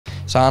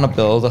trying to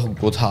build a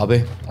good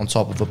habit on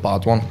top of a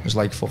bad one is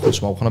like fucking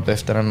smoking a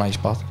biff in a nice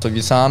bath. So if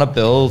you're trying to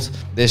build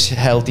this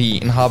healthy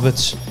eating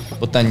habits,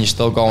 but then you're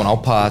still going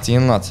out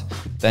partying, lad,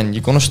 then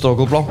you're gonna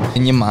struggle, bro.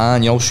 In your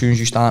mind, you know, as soon as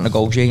you start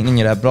negotiating in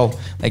your head, bro,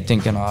 like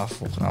thinking, oh,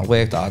 fucking, I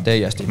worked hard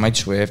day yesterday, might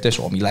swerve this,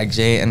 or my legs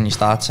hurt, and you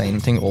start saying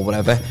things or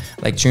whatever.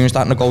 Like, as soon as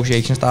that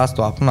negotiation starts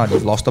to happen, lad,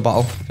 you've lost the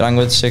battle. If you're hanging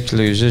with 6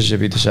 losers, you'll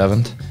be the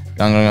 7th. If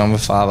you're hanging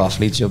with 5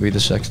 athletes, you'll be the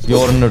 6th. If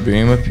you're in the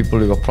room with people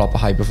who are proper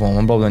high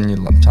performing, bro,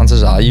 then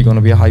chances are you're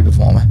gonna be a high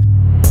performer.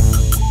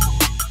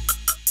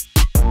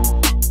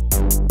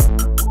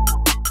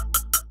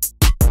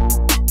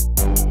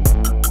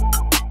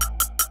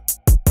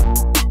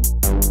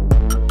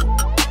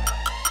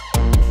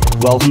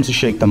 Welcome to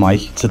Shake the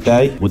Mic.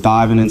 Today, we're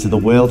diving into the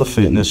world of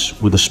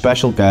fitness with a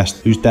special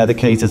guest who's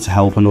dedicated to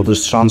helping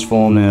others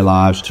transform their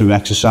lives through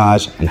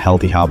exercise and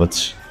healthy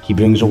habits. He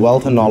brings a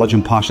wealth of knowledge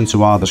and passion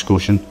to our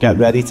discussion. Get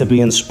ready to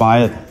be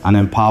inspired and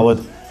empowered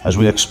as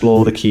we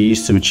explore the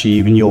keys to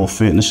achieving your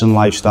fitness and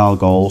lifestyle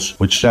goals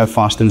with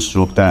ShredFast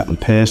instructor and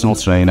personal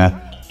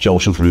trainer,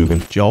 Joseph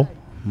Rugen. Joe,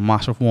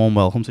 massive warm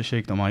welcome to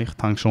Shake the Mic.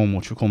 Thanks so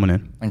much for coming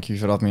in. Thank you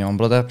for having me on,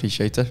 brother.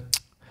 Appreciate it.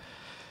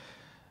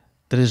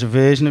 There is a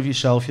version of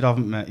yourself you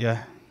haven't met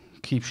yet.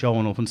 Keep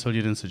showing up until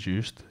you're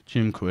introduced.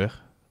 Jim Quick.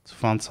 It's a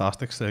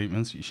fantastic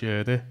statement. You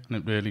shared it and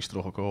it really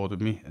struck a chord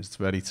with me. It's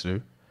very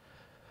true.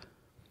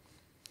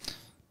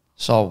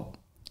 So,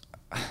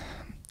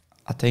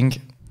 I think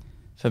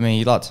for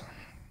me, lad,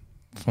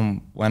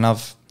 from when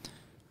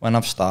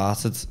I've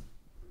started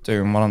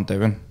doing what I'm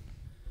doing,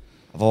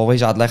 I've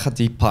always had like a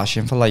deep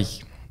passion for like,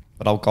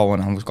 I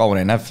was going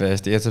in at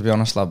first year to be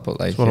honest, lad, but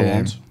like,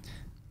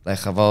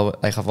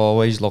 I've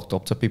always looked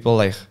up to people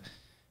like,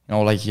 you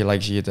know, like your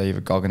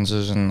David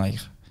Gogginses and like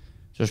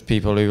just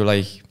people who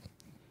like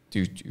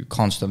do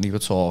constantly were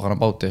talking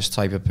about this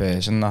type of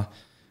person that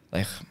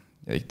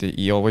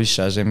he always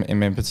says him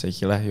in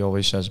particular, he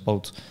always says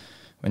about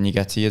when you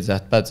get to your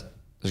deathbed,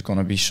 there's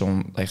gonna be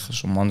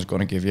someone's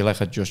gonna give you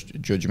like a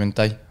judgment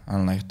day,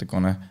 and like they're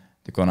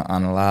gonna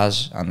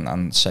analyze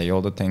and say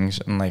all the things,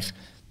 and like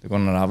they're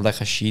gonna have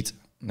like a sheet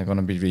and they're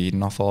gonna be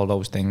reading off all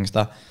those things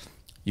that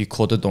you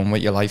could have done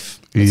with your life.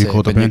 You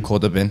could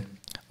have been.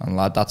 And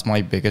lad, that's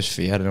my biggest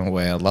fear in a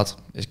world, lad,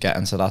 is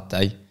getting to that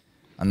day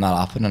and that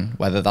happening,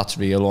 whether that's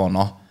real or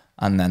not,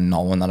 and then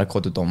knowing that I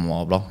could have done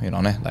more, bro. You know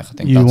what I mean? Like, I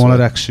think you want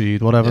to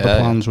exceed whatever the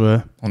plans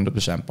were.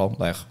 100%, bro.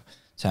 Like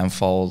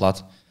tenfold,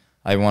 lad.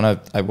 I wanna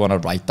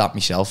write that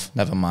myself.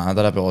 Never mind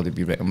that I've already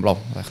be written, bro.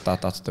 Like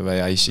that's the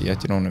way I see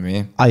it. You know what I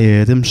mean? I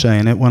heard him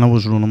saying it when I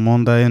was running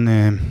one day,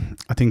 and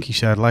I think he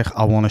said like,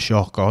 "I want to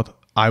shock God."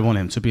 I want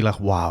him to be like,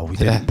 wow, we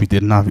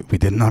didn't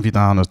have you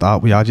down as that.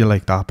 We had you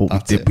like that, but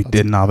we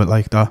didn't have it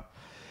like that.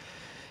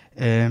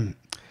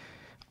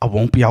 I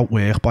won't be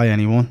outworked by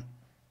anyone.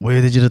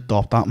 Where did you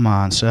adopt that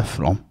mindset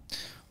from?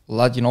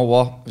 Lad, you know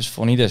what? It's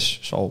funny this.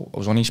 So I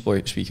was only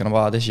speaking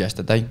about this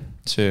yesterday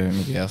to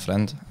my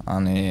girlfriend,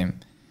 and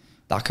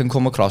that can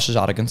come across as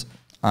arrogant.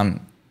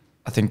 And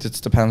I think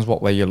it depends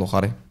what way you look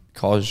at it,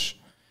 because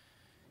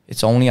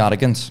it's only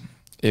arrogant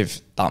if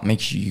that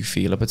makes you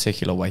feel a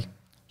particular way.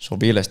 So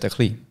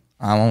realistically,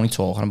 I'm only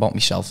talking about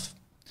myself.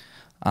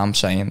 I'm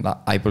saying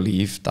that I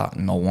believe that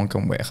no one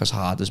can work as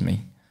hard as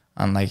me.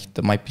 And like,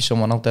 there might be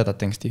someone out there that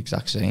thinks the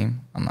exact same.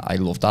 And I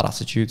love that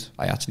attitude.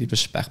 I actually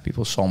respect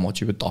people so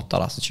much who adopt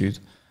that attitude.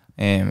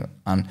 And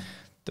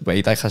the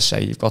way, like I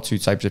say, you've got two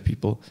types of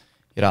people.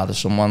 You're either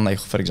someone, like,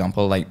 for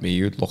example, like me,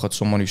 who'd look at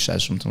someone who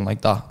says something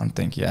like that and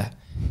think, yeah,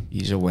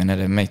 he's a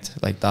winner, mate,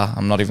 like that.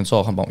 I'm not even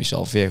talking about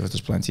myself here, because there's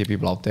plenty of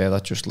people out there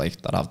that just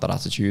like, that have that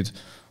attitude.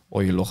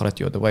 Or you look at it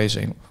the other way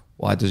saying,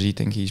 why does he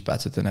think he's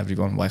better than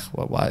everyone? Why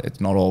it's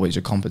not always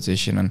a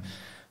competition and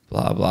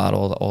blah, blah,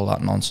 all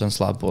that nonsense,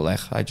 lad. But like,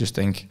 I just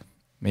think,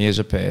 me as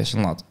a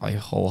person, lad, I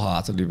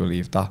wholeheartedly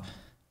believe that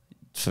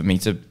for me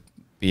to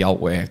be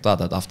outworked,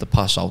 I'd have to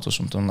pass out or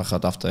something, like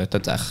I'd have to hit the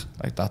deck.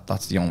 Like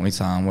that's the only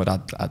time where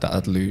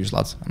I'd lose,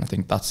 lad. And I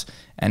think that's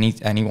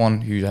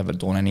anyone who's ever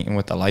done anything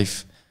with their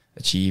life,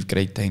 achieved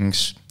great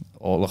things,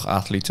 or look,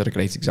 athletes are a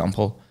great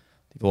example.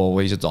 They've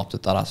always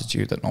adopted that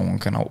attitude that no one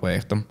can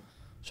outwork them.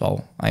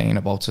 So I ain't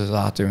about to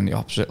start doing the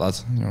opposite, lad.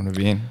 You know what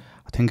I mean?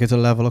 I think it's a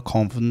level of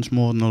confidence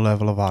more than a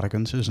level of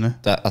arrogance, isn't it?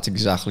 That's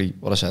exactly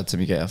what I said to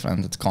my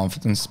girlfriend. It's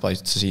confidence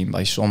seen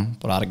by some,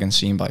 but arrogance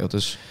seen by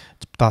others.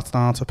 That's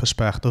down to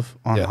perspective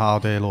on how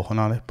they're looking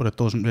at it, but it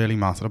doesn't really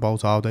matter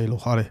about how they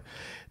look at it.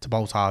 It's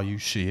about how you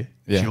see it.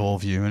 It's your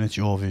view and it's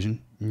your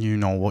vision. You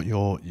know what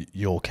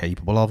you're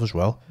capable of as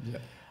well. Yeah.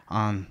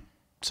 And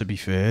to be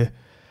fair,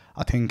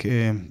 I think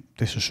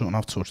this is something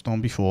I've touched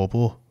on before,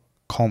 but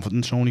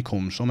confidence only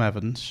comes from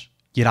evidence.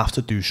 You have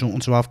to do something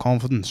to have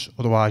confidence,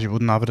 otherwise you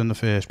wouldn't have it in the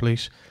first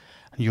place.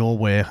 And you're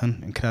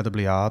working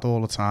incredibly hard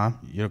all the time.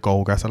 You're a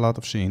go-getter, lad,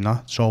 I've seen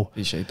that. So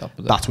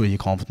that's where your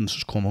confidence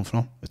is coming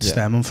from. It's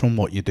stemming from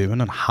what you're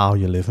doing and how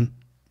you're living.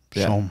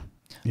 Yeah. So,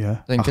 yeah,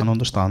 I can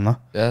understand that.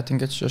 Yeah, I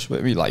think it's just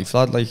with my life,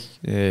 lad, like,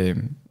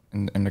 in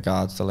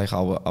regards to like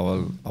how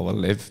I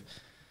live.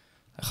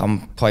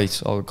 I'm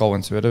quite, I'll go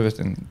into it a bit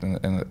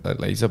in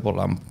later, but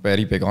I'm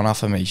very big on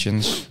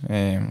affirmations.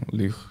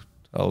 Luke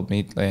helped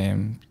me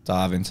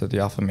dive into the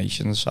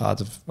affirmations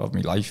side of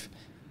my life.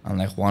 And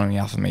like one of my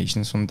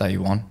affirmations from day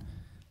one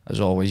has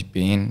always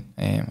been,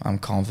 I'm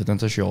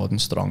confident, assured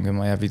and strong in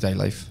my everyday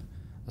life.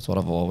 That's what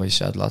I've always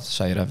said, lad.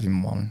 Say it every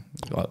morning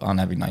and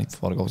every night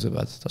before I go to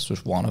bed. That's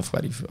just one of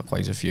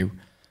quite a few.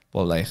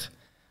 But like,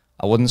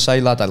 I wouldn't say,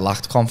 lad, I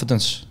lacked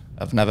confidence.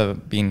 I've never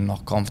been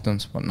not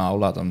confident, but now,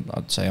 lad,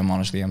 I'd say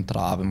I'm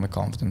thriving with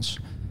confidence.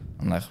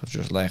 And like,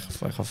 just like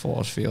a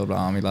force field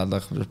around me, lad,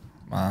 like just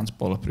man's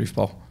bulletproof,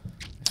 bro.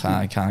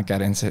 I can't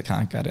get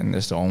in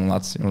this zone,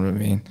 lads, you know what I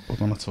mean? We're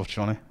going to touch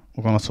on it.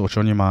 We're going to touch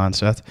on your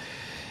mindset.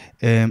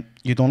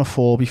 You've done a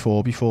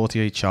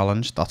 4x48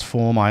 challenge. That's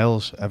 4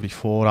 miles every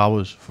 4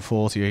 hours for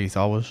 48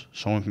 hours.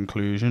 So in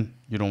conclusion,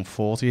 you done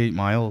 48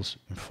 miles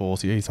in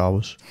 48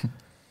 hours.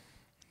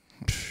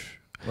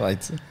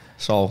 Right.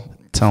 So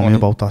tell me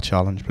about that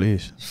challenge,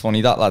 please. It's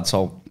funny that, lad.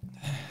 So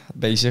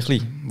basically,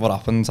 what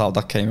happened, how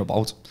that came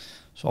about.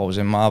 So I was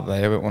in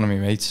Marbella with one of my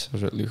mates. I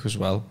was with Luke as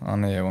well,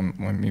 and with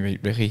my mate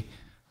Ricky,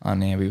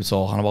 and we were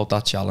talking about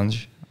that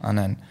challenge. And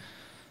then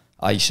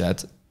I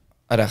said,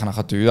 I reckon I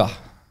could do that.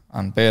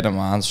 And bear in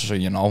mind, so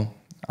you know,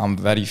 I'm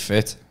very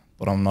fit,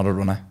 but I'm not a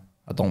runner.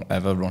 I don't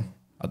ever run.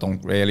 I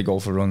don't really go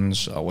for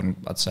runs.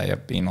 I'd say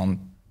I've been on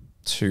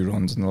 2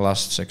 runs in the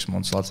last 6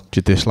 months, lad. Do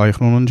you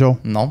dislike running, Joe?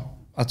 No.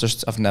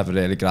 I've never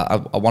really,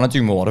 I want to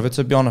do more of it,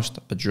 to be honest,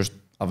 but just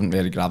haven't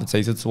really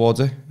gravitated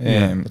towards it.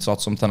 It's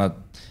not something I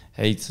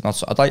hate.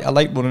 I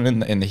like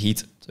running in the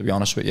heat, to be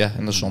honest with you.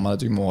 In the summer, I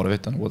do more of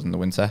it than I would in the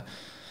winter.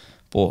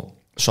 But,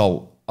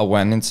 so, I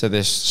went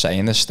into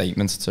saying this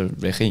statement to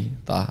Ricky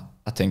that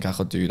I think I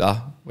could do that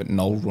with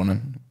no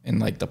running in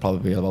like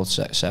probably about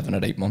 7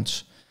 or 8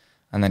 months.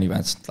 And then he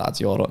went, lad,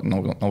 you're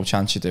no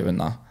chance you're doing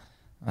that.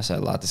 I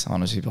said, lad,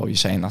 honestly, bro, you're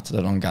saying that to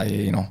the wrong guy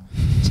here, you know.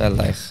 I said,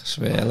 like,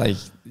 swear, like,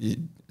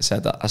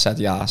 I said,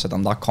 yeah, I said,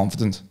 I'm that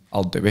confident,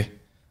 I'll do it.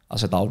 I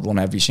said, I'll run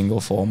every single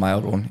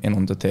 4-mile run in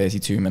under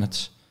 32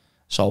 minutes.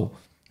 So,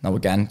 now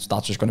again,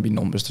 that's just going to be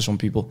numbers to some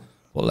people.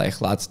 But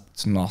like, lad,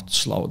 it's not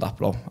slow that,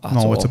 bro.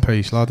 No, it's a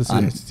pace, lad. It's a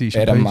decent pace.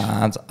 Bear in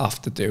mind,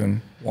 after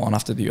doing one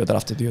after the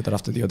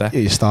other.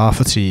 You start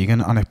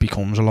fatiguing and it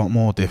becomes a lot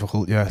more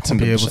difficult, to 100%.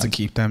 Be able to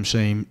keep them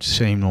same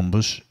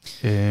numbers.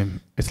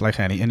 It's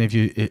like anything.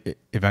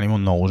 If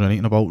anyone knows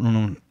anything about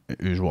running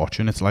who's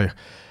watching, it's like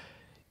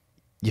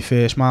your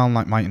first mile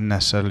mightn't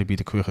necessarily be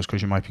the quickest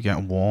because you might be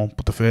getting warm,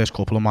 but the first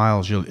couple of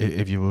miles,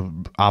 if you were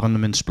having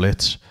them in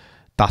splits,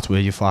 that's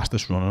where your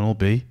fastest running will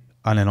be.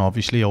 And then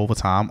obviously over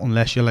time,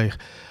 unless you're like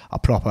a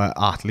proper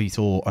athlete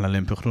or an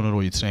Olympic runner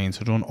or you train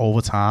to run,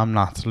 over time,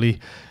 naturally,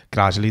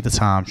 gradually the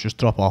times just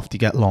drop off. They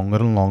get longer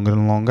and longer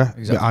and longer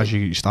as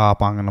you start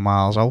banging the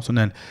miles out. And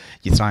then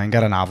you try and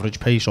get an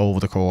average pace over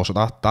the course of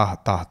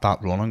that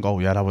run and go,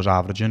 I was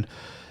averaging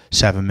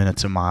 7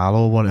 minutes a mile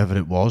or whatever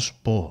it was.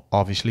 But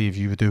obviously if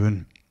you were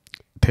doing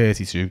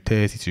 32,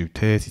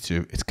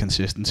 it's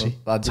consistency.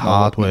 Well, it's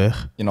hard work.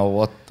 You know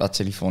what, that's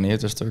really funny,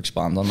 just to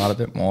expand on that a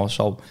bit more.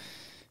 So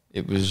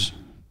it was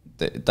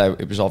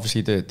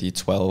obviously the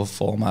 12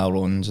 4-mile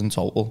runs in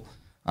total,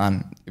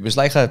 and it was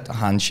like a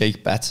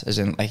handshake bet, as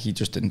in like he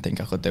just didn't think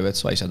I could do it,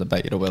 so I said I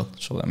bet you I will.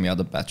 So then we had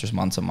a bet, just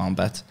man-to-man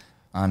bet,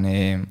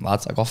 and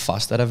lads, I got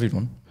faster every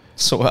run.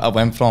 So I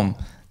went from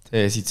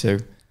 32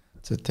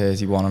 to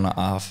 31 and a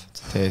half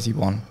to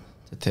 31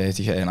 to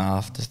 30 and a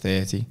half to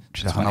 30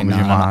 to 29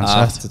 and a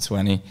half to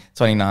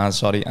 29,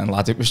 sorry. And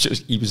lad, it was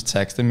just, he was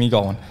texting me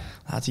going,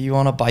 lad, do you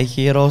want a bike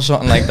here or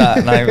something like that?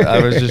 And I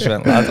was just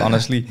went, lad,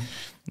 honestly,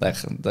 like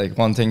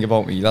one thing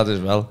about me, lad, as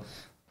well,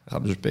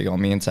 I'm just big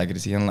on my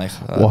integrity, and like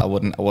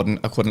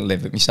I couldn't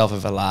live with myself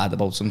if I lied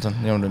about something,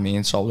 you know what I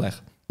mean? So like,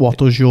 what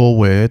does your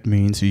word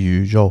mean to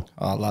you, Joe?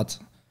 Oh, lad,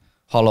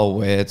 hollow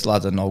words,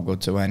 lad, are no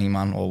good to any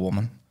man or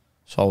woman.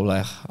 So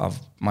like,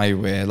 my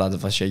word, lad,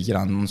 if I shake your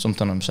hand on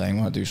something I'm saying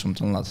when I do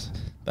something, lad,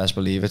 best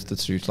believe it's the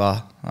truth,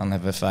 lad. And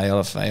if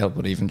I fail,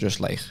 but even just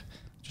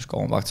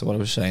going back to what I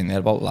was saying there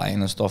about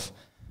lying and stuff,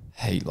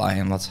 hate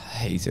lying, lads,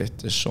 hate it.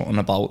 There's something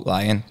about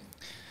lying.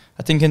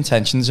 I think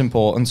intention's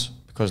important,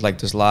 because like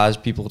there's lies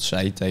people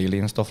say daily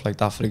and stuff like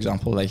that. For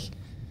example, like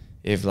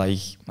if like,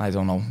 I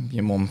don't know,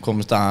 your mum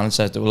comes down and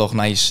says it will look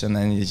nice, and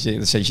then you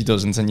say she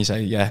doesn't, and you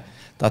say, yeah,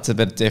 that's a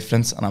bit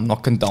different, and I'm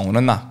not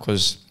condoning that,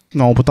 because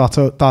no, but that's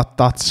a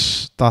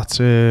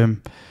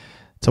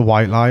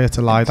white lie. It's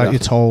a lie that you're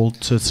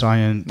told to try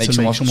and make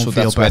someone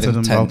feel better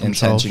than themselves.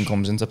 Intention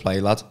comes into play,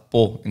 lad.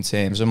 But in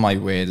terms of my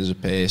word as a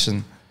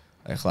person,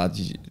 like, lad,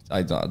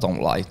 I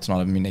don't lie. It's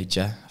not in my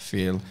nature. I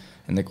feel,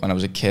 and when I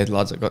was a kid,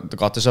 lads, I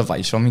got this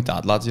advice from my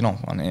dad, lad, you know,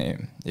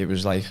 and it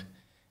was like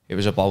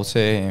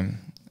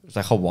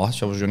a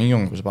watch. I was really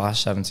young. It was about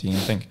 17, I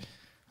think,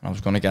 and I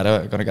was gonna get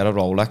a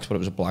Rolex, but it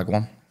was a black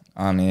one,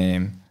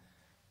 and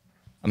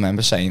I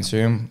remember saying to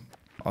him,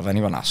 if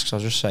anyone asks,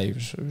 I'll just say it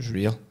was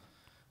real.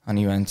 And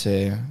he went,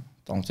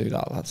 don't do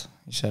that, lad.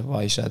 He said,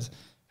 why? He said,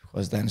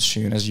 because then as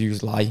soon as you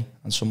lie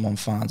and someone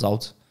finds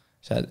out,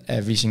 he said,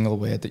 every single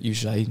word that you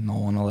say, no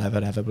one will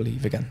ever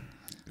believe again.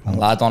 And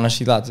lad,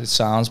 honestly, lad, it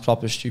sounds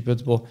proper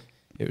stupid, but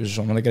it was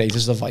one of the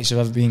greatest advice I've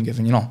ever been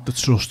given, you know. The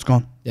trust's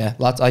gone. Yeah,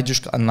 lad,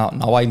 and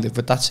now I live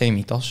with that same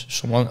ethos.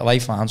 If I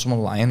find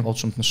someone lying about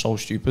something so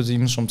stupid,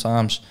 even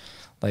sometimes,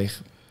 like,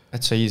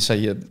 let's say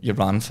you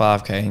ran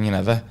 5k and you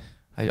never,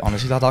 I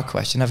honestly, lad, that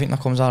question, everything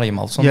that comes out of your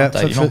mouth on that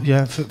day, you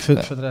know.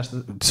 For the rest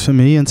of it, for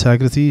me,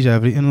 integrity is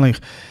everything. Like,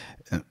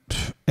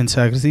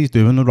 integrity is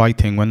doing the right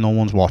thing when no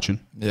one's watching.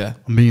 Yeah.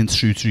 And being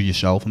true to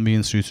yourself and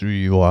being true to who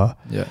you are.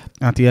 Yeah.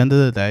 At the end of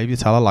the day, if you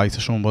tell a lie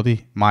to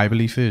somebody, my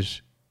belief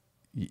is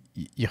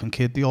you can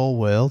kid the whole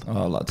world,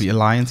 but you're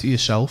lying to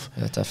yourself.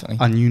 Yeah, definitely.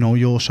 And you know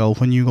yourself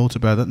when you go to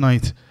bed at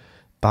night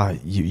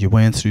that you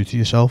weren't true to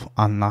yourself,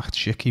 and that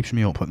shit keeps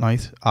me up at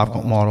night. I've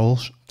got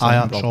morals.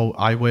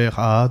 I work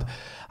hard,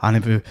 and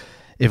if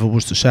it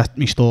was to set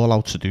me stall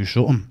out to do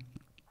something,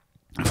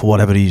 for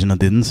whatever reason I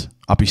didn't,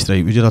 I'd be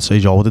straight with you. I'd say,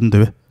 Joe, I didn't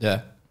do it.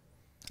 Yeah.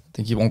 I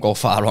think you won't go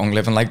far wrong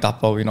living like that,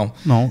 bro, you know.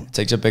 No. It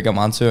takes a bigger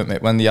man to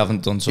admit when they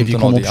haven't done something. If you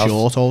come up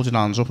short, hold your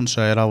hands up and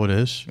say it how it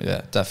is.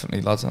 Yeah,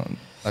 definitely, lad.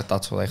 Like,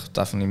 that's like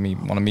definitely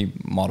one of me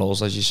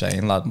models, as you're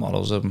saying, lad.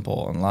 Models are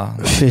important,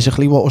 lad.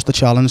 Physically, what was the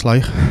challenge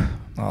like?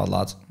 Oh,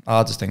 lad,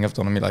 hardest thing I've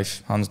done in my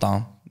life, hands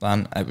down.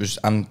 And it was,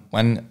 and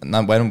when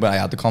I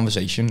had the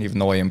conversation, even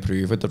though I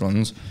improved with the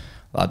runs,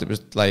 lad, it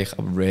was like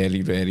I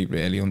really, really,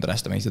 really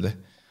underestimated it.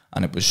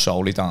 And it was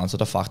solely down to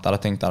the fact that I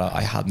think that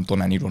I hadn't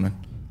done any running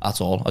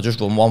at all. I just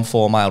run 1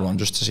 4-mile run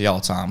just to see how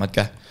time I'd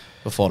get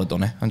before I'd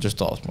done it, and just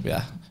thought,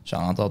 yeah,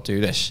 sound, I'll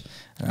do this.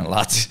 And then,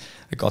 lad,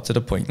 I got to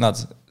the point, lad,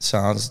 it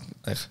sounds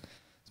like it's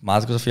mad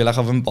because I feel like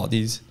I've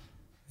embodied.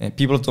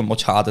 People have done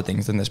much harder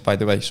things than this, by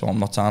the way, so I'm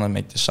not trying to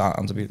make this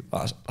sound to be...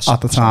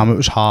 At the time, it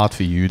was hard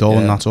for you, though,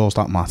 and that's all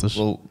that matters.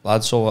 Well,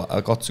 lad, so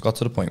I got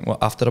to the point where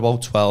after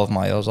about 12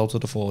 miles out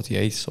of the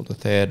 48, so the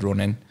third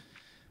run in,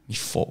 my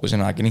foot was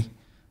in agony.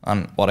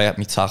 And what I had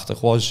my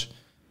tactic was,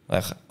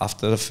 like,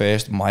 after the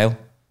first mile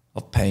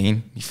of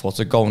pain, my foot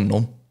would go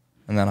numb,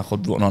 and then I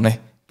could run on it.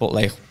 But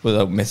like,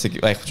 without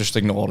like, just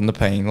ignoring the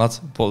pain, lad.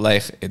 But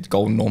like, it'd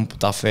go numb. But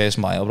that first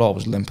mile, bro, I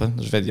was limping.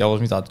 There's videos,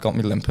 my dad got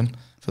me limping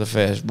for the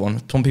first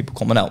run. Some people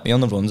come and help me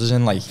on the runs, as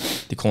in, like,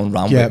 they come and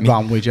ran with me.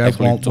 Ran with you. Like,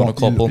 we've done a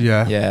couple.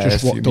 Yeah,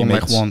 just done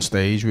like one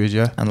stage with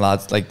you. And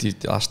lads, like,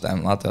 ask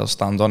them, lad, they'll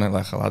stand on it.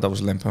 Like, lad, I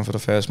was limping for the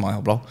first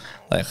mile, bro.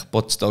 Like,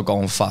 but still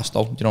going fast,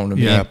 though. You know what I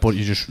mean? Yeah, but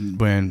you just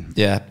weren't...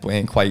 Yeah,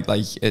 weren't quite,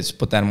 like, it's...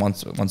 But then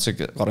once I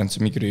got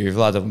into my groove,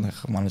 lad, I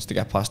managed to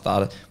get past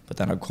that. But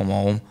then I'd come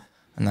home,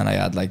 and then I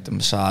had, like, the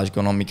massage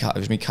going on my calf.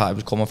 It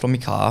was coming from my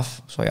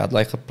calf. So I had,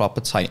 like, a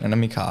proper tightening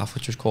in my calf,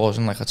 which was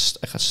causing, like, a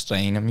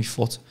strain in my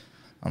foot.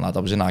 And lad,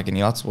 I was in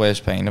agony. That's the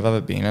worst pain I've ever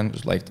been in. It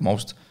was like the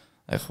most,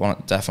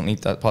 like, definitely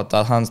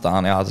that hands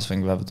down the hardest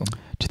thing I've ever done.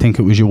 Do you think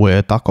it was your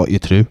word that got you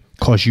through?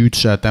 Because you'd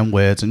said them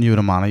words and you were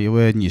a man of your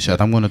word, and you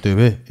said, I'm going to do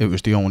it. It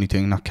was the only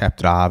thing that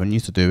kept driving you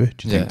to do it.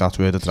 Do you think that's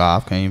where the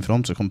drive came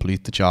from, to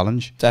complete the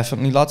challenge?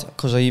 Definitely, lad.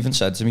 Because I even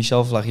said to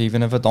myself, like,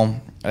 even if I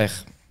don't, like,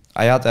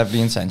 I had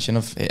every intention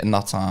of hitting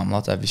that time,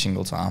 lad, every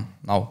single time.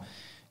 Now,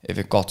 if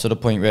it got to the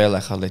point where,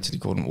 like, I literally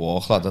couldn't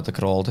walk, lad, I'd have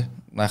crawled it.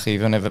 Like,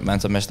 even if it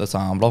meant I missed the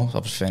time, bro, I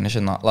was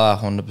finishing that, like,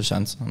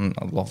 100%. And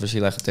obviously,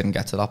 like, I didn't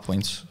get to that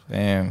point.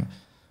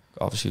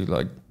 Obviously,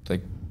 like,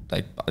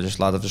 I just,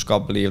 lad, I've just got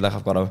to believe, like,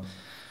 I've got a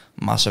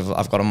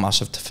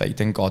massive faith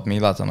in God, me,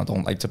 lad, and I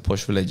don't like to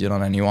push religion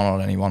on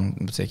anyone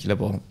in particular,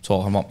 but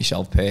talking about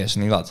myself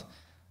personally, lad,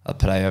 I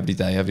pray every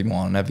day, every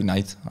morning, every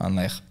night. And,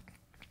 like,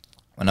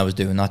 when I was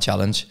doing that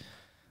challenge,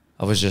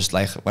 I was just,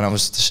 like, when I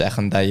was the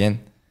second day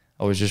in,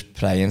 I was just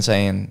praying,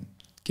 saying,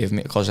 give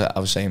me, because I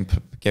was saying,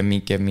 give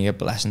me a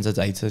blessing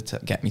today to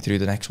get me through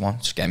the next one,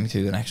 just get me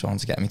through the next one,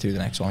 to get me through the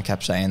next one. I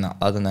kept saying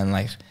that, lad, and then,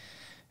 like,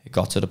 it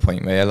got to the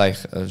point where, like,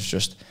 I was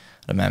just,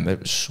 I remember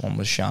the sun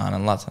was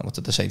shining, lad. What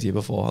did I say to you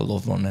before? I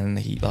love running in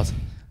the heat, lad.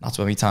 That's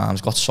when my times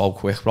got so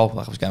quick, bro.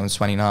 Like, I was getting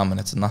 29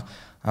 minutes and that.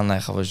 And,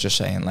 like, I was just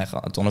saying, like,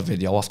 I'd done a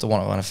video after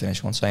one when I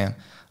finished one, saying,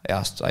 I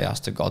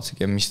asked to God to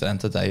give me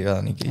strength today,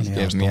 and he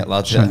gave me it,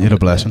 lad. Sent you a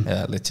blessing.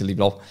 Yeah, literally,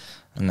 bro.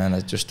 And then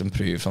it just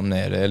improved from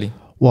there, really.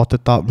 What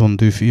did that run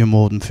do for you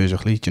more than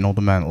physically? Do you know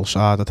the mental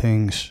side of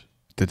things?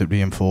 Did it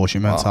reinforce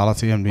your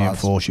mentality and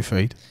reinforce your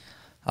faith?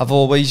 I've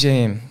always,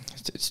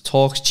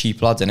 talk's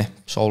cheap, lad, innit?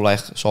 So, like,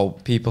 so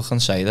people can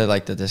say that,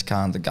 like, they're this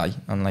kind of guy,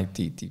 and, like,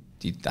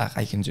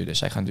 I can do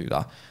this, I can do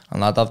that.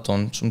 And, lad, I've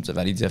done some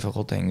very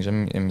difficult things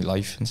in my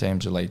life in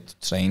terms of, like,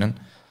 training.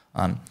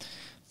 And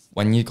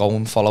when you go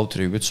and follow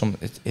through with some,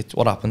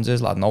 what happens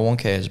is, lad, no one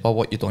cares about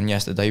what you done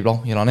yesterday,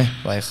 bro, you know what I mean?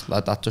 Like,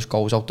 lad, that just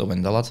goes out the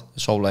window, lad.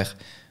 So, like,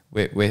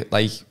 with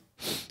like,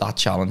 that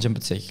challenge in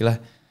particular,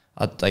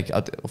 a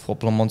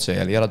couple of months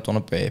earlier, I'd done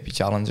a burpee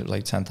challenge. It was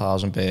like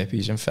 10,000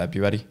 burpees in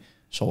February.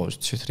 So it was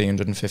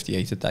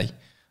 358 a day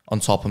on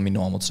top of my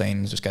normal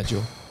training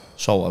schedule.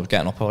 So I was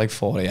getting up at like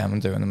 4 AM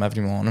and doing them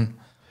every morning.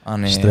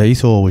 And,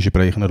 straight, or was you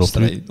breaking it up?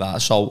 Straight,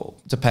 that. So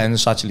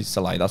depends, actually,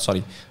 to like that,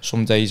 sorry.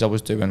 Some days I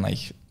was doing like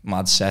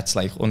mad sets,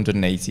 like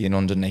 180 and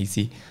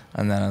 180.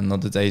 And then on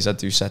other days I'd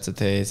do sets of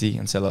 30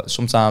 until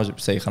sometimes it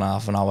was taking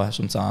half an hour,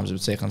 sometimes it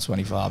was taking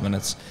 25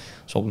 minutes.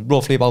 So it was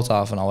roughly about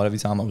half an hour every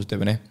time I was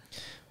doing it.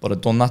 But I'd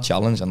done that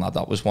challenge, and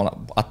that was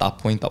one, at that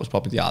point, that was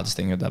probably the hardest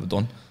thing I'd ever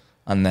done.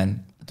 And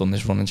then I'd done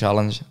this running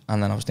challenge,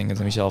 and then I was thinking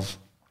to myself,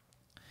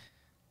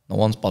 no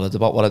one's bothered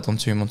about what I'd done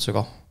 2 months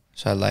ago.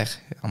 So like,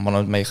 I'm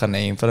gonna make a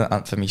name for it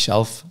and for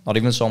myself, not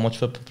even so much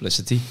for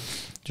publicity,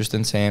 just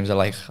in terms of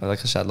like I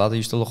said, lad, I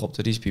used to look up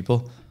to these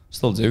people,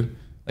 still do,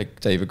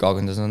 like David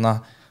Goggins and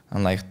that,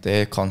 and like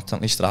they're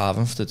constantly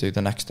striving to do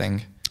the next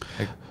thing.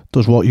 Like,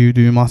 does what you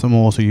do matter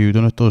more to you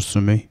than it does to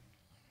me?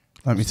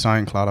 Let me try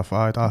and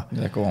clarify that.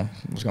 Yeah, go on.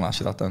 I was gonna ask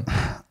you that then.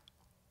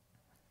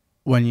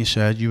 When you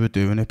said you were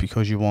doing it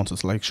because you wanted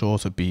to like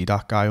sort of be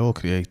that guy or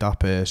create that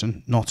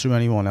person, not to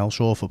anyone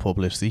else or for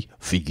publicity,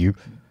 for you.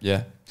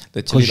 Yeah.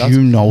 Because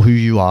you know who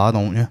you are,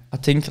 don't you? I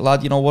think,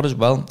 lad, you know what as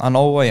well? I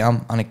know who I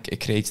am, and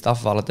it creates that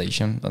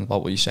validation and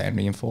about what you're saying,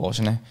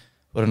 reinforcing it.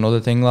 But another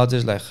thing, lad,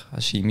 is like, I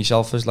see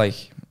myself as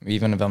like,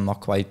 even if I'm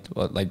not quite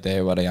like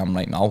there where I am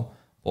right now,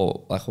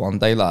 but like one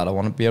day, lad, I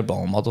want to be a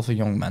role model for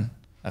young men.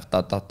 Like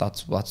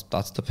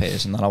that's the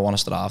person that I want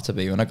to strive to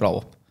be when I grow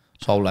up.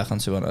 So like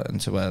into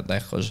a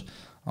like, cause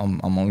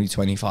I'm only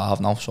 25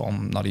 now, so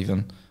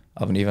I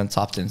haven't even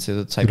tapped into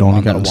the type of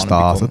man that I want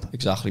to become.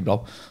 Exactly,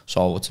 bro.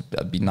 So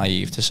it'd be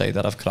naive to say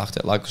that I've cracked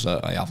it, like, because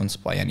I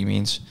haven't by any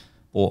means.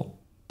 But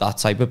that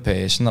type of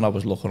person that I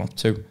was looking up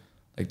to,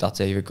 like that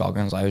David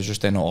Goggins, I was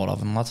just in awe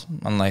of him, lad.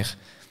 And like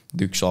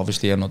Luke's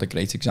obviously another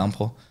great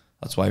example.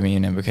 That's why me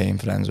and him became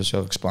friends, which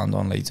I'll expand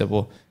on later.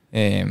 But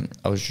I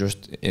was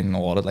just in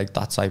awe of like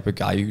that type of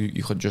guy.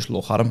 You could just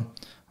look at him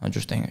and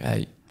just think,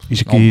 hey,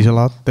 he's a geezer,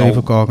 lad.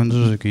 David Goggins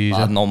is a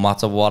geezer. No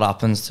matter what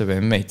happens to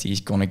him, mate,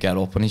 he's going to get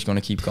up and he's going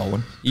to keep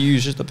going. He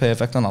uses the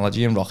perfect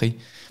analogy in Rocky.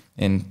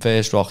 In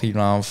first Rocky,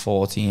 round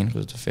 14, it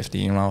was the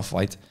 15-round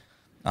fight,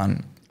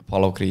 and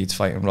Apollo Creed's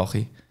fighting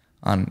Rocky,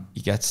 and he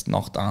gets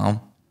knocked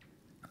down,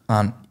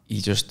 and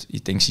he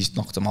thinks he's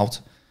knocked him out,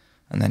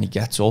 and then he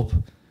gets up,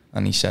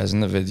 and he says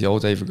in the video,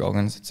 David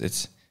Goggins,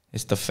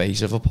 it's the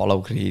face of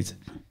Apollo Creed,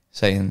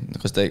 saying,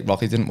 because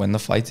Rocky didn't win the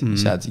fight, he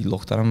said he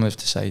looked at him as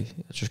to say,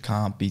 I just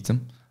can't beat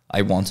him.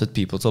 I wanted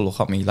people to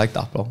look at me like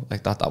that, bro.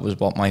 Like that was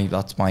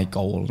that's my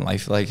goal in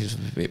life. Like,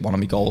 one of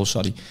my goals,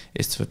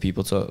 is for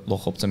people to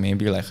look up to me and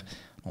be like,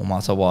 no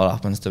matter what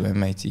happens to him,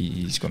 mate,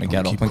 he's going to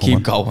get up and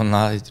keep going.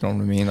 That, you know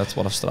what I mean? That's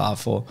what I've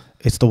strived for.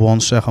 It's the 1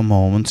 second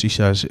moments, he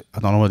says. I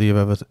don't know whether you've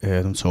ever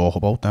heard him talk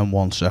about them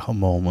 1 second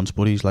moments,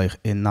 but he's like,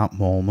 in that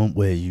moment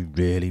where you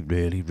really,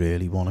 really,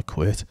 really want to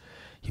quit,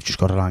 you've just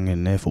got to hang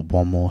in there for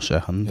 1 more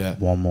second,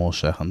 1 more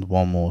second,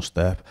 1 more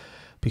step,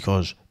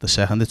 because the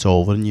second it's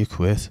over and you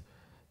quit,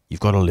 you've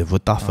got to live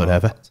with that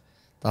forever.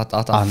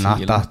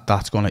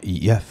 That's going to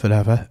eat you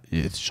forever.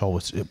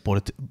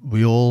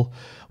 We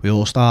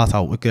all start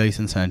out with great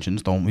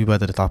intentions, don't we?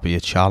 Whether that be a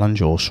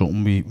challenge or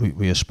something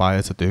we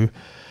aspire to do.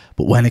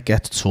 But when it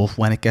gets tough,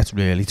 when it gets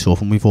really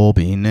tough, and we've all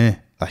been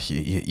there, like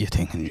you're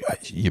thinking,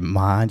 your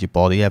mind, your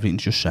body,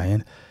 everything's just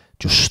saying,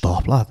 just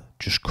stop, lad.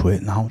 Just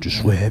quit now.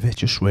 Just swerve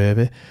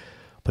it.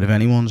 But if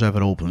anyone's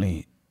ever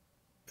openly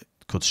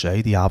could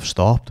say they have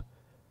stopped,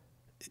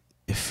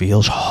 it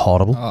feels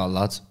horrible. Oh,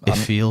 lads. It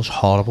feels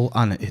horrible,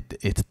 and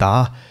it's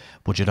that.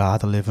 Would you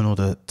rather live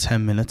another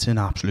 10 minutes in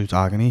absolute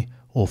agony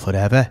or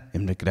forever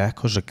in regret?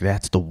 Because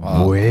regret's the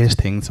worst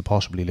thing to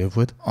possibly live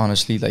with.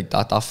 Honestly, like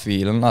that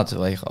feeling, that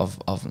like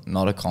of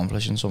not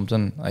accomplishing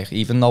something. Like,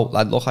 even though,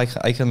 like, look,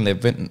 I can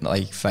live with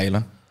like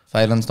failing.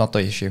 Failing's not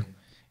the issue.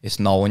 It's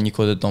knowing you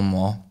could have done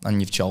more,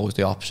 and you've chose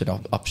the opposite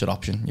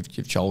option.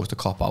 You've chose to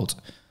cop out.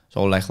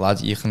 So like,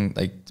 lads, you can,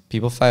 like,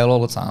 people fail all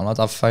the time, lad.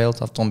 I've failed.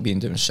 I've been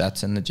doing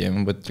sets in the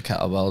gym with the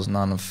kettlebells and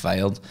I've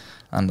failed,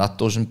 and that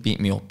doesn't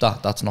beat me up.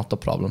 That's not the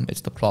problem.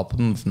 It's the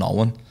problem of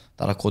knowing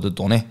that I could have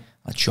done it.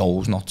 I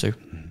chose not to.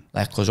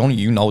 Like, because only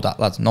you know that,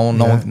 lads. No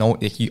one,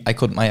 I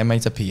couldn't. I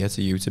might appear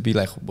to you to be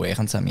like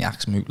working to my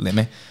absolute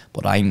limit,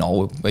 but I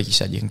know, like you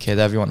said, you can kid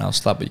everyone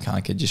else, lad, but you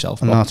can't kid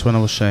yourself. And that's when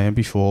I was saying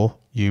before,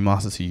 you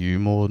matter to you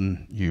more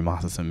than you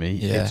matter to me.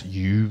 Yeah. It's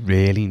you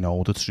really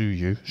know the true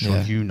you, so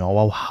you know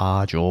how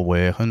hard you're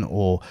working.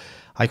 Or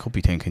I could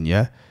be thinking,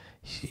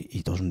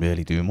 he doesn't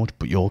really do much,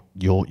 but you're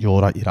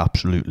at your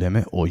absolute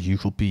limit. Or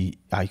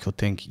I could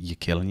think you're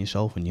killing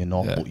yourself and you're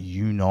not, but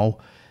you know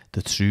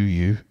the true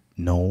you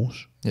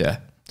knows. Yeah.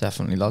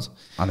 Definitely, lad.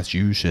 And it's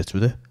you who sits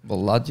with it.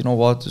 Well, lad, you know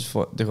what?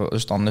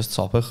 Just on this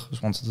topic,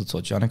 just wanted to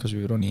touch on it because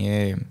we were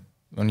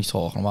only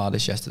talking about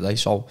this yesterday.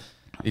 So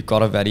we've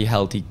got a very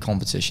healthy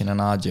competition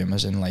in our gym,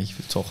 as in, like,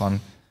 we took on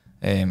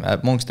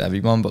amongst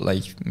everyone, but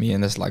like me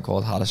and this lad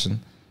called Harrison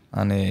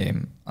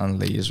and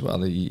Lee as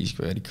well. He's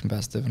very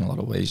competitive in a lot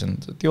of ways,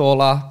 and they all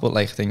are. But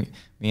like, I think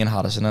me and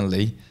Harrison and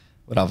Lee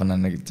were having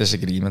a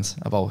disagreement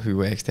about who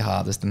works the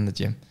hardest in the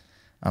gym,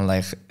 and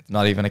like,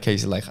 not even a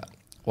case of like.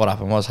 What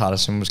happened was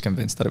Harrison was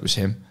convinced that it was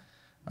him,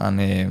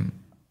 and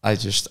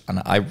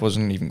I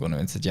wasn't even going to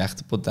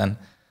interject. But then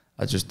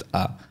I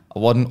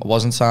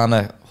wasn't trying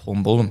to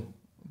humble him,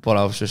 but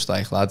I was just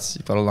like, lads,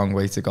 you've got a long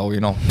way to go,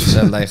 you know.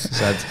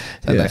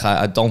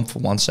 I don't for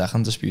 1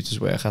 second dispute his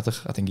work ethic.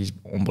 I think he's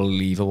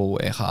unbelievable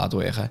hard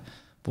worker,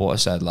 But I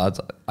said, lad,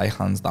 I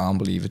hands down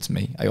believe it's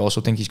me. I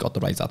also think he's got the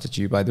right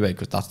attitude, by the way,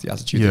 because that's the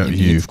attitude that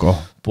you you've got.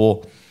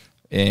 But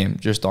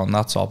just on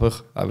that topic,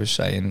 I was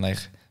saying, like,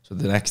 so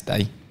the next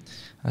day,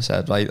 I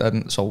said, right,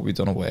 and so we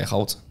done a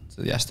workout.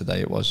 So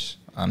yesterday it was,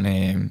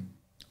 and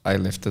I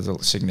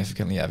lifted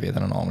significantly heavier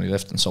than I normally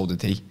lift, and so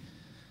did he.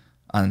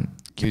 And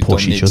we done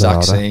the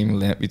exact same.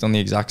 We done the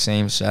exact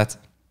same set,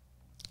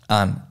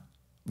 and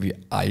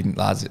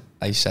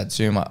I said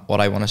to him,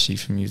 what I want to see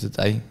from you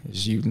today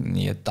is you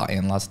near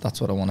dying, lads.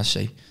 That's what I want to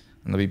see.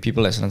 And there'll be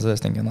people listening to this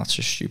thinking that's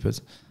just stupid.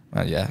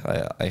 Well,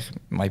 yeah, I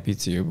might be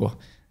to you, but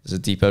there's a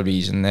deeper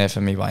reason there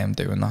for me why I'm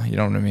doing that. You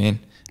know what I mean?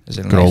 As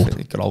in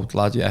growth,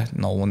 lad. Yeah,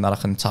 knowing that I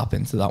can tap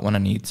into that when I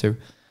need to.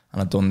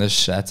 And I've done this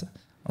set.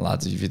 And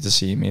lads, if you to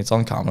see me, it's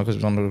on camera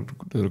because we're on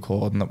the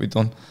recording that we've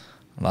done.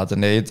 And lads,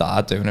 and they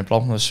died doing it.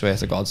 Problem, I swear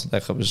to God,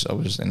 like I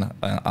was in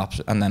an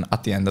and then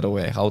at the end of the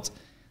workout,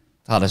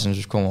 Harrison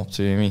just come up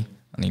to me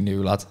and he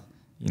knew, lad.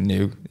 He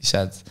knew. He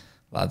said,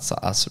 lads,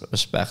 that's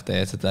respect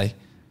there today.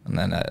 And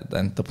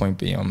then the point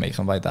being I'm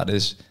making by that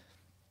is,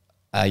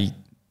 I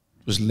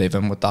was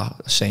living with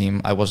that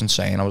same. I wasn't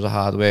saying I was a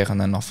hard worker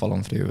and then not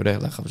following through with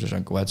it. Like I was just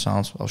like, go ahead,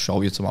 sounds. I'll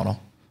show you tomorrow.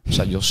 I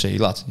said, you'll see,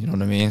 lad. You know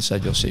what I mean?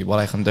 Said, you'll see what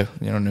I can do.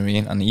 You know what I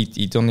mean? And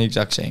he done the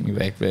exact same. He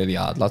worked really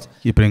hard, lad.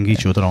 You bring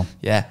each other on.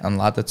 Yeah, and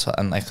lad,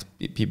 and like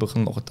people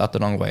can look at that the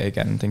wrong way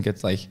again and think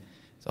it's like,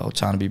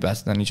 trying to be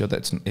better than each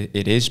other.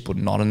 It is, but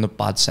not in the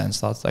bad sense.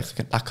 That's like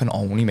that can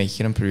only make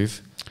you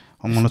improve.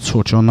 I'm gonna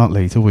touch on that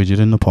later with you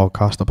in the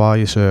podcast about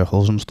your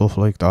circles and stuff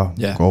like that.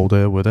 Yeah. Go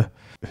there with it.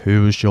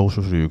 Who was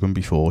Joseph Rugen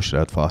before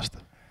ShredFast?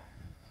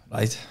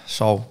 Right.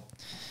 So,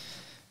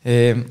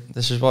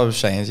 this is what I was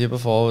saying to you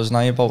before. It was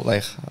now about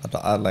like,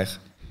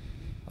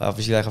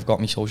 obviously like I've got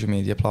my social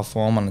media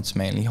platform and it's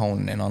mainly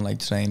honing in on like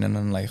training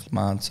and like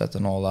mindset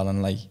and all that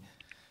and like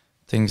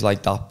things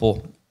like that.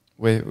 But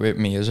with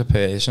me as a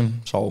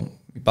person, so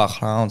my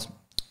background,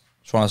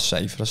 just want to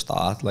say for a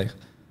start, like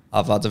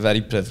I've had a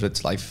very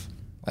privileged life.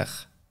 Like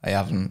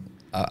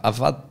I've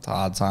had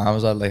hard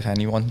times like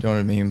anyone, you know what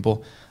I mean? But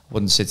I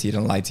wouldn't sit here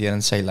and lie to you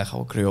and say like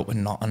I grew up with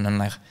nothing and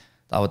like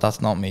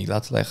that's not me.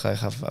 That's like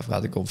I've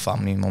got a good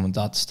family, mum and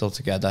dad still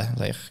together.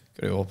 Like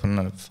grew up in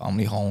a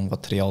family home,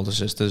 got 3 older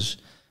sisters.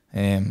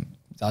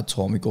 Dad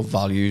taught me good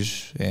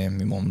values. My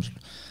mum's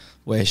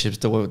worships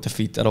the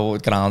feet that I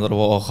ground that I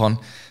walk on.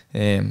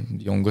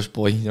 Youngest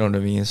boy, you know what I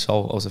mean?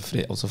 So I was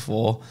a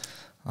 4,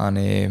 and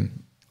I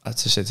had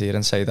to sit here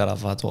and say that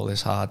I've had all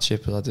this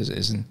hardship. That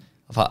isn't.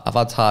 I've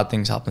had hard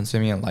things happen to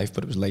me in life,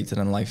 but it was later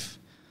in life.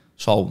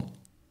 So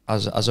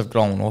as I've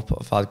grown up,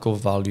 I've had good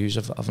values.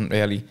 I haven't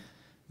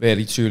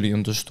really truly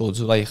understood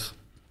like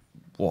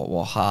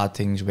what hard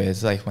things were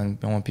like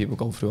when people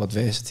go through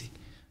adversity.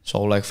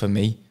 So like for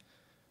me,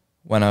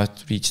 when I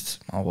reached,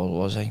 what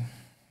was I?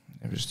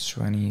 It was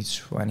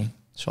 2020,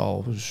 so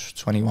I was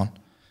 21.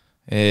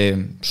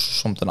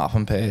 Something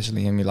happened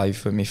personally in my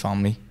life with my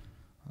family,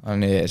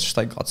 and it's just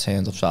like got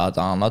turned upside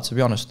down, to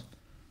be honest.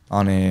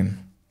 And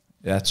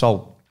yeah,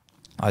 so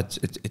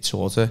it's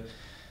sort of,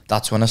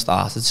 that's when I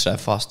started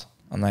ShredFast,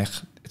 and like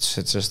it's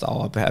just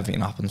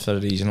everything happens for a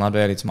reason, lad.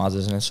 Really, it's mad,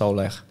 isn't it? So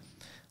like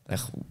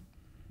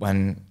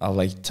when I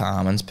like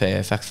timing's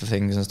perfect for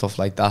things and stuff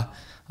like that,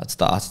 I'd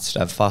started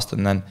ShredFast,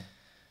 and then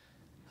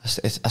I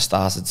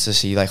started to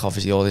see like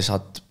obviously all these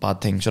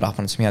bad things were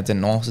happening to me. I didn't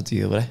know how to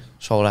deal with it,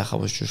 so like I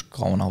was just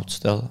going out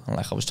still, and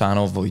like I was trying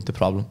to avoid the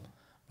problem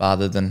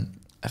rather than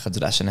like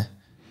addressing it.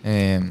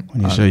 When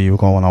you say you were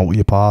going out with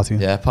your party?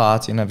 Yeah,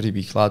 partying every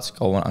week, lads.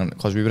 Going, and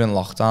because we were in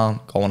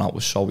lockdown, going out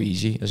was so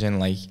easy. As in,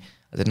 like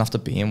I didn't have to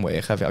be in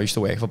work. I used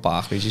to work for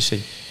Barclays, you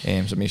see.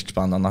 So me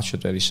expand on that,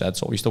 should really said.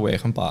 So I used to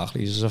work in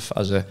Barclays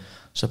as a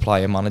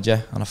supplier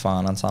manager and a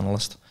finance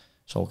analyst.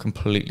 So a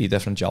completely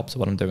different job to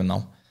what I'm doing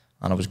now.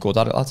 And I was good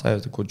at it, lads. I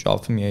had a good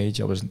job for my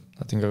age. I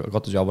think I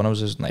got the job when I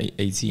was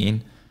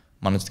 18.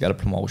 Managed to get a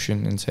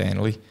promotion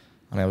internally,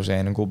 and I was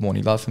earning good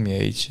money, lad, for my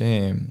age.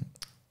 And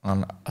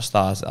I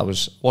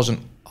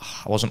wasn't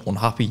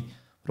unhappy,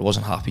 but I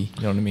wasn't happy.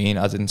 You know what I mean?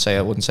 I wouldn't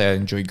say I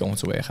enjoyed going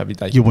to work every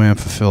day. You weren't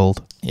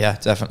fulfilled. Yeah,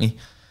 definitely.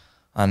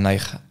 And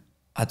like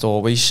I'd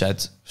always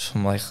said,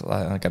 from like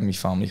my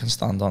family can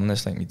stand on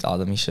this, like my dad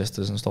and my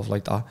sisters and stuff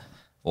like that. I've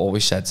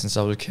always said since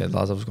I was a kid,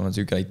 lads, I was going to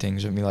do great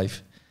things with my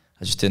life.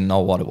 I just didn't know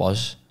what it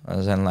was.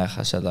 And then like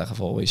I said, like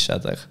I've always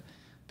said, like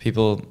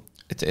people,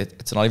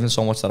 it's not even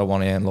so much that I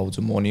want to earn loads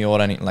of money or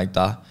anything like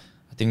that.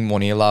 I think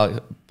money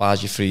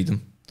buys you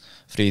freedom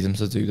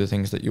to do the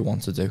things that you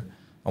want to do.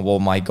 And what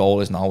my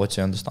goal is now, which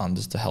I understand,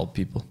 is to help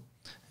people.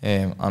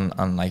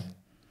 And like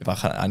if I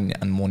can,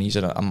 and money's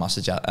a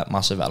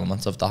massive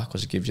element of that,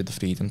 because it gives you the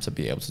freedom to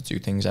be able to do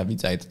things every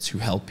day to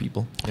help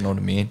people. You know what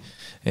I mean?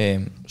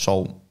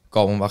 So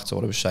going back to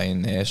what I was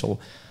saying there, so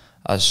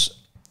as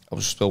I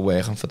was still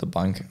working for the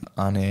bank,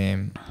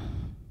 and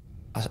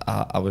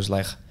I was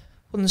like, I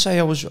wouldn't say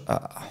I was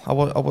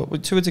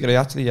to a degree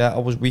actually, yeah, I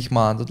was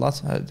weak-minded,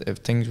 lad. If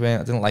things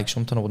weren't, I didn't like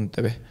something, I wouldn't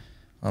do it.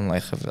 And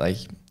like,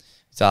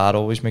 Dad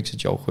always makes a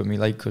joke with me,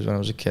 like, because when I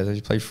was a kid, I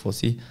used to play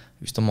footy. I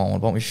used to moan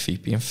about my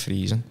feet being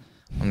freezing.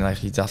 And like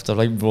he'd have to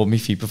like rub my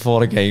feet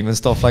before a game and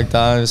stuff like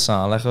that. It was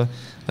sound like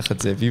a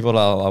divvy, but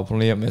I'll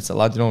openly admit to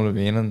lad, you know what I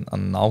mean?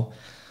 And now,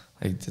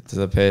 like to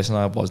the person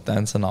I was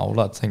then to now,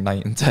 that's like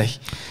night and day.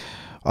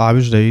 I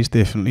was raised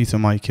differently to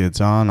my kids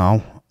are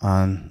now,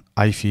 and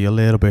I feel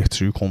they're a bit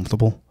too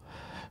comfortable.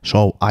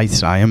 So I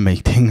try and make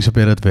things a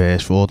bit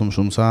adverse for them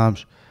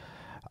sometimes.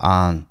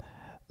 And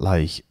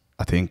like,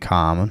 I think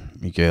Carmen,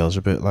 my girl's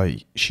a bit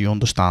like, she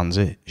understands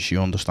it. She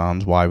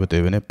understands why we're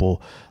doing it. But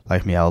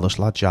like my eldest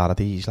lad, Jared,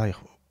 he's like,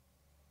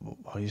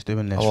 what are you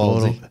doing this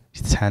for?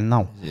 He's 10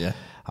 now. Yeah.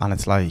 And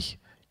it's like,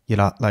 you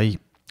know, like,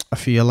 I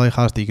feel like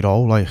as they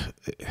grow, like,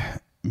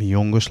 my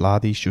youngest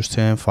lad, he's just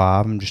turned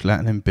 5, I'm just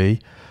letting him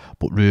be.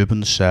 But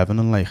Ruben's 7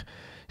 and like,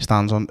 he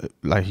stands on,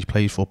 like he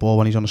plays football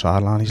when he's on the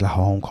sideline, he's like,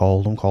 oh, I'm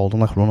cold, I'm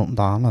like, run up and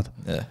down, lad.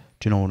 Yeah.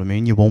 Do you know what I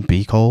mean? You won't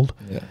be cold.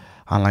 Yeah.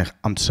 And like,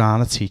 I'm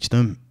trying to teach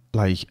them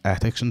like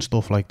ethics and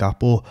stuff like that,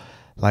 but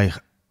like,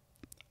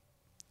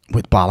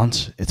 with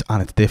balance, it's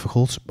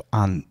difficult.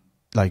 And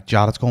like,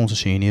 Jared's going to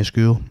senior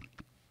school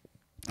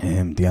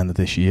the end of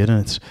this year,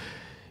 and he's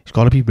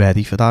got to be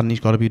ready for that, and he's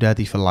got to be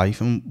ready for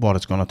life and what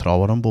it's going to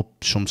throw at him. But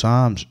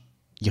sometimes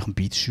you can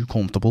be too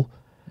comfortable.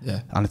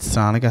 Yeah. And it's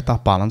trying to get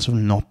that balance of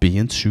not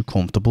being too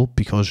comfortable,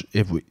 because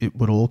if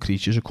we're all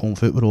creatures of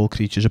comfort, we're all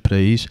creatures of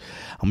praise,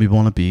 and we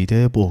want to be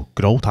there, but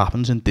growth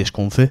happens in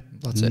discomfort,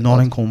 not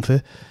in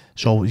comfort.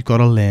 So you've got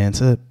to learn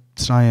to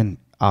try and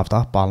have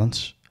that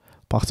balance.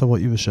 Back to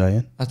what you were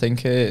saying. I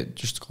think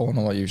just going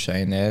on what you were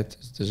saying there,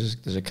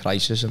 there's a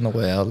crisis in the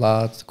world,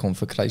 lad, the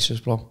comfort crisis,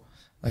 bro.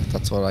 Like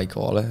that's what I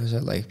call it. Is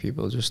it like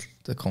people just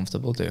they're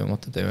comfortable doing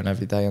what they're doing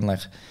every day, and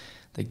like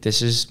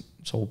this is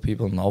so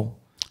people know.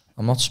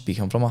 I'm not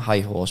speaking from a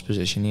high horse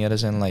position here,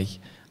 as in like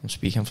I'm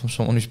speaking from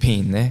someone who's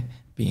been there,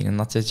 been in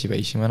that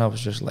situation when I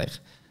was just like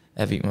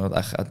everything.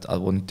 Like I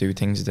wouldn't do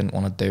things I didn't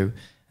want to do.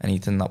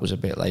 Anything that was a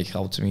bit like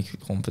out to me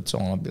comfort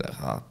zone, I'd be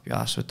like, be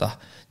arsed with that.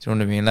 Do you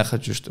know what I mean? Like I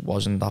just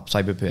wasn't that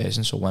type of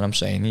person. So when I'm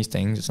saying these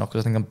things, it's not because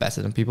I think I'm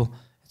better than people.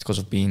 It's because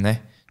I've been there.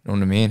 You know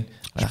what I mean?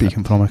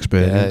 Speaking from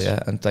experience. Yeah.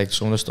 And like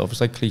some of the stuff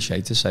is like cliche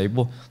to say,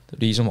 but the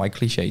reason why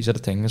cliches are the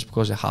thing is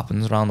because it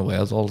happens around the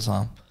world all the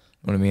time.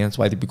 You know what I mean? That's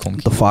why they become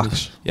the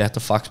facts. Yeah, the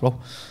facts, bro.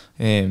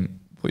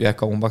 But yeah,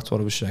 going back to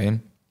what I was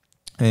saying,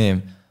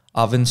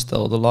 I've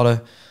instilled a lot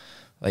of,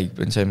 like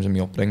in terms of my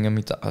upbringing,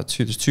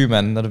 there's 2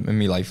 men that in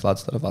my life,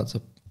 lads, that have had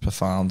a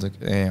profound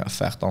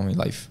effect on my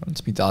life. And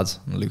it's my dad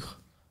and Luke.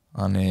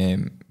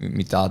 And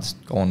my dad,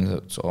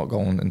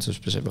 going into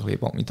specifically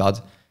about my dad,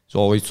 he's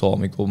always taught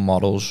me good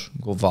morals,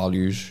 good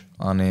values.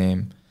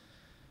 And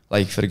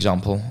like for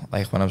example,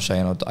 like when I was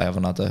saying I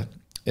haven't had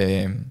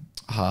a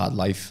hard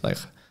life, like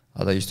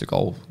I used to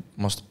go,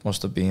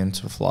 must have been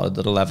to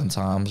Florida 11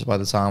 times by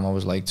the time I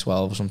was like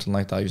 12 or something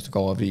like that. I used to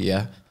go every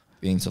year.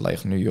 Been to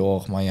like New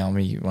York,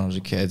 Miami when I was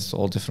a kid,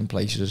 all different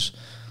places,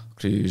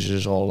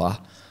 cruises, all that.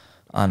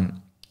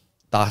 And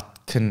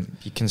that can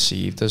be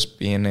conceived as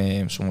being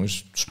someone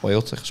who's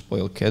spoiled, like a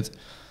spoiled kid.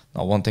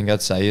 Now, one thing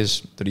I'd say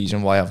is the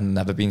reason why I've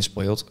never been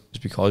spoiled is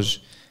because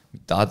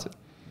my dad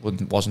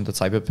wasn't the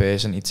type of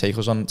person. He'd take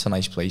us on to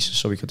nice places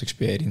so we could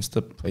experience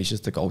the places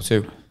to go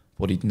to,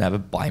 but he'd never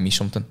buy me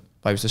something.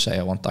 If I was to say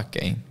I want that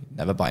game, he'd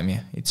never buy me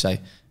it. He'd say,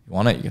 you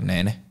want it, you can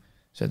earn it.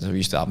 So we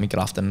used to have me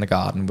grafting in the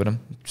garden with him,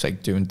 it's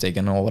like doing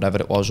digging or whatever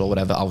it was, or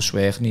whatever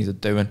housework needed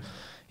doing.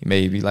 He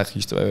maybe like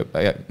used to,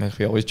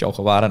 we always joke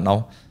about it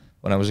now.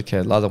 When I was a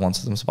kid, lad, I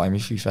wanted him to buy me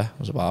FIFA. I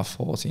was about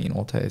 14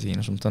 or 13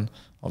 or something.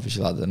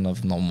 Obviously, lad, I didn't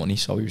have no money,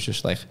 so he was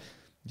just like,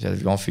 he said,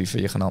 if you want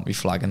FIFA, you can help me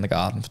flag in the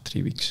garden for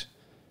 3 weeks.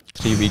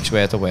 3 weeks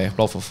worth of work,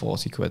 bro, for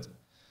 40 quid.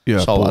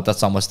 Yeah, so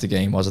that's how much the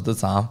game was at the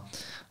time.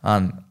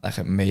 And like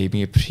it made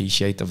me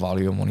appreciate the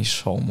value of money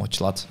so much,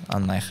 lad.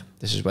 And like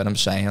this is what I'm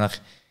saying, like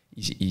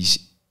he's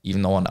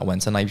even though I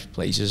went to nice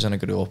places and I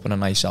grew up in a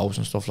nice house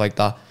and stuff like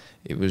that,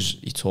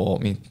 he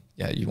taught me,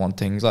 yeah, you want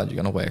things, lad, you're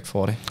gonna work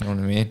for it. You know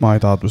what I mean? My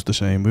dad was the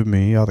same with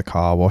me. He had a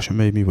car wash and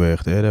made me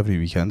work there every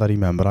weekend. I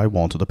remember I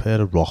wanted a pair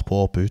of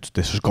Rockport boots.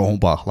 This was going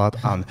back, lad.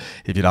 And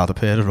if you had a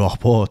pair of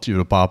Rockport, you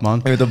were a bad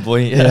man. You're the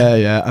boy,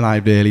 yeah. And I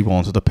really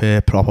wanted a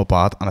pair, proper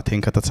bad. And I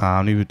think at the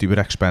time they were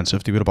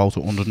expensive. They were about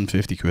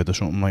 150 quid or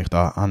something like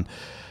that. And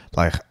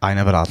like I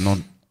never had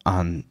none.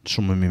 And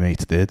some of my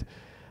mates did.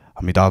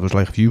 And my dad was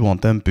like, if you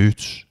want them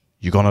boots,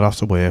 you're gonna have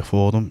to work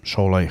for them.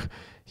 So like,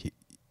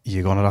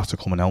 you're gonna have to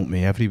come and help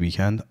me every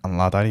weekend. And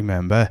lad, I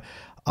remember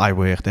I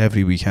worked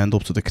every weekend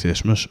up to the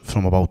Christmas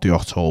from about the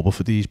October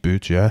for these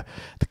boots, yeah.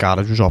 The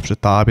garage was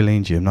opposite Derby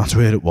Lane Gym, that's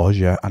where it was,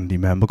 yeah. And I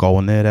remember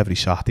going there every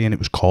Saturday and it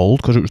was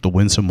cold because it was the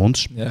winter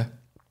months. Yeah.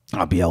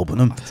 I'd be helping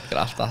them.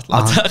 That's that,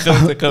 lad.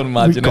 I can't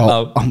imagine it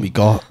now. And we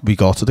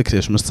got to the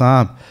Christmas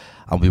time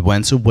and we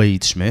went to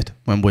Wade Smith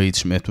when Wade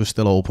Smith was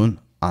still open,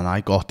 and I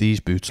got these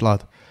boots,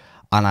 lad.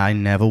 And I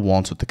never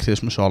wanted the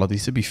Christmas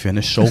holidays to be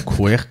finished so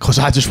quick because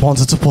I just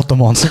wanted to put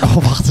them on to go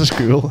back to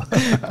school.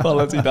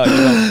 Quality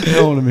that, you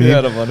know what I mean?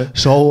 Yeah, money.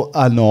 So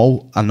I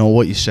know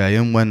what you're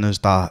saying when there's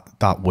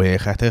that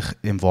work ethic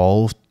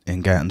involved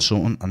in getting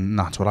something, and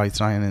that's what I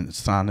try and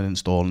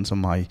install into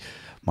my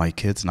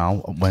kids now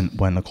when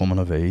they're coming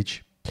of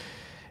age.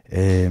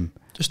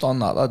 Just on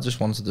that, I just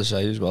wanted to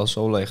say as well,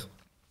 so like,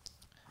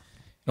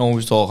 you know, we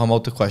was talking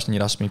about the question you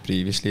asked me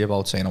previously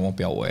about saying I won't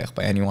be outworked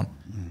by anyone.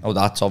 Oh,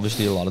 that's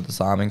obviously a lot of the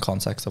time in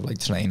context of like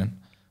training.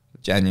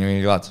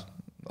 Genuinely, lad,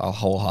 I'll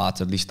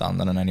wholeheartedly stand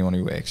on, and anyone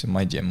who works in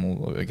my gym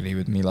will agree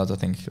with me, lad. I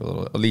think,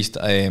 or at least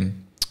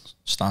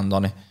stand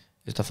on it,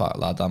 is the fact,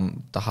 lad,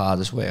 I'm the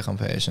hardest working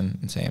person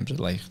in terms of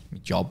like my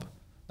job.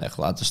 Like,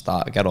 lad,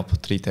 I get up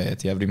at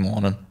 3:30 every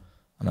morning,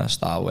 and I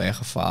start work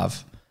at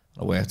 5.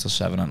 I work till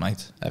 7 at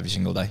night every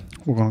single day.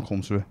 We're gonna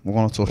come to it. We're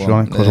gonna touch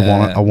on it because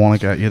I wanna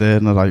get you there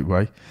in the right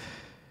way.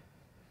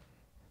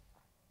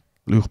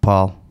 Luke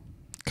Paul,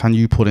 can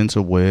you put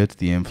into words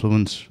the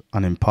influence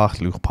and impact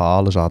Luke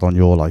Paul has had on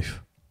your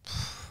life?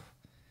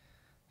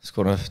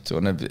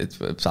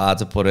 It's hard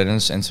to put it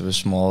into a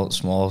small.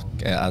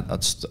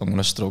 I'm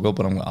gonna struggle,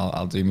 but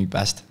I'll do my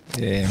best.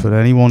 For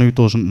anyone who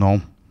doesn't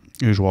know,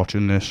 who's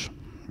watching this,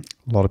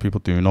 a lot of people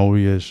do know who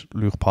he is.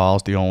 Luke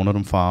Paul's the owner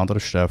and founder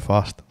of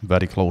ShredFast,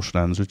 very close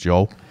friends with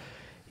Joe.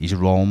 He's a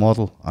role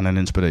model and an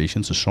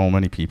inspiration to so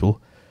many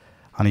people,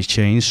 and he's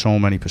changed so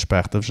many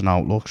perspectives and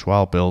outlooks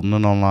while building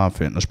an online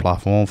fitness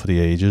platform for the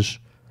ages.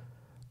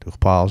 Luke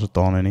Paul's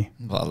done, isn't he?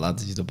 Well, lad,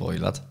 he's the boy,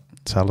 lad.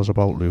 Tell us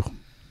about Luke.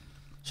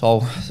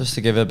 So, just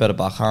to give you a bit of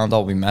background,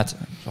 how we met.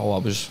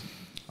 So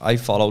I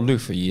followed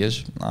Luke for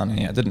years, and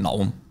I didn't know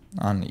him,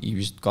 and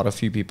he's got a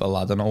few people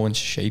I don't know into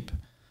shape,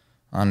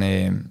 and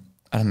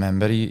I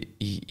remember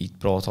he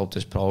brought out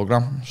this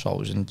program.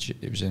 So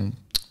it was in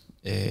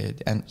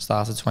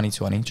started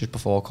 2020, just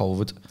before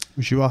COVID.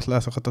 Was you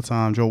athletic at the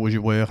time, Joe? Was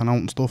you working out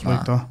and stuff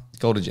like that?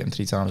 Go to the gym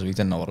 3 times a week,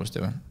 didn't know what I was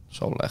doing.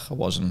 So like I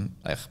wasn't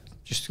like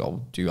just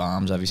go do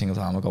arms every single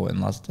time I go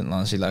in, lads. Didn't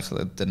honestly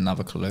didn't have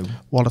a clue.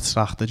 What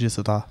attracted you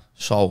to that?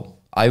 So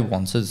I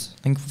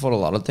think for a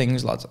lot of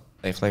things, lads,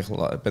 like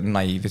a bit of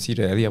naivety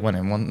really. I went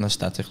in wanting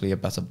aesthetically a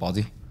better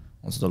body,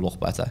 wanted to look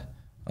better.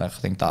 Like I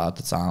think that at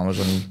the time I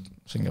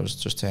was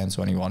just turned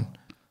 21,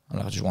 and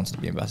I just wanted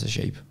to be in better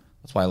shape.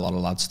 That's why a lot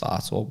of lads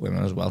start, or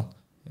women as well.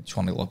 They just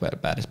want to look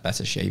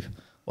better shape.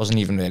 Wasn't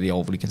even really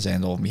overly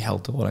concerned over my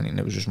health or anything.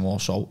 It was just more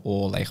so,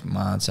 or like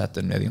mindset,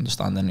 didn't really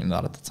understand anything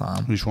of that at the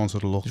time. You just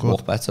wanted to look good.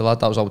 Look better, lad.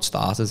 That was how it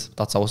started.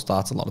 That's how it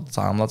started a lot of the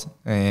time, lad.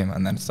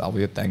 And then it's how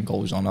it then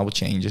goes on, how it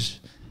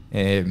changes.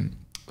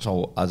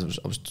 So as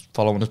I was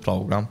following this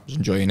program, I was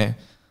enjoying it.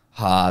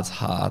 Hard.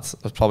 I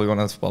was probably one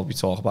of the, we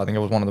talk about, I think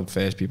I was one of the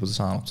first people to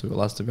sign up to it,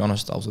 lads, to be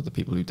honest. I was the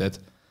people who did.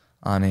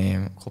 And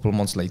a couple of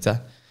months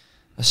later,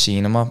 I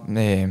seen him at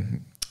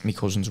my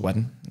cousin's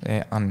wedding,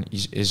 and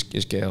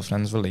his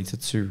girlfriend's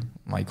related to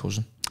my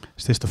cousin.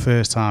 Is this the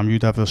first time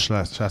you'd ever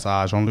set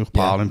eyes on Luke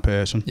Paul in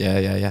person? Yeah.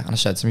 And I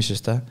said to my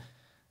sister,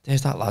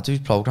 there's that lad whose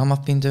program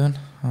I've been doing.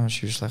 And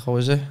she was like, oh,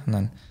 is it? And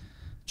then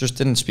just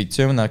didn't speak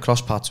to him, and then I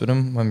crossed paths with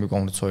him when we were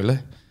going to the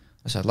toilet.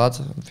 I said, lad,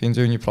 I've been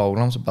doing your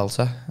program, it's a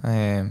belter.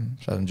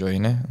 Said,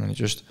 enjoying it. And then he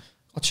just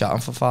got chatting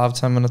for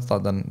 5-10 minutes,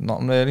 then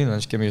nothing really, and then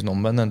just gave me his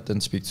number, and then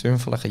didn't speak to him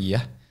for like a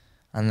year.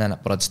 And then,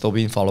 but I'd still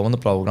been following the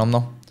program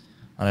though.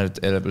 And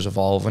it was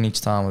evolving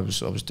each time I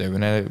was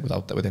doing it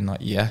within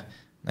that year.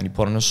 And then he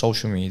put on his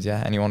social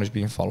media, anyone who's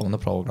been following the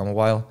program a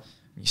while,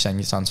 you send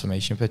your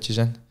transformation pictures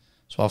in.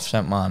 So I've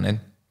sent mine in,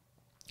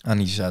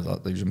 and he said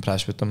that he was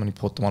impressed with them, and he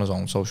put them on his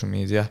own social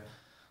media.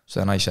 So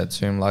then I said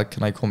to him, like,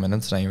 can I come in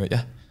and train with you?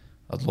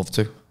 I'd love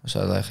to. I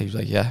said, like, he was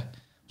like, yeah.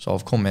 So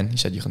I've come in. He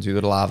said, you can do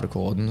the live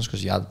recordings,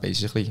 because he had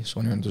basically, so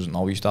anyone doesn't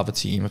know, he used to have a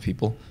team of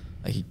people.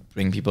 Like, he'd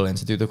bring people in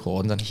to do the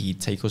recordings, and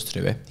he'd take us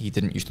through it. He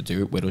didn't used to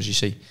do it with us, you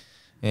see.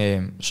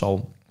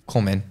 So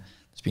come in.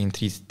 There's been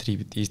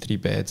these three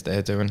birds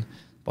there doing,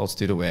 about to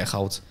do the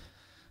workout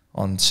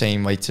on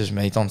same weight as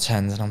me, on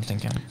 10s, and I'm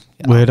thinking,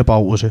 yeah, where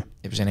about was it?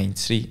 It was in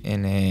Aintree,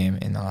 in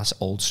that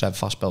old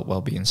ShredFast Belt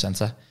Wellbeing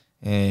Centre.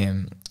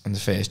 In the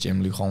first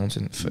gym, Luke Holmes.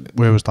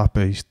 Where was that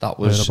based? That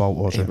was, where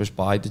about was it? It was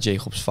by the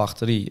Jacobs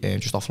factory,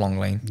 just off Long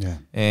Lane. Yeah.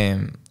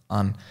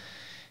 And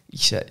he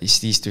said,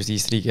 there's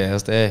these 3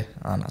 girls there,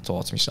 and I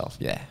thought to myself,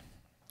 yeah,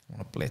 I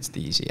want to blitz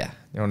these here.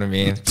 You know what I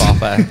mean?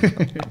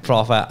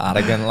 Proper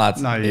arrogant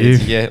lad,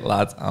 idiot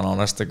lad, and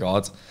honest to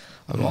God,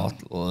 I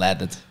got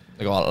leaded.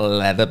 I got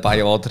leaded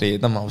by all 3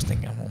 of them. I was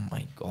thinking, oh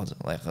my God,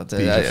 like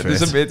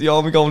there's a video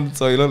of me going to the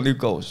toilet, Luke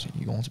goes,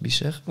 you going to be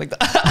sick? Like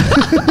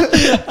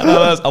that. And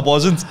I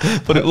wasn't,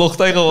 but it looked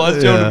like I was,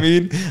 do you know what I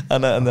mean?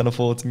 And then I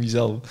thought to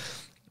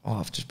myself, oh,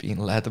 I've just been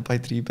led by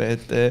 3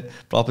 birds there.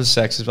 Proper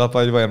sexist,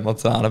 by the way, I'm not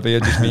trying to be, I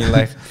just mean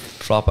like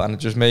proper, and it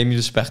just made me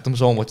respect them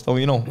so much though,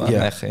 you know? And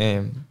yeah. Like,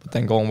 but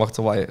then going back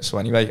to why, so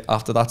anyway,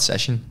 after that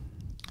session,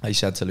 I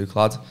said to Luke,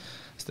 lad,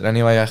 is there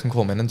any way I can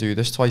come in and do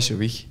this twice a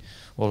week?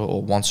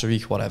 Or once a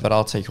week, whatever,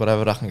 I'll take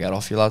whatever I can get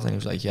off you, lad. And he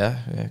was like, yeah,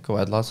 go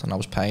ahead, lad. And I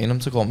was paying him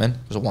to come in,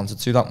 because I wanted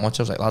to that much.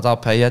 I was like, lad, I'll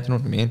pay you, do you know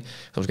what I mean?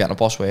 I was getting a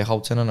boss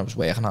workout in, and I was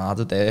working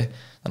harder there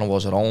than I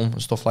was at home,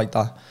 and stuff like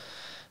that.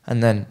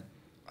 And then,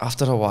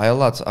 after a while,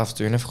 lad, after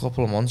doing it for a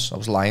couple of months, I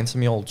was lying to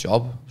my old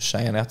job,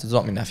 saying I had to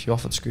drop my nephew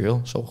off at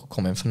school, so I could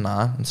come in for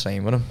 9 and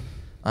train with him.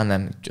 And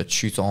then I'd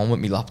shoot on with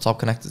my laptop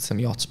connected to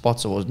my hotspot,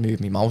 so I was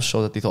moving my mouse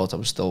so that they thought I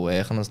was still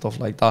working and stuff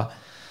like that.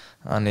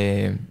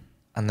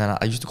 And then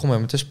I used to come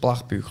in with this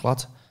black book,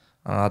 lad,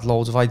 and I had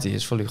loads of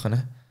ideas for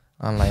Lucan,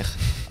 and like,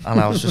 and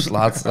I was just,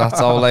 lad, that's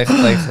how like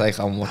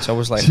how much I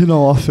was like. Do you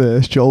know what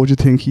first, Joe, what do you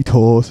think he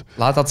thought?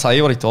 Lad, I'll tell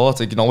you what he thought,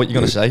 like, you know what you're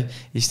going to say.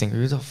 He's thinking,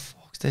 who the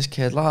fuck's this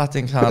kid, lad? I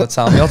think how to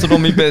tell me how to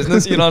run my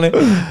business, you know what I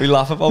mean? We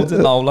laugh about it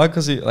now, like,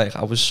 because like,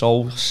 I was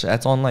so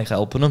set on like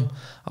helping him.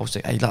 I was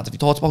like, hey lad, have you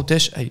thought about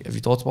this? Hey, have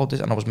you thought about this?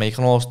 And I was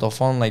making all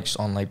stuff on like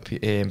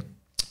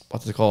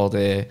what's it called,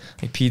 like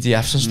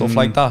PDFs and stuff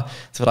like that,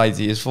 to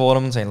ideas for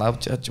him, and saying, lad,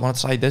 do you want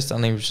to try this?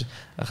 And he was,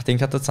 I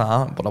think at the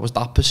time, but I was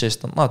that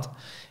persistent, lad.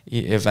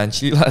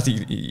 Eventually, lad,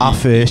 at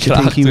first, you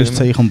think he was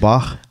taken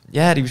back?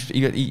 Yeah, he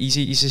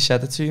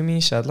said it to me.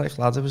 He said, like,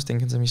 lad, I was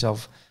thinking to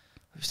myself,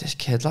 who's this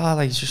kid, lad?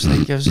 Like, he's just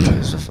like, gives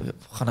a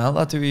fucking hell,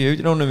 lad, who are you?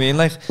 You know what I mean?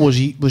 Like, was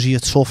he a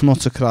tough nut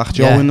to crack,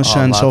 Joe, in the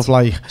sense lad, of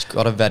like, he's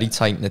got a very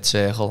tight knit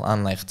circle,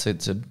 and like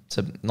to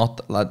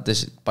not, lad,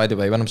 this, by the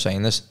way, when I'm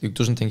saying this, Luke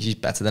doesn't think he's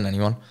better than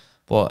anyone,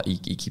 but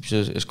he keeps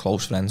his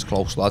close friends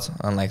close, lad,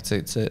 and like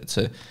to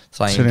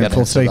try and get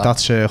into that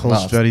circle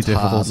is very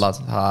difficult, lad,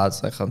 hard,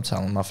 like I'm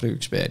telling my through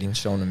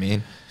experience, you know what I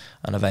mean?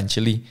 And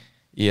eventually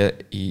he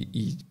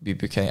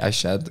became, I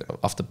said,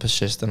 after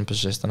persisting, I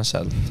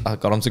said, I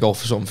got him to go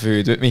for some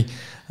food with me,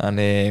 and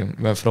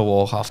went for a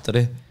walk after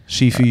it.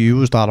 See, for you,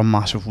 was that a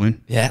massive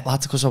win? Yeah,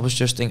 lad, because I was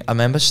just thinking, I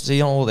remember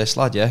seeing all this,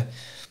 lad, yeah.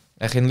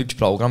 Like in Luke's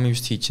program, he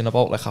was teaching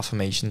about like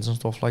affirmations and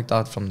stuff like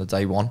that from the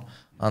day one.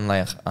 And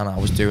like, and I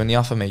was doing the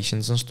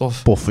affirmations and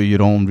stuff. But for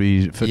your own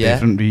reason, for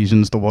different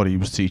reasons to what he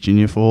was teaching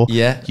you for.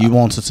 Yeah. You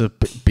wanted to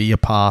be a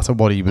part of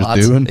what he was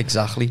doing.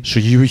 Exactly. So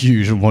you were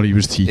using what he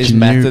was teaching his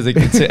method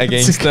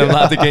against them,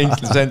 lad,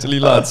 essentially,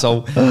 lad.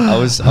 So I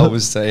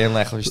was saying,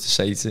 like, I used to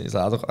say to his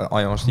lad,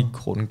 I honestly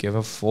couldn't give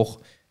a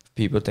fuck if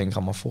people think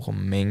I'm a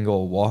fucking ming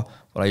or what.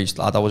 But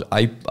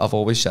I've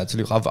always said to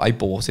Luke, I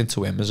bought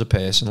into him as a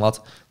person, lad.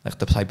 Like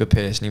the type of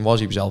person he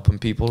was helping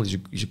people.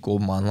 He's a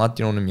good man, lad,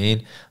 you know what I mean?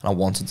 And I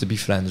wanted to be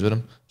friends with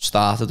him.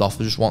 Started off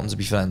with just wanting to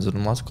be friends with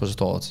him, lad, because I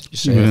thought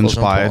you were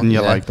inspired and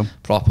you liked him.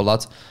 Proper,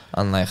 lad.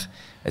 And like,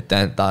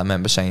 I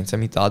remember saying to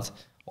me, Dad,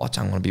 watch,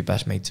 I'm going to be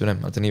best mates with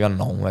him. I didn't even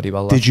know him very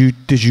well. Do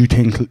you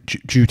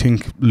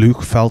think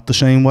Luke felt the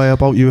same way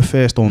about you at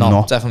first or not?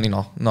 No, definitely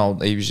not. No,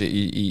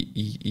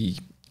 he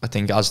I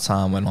think as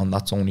time went on,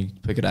 that's only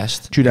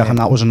progressed. Do you reckon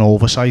that was an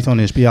oversight on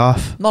his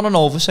behalf? Not an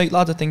oversight,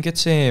 lad. I think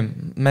it's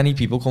many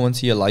people come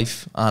into your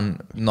life, and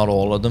not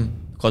all of them,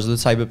 because of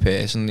the type of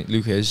person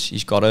Luke is.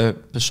 He's got a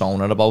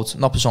persona like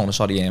an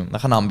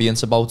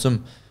ambience about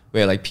him,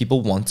 where like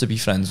people want to be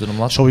friends with him,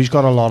 lad. So he's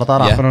got a lot of that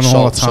happening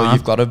all the time. So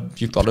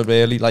you've got to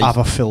really like have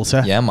a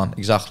filter. Yeah, man,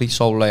 exactly.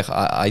 So like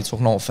I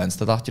took no offense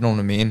to that. You know what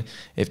I mean?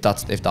 If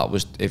that's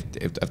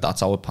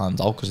how it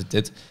panned out, because it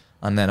did,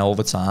 and then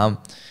over time,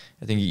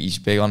 I think he's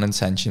big on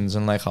intentions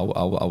and like what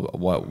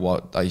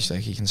I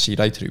like, he can see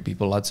right through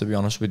people, lad, to be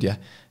honest with you.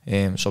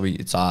 So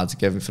it's hard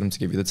for him to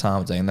give you the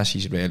time of day unless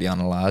he's really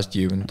analysed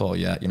you and thought,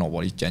 yeah, you know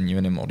what, he's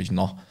genuine and what he's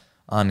not.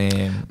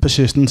 And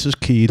persistence is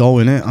key though,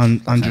 innit?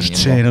 And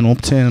just turning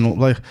up.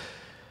 Like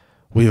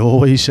we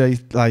always say,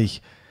 like,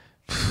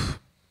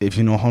 if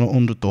you knock on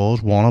 100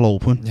 doors, one will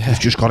open. You've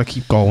just got to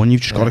keep going.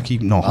 You've just got to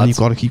keep knocking. You've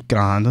got to keep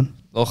grinding.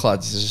 Look, lad,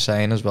 there's a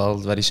saying as well,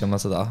 very similar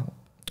to that.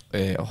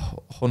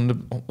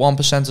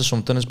 1% of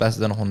something is better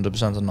than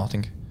 100% of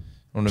nothing. You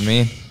know what I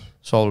mean?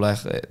 So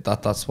like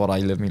that's what I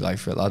live my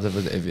life with, lad.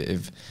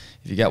 If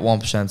you get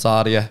 1%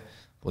 out of you,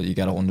 but you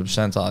get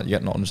 100% out, you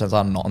get 100%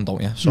 out of nothing,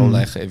 don't you? So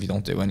like if you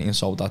don't do anything,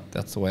 so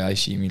that's the way I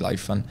see my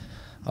life. And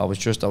I was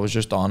just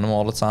on them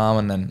all the time,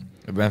 and then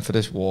I went for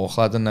this walk,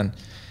 lad, and then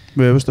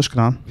where was this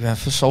gone? We went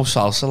for so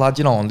salsa, lad,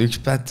 you know, and Luke's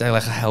like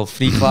a health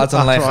freak, lad.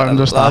 And like, I'm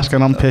just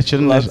asking, I'm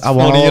picturing this. I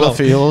want all the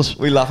feels.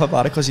 We laugh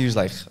about it because he was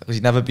like, because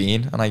he'd never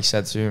been, and I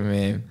said to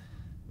him,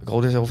 we go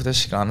over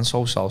this scan and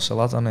so salsa,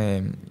 lad,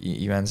 and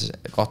he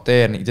got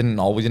there and he didn't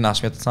know, he didn't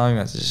ask me at the time, he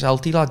went, is this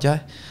healthy, lad,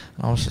 yeah?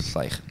 And I was just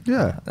like,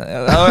 yeah.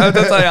 I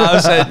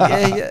was like,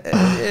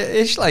 yeah,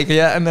 it's like,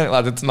 yeah, and then,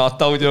 lad, it's not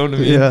though, you know what I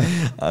mean?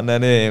 Yeah. And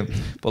then,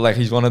 but like,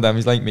 he's one of them,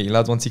 he's like me,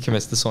 lad, once he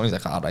commits to something, he's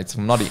like, alright,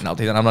 I'm not eating out,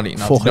 I'm not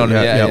eating out. Fuck it,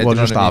 yeah, we'll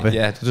just have it.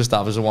 Yeah, we'll just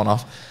have it as a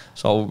one-off.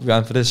 So we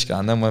went for this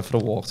scan, then went for a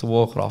walk to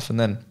walk her off, and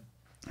then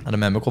I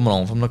remember coming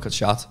home from like a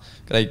chat,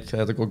 I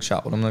had a good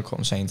chat with him, and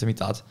I'm saying to me,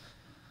 Dad,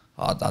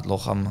 Dad,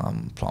 look,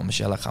 I'm promise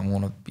you, like, I'm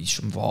going to be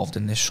involved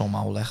in this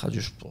somehow, like, I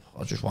just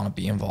want to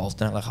be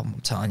involved in it, like, I'm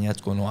telling you,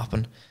 it's going to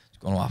happen.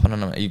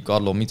 And you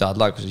gotta love me, Dad,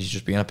 like, because he's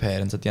just being a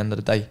parent at the end of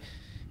the day.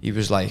 He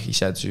was like, he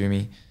said to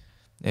me,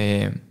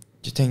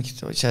 do you think,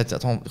 he said,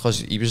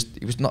 because he was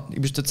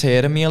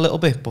deterring me a little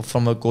bit, but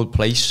from a good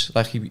place.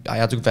 Like, I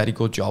had a very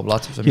good job,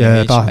 lad, for me.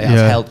 I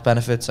had health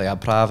benefits, I had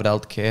private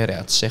health care, I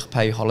had sick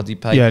pay, holiday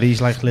pay. Yeah,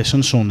 he's like,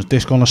 listen, son,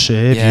 this gonna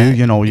save you,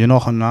 you know, you're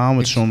knocking down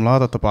with some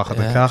lad at the back of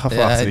the caca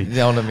factory. You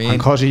know what I mean? And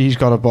because he's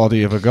got a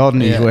body of a god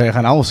and he's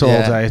working out all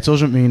day, it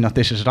doesn't mean that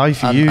this is right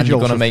for you, and Joseph. You're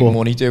gonna make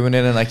money doing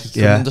it, and like, he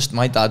couldn't understand.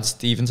 My dad's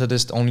even to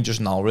this only just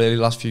now, really,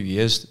 last few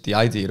years, the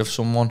idea of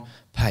someone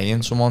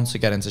paying someone to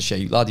get into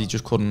shape, lad. He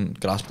just couldn't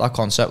grasp that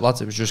concept, lad.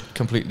 It was just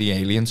completely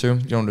alien to him,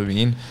 you know what I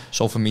mean?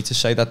 So for me to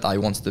say that I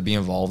wanted to be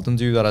involved and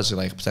do that as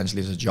like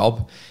potentially as a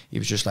job, he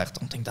was just like, I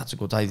don't think that's a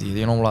good idea,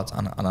 you know, lad.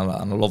 And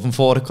I love him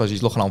for it because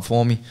he's looking out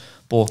for me.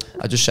 But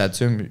I just said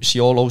to him, see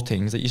all those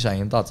things that you're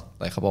saying, Dad,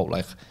 like about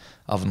like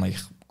having like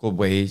good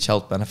wage,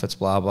 health benefits,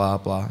 blah blah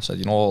blah. I said,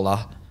 you know, all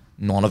that,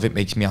 none of it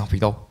makes me happy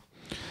though.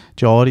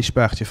 Do I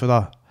respect you for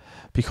that?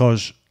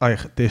 Because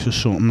like this is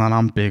something that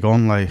I'm big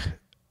on. Like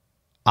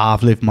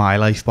I've lived my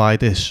life by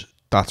this.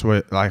 That's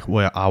where like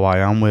how I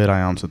am, where I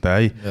am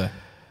today. Yeah.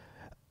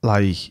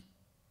 Like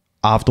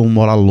I've done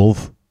what I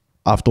love,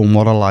 I've done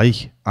what I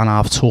like, and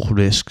I've took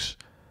risks.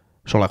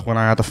 So like when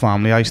I had a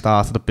family, I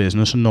started a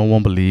business and no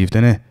one believed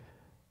in it,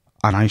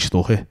 and I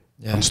stuck it.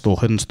 Yeah. And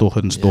stuck it and stuck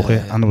it and stuck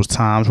it. And there was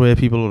times where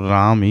people were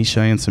around me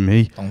saying to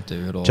me, don't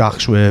do it all. Jack,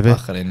 swerve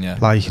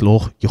it. Like,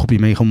 look, you could be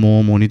making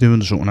more money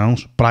doing something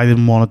else. But I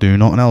didn't want to do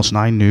nothing else, and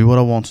I knew what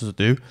I wanted to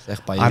do.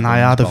 And I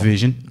had a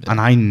vision, and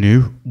I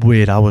knew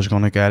where I was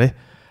going to get it.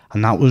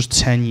 And that was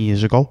 10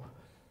 years ago.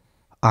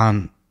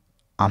 And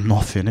I'm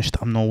not finished.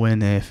 I'm nowhere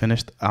near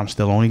finished. I'm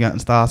still only getting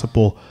started,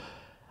 but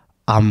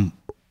I'm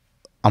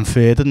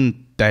further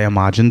than they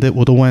imagined it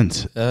would have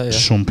went.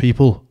 Some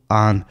people,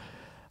 and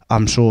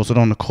I'm sort of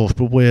on the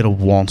cusp of where I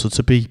wanted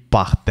to be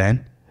back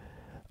then,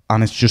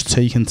 and it's just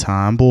taking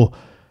time. But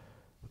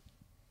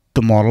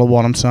the moral of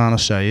what I'm trying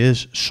to say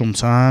is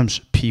sometimes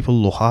people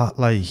look at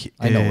like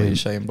I know what you're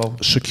saying, bro.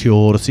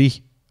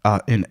 Security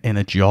in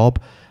a job,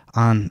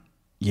 and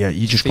yeah,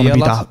 you're just gonna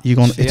be that. You're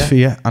gonna it's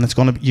fear, and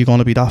you're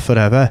gonna be that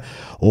forever.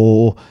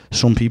 Or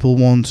some people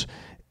want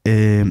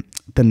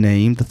the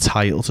name, the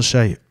title to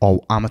say,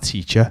 oh, I'm a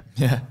teacher.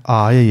 Yeah.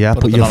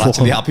 But you're not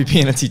actually happy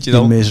being a teacher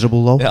though. You're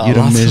miserable though. Yeah, you're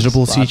a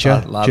miserable teacher.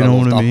 Do you know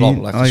what I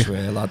mean? Like, I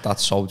swear, lad,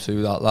 that's so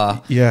true,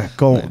 that. Yeah,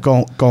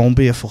 go and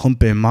be a fucking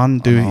bin man,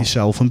 do it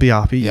yourself and be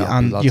happy.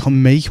 And you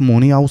can make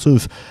money out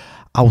of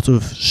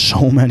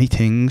so many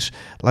things.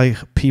 Like,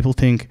 people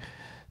think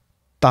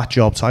that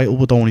job title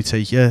would only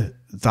take you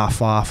that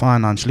far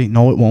financially.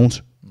 No, it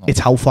won't. It's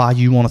how far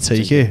you want to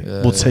take it.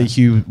 Will take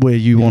you where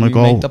you want to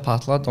go. You make the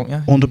path, lad, don't you?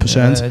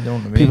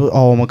 100%. People,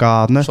 oh, I'm a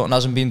gardener. Something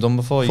hasn't been done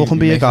before. Fucking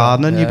be a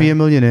gardener and you be a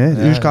millionaire.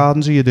 Whose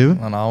gardens are you doing?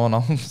 I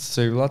know. It's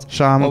true, lad.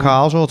 Simon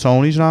Cowell's or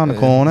Tony's around the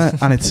corner.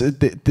 And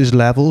there's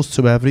levels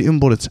to everything,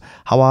 but it's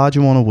how hard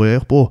you want to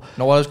work. But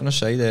no, what I was going to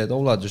say there,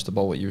 though, lad, just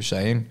about what you were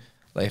saying,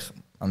 like,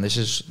 and this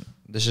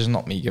is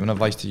not me giving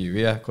advice to you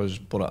here,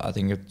 but I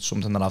think it's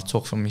something that I've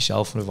took from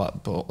myself and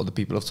other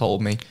people have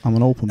told me. I'm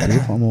an open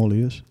book. I'm all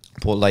ears.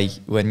 But like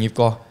when you've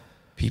got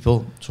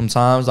people,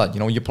 sometimes that, you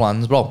know, your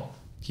plans, bro,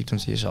 keep them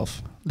to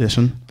yourself.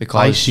 Listen, because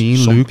I seen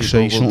Luke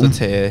say something will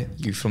deter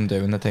you from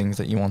doing the things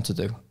that you want to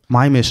do.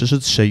 My missus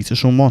would say to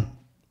someone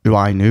who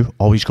I knew,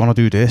 oh, he's gonna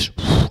do this.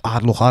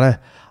 I'd look at her,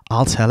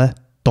 I'll tell her,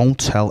 don't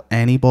tell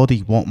anybody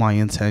what my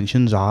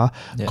intentions are,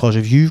 because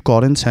if you've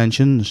got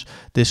intentions,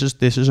 this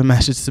is a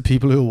message to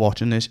people who are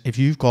watching this. If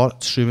you've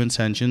got true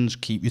intentions,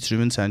 keep your true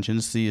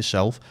intentions to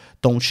yourself.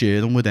 Don't share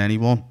them with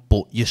anyone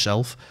but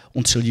yourself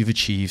until you've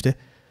achieved it,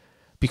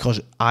 because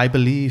I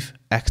believe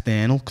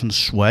external can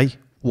sway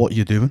what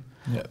you're doing,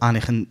 and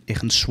it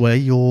can sway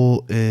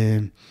your.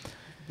 I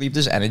believe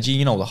there's energy,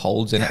 you know, that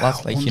holds in it,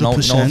 lads. Like 100%. you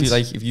know,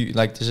 if you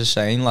like, there's a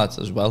saying, lads,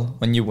 as well.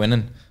 When you're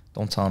winning,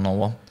 don't tell no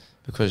one.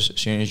 Because as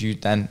soon as you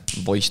then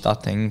voice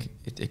that thing,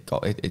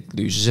 it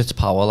loses its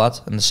power, lad.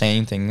 And the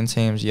same thing in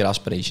terms of your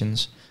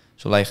aspirations.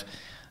 So like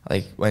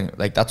when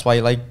that's why,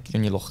 like,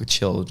 when you look at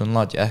children,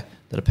 lad, they're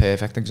a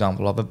perfect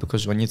example of it.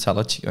 Because when you tell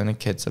a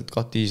kids that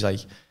got these, like,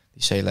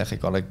 they say, like, I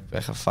got like a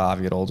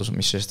 5-year-old or something,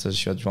 my sister,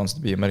 she wants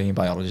to be a marine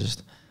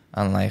biologist,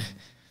 and like,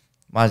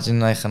 imagine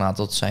like an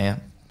adult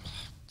saying,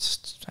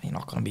 you're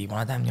not going to be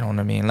one of them, you know what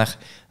I mean? Like,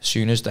 as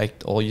soon as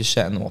like all you're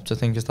setting them up to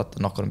think is that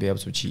they're not going to be able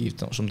to achieve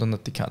something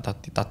that they can,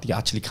 that they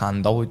actually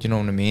can do, you know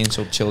what I mean?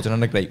 So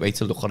children are a great way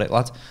to look at it,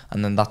 lad,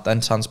 and then that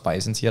then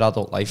transpires into your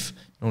adult life,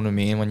 you know what I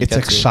mean? When you it's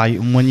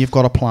exciting when you've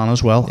got a plan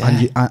as well,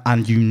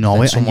 and you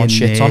know it, and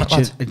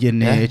you're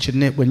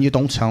nurturing it. When you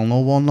don't tell no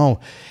one, no,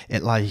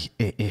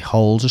 it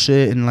holds a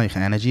certain like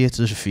energy. It's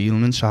just a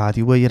feeling inside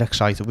you where you're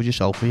excited with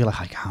yourself, where you're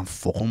like, I can't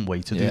fucking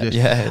wait to do this,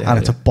 and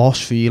it's a boss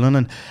feeling,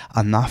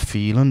 and that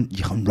feeling,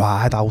 you can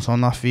ride out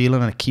on that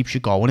feeling, and it keeps you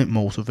going, it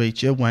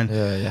motivates you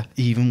when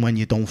even when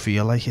you don't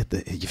feel like it,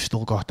 you've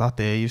still got that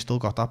there, you've still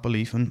got that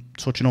belief. And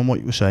touching on what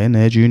you were saying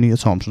there, Junior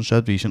Thompson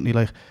said recently,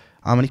 like,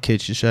 how many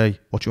kids you say,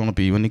 what do you want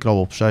to be when you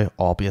grow up? Say,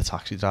 I'll be a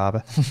taxi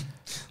driver.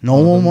 No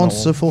one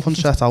wants to fucking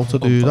set out to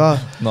do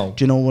that. No.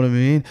 Do you know what I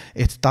mean?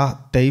 It's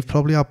that they've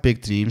probably had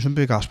big dreams and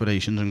big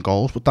aspirations and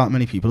goals, but that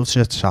many people have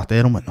sat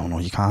there and went, no,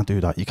 you can't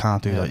do that, you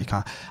can't do that, you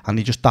can't. And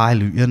they just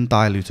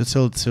dilute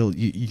it till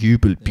you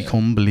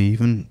become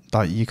believing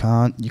that you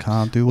can't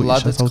do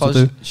what you set out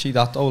to do. See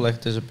that though,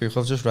 like, there's a book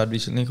I've just read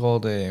recently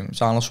called Arnold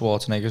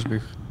Schwarzenegger's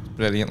book.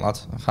 Brilliant, lad.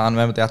 I can't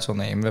remember the actual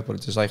name of it, but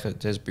it's like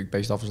it's a book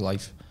based off his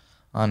life.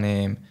 And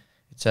it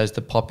says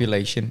the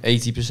population,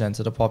 80%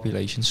 of the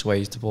population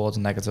sways towards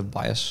negative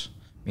bias,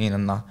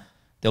 meaning that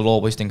they'll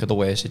always think of the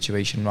worst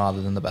situation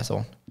rather than the better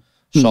one.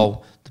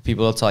 So the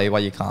people will tell you why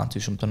you can't do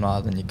something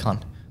rather than you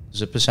can.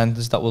 There's a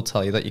percentage that will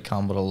tell you that you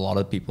can, but a lot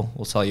of people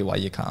will tell you why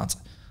you can't.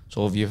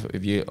 So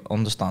if you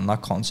understand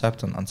that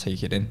concept and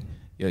take it in,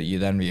 you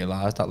then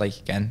realise that, like,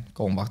 again,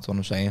 going back to what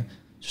I'm saying,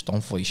 just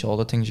don't voice all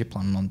the things you're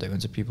planning on doing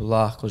to people,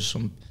 because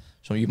some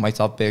you might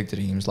have big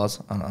dreams, lads,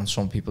 and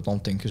some people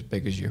don't think as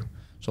big as you.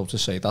 So to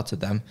say that to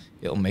them,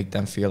 it'll make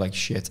them feel like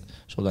shit.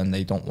 So then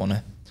they don't want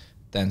to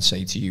then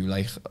say to you,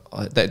 like,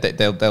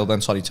 they'll then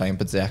try and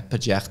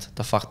project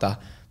the fact that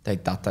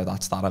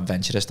that's that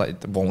adventurous, that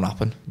it won't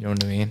happen. You know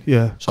what I mean?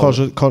 Yeah,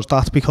 because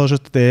that's because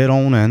at their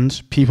own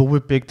ends, people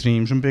with big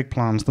dreams and big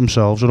plans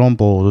themselves are on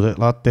board with it.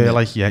 Like, they're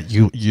like, yeah,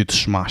 you'd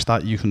smash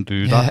that, you can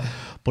do that.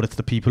 But it's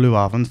the people who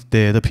haven't,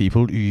 they're the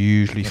people who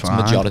usually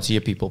find. It's the majority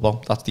of people,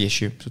 though. That's the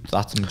issue.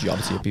 That's the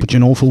majority of people. But you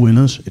know, for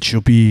winners, it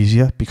should be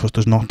easier because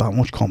there's not that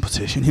much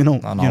competition, you know.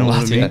 You know what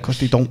I mean? Because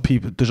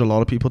there's a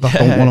lot of people that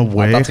don't want to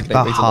work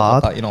that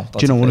hard. Do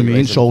you know what I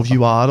mean? So if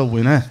you are a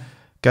winner,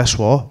 guess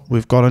what?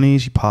 We've got an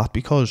easy path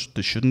because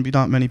there shouldn't be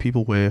that many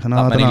people working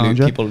hard around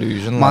you. People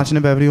losing. Imagine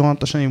if everyone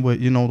the same way,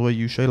 you know, the way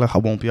you say, like, I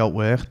won't be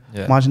outworked.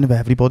 Yeah. Imagine if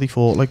everybody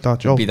thought like that,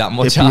 Joe. It'd be that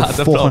much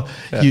harder, bro.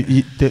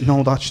 You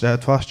know, that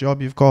ShredFast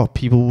job you've got,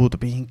 people would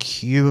have been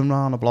queuing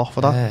around the block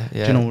for that. Do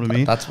you know what I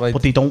mean? That's why.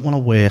 But they don't want to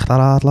work that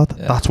hard, lad.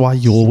 Yeah. That's why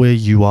you're where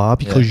you are,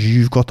 because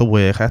you've got the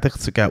work ethic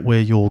to get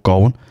where you're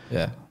going.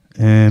 Yeah.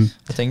 I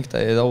think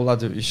that all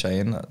that you're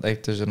saying,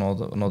 like, there's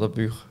another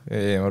book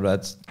I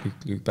read.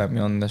 Luke bet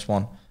me on this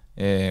one.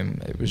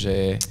 It was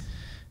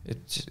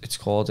it's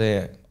called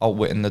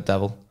Outwitting the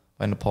Devil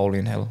by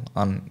Napoleon Hill,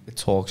 and it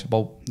talks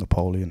about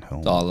Napoleon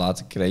Hill. Oh,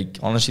 lads, great.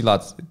 Honestly,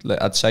 lads,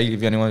 I'd say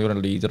if anyone want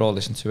to read it or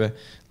listen to it.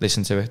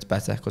 It's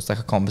better because it's like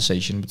a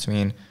conversation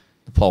between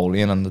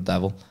Napoleon and the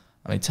devil,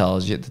 and he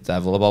tells you the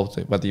devil about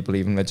it, whether you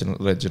believe in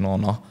religion or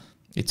not.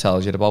 He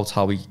tells you about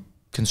how he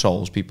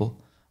controls people,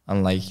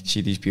 and, like,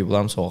 see these people that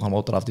I'm talking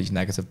about that have these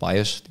negative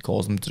bias. He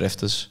calls them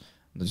drifters.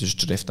 They're just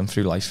drifting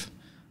through life.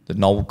 There's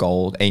no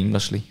goal,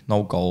 aimlessly,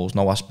 no goals,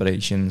 no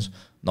aspirations,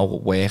 no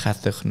work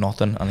ethic,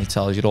 nothing. And he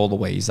tells you all the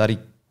ways that he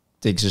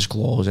digs his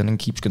claws in and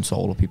keeps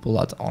control of people.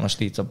 That,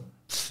 honestly, it's a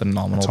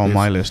phenomenal. It's on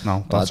my list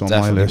now. That's on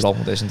my list.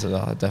 Listen to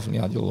that. I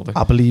definitely had you love it.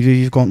 I believe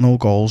you've got no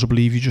goals. I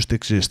believe you just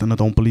exist, and I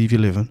don't believe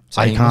you're living.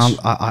 I can't.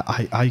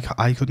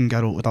 I couldn't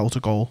get out without a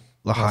goal.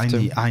 Like,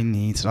 I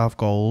need to have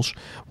goals.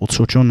 We'll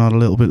touch on that a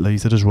little bit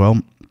later as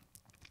well.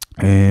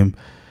 I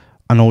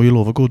know you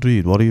love a good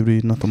read. What are you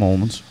reading at the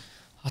moment?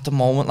 At the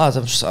moment,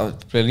 lads, I'm a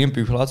brilliant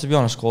book, lads, to be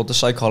honest, called The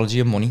Psychology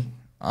of Money.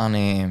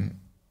 And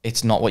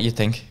it's not what you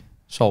think.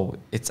 So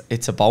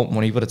it's about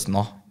money, but it's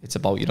not. It's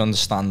about your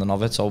understanding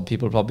of it. So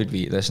people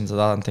probably listen to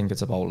that and think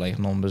it's about, like,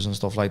 numbers and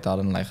stuff like that,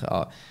 and, like,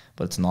 but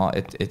it's not.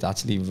 It's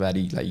actually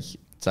very, like,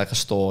 it's like a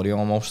story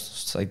almost.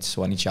 It's like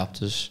 20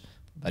 chapters,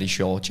 very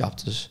short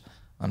chapters,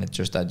 and it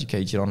just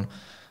educates you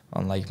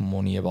on like,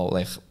 money, about,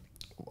 like,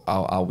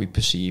 how we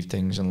perceive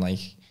things, and,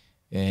 like,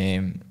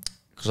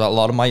 because a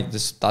lot of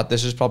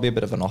this is probably a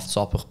bit of an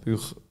off-topic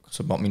book. It's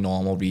about my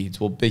normal reads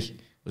would be.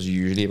 It was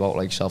usually about,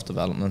 like,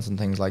 self-development and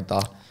things like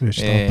that.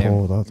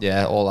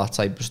 Yeah, all that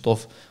type of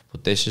stuff.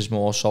 But this is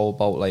more so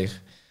about, like,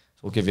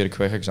 so I'll give you a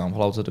quick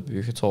example out of the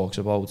book. It talks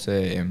about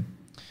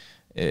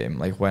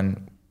like,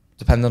 when,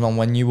 depending on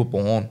when you were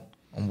born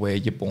and where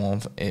you're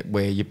born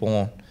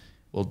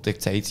will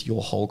dictate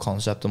your whole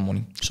concept of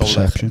money. So,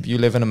 like, if you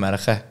live in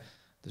America,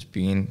 there's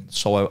been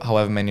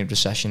however many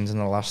recessions in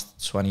the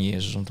last 20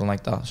 years or something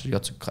like that. So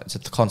it's a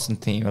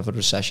constant theme of a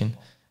recession.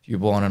 If you're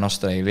born in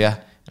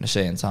Australia in a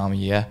certain time of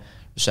year,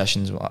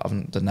 recessions,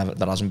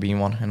 there hasn't been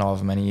one in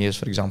however many years,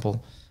 for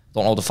example.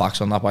 Don't know the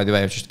facts on that, by the way.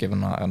 I was just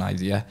giving an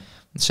idea.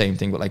 The same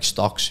thing with, like,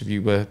 stocks. If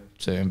you were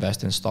to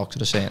invest in stocks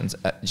at a certain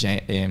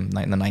in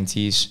the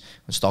 90s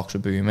when stocks were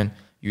booming,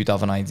 you'd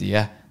have an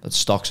idea that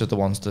stocks are the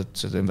ones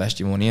to invest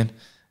your money in.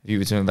 If you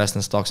were to invest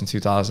in stocks in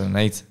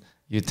 2008,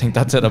 you'd think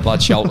that's a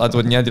bad shout, lad,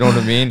 wouldn't you? Do you know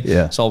what I mean?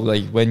 Yeah. So,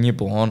 like, when you're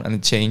born, and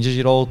it changes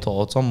your whole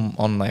thoughts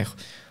on like,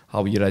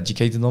 how you're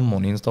educated on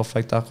money and stuff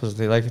like that, because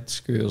they, like, at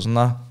schools and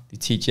that, they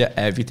teach you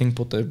everything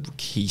but the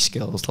key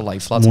skills to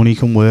life, lad. Money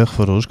can work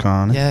for us,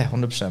 can't it? Yeah,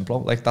 100%, bro.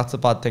 Like, that's the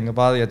bad thing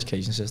about the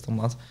education system,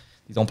 lad.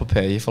 They don't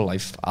prepare you for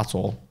life at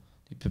all.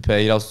 They prepare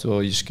you out to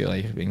all your skill,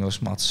 like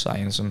English, maths,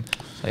 science, and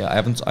like,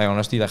 I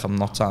honestly, like, I'm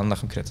not saying,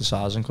 like, I'm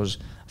criticising, because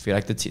I feel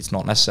like it's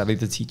not necessarily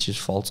the teacher's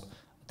fault.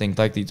 I think,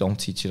 like, they don't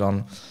teach it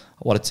on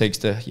what it takes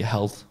to your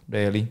health,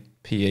 really.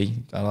 PE,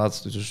 and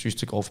lads just used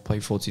to go for play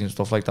footy and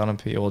stuff like that, and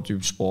PE, or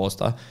do sports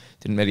that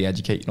didn't really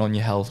educate you on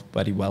your health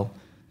very well.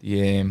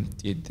 In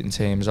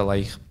terms of,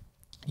 like,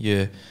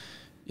 your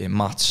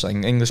maths,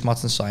 and English,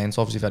 maths and science,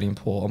 obviously very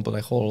important, but,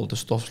 like, all the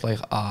stuff like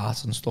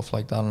art and stuff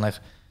like that, and, like,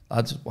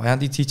 lads, why aren't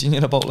they teaching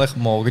you about, like,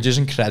 mortgages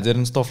and credit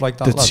and stuff like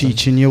that? They're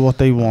teaching you what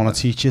they want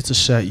to teach you to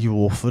set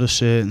you up for a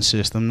certain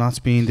system that's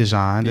been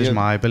designed, is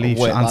my belief,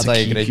 and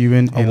to keep you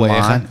in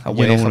line.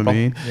 You know what I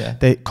mean?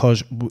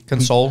 Because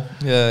console.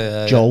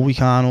 Joe, we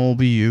can't all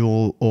be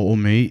you or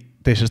me.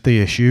 this is the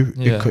issue.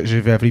 Because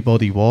if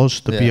everybody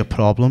was, there'd be a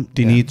problem.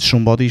 They need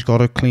somebody's got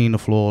to clean the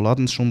floor, lad,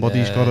 and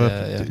somebody's got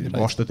to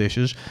wash the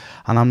dishes.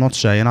 And I'm not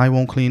saying I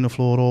won't clean the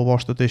floor or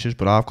wash the dishes,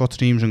 but I've got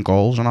dreams and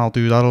goals, and I'll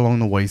do that along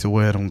the way to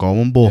where I'm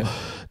going. But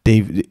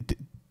they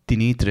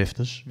need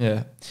drifters.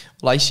 Yeah,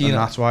 well, I see, and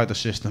that's why the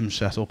system's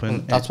set up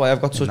in. That's why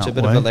I've got such a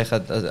bit of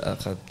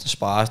a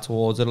spark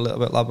towards it a little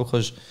bit, lad,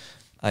 because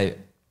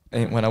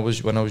when I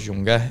was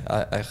younger,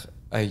 I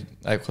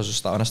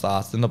because when I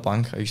started in the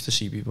bank, I used to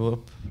see people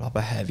with proper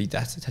heavy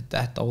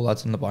debt though,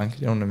 lads, in the bank,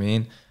 you know what I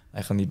mean?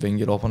 Like, and they'd bring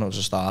it up, and I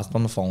was started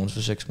on the phones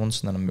for 6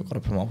 months, and then I got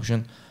a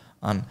promotion,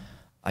 and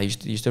I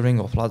used to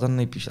ring up, lad, and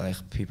they'd be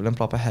like people in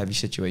proper heavy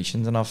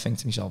situations, and I'd think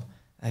to myself,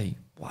 hey,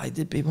 why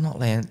did people not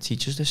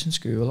teach us this in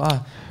school,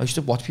 lad? I used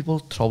to watch people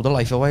throw their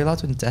life away,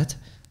 lad, in debt,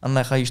 and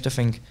like I used to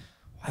think,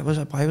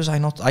 why was I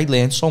not? I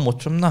learned so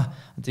much from that.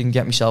 I didn't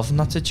get myself in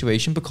that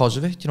situation because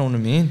of it. You know what I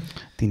mean?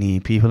 They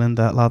need people in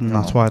that, lad, and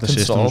that's why the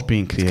system's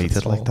being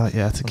created like that.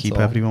 Yeah, to keep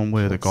everyone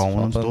where they're going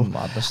and stuff.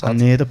 Madness, and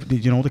they're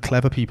the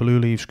clever people who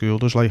leave school.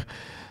 There's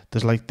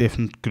like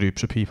different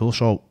groups of people.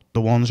 So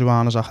the ones who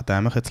aren't as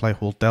academic, it's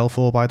like, well, they'll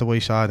fall by the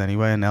wayside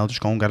anyway, and they'll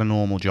just go and get a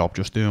normal job,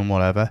 just doing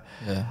whatever.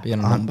 Yeah,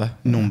 being a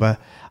number.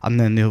 And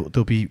then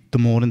they'll be the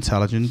more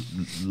intelligent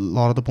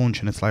lot of the bunch,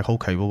 and it's like,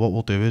 okay, well, what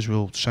we'll do is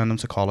we'll send them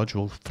to college.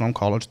 From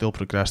college, they'll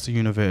progress to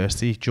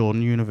university.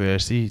 During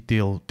university,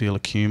 they'll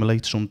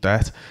accumulate some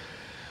debt.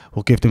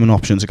 We'll give them an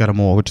option to get a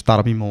mortgage.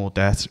 That'll be more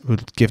debt. We'll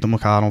give them a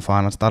car on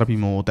finance. That'll be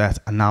more debt.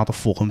 And now they're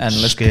fucking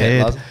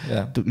scared.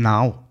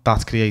 Now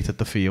that's created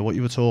the fear. What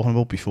you were talking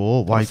about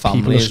before, why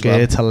people are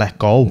scared to let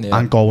go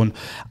and go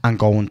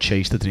and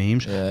chase the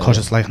dreams. Because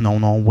it's like, no,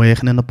 I'm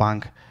working in the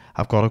bank.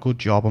 I've got a good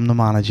job, I'm the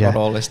manager. Got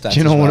all this debt, do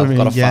you know what I mean?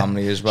 I've got a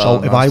family as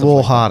well. So if I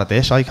walk hard at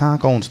this, I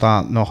can't go and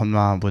start knocking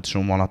around with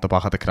someone at the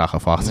back of the cracker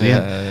factory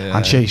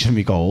and chasing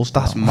me goals.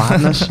 That's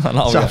madness.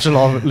 It's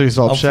absolute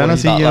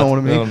obscenity, you know what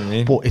I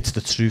mean? But it's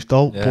the truth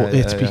though. But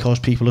it's because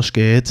people are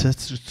scared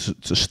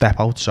to step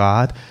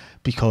outside,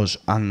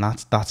 and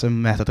that's a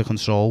method of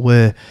control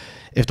where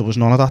if there was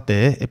none of that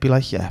there, it'd be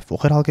like, yeah,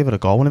 fuck it, I'll give it a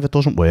go. And if it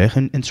doesn't work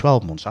in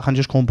 12 months, I can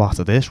just come back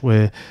to this,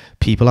 where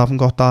people haven't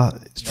got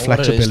that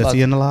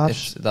flexibility in their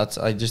lives.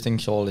 I just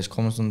think all this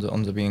comes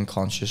under being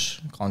conscious,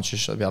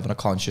 having a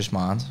conscious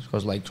mind.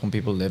 Because like some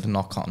people live and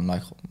not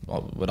like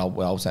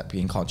without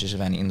being conscious of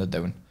anything they're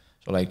doing.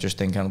 So like just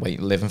thinking,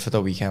 living for the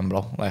weekend,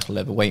 bro. Like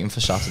waiting for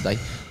Saturday.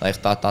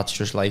 Like that's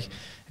just like,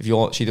 if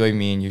you see the way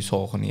me and you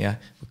talking here,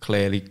 we're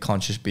clearly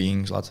conscious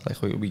beings, lads.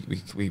 Like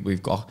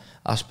we've got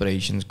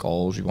aspirations,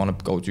 goals. We want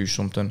to go do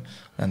something,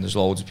 and there's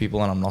loads of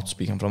people. And I'm not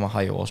speaking from a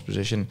high horse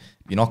position.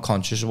 If you're not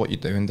conscious of what you're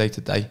doing day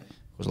to day,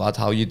 because lad,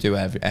 how you do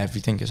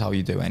everything is how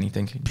you do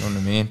anything. You know what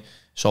I mean?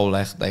 So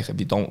like if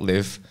you don't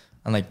live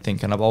and like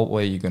thinking about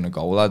where you're gonna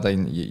go, lad,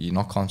 then you're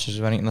not conscious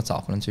of anything that's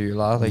happening to you,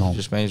 lad. Like you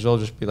just may as well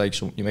just be like,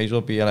 you may as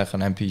well be like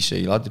an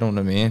NPC, lad. You know what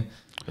I mean?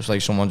 Just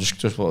like someone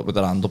just with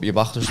their hand up your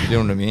back, just, you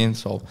know what I mean?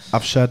 So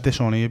I've said this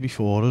on here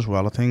before as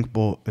well, I think,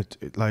 but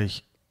it like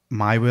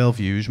my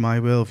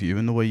worldview,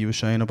 and the way you were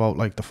saying about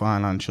like the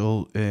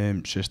financial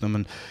system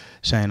and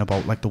saying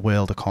about like the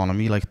world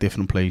economy, like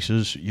different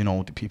places, you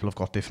know, the people have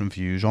got different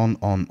views on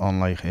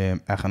like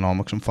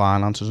economics and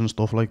finances and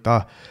stuff like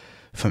that.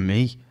 For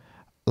me,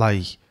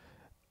 like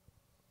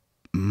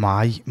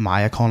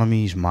my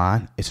economy is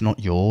mine, it's not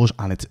yours,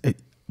 and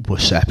we're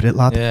separate,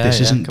 lad. This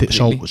isn't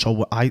completely.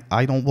 So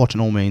I don't watch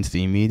no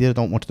mainstream media, I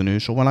don't watch the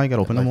news. So when I get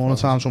up in the morning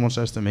time, someone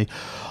says to me,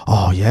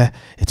 oh yeah,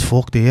 it's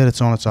fucked here,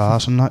 it's on its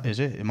arse, and that is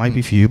it. It might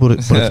be for you, but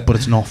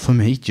it's not for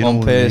me. Do you know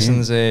what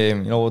person's I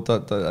mean? You know what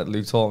that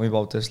Luke taught me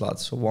about this, lad.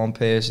 So one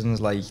person's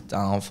like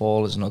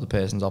downfall is another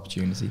person's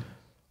opportunity.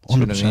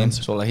 100%. I mean?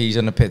 So like he's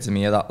an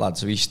epitome of that, lad.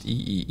 So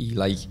he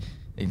like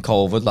in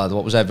COVID, lad,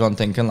 what was everyone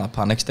thinking? Like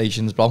panic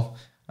stations, bro.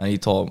 And he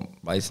thought,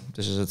 right,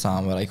 this is a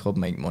time where I could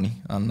make money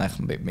and like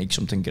make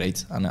something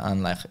great.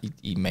 And like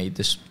he made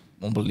this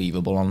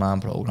unbelievable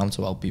online program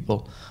to help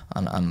people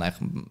and like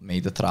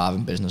made a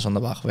thriving business on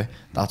the back of it.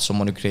 That's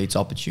someone who creates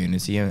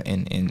opportunity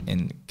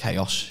in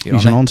chaos.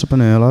 He's an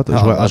entrepreneur, lad,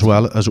 as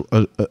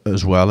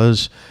well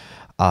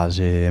as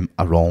a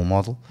role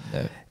model.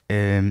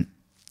 Yeah.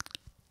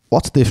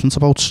 What's different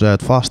about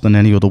ShredFast than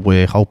any other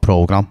workout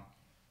program?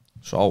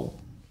 So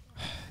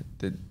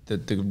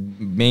the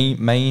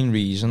main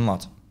reason,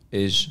 lad,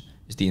 is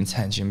the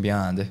intention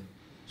behind it.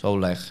 So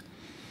like,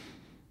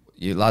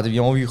 lad, if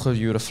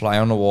you're a fly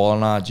on the wall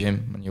in our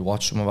gym and you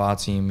watch some of our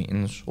team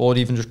meetings, or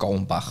even just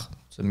going back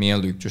to me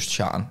and Luke just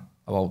chatting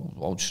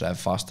about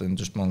ShredFast and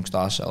just amongst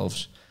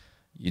ourselves,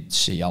 you'd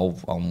see how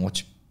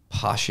much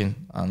passion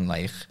and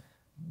like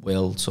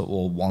will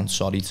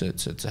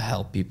to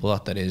help people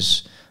that there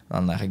is.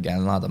 And like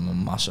again, lad, I'm a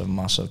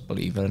massive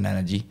believer in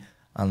energy.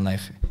 And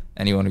like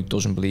anyone who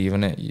doesn't believe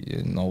in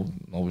it, no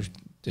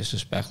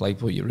disrespect, like,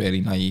 but you're really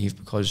naive,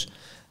 because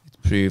it's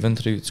proven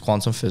through it's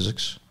quantum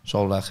physics.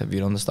 So like if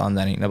you understand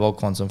anything about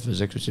quantum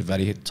physics, which is a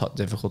very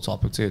difficult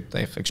topic to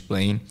like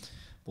explain,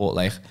 but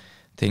like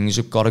things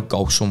have got to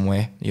go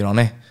somewhere, you know what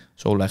I mean?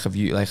 So like if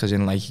you like as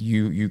in like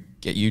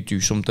you do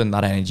something,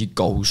 that energy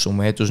goes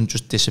somewhere. It doesn't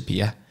just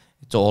disappear.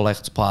 It's all like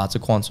it's part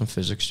of quantum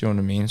physics. Do you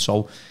know what I mean?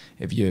 So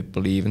if you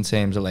believe in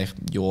terms of like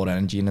your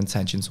energy and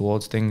intention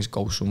towards things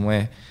go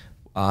somewhere,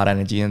 our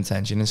energy and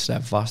intention in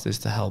ShredFast is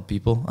to help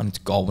people, and it's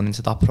going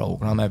into that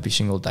program every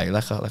single day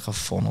like a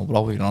funnel,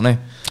 bro. You know?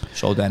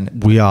 So then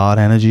we are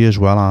energy as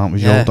well, aren't we,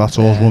 Joe? That's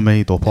all we're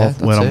made up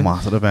of. We're a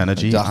matter of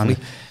energy. Exactly.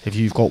 And if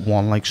you've got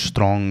one like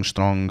strong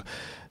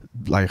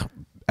like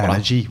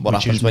energy, what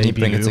happens when you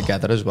bring it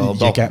together as well,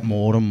 bro? You get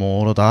more and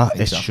more of that.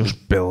 Exactly. It's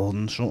just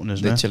building something,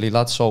 isn't it? Literally,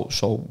 lads.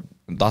 So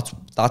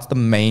that's the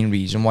main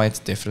reason why it's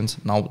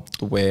different. Now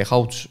the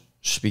workouts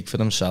speak for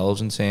themselves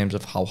in terms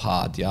of how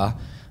hard they are,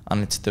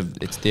 and it's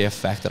the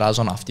effect it has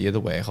on after you, the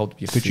workout.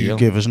 Could you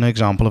give us an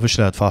example of a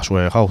ShredFast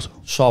workout?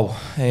 So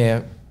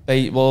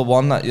well,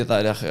 one that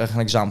an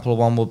example of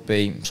one would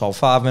be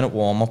 5-minute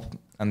warm up,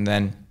 and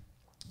then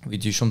we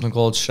do something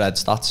called shred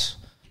stats.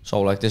 So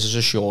like this is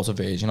a shorter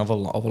version of a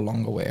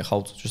longer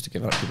workout, just to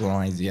give people an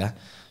idea.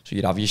 So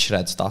you'd have your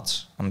shred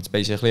stats, and it's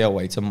basically a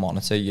way to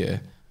monitor your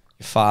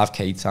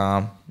 5k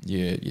time,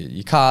 your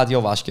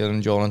cardiovascular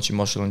endurance, your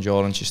muscle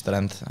endurance, your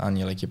strength, and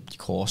your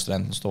core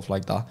strength and stuff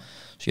like that.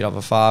 So you'd have a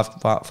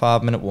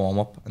 5-minute warm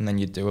up, and then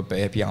you'd do a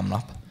burpee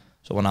AMRAP.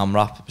 So an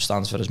AMRAP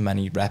stands for as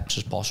many reps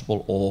as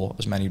possible or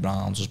as many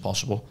rounds as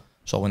possible.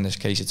 So in this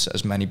case, it's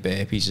as many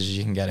burpees as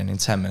you can get in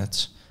 10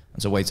 minutes.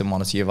 It's a way to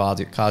monitor your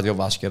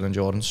cardiovascular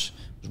endurance,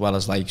 as well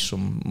as like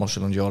some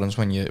muscle endurance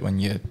when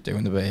you're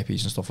doing the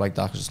burpees and stuff like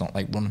that, because it's not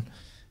like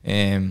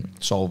running.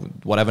 So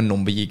whatever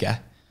number you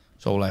get.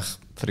 So like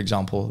for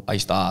example, I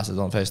started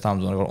on the first time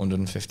I got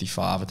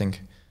 155, I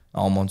think.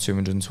 Now I'm on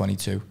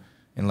 222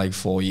 in like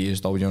 4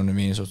 years though, you know what I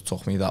mean? So it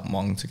took me that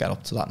long to get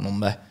up to that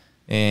number.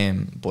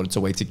 But it's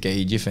a way to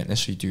gauge your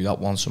fitness. So you do that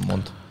once a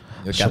month.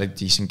 You'll get a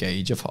decent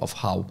gauge of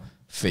how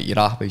fit you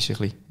are,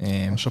 basically.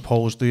 I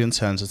suppose the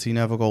intensity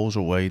never goes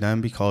away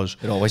then, because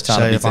you're always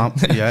trying to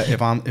beat it.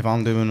 if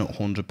I'm doing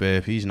 100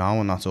 burpees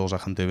now and that's all I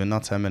can do in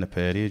that 10-minute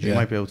period, you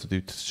might be able to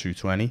do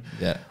 220.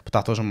 Yeah. But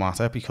that doesn't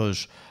matter,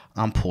 because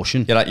I'm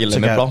pushing you're at your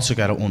limit, bro. To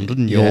get 100,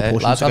 and you're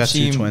pushing lads, to get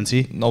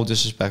 220. No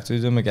disrespect to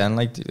them again,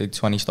 like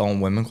 20-stone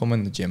women come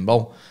in the gym,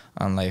 bro,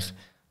 and like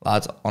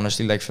lads,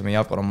 honestly, like for me,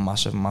 I've got a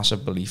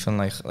massive belief in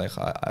like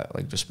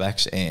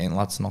respects and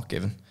lads not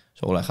given.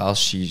 So like as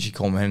she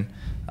come in,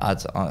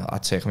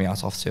 I'd take me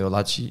hat off to her,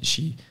 lad.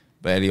 She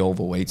very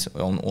overweight,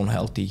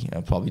 unhealthy,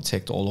 probably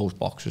ticked all those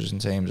boxes in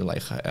terms of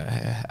like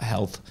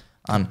health,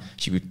 and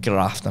she would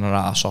grafting her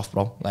ass off,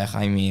 bro. Like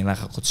I mean,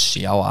 like I could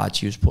see how hard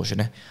she was pushing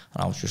it,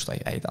 and I was just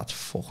like, hey, that's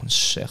fucking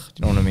sick. Do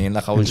you know what I mean?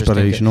 Like I was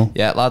inspirational. Just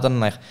thinking, yeah, lad, and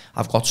like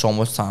I've got so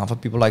much time for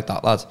people like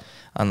that, lad.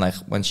 And like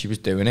when she was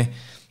doing it,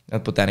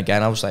 but then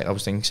again, I was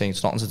thinking, saying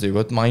it's nothing to do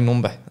with my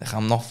number. Like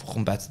I'm not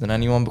fucking better than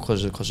anyone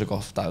because I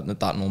got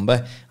that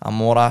number. I'm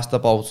more asked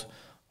about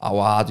how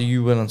hard are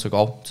you willing to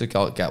go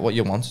get what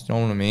you want. Do you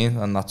know what I mean?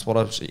 And that's what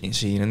I've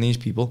seen in these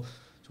people.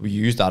 So we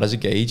use that as a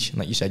gauge. And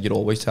like you said, you're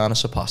always trying to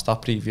surpass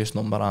that previous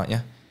number, aren't you?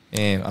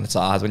 And it's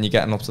hard when you're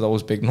getting up to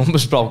those big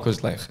numbers, bro,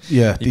 because like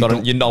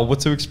you know what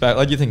to expect.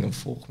 Like you're thinking,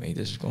 fuck me,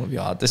 this is gonna be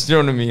hard. This, you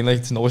know what I mean? Like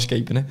there's no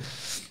escaping it.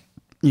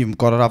 You've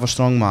got to have a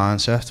strong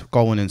mindset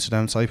going into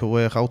them type of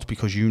workouts,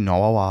 because you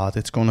know how hard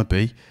it's going to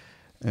be.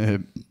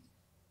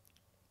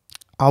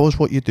 How is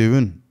what you're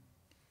doing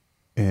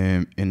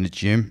in the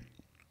gym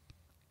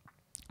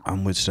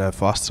and with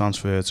ShredFast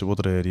transfer to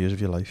other areas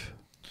of your life?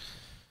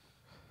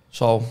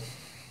 So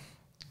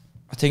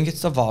I think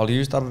it's the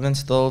values that are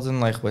instilled in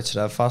like with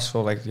ShredFast.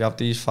 So like you have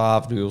these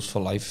 5 rules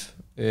for life,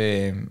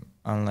 and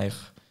like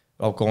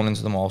without going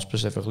into them all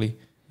specifically,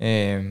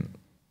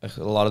 like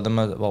a lot of them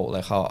are about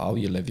like how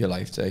you live your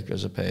life, like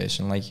as a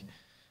person, like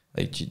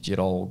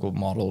you're all good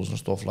models and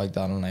stuff like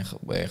that, and like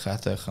work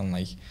ethic, and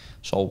like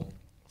so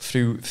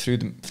through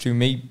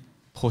me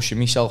pushing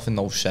myself in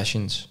those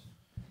sessions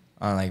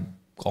and like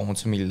going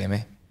to my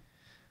limit,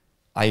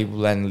 I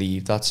will then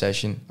leave that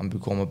session and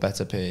become a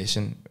better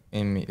person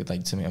in me,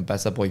 like to me, a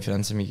better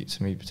boyfriend to me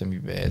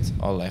bed,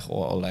 or like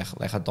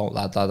I don't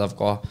lad I've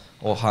got,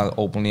 or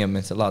openly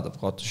admitted lad, I've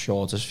got the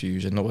shortest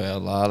fuse in the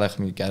world, lad. Like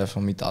me get it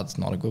from my dad, it's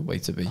not a good way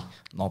to be,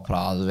 I'm not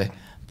proud of it,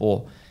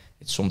 but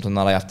it's something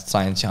that I have to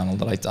try and channel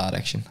the right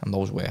direction, and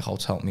those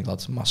workouts help me,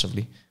 lads,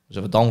 massively. Because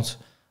if I don't,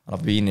 and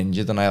I've been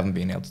injured and I haven't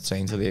been able to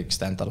train to the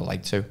extent that I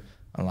like to,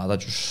 and lad, I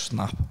just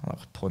snap,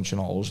 like punching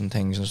holes and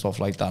things and stuff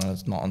like that, and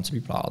it's nothing to be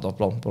proud of,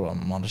 bro, but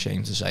I'm not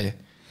ashamed to say it.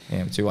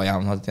 It's who I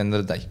am at the end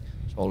of the day.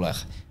 So like,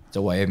 it's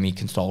a way of me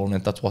controlling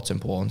it, that's what's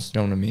important, you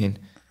know what I mean?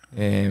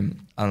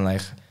 And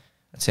like,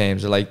 in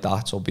terms of like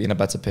that, so being a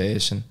better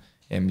person,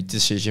 my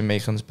decision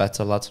making's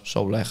better, lad.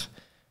 So like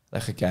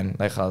again,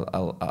 like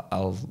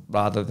I'll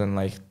rather than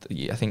like,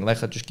 I think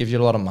like it just gives you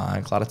a lot of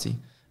mind clarity.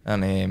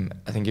 And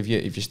I think if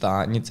you're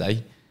starting your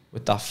day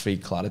with that free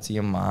clarity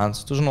in mind,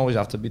 it doesn't always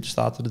have to be the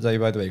start of the day,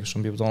 by the way, because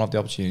some people don't have the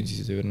opportunity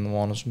to do it in the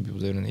morning, some people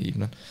do it in the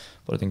evening.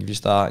 But I think if you're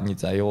starting your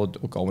day or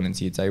going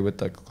into your day with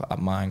the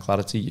mind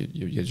clarity,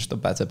 you're just a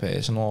better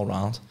person all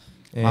around.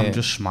 I'm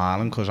just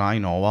smiling because I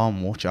know how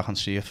much, I can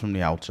see it from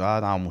the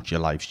outside, how much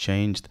your life's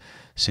changed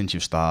since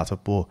you've started,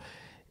 but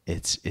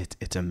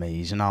it's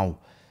amazing how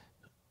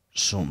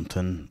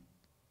something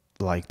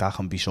like that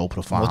can be so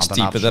profound. Much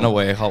deeper than a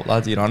workout,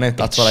 lad, you know it?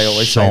 That's what I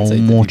always try and say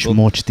to people.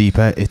 Much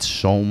deeper. It's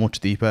so much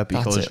deeper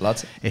because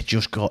that's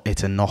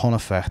it's a knock-on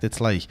effect. It's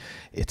like,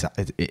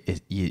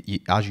 you,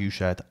 as you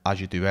said,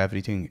 as you do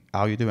everything,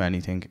 how you do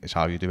anything is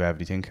how you do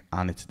everything.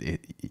 And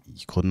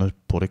you couldn't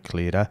have put it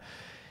clearer.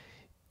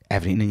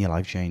 Everything in your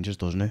life changes,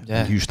 doesn't it?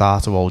 Yeah. You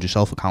start to hold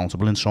yourself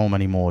accountable in so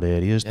many more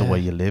areas. The way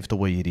you live, the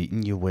way you're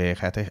eating, your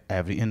work ethic,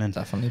 everything. And,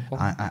 definitely.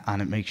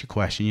 and it makes you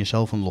question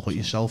yourself and look at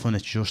yourself, and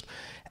it's just,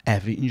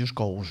 everything just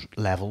goes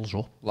levels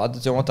up. Lad, do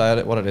you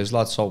know what it is,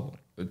 lad? So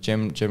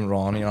Jim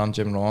Rohn, you're on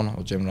Jim Rohn,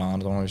 or Jim Rohn, I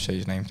don't know how to say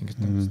his name, I think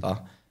it's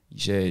that.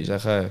 He's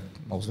like a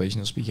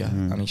motivational speaker,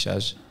 and he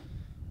says,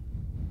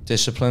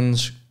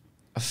 disciplines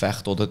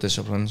affect other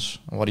disciplines.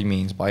 And what he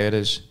means by it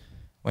is,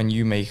 when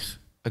you make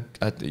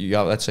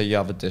let's say you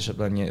have a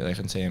discipline, like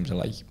in terms of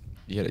like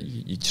you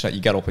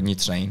get up and you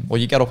train, or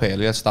you get up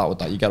early. Let's start with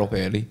that. You get up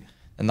early,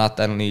 and that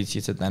then leads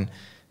you to then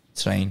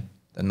train,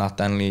 and that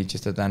then leads you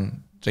to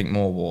then drink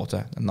more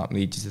water, and that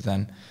leads you to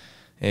then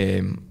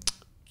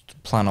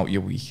plan out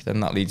your week. Then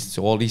that leads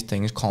to all these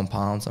things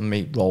compound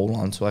and roll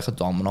onto like a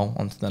domino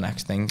onto the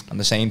next thing, and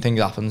the same thing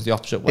happens the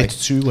opposite way.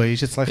 It's two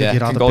ways. It's like if you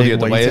had a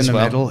big weight in the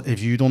middle,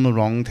 if you done the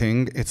wrong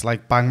thing, it's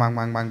like bang bang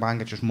bang bang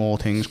bang, it's just more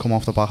things come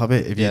off the back of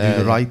it. If you do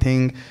the right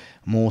thing,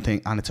 more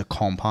thing, and it's a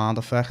compound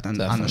effect, and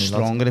the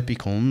stronger it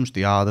becomes,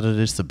 the harder it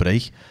is to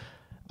break.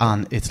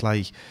 And it's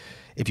like,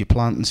 if you're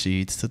planting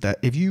seeds to that,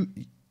 if you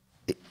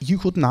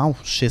could now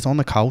sit on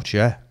the couch,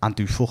 and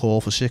do fuck all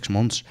for 6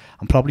 months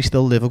and probably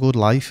still live a good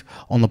life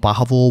on the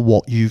back of all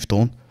what you've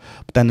done.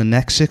 But then the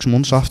next 6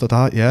 months after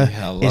that,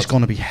 it's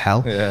going to be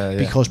hell.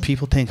 Because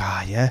people think,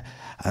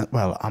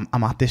 well,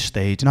 I'm at this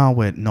stage now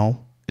where,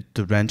 no,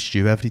 the rent's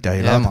due every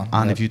day, lad. Man,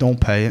 and if you don't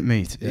pay it,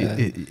 mate,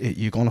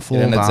 you're going to fall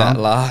down.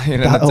 You're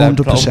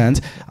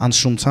 100%. And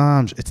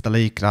sometimes it's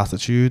delayed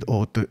gratitude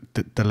or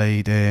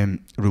delayed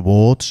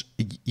rewards.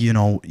 You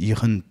know, you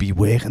can be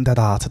working that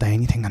hard today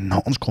and you think,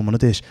 nothing's coming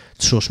of this.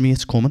 Trust me,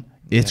 it's coming.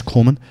 It's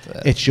coming.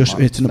 It's just,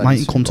 it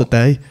mightn't come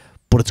today,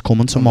 but it's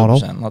coming tomorrow.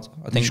 Lad.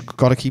 I think you've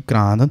got to keep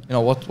grinding. You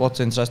know, what's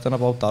interesting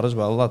about that as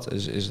well, lad,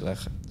 is like,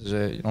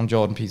 you know,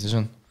 Jordan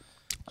Peterson.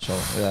 So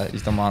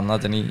he's the man,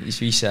 lad, and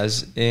he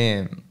says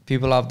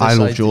people have this I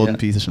love idea. Jordan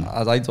Peterson.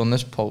 I done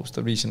this post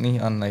recently,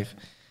 and like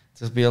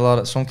there's be a lot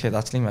of, some kid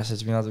actually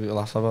messaged me, I had a bit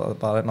laugh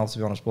about it now, to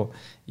be honest, but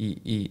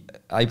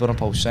I put a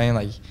post saying,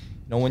 like,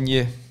 you know, when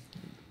you,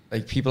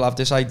 like, people have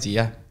this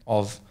idea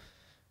of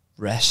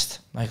rest,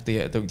 like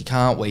they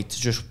can't wait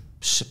to just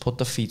put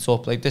the feet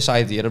up, like this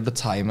idea of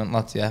retirement,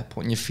 lad,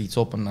 putting your feet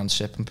up and then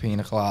sipping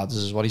pina coladas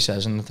is what he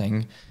says in the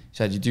thing. He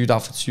said you do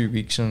that for 2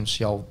 weeks and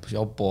see how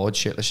bored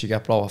shitless you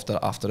get, bro,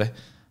 after it.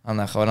 And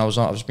like, when I was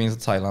been to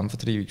Thailand for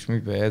 3 weeks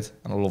with my bird,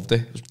 and I loved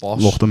it. It was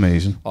boss. Looked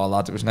amazing. Oh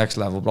lad, it was next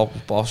level, bro. It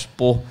was boss.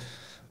 But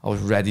I was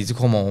ready to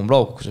come home,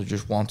 bro, because I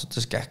just wanted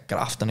to get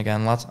grafting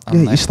again, lad.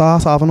 And you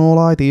start having all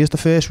ideas the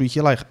first week.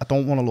 You're like, I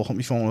don't want to look at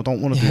my phone, I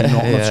don't want to do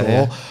nothing at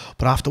all.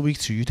 But after week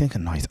 2, you're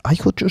thinking, right, I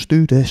could just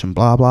do this and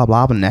blah, blah,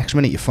 blah. But next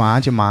minute, you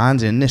find your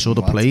mind's in this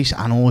other place,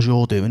 and all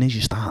you're doing is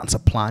you're starting to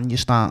plan, you're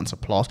starting to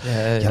plot.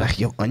 You're like,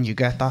 and you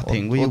get that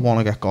thing where you want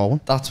to get going.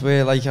 That's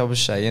where, like I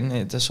was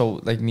saying, so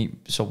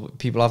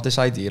people have this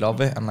idea of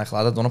it, and like,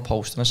 lad, I done a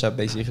post and I said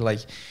basically,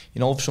 like,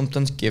 you know, if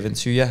something's given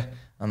to you,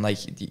 and like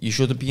you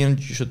should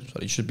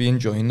be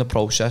enjoying the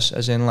process,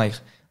 as in like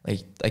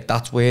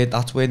that's where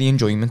the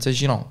enjoyment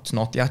is, you know. It's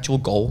not the actual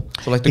goal.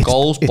 So like the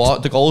goal's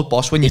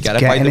boss when you get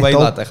it, by the way,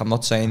 lad. Like, I'm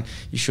not saying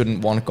you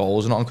shouldn't want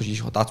goals or nothing,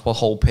 because that's the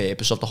whole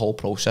purpose of the whole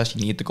process.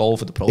 You need the goal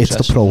for the process.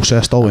 It's the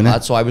process though,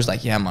 innit? So I was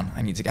like, yeah man,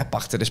 I need to get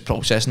back to this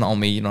process, not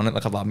me, you know,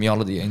 like I've had me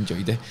holiday, I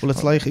enjoyed it. Well,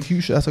 it's like if you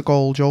set a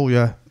goal, Joe,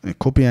 it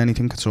could be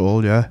anything at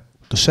all, The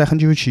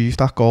second you achieve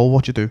that goal,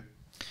 what you do?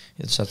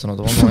 It's set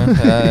another one,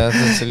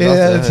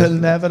 it's a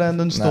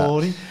never-ending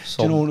story.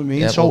 Do you know what I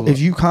mean? So if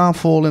you can't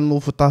fall in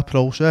love with that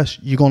process,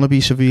 you're going to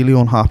be severely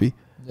unhappy.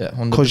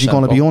 Because you're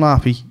going to be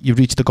unhappy. You've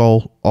reached the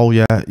goal. Oh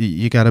yeah,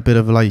 you get a bit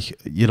of like,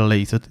 you're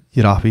elated,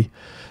 you're happy.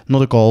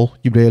 Another goal,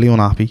 you're really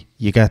unhappy.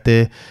 You get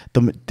there.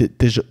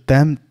 There's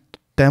them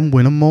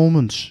winning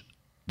moments.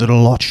 They're a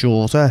lot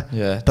shorter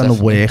than the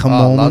working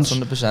moments.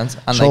 100%.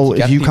 And so like,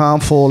 if you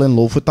can't fall in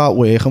love with that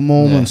working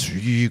moment,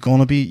 you're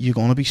gonna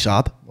be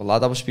sad. Well,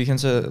 lad, I was speaking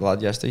to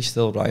lad yesterday,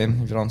 still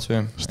Ryan, if you're on to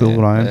him.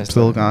 Still Ryan,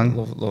 still gang.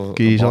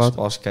 Love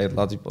boss kid,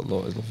 lads,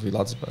 lovely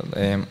lads.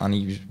 And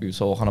he was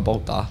talking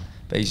about that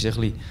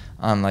basically.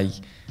 And like,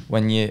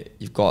 when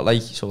you've got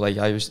like, so like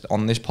I was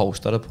on this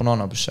post that I put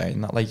on, I was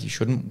saying that like you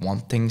shouldn't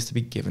want things to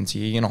be given to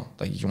you, you know.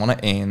 Like you want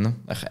to earn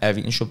them. Like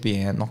everything should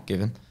be earned, not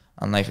given.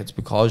 And like, it's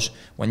because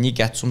when you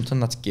get something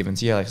that's given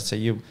to you, like say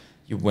you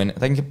win, I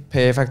think a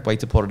perfect way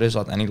to put it is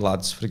like any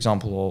lads, for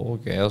example, or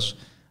girls,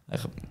 like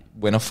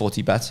win a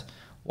footy bet.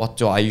 What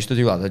do I used to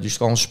do, lad? I just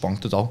go and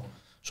spunk the dough.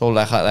 So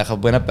like I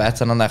win a bet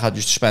and then like I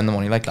just spend the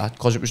money like that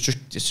because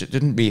it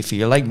didn't really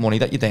feel like money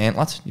that you didn't,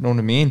 lad. You know what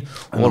I mean?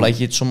 Or like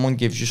someone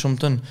gives you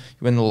something,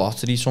 you win the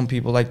lottery. Some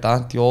people like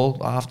that, they all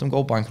half them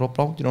go bankrupt,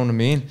 bro. You know what I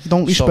mean? You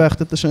don't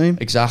respect it the same.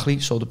 Exactly.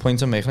 So the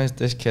point I'm making is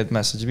this kid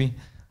messaged me,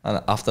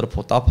 and after I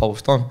put that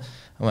post on,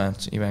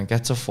 he went,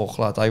 get to fuck,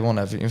 lad. I want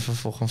everything for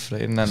fucking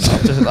free. And then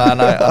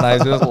I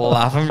was just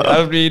laughing. I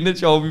was reading the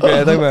Joby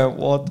bed. I went,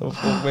 what the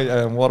fuck,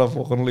 mate? What a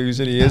fucking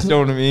loser he is. You know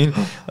what I mean?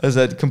 I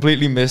said,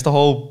 completely missed the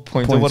whole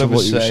point of what I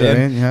was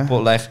saying. Yeah.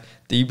 But like,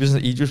 he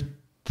just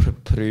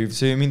proved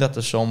to me that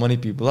there's so many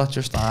people that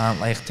just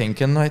aren't like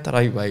thinking right the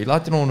right way,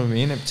 lad. You know what I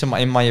mean? It's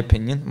in my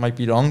opinion, it might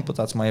be wrong, but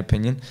that's my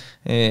opinion.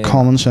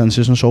 Common sense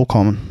isn't so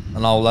common. I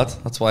know, lad.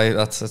 That's why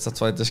it's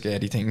the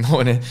scary thing, though,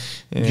 innit?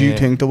 You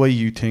think the way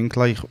you think,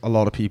 like a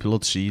lot of people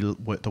would see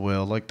the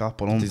world like that,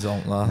 but they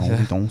don't, lad. No,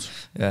 they don't.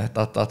 Yeah,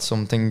 that's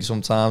something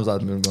sometimes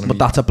that we're gonna. But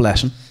that's a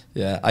blessing.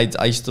 Yeah,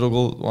 I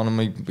struggle. One of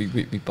my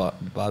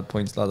bad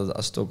points, lad,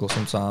 I struggle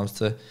sometimes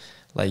to.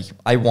 Like,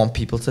 I want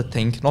people to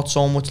think, not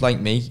so much like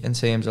me, in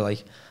terms of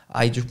like,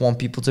 I just want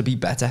people to be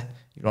better,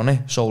 you know what I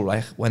mean? So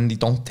like, when they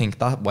don't think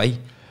that way,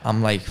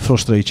 I'm like...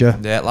 Frustrate you?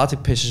 Yeah, lad,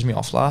 it pisses me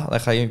off, lad.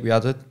 Like, I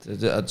had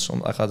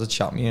a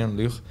chat with me and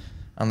Luke,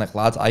 and like,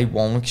 lad, I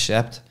won't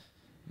accept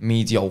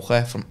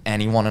mediocre from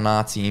anyone in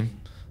our team.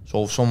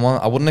 So if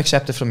I wouldn't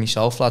accept it from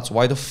myself, lad, so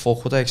why the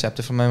fuck would I accept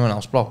it from anyone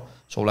else, bro?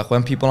 So like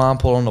when people aren't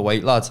pulling the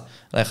weight, lad,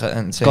 like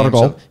and saying, gotta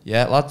go.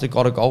 Yeah, lad, they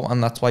gotta go,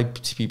 and that's why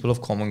people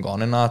have come and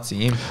gone in our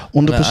team.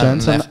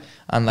 100%.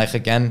 And like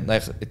again,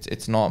 like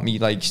it's not me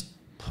like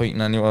pointing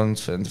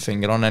anyone's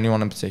finger on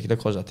anyone in particular,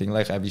 because I think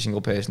like every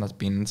single person that's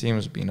been in the team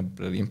has been a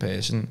brilliant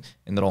person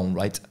in their own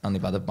right, and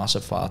they've had a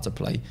massive part to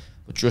play.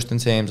 But just in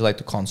terms of like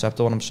the concept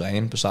of what I'm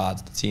saying,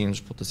 besides the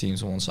teams, put the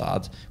teams on one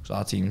side, because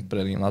our team's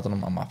brilliant, lad,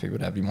 and I'm happy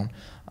with everyone.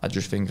 I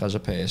just think as a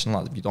person,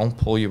 lad, if you don't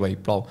pull your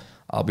weight, bro,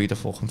 I'll be the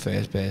fucking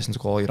first person to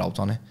call you out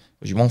on it.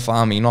 Because you won't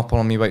find me not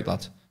pulling my weight,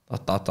 lad.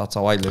 That's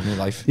how I live my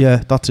life.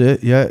 Yeah, that's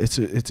it. Yeah,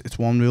 it's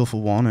one rule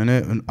for one,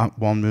 innit? And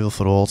one rule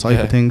for all type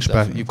of things.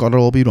 But you've got to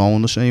all be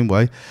rolling the same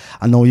way.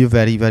 I know you're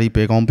very, very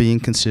big on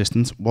being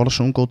consistent. What are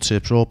some good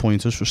tips or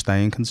pointers for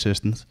staying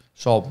consistent?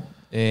 So,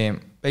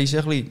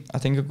 basically, I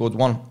think a good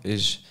one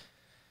is,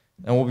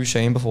 and what we were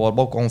saying before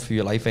about going through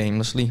your life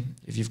aimlessly.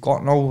 If you've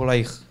got no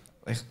like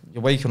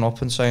you're waking up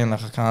and saying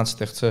like I can't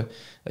stick to,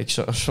 like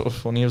so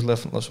funny as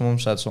someone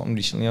said something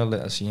recently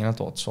I seen, I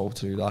thought so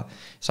true, that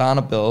it's trying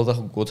to build a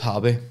good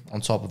habit on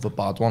top of a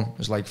bad one.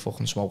 It's like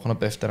fucking smoking a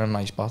biff in a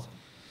nice bath.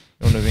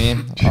 You know what I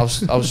mean?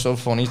 I was so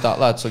funny that,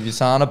 lad. So you're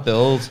trying to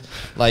build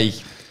like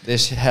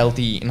this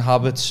healthy eating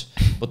habits,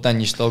 but then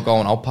you're still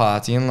going out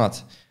partying, lad,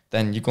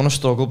 then you're gonna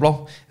struggle,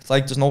 bro. It's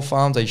like there's no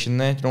foundation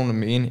there. You know what I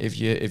mean? If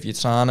you're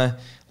trying to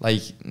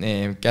like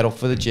get up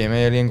for the gym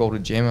early and go to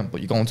the gym,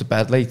 but you're going to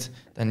bed late,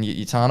 then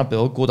you're trying to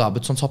build good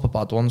habits on top of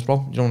bad ones,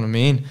 bro. You know what I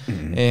mean?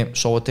 Mm-hmm.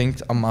 So I think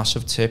a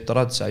massive tip that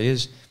I'd say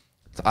is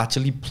to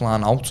actually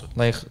plan out.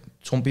 Like,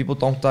 some people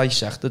don't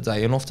dissect the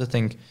day enough to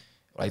think,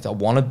 right, I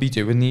want to be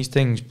doing these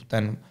things, but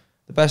then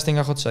the best thing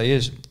I could say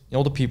is, you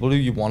know, the people who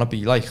you want to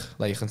be like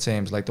in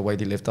terms like the way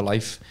they live their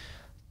life,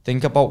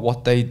 think about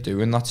what they do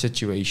in that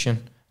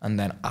situation and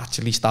then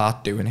actually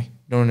start doing it.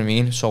 You know what I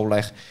mean? So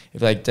like,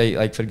 if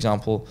like for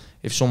example,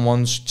 if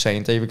someone's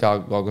saying David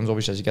Goggins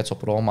always says he gets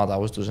up at all mad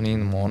hours, doesn't he, in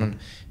the morning,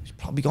 he's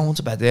probably going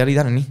to bed early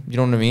then, isn't he? You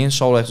know what I mean?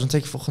 So like, it doesn't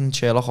take fucking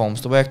Sherlock Holmes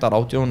to work that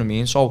out, you know what I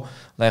mean? So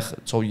like,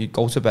 so you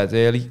go to bed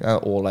early,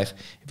 or like,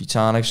 if you're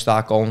trying to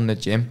start going to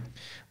the gym,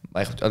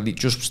 like,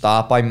 just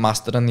start by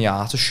mastering the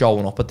art of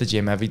showing up at the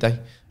gym every day.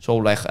 So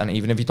like, and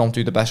even if you don't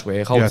do the best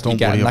workout, you're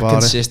getting that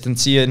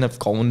consistency and of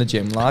going to the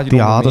gym, lad. The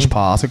hardest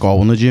part of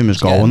going to the gym is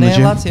going to the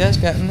gym. Lads, yeah, it's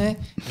getting there.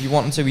 If you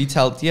wanting to eat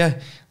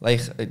healthier, like,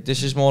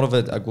 this is more of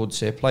a good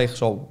tip, like,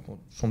 so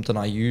something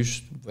I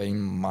use, very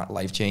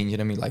life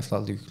changing in my life,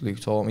 that Luke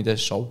taught me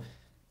this. So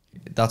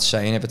that's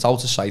saying, if it's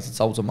out of sight,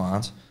 it's out of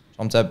mind. So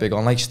I'm dead big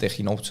on like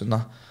sticky notes and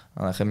that,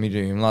 and like in my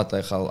room, lad,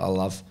 like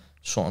I'll have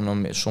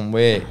something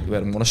somewhere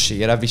where I'm gonna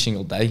see it every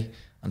single day,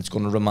 and it's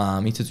gonna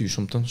remind me to do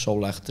something. So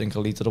like, drink a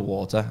litre of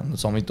water, and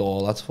it's on my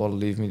door, lad, before I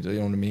leave me, you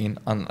know what I mean?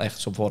 And like,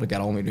 so before I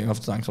get out of my room, I have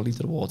to drink a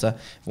litre of water.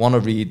 If I want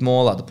to read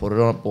more, lad, I put it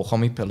on a book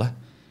on my pillow.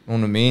 You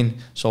know what I mean?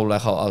 So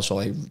like, also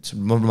like, to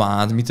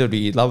remind me to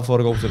read, lad, before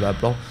I go to bed,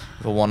 bro.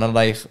 If I want to,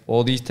 like,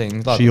 all these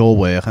things, lad. So you're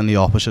working the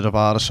opposite of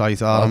out of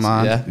sight, out of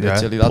mind. Yeah,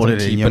 literally, put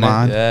it in your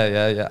mind.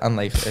 Yeah. And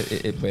like,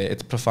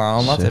 it's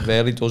profound, lad. It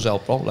really does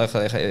help, bro. Like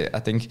I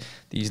think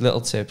these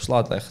little tips,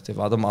 lad, like, they've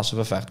had a massive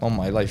effect on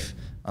my life.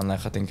 And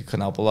like, I think it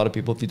can help a lot of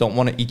people. If you don't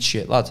want to eat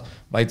shit, lad,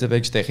 write a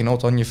big sticky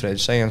note on your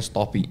fridge saying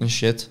stop eating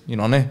shit, you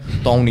know what I mean?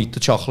 Don't eat the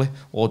chocolate,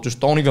 or just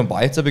don't even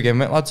buy it to begin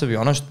with, lad, to be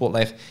honest. But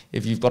like,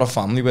 if you've got a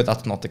family where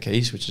that's not the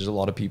case, which is a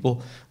lot of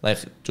people, like,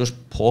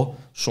 just put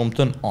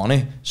something on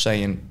it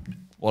saying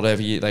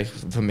whatever you, like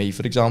for me,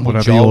 for example,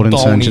 whatever your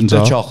intentions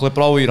don't eat the are. chocolate,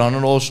 bro, you're on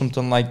it or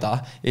something like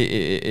that.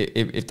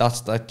 If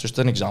that's like just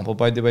an example,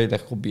 by the way,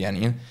 that could be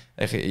anything.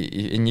 Like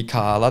in your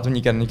car, lad, when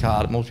you get in your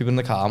car, most people in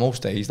the car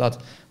most days, lad,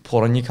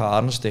 put on your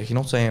car and stick, you're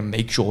not saying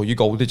make sure you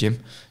go to the gym.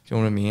 Do you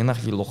know what I mean? Like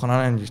if you're looking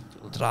at it and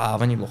you're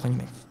driving, you're looking, you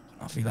think,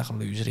 I feel like a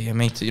loser here,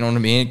 mate. You know what I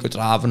mean? Good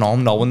driving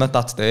home, knowing that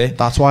that's there.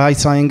 That's why I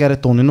try and get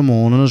it done in the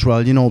morning as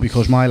well, you know,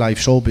 because my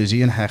life's so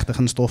busy and hectic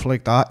and stuff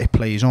like that. It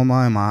plays on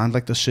my mind,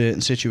 like there's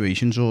certain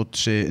situations or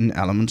certain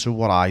elements of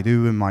what I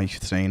do in my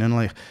training.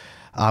 Like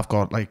I've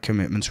got like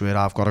commitments where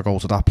I've got to go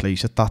to that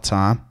place at that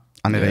time.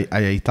 And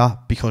I hate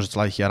that because it's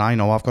like, yeah, I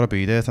know I've got to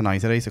be there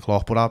tonight at 8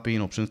 o'clock, but I've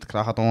been up since the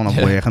crack of dawn. I'm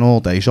working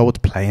all day, so it's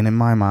playing in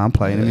my mind,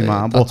 in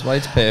my mind. That's why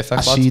it's perfect.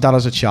 I see that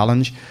as a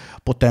challenge.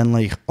 But then,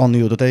 like, on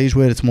the other days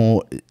where it's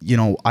more, you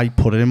know, I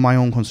put it in my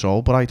own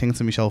control, but I think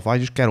to myself, I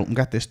just get up and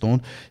get this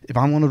done. If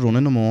I'm going to run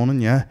in the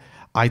morning, yeah,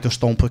 I just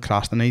don't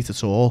procrastinate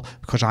at all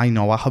because I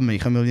know I can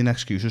make a million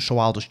excuses, so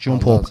I'll just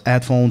jump up,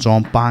 headphones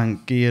on,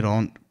 bang, gear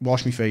on,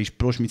 wash my face,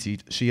 brush my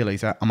teeth, see you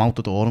later, I'm out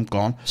the door, I'm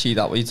gone. See,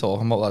 that what you're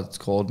talking about, that it's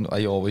called,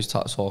 I always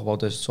talk about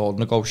this, it's called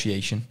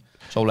negotiation.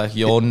 So like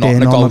you're not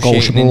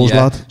negotiating in your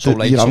head. So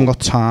like you haven't got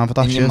time for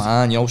that shit. In your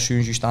mind, you know, as soon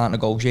as you start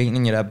negotiating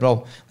in your head,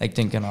 bro, like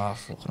thinking, oh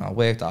fucking, I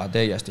worked hard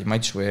day yesterday,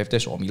 might swerve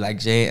this, or my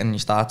legs hurt, and you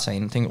start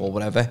saying things or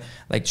whatever.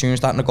 Like as soon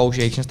as that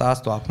negotiation starts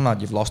to happen,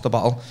 lad, you've lost the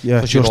battle.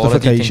 Yeah,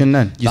 justification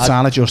then. You're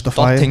trying to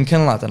justify it. Stop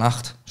thinking, lad, and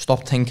act.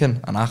 Stop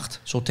thinking and act.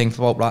 So think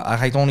about,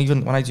 I don't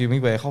even, when I do my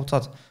workouts,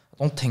 lad, I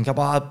don't think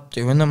about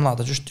doing them, lad,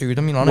 I just do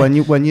them, you know.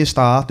 When you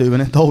start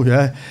doing it though,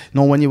 yeah, you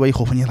know, when you wake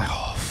up and you're like,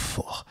 oh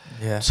fuck.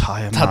 Yeah,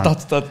 tired, man.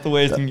 That's the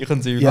worst thing you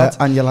can do. Yeah,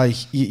 and you're like,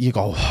 you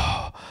go,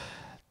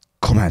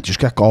 come on, just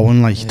get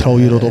going. Like, throw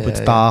your hood up,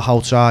 it's dark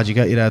outside, you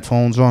get your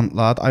headphones on.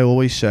 Lad, I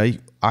always say,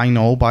 I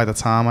know by the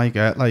time I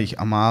get like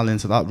a mile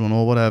into that run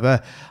or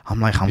whatever, I'm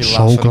like, I'm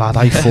so glad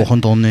I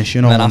fucking done this,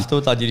 you know. And then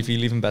afterwards, lad, you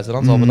feel even better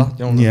on top of that,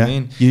 you know what I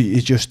mean?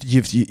 You just,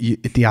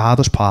 the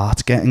hardest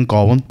part, getting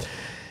going.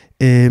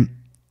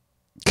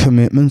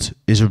 Commitment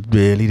is a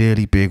really,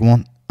 really big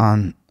one.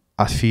 And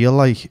I feel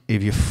like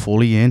if you're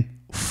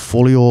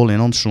fully all in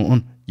on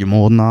something, you're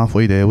more than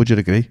halfway there, would you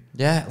agree?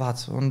 Yeah,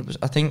 that's 100%.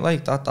 I think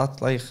like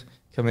that like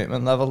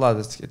commitment level, lad,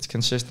 it's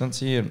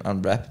consistency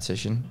and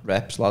repetition,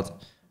 reps, lad.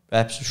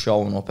 Reps of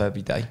showing up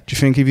every day. Do you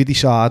think if you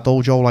decide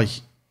though, Joe, like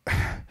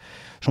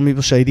some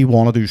people say they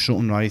want to do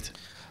something right,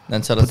 then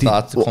until it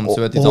starts to come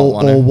to it, they don't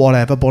want to. Or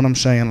whatever, but I'm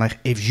saying like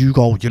if you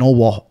go, you know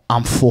what,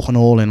 I'm fucking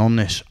all in on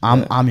this,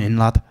 I'm in,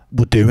 lad,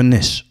 we're doing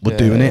this, we're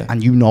doing it,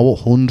 and you know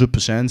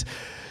 100%.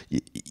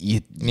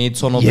 You need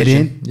tunnel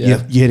vision.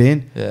 You're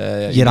in.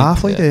 You're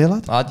halfway there,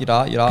 lad.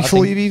 You're out.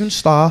 Before you've even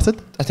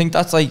started. I think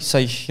that's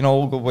like you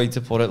know, a good way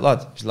to put it,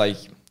 lad. It's like,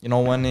 you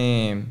know,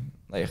 when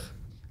like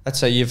let's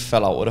say you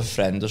fell out with a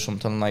friend or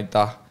something like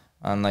that,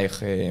 and like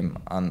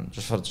and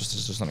just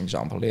an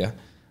example here,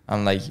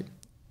 and like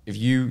if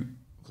you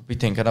could be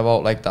thinking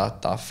about like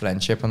that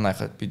friendship and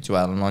like be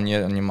dwelling on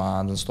your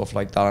mind and stuff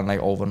like that, and like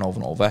over and over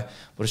and over,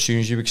 but as soon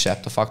as you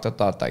accept the fact that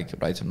like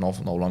right, I'm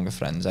no longer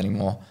friends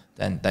anymore,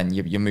 then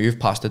you move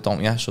past it,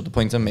 don't you? So the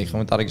point I'm making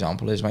with that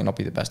example is, might not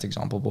be the best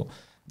example, but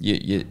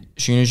you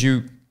as soon as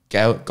you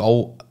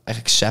go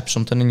accept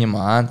something in your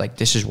mind, like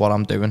this is what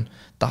I'm doing,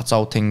 that's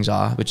how things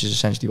are, which is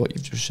essentially what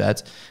you've just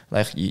said.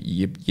 Like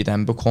you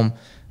then become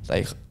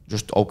like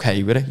just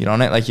okay with it, you know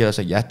what I mean? Like you're just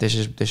like, yeah, this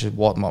is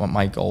what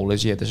my goal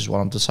is, yeah, this is what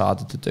I'm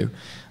decided to do.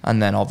 And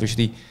then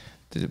obviously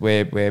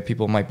where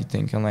people might be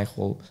thinking like,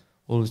 well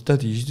it's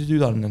dead easy to do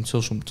that, and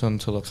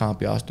until I can't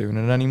be asked doing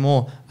it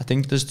anymore. I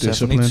think there's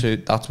definitely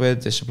that's where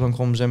discipline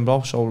comes in,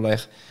 bro. So like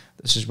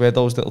this is where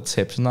those little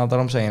tips and that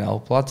I'm saying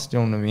help, lad. Do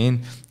you know what I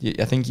mean?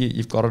 I think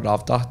you've got to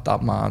have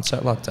that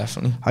mindset, lad,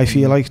 definitely. I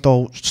feel like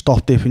though,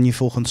 stop dipping your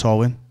fucking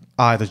toe in.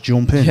 Either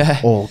jump in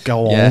or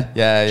go on.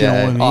 Yeah. Do you know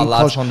what I mean? Oh,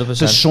 lads, 100%.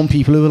 There's some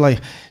people who are like,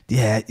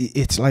 yeah,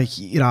 it's like,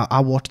 you know, I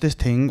watched this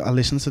thing, I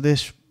listened to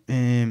this,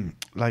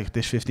 like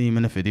this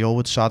 15-minute video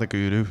with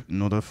Sadhguru,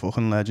 another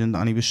fucking legend,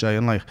 and he was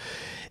saying like,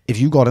 if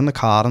you got in the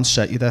car and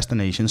set your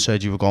destination,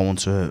 said you were going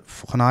to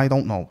fucking, I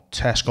don't know,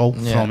 Tesco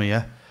from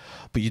here,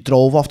 but you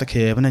drove off the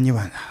curb and then you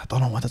went, I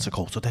don't know whether to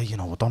go today, you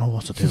know, I don't know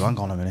what to do, hang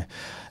on a minute.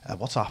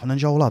 What's happening,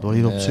 Joe, lad? What are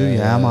you up to?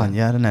 Yeah, man,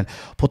 yeah. And then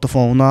put the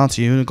phone down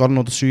to you and got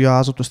another 2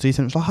 yards up the street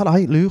and it was like, all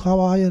right, Luke, how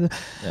are you?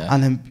 Yeah.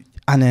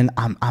 And then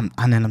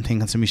I'm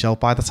thinking to myself,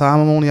 by the time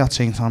I'm only at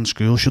St. Anne's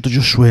School, should I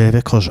just swerve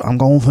it because I'm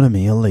going for a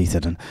meal later?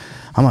 And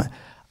I'm like,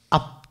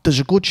 there's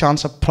a good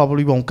chance I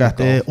probably won't get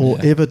there, or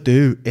if I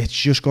do, it's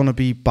just going to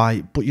be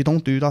by, but you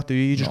don't do that, do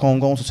you? You just go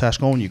to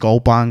Tesco and you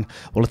go bang.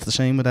 Well, it's the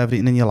same with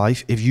everything in your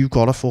life. If you've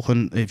got a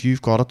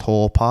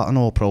thought pattern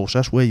or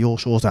process where you're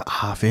sort of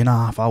half in,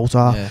 half out,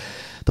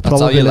 the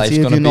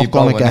probability of you're not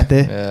going to get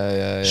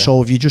there.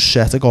 So if you just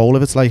set a goal,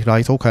 if it's like,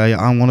 right, okay,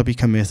 I'm going to be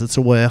committed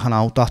to working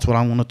out, that's what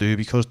I'm going to do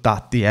because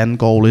the end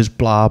goal is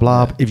blah,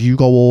 blah. If you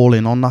go all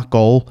in on that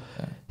goal,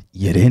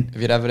 you're in.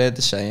 Have you ever heard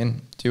the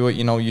saying, do what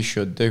you know you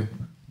should do,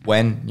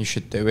 when you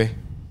should do it,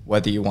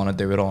 whether you want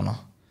to do it or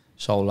not?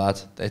 So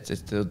lad,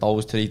 it's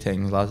those three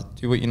things, lad.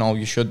 Do what you know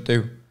you should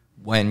do,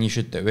 when you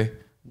should do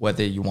it,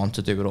 whether you want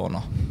to do it or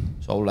not.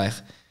 So like,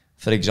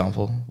 for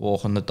example,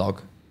 walking the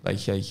dog.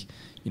 Like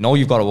you know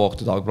you've got to walk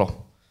the dog,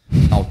 bro.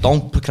 Now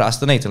don't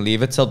procrastinate and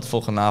leave it till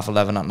fucking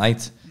 11:30 at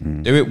night.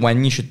 Do it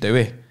when you should do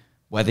it,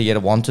 whether you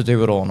want to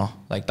do it or not.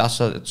 Like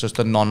it's just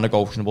a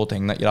non-negotiable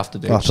thing that you have to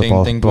do. That's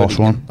Same thing with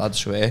one. That's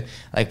swear.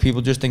 Like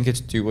people just think it's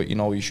do what you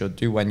know you should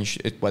do when you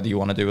should, whether you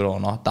want to do it or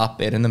not. That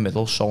bit in the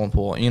middle is so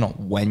important. You know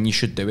when you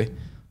should do it.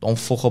 Don't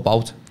fuck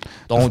about.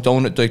 Don't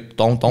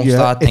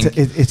start thinking.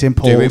 It's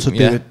important to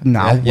do it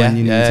now when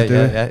you need to do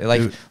it. Yeah.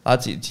 Like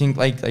lads, you think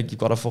like you've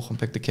got to fucking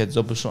pick the kids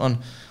up or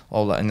something,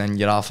 and then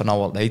you're half an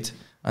hour late.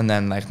 And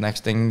then like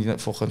next thing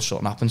fucking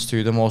something happens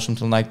to them or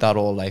something like that,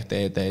 or like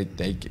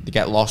they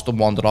get lost and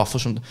wander off or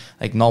something.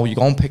 Like no, you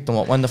go and pick them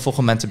up when they're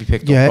fucking meant to be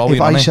picked up. Bro,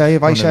 if I say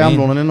I'm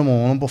running in the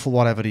morning, but for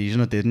whatever reason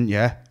I didn't,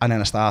 and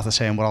then I started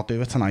saying, well, I'll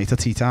do it tonight at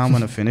tea time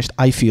when I'm finished,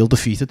 I feel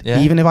defeated.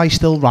 Even if I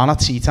still ran at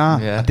tea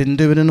time, I didn't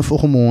do it in the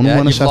fucking morning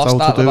when I set out to do it.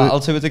 You've lost that battle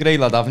to a degree,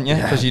 lad, haven't you?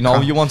 Because you know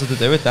you wanted to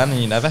do it then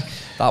and you never.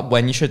 That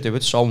when you should do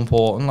it's so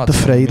important, lad. The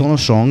phrase on a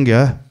song,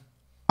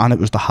 and it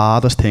was the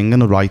hardest thing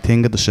and the right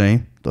thing are the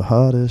same. The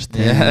hardest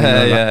thing.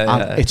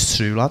 And it's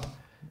true, lad.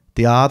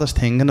 The hardest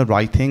thing and the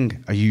right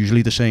thing are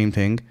usually the same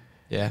thing.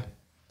 Yeah,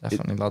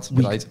 definitely, lad.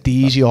 Right. The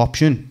easy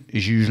option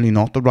is usually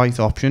not the right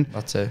option.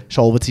 That's it.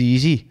 So if it's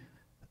easy,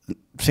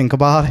 think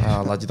about it.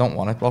 Oh, lad, you don't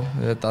want it, bro.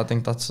 I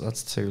think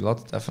that's too,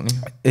 lad,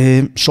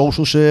 definitely.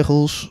 Social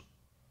circles.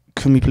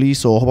 Can we please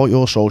talk about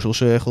your social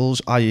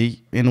circles, i.e.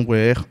 in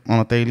work on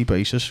a daily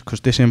basis?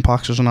 Because this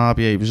impacts us on our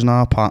behaviours and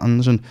our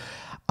patterns. And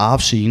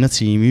I've seen a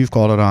team you've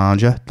got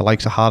around you, the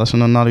likes of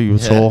Harrison and that who you were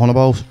talking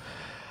about,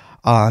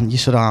 and you're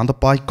surrounded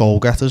by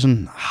go-getters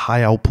and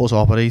high output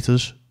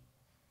operators.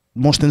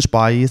 Must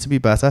inspire you to be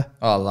better.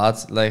 Oh,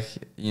 lads, like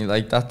you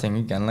like that thing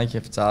again. Like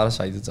if it's out of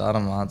sight, it's out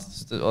of mind.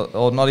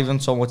 Or not even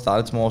so much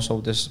that. It's more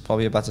so. This is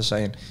probably a better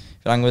saying.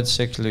 If you're hanging with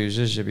 6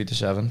 losers, you'll be the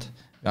 7th. If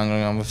you're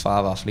hanging around with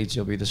 5 athletes,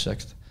 you'll be the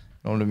 6th.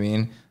 You know what I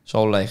mean?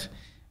 So like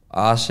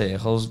our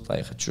circles,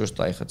 like it's just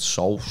like it's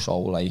so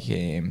like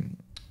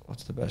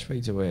what's the best way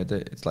to word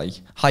it? It's like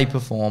high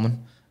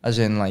performing, as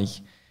in like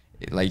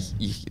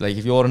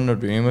if you're in a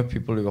room with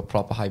people who are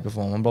proper high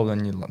performing, bro,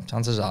 then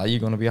chances are you're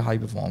gonna be a high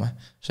performer.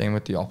 Same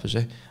with the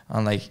opposite,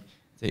 and like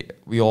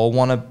we all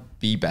want to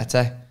be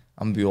better,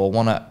 and we all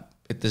want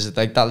to. There's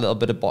like that little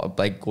bit of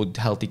like good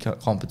healthy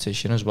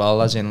competition as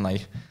well, as in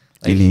like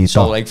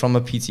so like from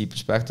a PT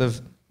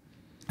perspective,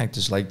 like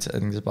there's like I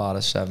think there's about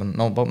 9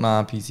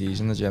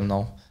 PTs in the gym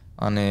now,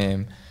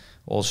 and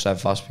all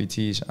ShredFast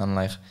PTs, and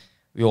like.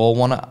 We all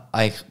want to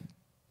like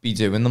be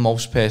doing the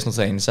most personal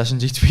training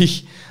sessions each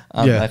week,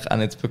 and like,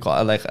 and it's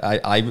because like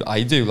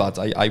I do, lads.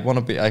 I want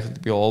to be.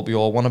 We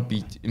all want to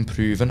be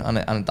improving,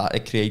 and that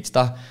it creates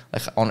that.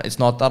 Like it's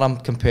not that I'm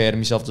comparing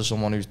myself to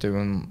someone who's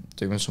doing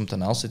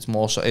something else. It's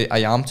more so I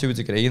am to a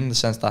degree in the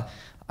sense that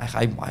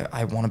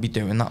I want to be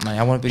doing that, man.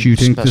 I want to be. Do you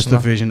think there's the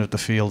vision of the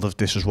field of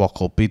this is what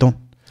could be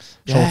done?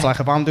 So it's like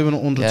if I'm doing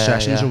 100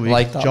 sessions a week,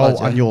 like that, Joe,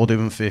 and you're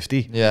doing 50,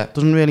 it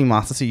doesn't really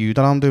matter to you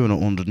that I'm doing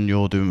 100 and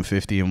you're doing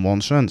 50 in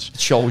one sense.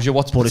 It shows you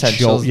what's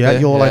potential.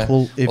 You're like,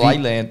 well, I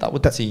learned that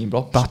with the team,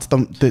 bro. That's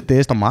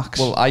there's the max.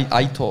 Well,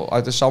 I thought,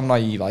 I was so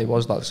naive I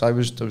was that, because I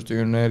was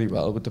doing really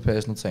well with the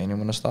personal training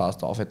when I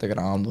started off, hit the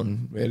ground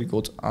and really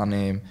good,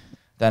 and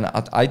then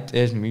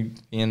there's me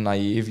being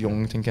naive,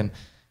 young, thinking,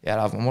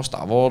 I must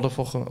have all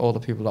the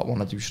people that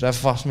want to do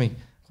ShredFast me.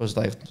 Because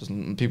like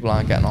people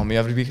aren't getting on me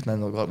every week,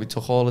 and then we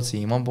took all the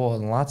team on board,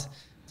 and lad,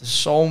 there's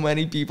so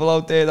many people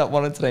out there that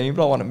want to train,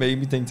 bro, and it made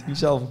me think to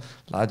myself,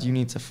 lad, you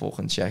need to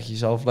fucking check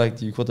yourself. Like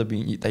they could have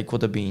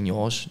been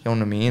yours. You know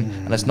what I mean?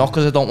 And it's not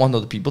because I don't want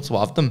other people to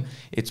have them.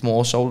 It's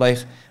more so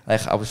like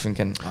I was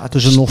thinking,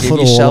 there's enough for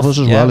all of us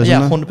as well,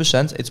 isn't there?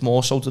 100%. It's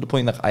more so to the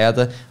point like I had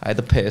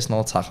a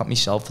personal attack at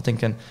myself for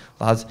thinking,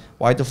 lad,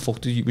 why the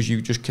fuck was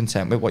you just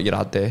content with what you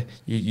had there?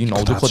 You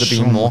know there could have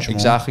been more.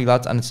 Exactly,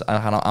 lad. And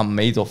I'm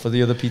made up for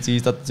the other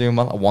PTs that are doing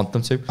well. I want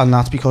them to. And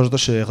that's because of the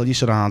circle you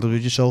surrounded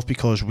with yourself,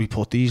 because we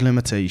put these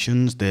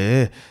limitations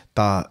there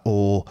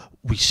or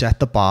we set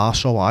the bar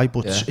so high,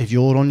 but if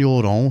you're on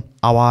your own,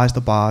 how high is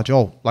the bar,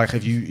 Joe? Like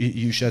if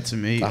you said to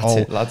me,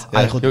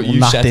 I could run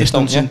that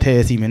distance in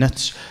 30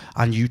 minutes,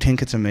 and you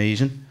think it's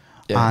amazing,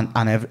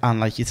 and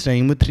like you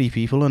train with 3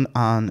 people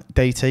and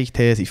they take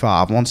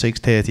 35, one takes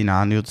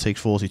 39, the other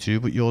takes 42,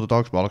 but you're the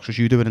dog's bollocks because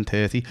you do it in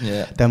 30.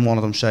 Then one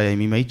of them say, hey,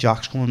 me mate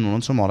Jack's coming running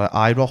tomorrow,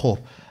 I rock up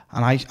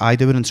and I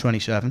do it in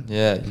 27.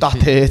 That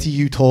 30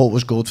 you thought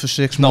was good for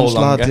 6 months,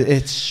 lad,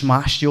 it's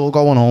smashed. You're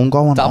going home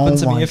going, that happened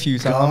to me a few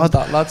times,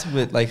 that lad,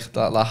 with like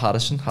that lad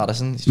Harrison,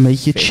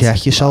 make you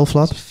check yourself,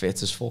 lad. He's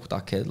fit as fuck,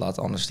 that kid, lad,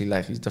 honestly,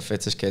 like he's the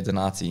fittest kid in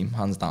our team,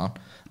 hands down.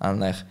 And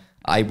like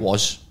I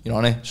was, you know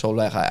what I mean? So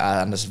like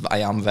I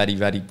am very,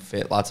 very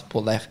fit, lad,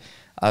 but like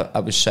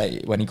I would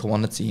say when he come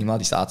on the team,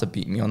 lad, he started to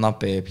beat me on that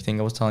burpee thing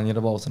I was telling you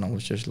about, and I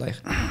was just like,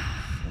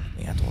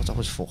 me, I thought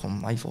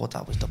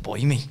that was the boy,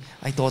 me.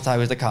 I thought I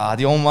was the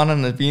cardio man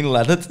and had been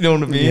led it, you know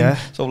what I mean? Yeah.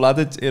 So lad,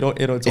 it's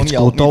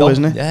good though,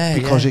 isn't it? Yeah,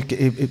 because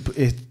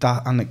it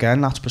that, and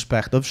again, that's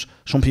perspectives.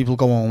 Some people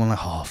go on and like,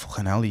 oh,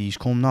 fucking hell, he's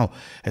come now.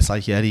 It's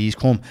like, yeah, he's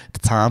come. The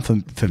time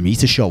for me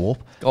to show up.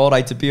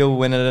 Alright, to be a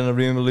winner in a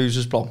room of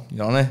losers, bro. You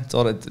know what I mean? It's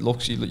alright, it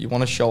looks, you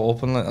want to show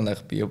up and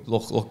like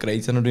look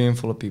great in a room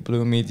full of people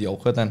who are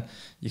mediocre, then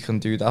you can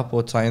do that,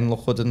 but try and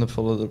look good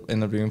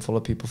in a room full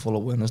of people full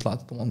of winners,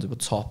 lad. The ones who are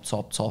top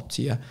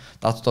tier.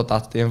 That's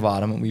the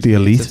environment we've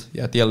created. Elite.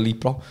 Yeah, the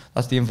elite, bro.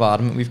 That's the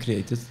environment we've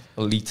created.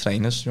 Elite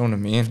trainers, you know what I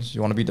mean? So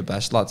you want to be the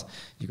best, lad.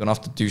 You're gonna have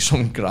to do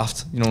some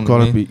graft. You know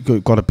what I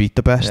mean? Gotta beat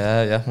the best.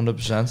 Yeah,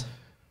 100%.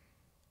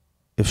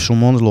 If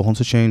someone's looking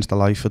to change their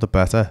life for the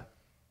better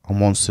and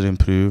wants to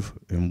improve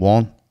in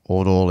one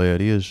or all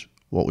areas,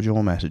 what would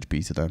your message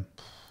be to them?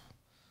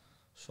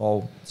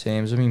 So, in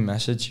terms of my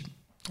message,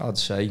 I'd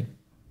say,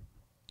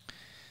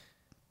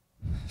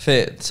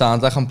 it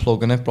sounds like I'm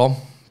plugging it, bro,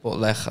 but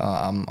like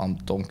I'm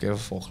don't give a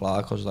fuck,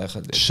 like, cause like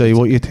say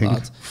what you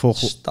think.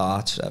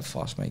 Start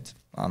ShredFast, mate,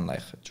 and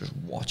like just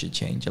watch it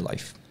change your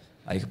life,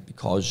 like,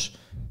 because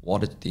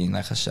what it's doing,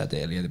 like I said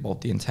earlier,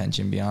 about the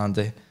intention behind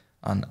it,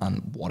 and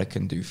what it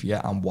can do for you,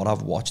 and what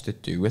I've watched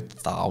it do with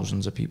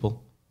thousands of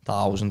people.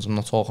 Thousands. I'm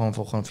not talking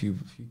fucking a few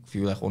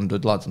like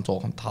 100 lads. I'm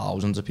talking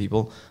thousands of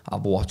people.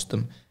 I've watched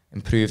them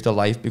improve their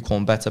life,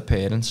 become better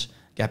parents,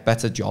 get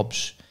better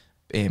jobs,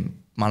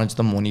 manage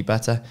the money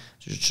better,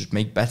 just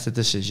make better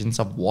decisions.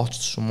 I've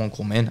watched someone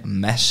come in, a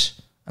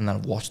mess, and then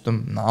I've watched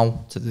them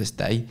now to this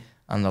day,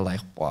 and they're like,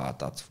 wow,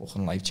 that's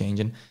fucking life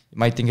changing. You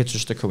might think it's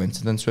just a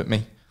coincidence with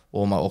me,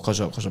 or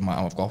because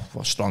I've got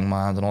a strong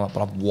mind and all that,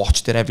 but I've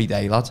watched it every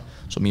day, lad.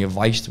 So my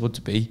advice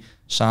would be,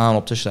 sign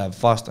up to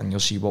ShredFast and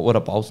you'll see what we're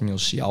about, and you'll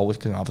see how it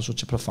can have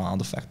such a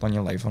profound effect on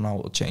your life and how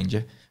it'll change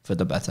you for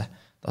the better.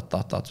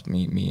 That's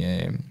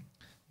me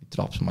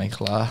drops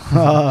mic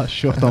lah.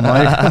 Shut the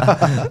mic.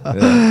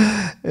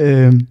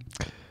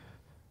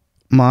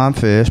 Man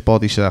first,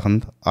 body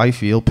second. I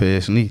feel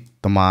personally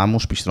the mind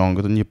must be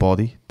stronger than your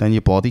body. Then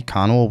your body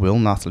can or will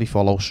naturally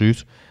follow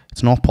suit.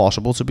 It's not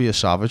possible to be a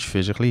savage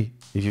physically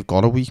if you've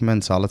got a weak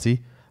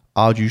mentality.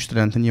 How do you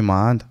strengthen your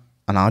mind,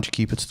 and how do you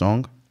keep it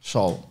strong?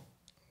 So,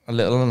 a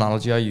little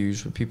analogy I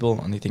use with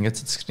people, and they think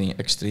it's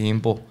extreme,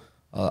 but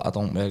I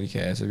don't really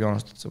care, to be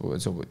honest. It's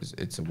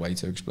a way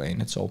to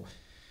explain it. So,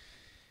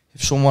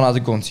 if someone had a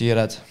gun to your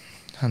head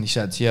and he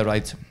said to you,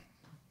 right,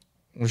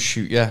 we'll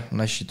shoot you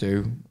unless you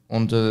do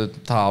under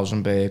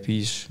 1,000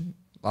 burpees,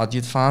 lad,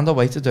 you'd find a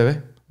way to do it.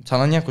 I'm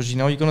telling you, because you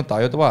know you're going to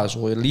die otherwise,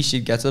 or at least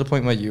you'd get to the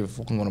point where you're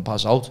fucking going to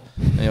pass out.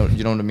 And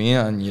you know what I mean?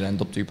 And you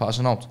end up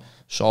passing out.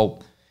 So,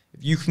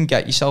 if you can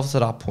get yourself to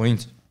that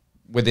point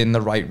within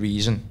the right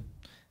reason,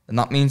 then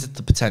that means that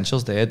the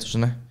potential's there,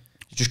 doesn't it?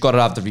 You just got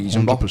to have the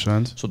reason,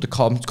 100%. So the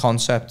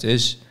concept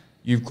is,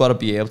 you've got to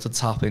be able to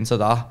tap into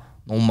that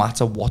no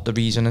matter what the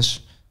reason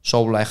is.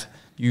 So like,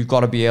 you've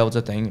got to be able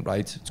to think,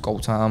 right, it's go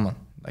time, man.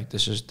 Like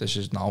this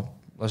is now.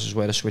 This is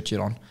where to switch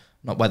it on.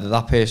 Not whether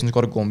that person's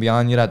got a gun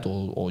behind your head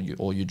or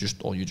you're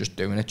just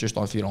doing it just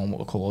off your own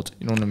accord.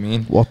 You know what I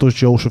mean? What does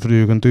Joseph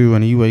Rugen do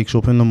when he wakes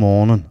up in the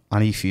morning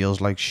and he feels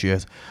like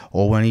shit,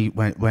 or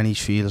when he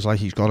feels like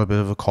he's got a bit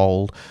of a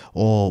cold,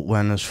 or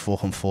when his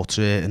fucking foot's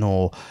hurting,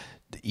 or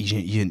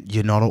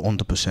you're not at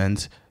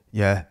 100%,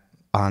 yeah,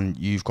 and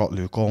you've got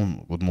Luke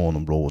going, good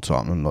morning, bro, what's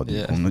happening? Lad,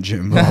 you come to the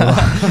gym.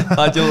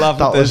 Lad, you'll laugh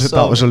at this.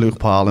 That was a Luke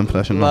Paul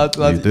impression. Lad,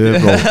 you do,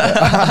 bro.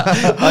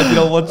 Lad, you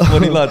know what's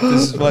funny, lad?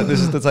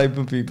 This is the type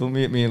of people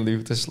me and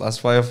Luke.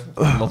 That's why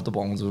I love the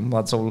bones of him,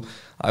 lad. So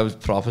I was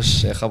proper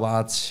sick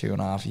about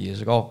 2.5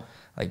 years ago,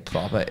 like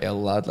proper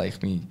ill, lad.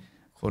 Like me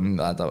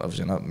couldn't. I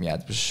was my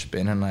head was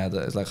spinning. It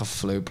was like a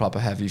flu, proper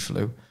heavy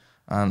flu,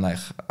 and like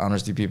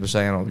honestly, people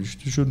saying, "Oh, you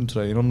shouldn't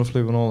train on the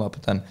flu and all that."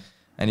 But then,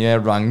 anyway, I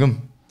rang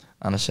him.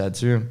 And I said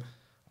to him,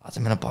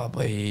 I'm in a bad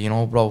way, you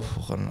know, bro,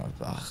 fucking,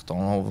 I don't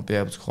know if I'll be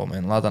able to come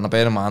in, lad. And I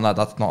bear in mind, lad,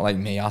 that's not like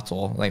me at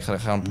all. Like, I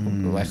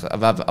can't, like,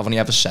 I've only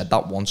ever said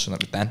that once, and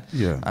it was then.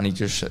 Yeah. And he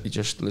just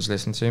was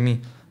listening to me,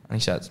 and he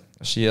said,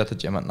 I'll see you at the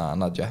gym at 9,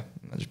 lad, yeah.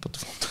 And I just put the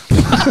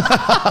phone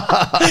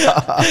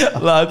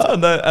down. Lad,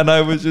 and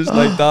I was just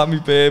like that, my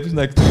babe,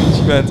 next to me,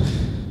 she went,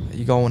 are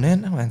you going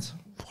in? I went,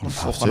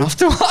 fucking have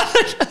to.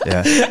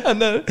 Yeah.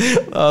 And then,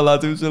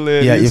 lad, it was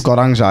hilarious. Yeah, you've got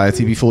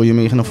anxiety before you're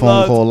making a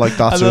phone call like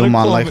that to a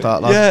man like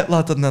that, lad. Yeah,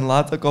 lad, and then,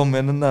 lad, I come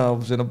in and I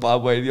was in a bad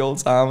way the whole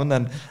time, and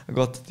then I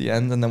got to the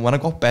end, and then when I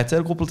got better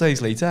a couple of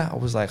days later, I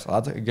was like,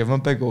 lad, I gave him a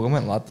big hug and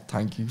went, lad,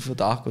 thank you for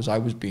that, because I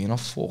was being a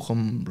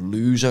fucking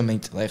loser,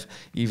 mate. Like,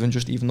 even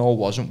though I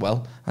wasn't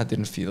well, I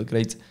didn't feel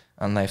great.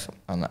 And like,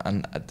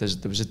 and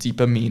there was a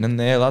deeper meaning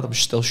there, lad. I was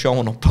still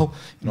showing up, bro.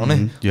 You know what I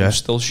mean? Yeah. I was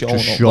still showing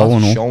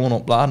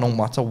up, lad. No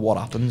matter what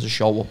happens, I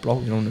show up, bro.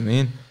 You know what I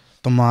mean?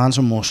 The mind's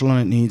a muscle and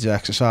it needs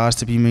exercise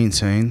to be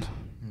maintained.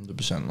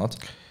 100%, lad.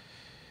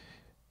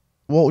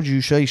 What would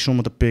you say some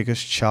of the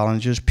biggest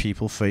challenges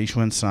people face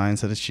when trying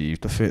to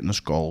achieve the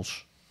fitness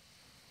goals?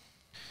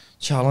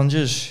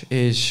 Challenges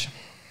is,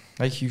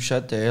 like you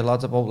said there,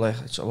 lad, about like,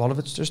 a lot of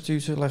it's just due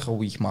to like a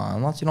weak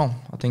mind, lad. You know,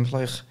 I think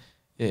like,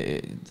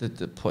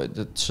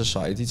 the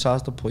society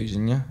tries to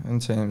poison you in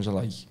terms of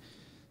like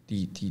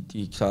the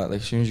like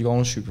as soon as you go in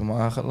the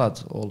supermarket, lad,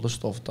 all the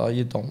stuff that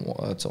you don't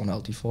want, it's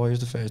unhealthy for you is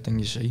the first thing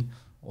you see.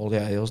 All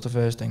the aisles, the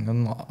first thing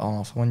on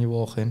offer when you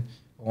walk in.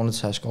 Going to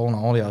Tesco and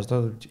all has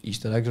the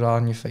Easter eggs right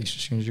in your face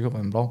as soon as you go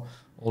in, bro.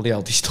 All the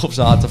healthy stuff's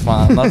hard to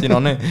find, that, you know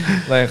what I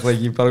mean? Like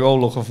you've got to go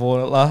looking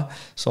for it, like.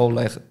 So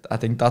like I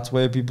think that's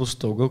where people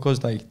struggle,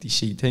 because like they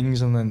see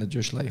things and then they're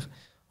just like,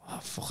 oh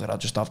fuck it, I'll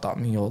just have that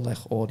meal, like,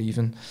 or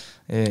even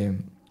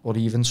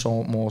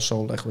so more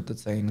so like with the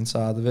training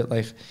side of it,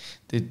 like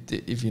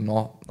if you're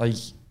not like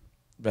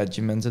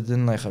regimented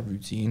in like a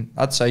routine,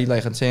 I'd say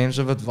like in terms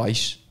of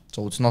advice,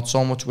 so it's not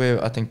so much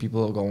where I think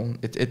people are going,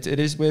 it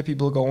is where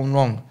people are going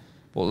wrong,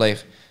 but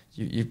like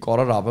you've got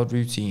to have a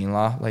routine,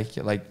 like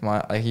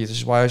this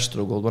is why I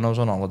struggled when I was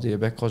on holiday a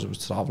bit, because I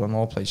was travelling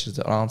all places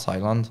around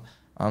Thailand,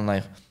 and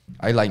like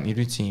I like my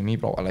routine,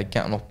 bro. I like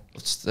getting up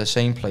at the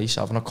same place,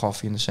 having a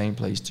coffee in the same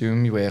place,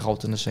 doing my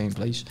workout in the same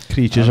place.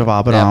 Creatures of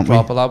habit, aren't we?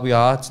 Proper lad, we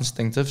are. It's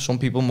instinctive. Some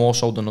people more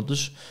so than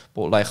others,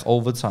 but like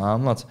over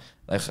time, lad,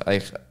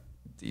 like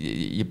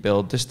you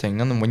build this thing,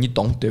 and then when you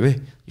don't do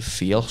it, you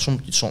feel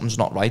something's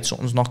not right,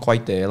 something's not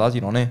quite there, lad. You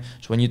know what I mean?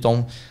 So when you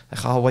don't,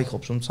 like I wake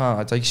up sometimes,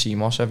 I take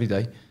CMOS every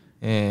day.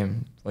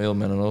 Oil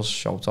minerals,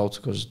 shout out,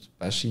 because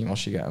best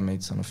CMOS you get,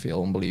 mate, and I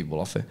feel unbelievable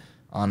off it.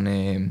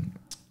 And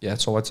yeah,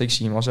 so I take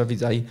CMOS every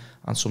day,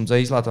 and some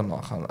days, lad,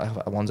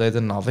 one day I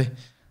didn't have it,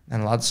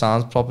 and lad,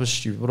 sounds proper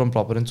stupid and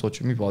proper in touch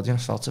with my body, and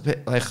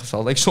I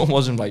felt like something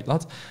wasn't right,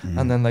 lad.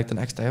 And then like the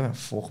next day I went,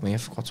 fuck me, I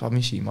forgot to have my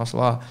CMOS,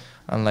 lad.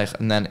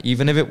 And then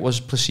even if it was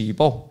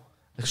placebo,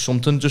 like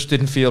something just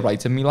didn't feel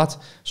right in me, lad.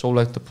 So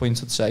like the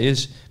point I'd say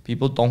is,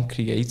 people don't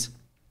create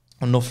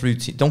enough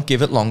routine, don't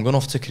give it long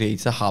enough to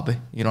create a habit,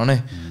 you know what I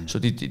mean? So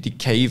they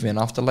cave in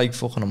after like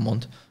fucking a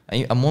month.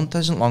 A month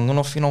isn't long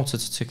enough, you know,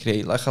 to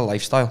create like a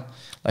lifestyle.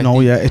 Like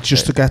no, yeah, it's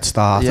just to get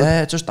started.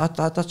 Yeah, just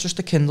that's just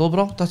the Kindle,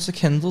 bro. That's the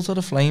Kindle to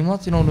the flame,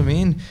 lad. You know what I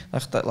mean?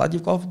 Like that, lad.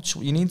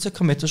 You need to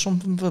commit to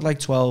something for like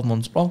 12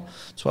 months, bro.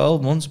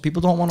 12 months.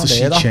 People don't want to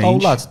hear that, though,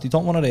 lad. They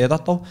don't want to hear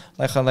that, though.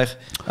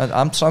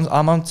 I'm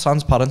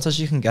transparent as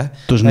you can get.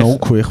 There's no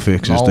quick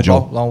fixes to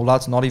job. No,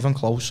 lads, not even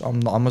close.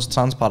 I'm as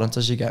transparent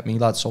as you get me,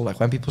 lad. So like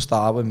when people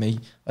start with me,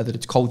 whether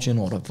it's coaching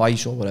or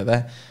advice or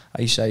whatever,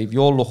 I say, if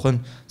you're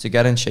looking to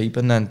get in shape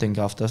and then think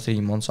after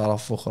 3 months I'll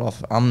fuck it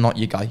off, I'm not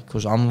your guy,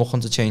 because I'm looking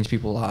to change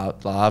people's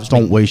lives.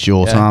 Don't waste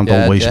your time,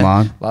 don't waste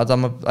mine. Lads,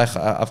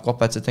 I've got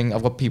better things.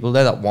 I've got people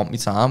there that want me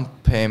time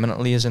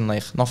permanently, as in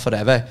like not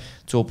forever,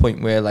 to a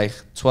point where like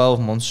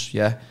 12 months,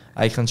 yeah,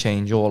 I can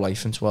change your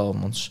life in 12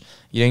 months.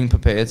 You ain't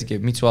prepared to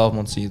give me 12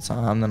 months of your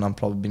time, then I'm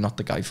probably not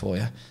the guy for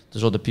you.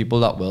 There's other people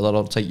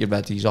that'll take your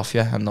readies off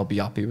you and they'll be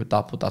happy with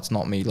that, but that's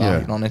not me, lad.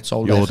 Yeah. You know, it's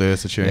so you're there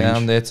to change. Yeah,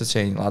 I'm there to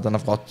change, lad, and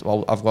I've got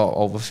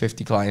over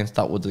 50 clients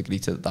that would agree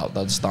to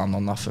that'd stand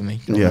on that for me.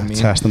 You know what I mean?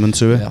 Testament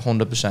to it. Yeah,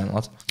 100%,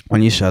 lad.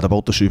 When you said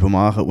about the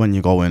supermarket, when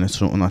you go in, it's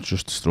something that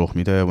just struck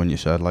me there, when you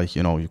said, like,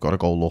 you know, you've got to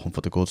go looking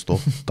for the good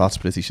stuff. That's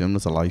pretty similar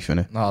to life,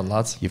 innit? Nah,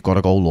 lad. You've got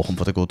to go looking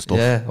for the good stuff.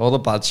 Yeah, all the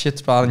bad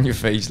shit's bad in your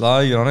face,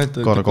 lad, you know it?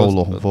 Got to go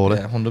looking for it.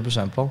 Yeah,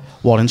 100%, bro.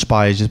 What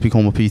inspired you to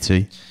become a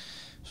PT?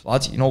 So,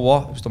 lad, you know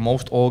what? It was the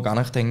most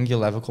organic thing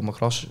you'll ever come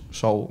across.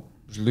 So,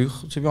 it was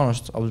Luke, to be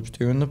honest. I was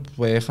doing the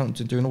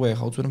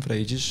workout with him for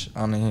ages,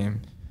 and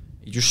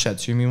he just said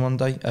to me one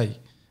day, hey, have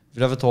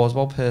you ever thought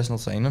about personal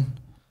training?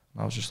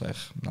 And I was just like,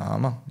 nah,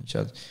 man. He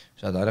said,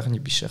 I reckon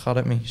you'd be sick at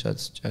it, me. He said,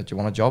 do you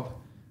want a job?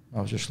 And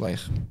I was just like,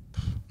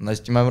 and do you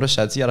remember I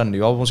said to you, I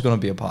knew I was going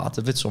to be a part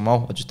of it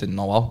somehow. I just didn't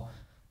know how.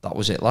 That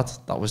was it, lad.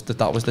 That was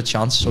the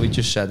chance. So he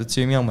just said it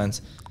to me and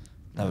went,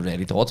 never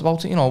really thought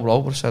about it, you know,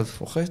 bro. But I said,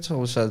 fuck it.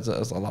 So I said,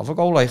 I'll have a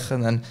go, like.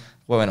 And then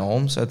we went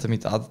home, said to me,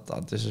 Dad,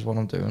 this is what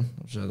I'm doing.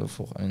 I said, oh,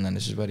 fuck. And then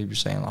this is where he was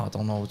saying, I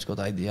don't know, it's a good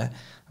idea.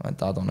 I went,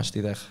 Dad,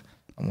 honestly, like,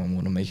 I'm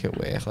going to make it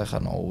work. Like, I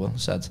know. I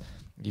said,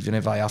 even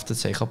if I have to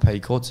take a pay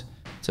cut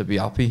to be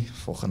happy,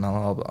 fucking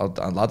hell,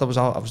 lad, I was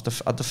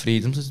had the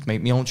freedom to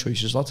make my own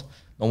choices, lad.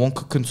 No one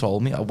could control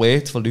me. I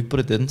worked for Luke, but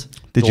it didn't.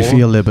 Did you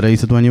feel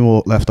liberated when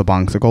you left the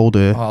bank to go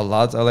there? Oh,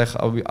 lad,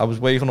 I was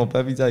waking up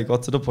every day,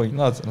 got to the point,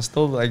 lad, and I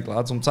still, like,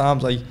 lad,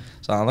 sometimes I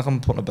sound like I'm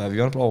putting a bevy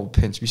on it, but I'll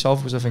pinch myself,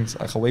 because I think,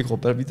 like, I wake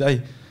up every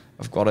day,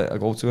 I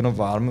go to an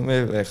environment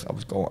where, like,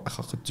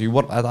 I could do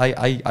what,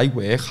 I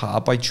work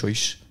hard by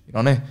choice. You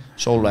know what I mean?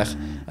 So like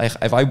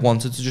if I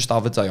wanted to just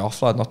have a day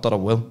off, lad, not that I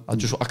will, I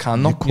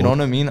cannot, you know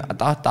what I mean?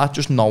 That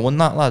just knowing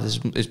that, lad,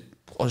 is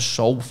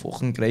so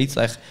fucking great.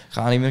 Like,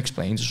 can't even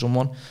explain to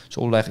someone.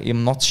 So like,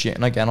 I'm not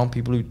shitting again on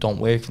people who don't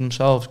work for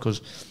themselves,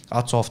 because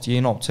that's off to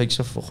you, know, it takes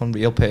a fucking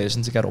real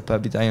person to get up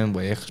every day and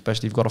work,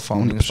 especially if you've got a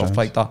family 100%. And stuff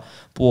like that.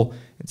 But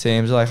in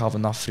terms of like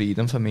having that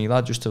freedom for me,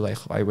 lad, just to like,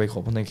 I wake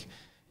up and think,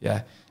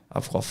 yeah,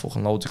 I've got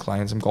fucking loads of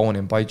clients. I'm going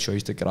in by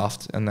choice to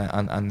graft, and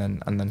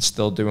then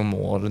still doing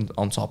more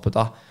on top of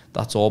that.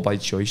 That's all by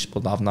choice.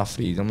 But having that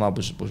freedom, that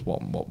was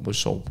what was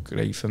so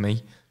great for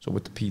me. So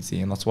with the PT,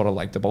 and that's what I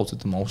liked about it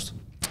the most.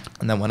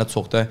 And then when I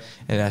took the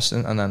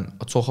and then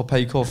I took a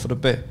pay cut for a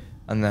bit,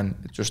 and then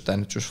it just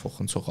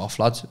fucking took off,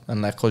 lads.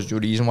 And like, cause the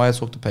reason why I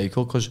took the pay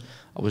cut, cause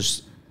I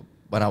was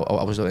when I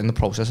was in the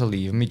process of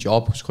leaving my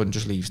job, because I couldn't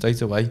just leave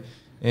straight away.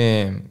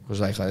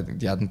 Because like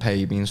they hadn't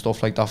paid me and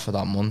stuff like that for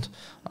that month,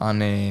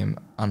 and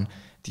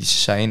the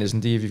saying,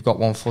 isn't it, if you've got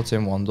one foot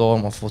in one door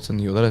and one foot in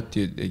the other,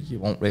 you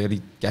won't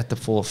really get the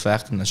full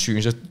effect. And as soon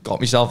as I got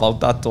myself out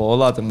that door,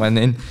 lad, and went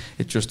in,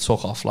 it just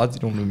took off, lad.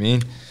 You know what I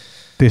mean?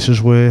 This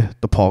is where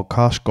the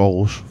podcast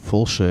goes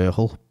full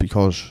circle,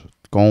 because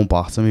going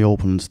back to my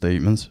opening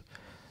statement,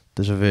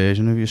 there's a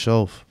version of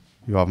yourself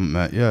you haven't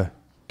met yet.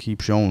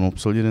 Keep showing up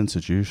till you're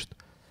introduced.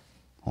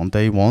 On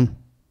day one,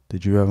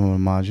 did you ever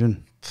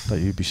imagine that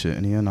you'd be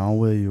sitting here now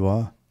where you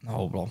are?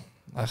 No, bro.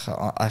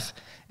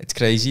 It's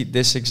crazy,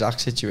 this exact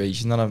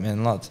situation that I'm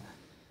in, lad.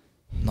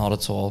 Not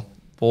at all.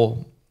 But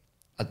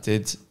I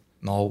did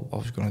know I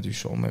was going to do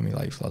something with my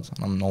life, lad.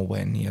 And I'm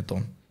nowhere near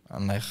done.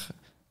 And like,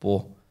 but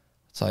I'll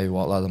tell you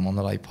what, lad, I'm on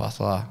the right path,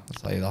 lad.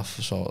 I'll tell you that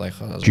for so, like.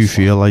 Do you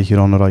feel like you're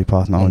on the right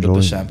path now?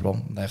 100%, bro.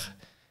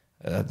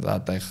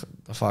 Like,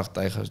 the fact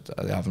that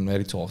I haven't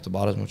really talked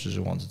about as much as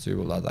I wanted to,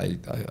 but lad, I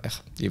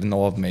even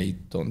though I've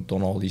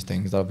done all these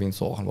things that I've been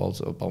talking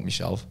about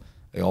myself,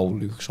 I owe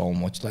Luke so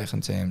much, like,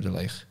 in terms of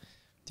like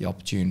the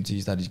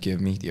opportunities that he's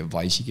given me, the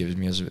advice he gives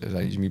me as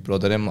he's my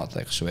brother in, like,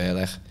 I swear,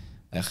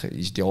 like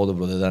he's the older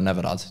brother that I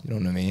never had, you know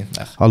what I mean?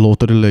 Like, I love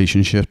the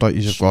relationship that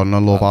you've got, and I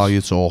love how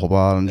you talk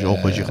about him,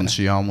 because you can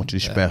see how much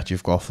respect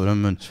you've got for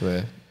him, and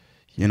swear.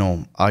 You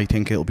know, I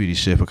think it'll be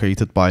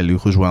reciprocated by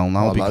Luke as well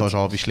now, because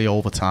obviously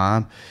over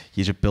time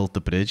you've built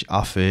the bridge.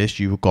 At first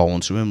you were going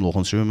to him,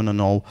 looking to him, and I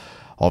know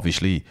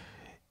obviously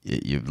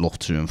you've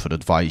looked to him for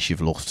advice, you've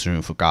looked to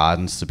him for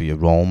guidance, to be a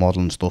role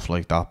model and stuff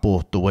like that,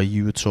 but the way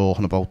you were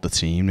talking about the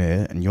team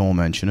there, and you're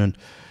mentioning,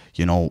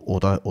 you know,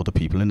 other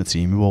people in the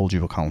team who hold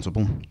you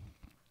accountable,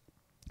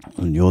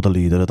 and you're the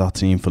leader of that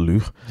team for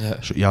Luke.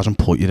 So he hasn't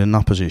put you in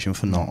that position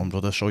for nothing,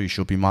 brother, so you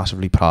should be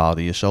massively proud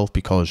of yourself,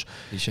 because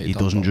he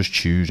doesn't just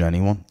choose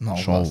anyone. No,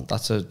 so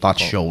that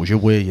shows you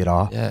where you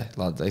are. Yeah,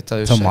 lad, it's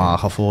a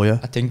marker for you.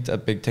 I think the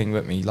big thing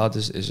with me, lad,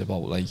 is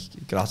about like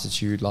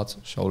gratitude, lad.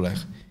 So like,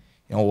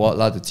 you know what,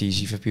 lad, it's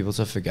easy for people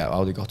to forget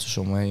how they got to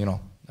somewhere, you know.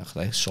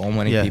 Like so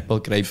many people,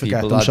 great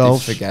people,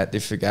 themselves. They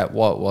forget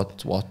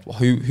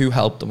who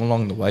helped them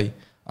along the way,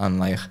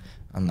 and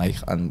they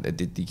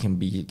can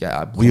be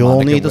we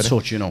all need a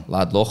touch, you know,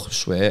 lad. Look,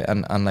 swear,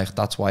 and like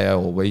that's why I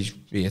always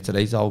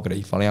reiterate how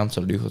grateful I am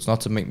to Luke. It's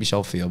not to make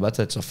myself feel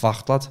better, it's a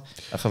fact, lad.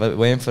 Like, if I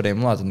went for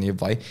him, lad, and the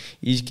advice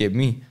he's given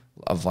me,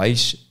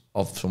 advice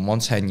of someone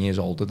 10 years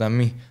older than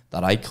me,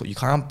 that you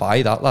can't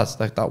buy that, lad.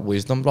 Like that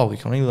wisdom, bro. You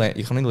can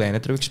only learn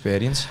it through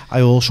experience.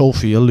 I also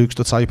feel Luke's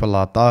the type of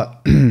lad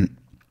that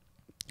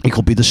he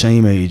could be the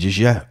same age as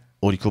you,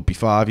 or he could be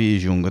 5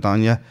 years younger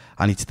than you,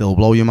 and he'd still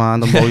blow your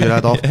mind and blow your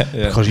head off,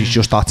 because he's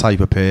just that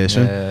type of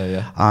person.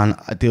 And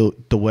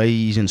the way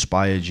he's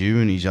inspired you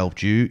and he's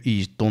helped you,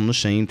 he's done the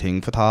same thing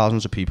for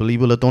thousands of people. He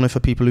will have done it for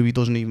people who he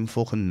doesn't even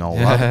fucking know.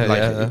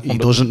 He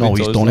doesn't know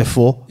he's done it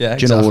for. Do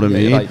you know what I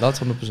mean? Right,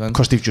 that's 100%.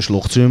 Because they've just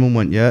looked to him and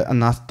went, yeah,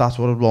 and that's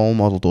what a role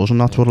model does, and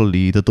that's what a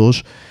leader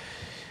does.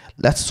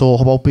 Let's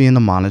talk about being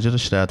the manager of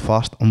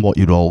ShredFast and what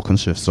your role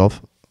consists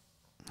of.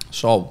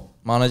 So,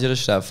 manager of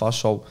ShredFast,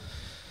 so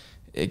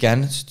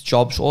again, the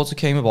job sort of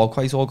came about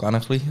quite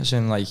organically, as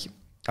in like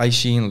I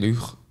seen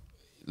Luke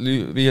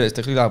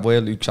realistically, that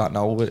where Luke's at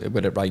now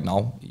with it right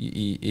now,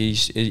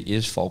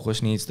 his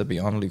focus needs to be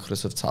on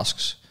lucrative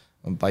tasks,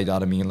 and by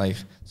that I mean like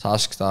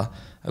tasks that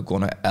are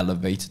going to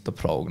elevate the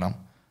program.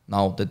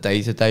 Now the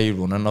day-to-day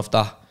running of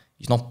that,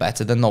 he's not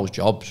better than those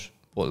jobs,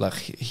 but like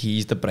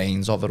he's the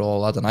brains of it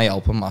all, lad, and I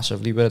help him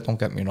massively with it, don't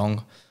get me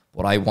wrong.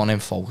 But I want him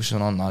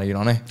focusing on that, you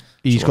know.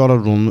 He's got to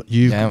run.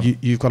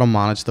 You've got to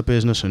manage the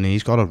business, and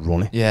he's got to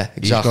run it. Yeah,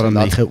 exactly. He's got to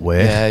make it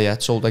work. Yeah.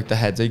 So like the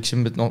headaches,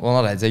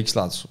 not headaches,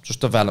 lads. Just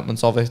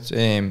development of it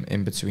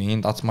in between.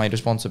 That's my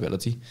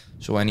responsibility.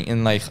 So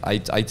anything like I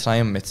try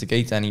and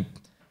mitigate any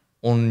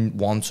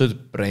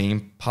unwanted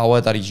brain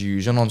power that he's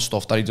using on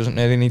stuff that he doesn't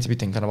really need to be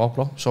thinking about,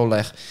 bro. So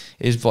like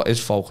his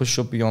focus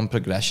should be on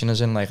progression,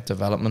 as in like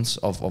developments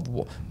of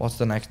what's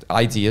the next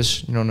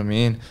ideas, you know what I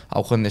mean?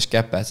 How can this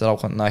get better? How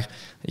can, like,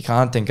 you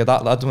can't think of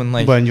that, lad,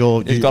 when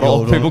you've got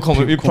all people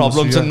coming with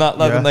problems and that,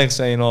 lad, and like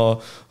saying,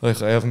 oh,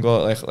 like I haven't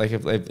got like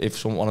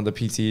if one of the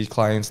PT's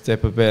clients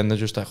dip a bit and they're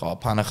just like, oh,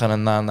 panicking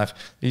and that, and like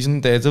he's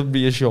not there to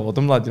reassure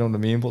them, lad, you know what I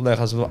mean? But like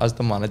as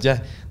the manager,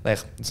 like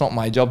it's not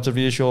my job to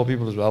reassure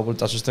people as well, but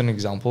that's just an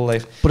example,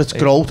 like. But it's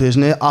growth,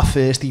 isn't it? At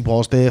first he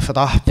was there for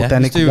that, but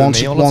then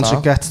once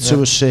it gets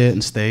to a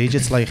certain stage,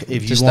 it's like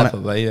if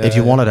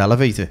you want to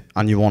elevate it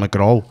and you want to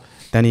grow,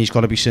 then he's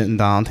got to be sitting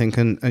down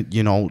thinking,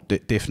 you know,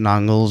 different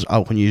angles.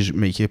 How can you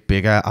make it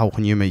bigger? How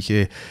can you make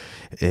it?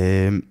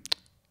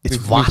 It's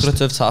vast.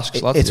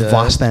 Tasks, it's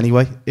vast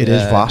anyway. It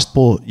is vast,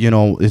 but you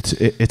know,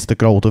 it's the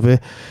growth of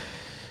it.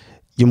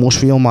 You must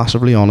feel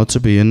massively honoured to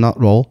be in that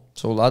role.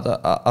 So, lad,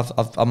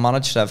 I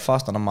managed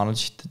ShredFast and I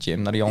managed the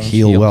gym that he owns.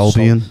 Heal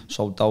Wellbeing.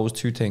 So those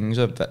two things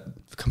are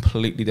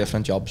completely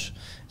different jobs.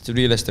 So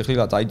realistically,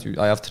 lad,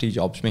 I have 3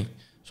 jobs, me.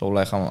 So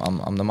like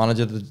I'm the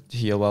manager of the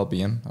Heal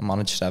Wellbeing, I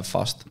manage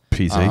ShredFast,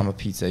 PT. and I'm a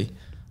PT.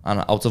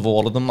 And out of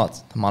all of them, lad,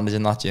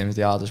 managing that gym is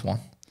the hardest one.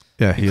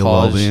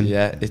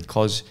 Yeah, because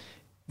because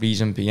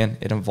reason being,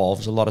 it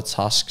involves a lot of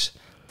tasks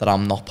that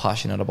I'm not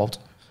passionate about.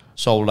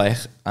 So like,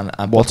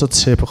 and what's a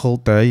typical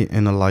day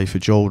in the life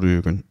of Joe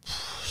Rugen?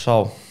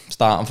 So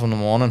starting from the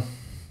morning.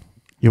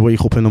 You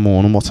wake up in the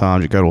morning. What time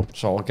do you get up?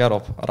 So I get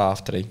up at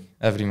 3:30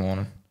 every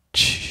morning,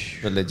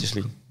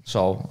 religiously.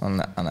 So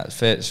and at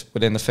first,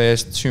 within the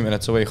first 2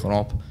 minutes of waking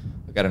up,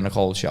 I get in a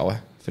cold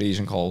shower,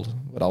 freezing cold,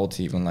 without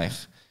even like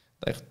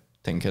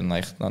thinking,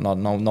 like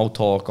no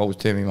talk goes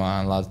to me,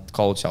 man. Lad,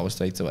 cold shower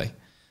straight away,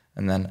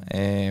 and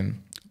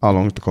then how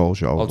long is the cold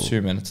shower? About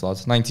 2 minutes,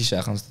 lads. 90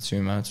 seconds to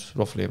 2 minutes,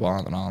 roughly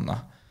about around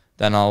that.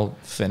 Then I'll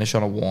finish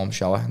on a warm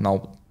shower.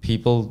 Now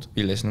people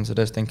be listening to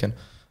this thinking,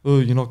 oh,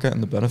 you're not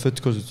getting the benefits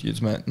because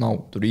it's meant.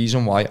 No, the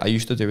reason why, I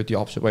used to do it the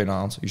opposite way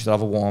around. You should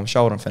have a warm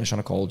shower and finish on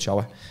a cold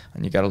shower,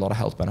 and you get a lot of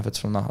health benefits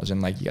from that, as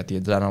in like you get the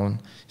adrenaline,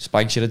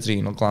 spikes your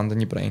adrenal gland in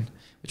your brain,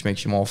 which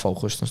makes you more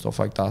focused and stuff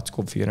like that. It's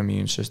good for your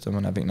immune system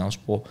and everything else.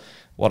 But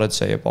what I'd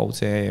say about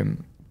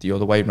the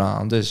other way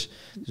around is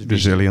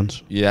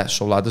resilience. Yeah,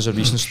 so lad, there's a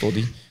recent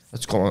study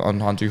that's going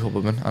on Andrew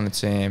Huberman, and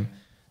it's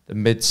the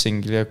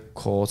mid-singular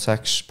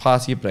cortex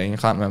part of your brain. I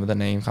can't remember the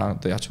name,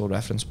 the actual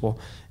reference, but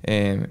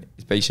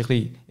it's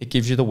basically, it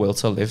gives you the will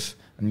to live,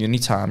 and the only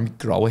time you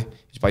grow it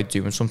is by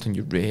doing something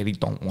you really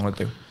don't want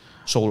to do.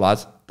 So lad,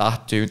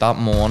 that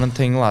morning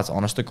thing, lads,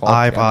 honest to God.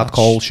 I've had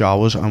cold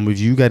showers, and if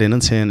you get in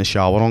and turn the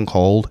shower on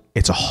cold,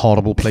 it's a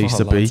horrible place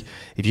to be.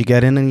 If you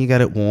get in and you get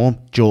it warm,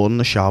 during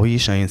the shower, you're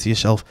saying to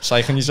yourself,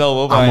 psyching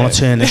yourself up, I'm going to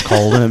turn this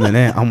cold in a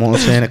minute. I'm going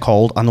to turn it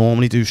cold. I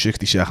normally do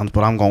 60 seconds,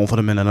 but I'm going for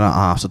a minute and a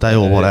half today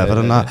or whatever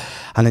and that.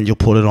 And then you'll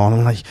put it on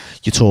and like,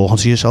 you're talking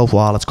to yourself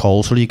while it's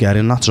cold till you get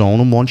in that zone.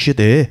 And once you're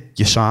there,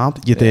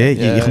 you're there.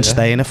 You can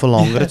stay in it for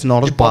longer. It's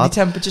not as bad. Your body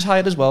temperature's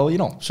higher as well, you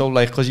know. So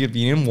like, because you're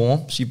being in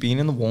warm, so you're being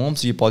in the warm,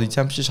 so your body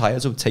temperature's higher,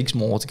 so it takes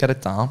more to get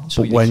it down.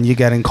 So but when you're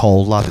getting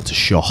cold, lad, it's a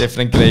shock.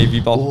 Different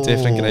gravy, Bob.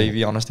 Different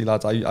gravy, honestly,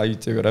 lads. I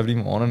do it every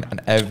morning, and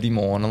every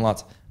morning,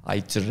 lad, I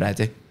dread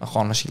it.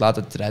 Honestly, lad,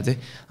 I dread it.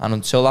 And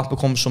until that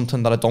becomes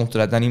something that I don't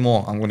dread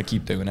anymore, I'm going to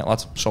keep doing it,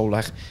 lad. So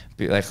like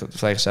I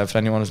said, for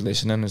anyone who's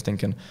listening is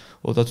thinking,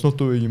 oh, that's not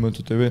the way you're meant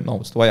to do it. No,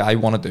 it's the way I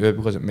want to do it,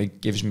 because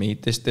it gives me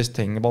this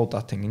thing about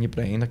that thing in your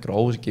brain that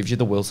grows. It gives you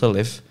the will to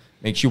live,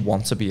 makes you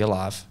want to be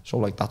alive. So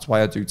like, that's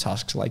why I do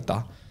tasks like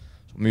that.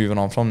 So moving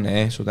on from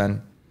there, so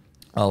then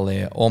I'll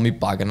all my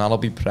bag and that'll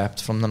be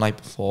prepped from the night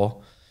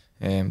before.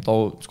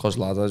 Though it's because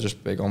lads are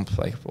just big on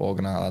like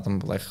organised,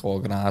 most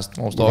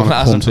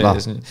organised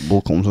person.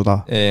 We'll come to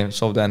that.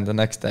 So then the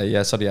next day,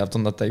 I've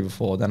done that day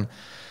before. Then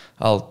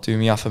I'll do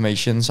my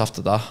affirmations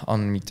after that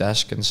on my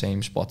desk in the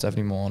same spot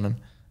every morning.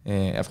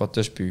 I've got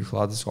this book,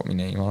 lad. It's got my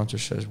name on it.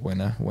 Just says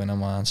winner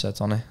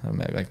mindset on it. I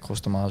made like a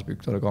customised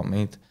book that I got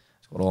made.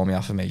 It's got all my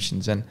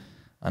affirmations in,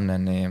 and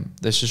then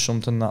this is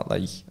something that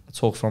like I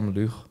took from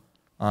Luke,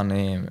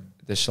 and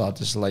this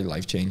is like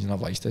life changing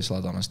advice. This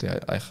lad, honestly,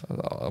 I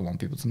want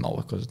people to know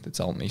it because it's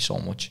helped me so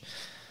much.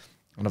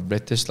 And I've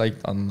read this like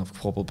on a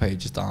couple of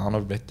pages down.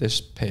 I've read this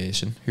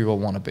person who I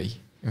want to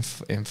be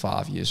in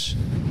 5 years,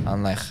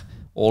 and like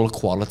all the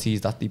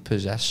qualities that they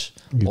possess,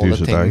 all the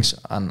things,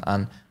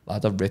 and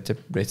lad, I've writ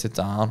it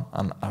down,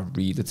 and I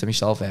read it to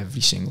myself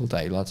every single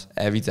day, lad,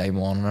 every day,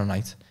 morning and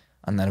night.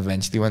 And then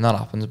eventually, when that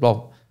happens,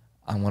 bro,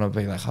 I'm gonna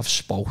be like, I've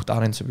spoke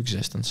that into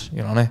existence.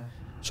 You know what I mean?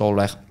 So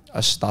like,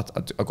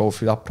 I go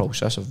through that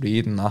process of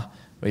reading my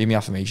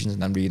affirmations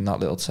and then reading that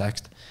little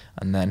text,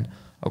 and then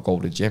I'll go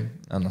to the gym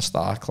and I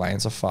start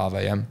clients at 5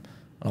 AM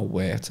and I'll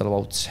work till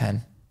about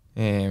 10,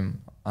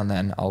 and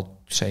then I'll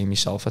say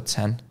myself at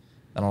 10,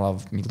 then I'll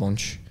have my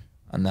lunch,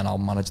 and then I'll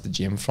manage the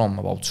gym from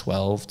about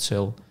 12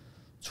 till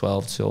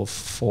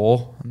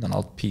 4, and then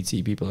I'll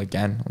PT people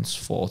again on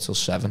 4 till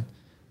 7,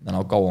 then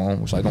I'll go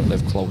home, which I don't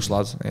live close,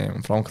 lad.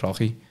 I'm from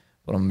Crocky,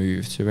 but I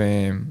moved to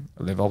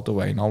live out the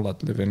way now,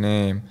 lad. Live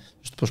in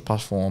just push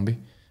past Formby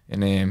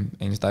in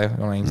Ainsdale,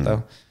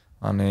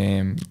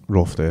 and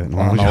rough there. I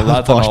know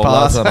that.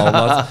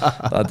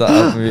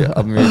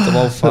 I've moved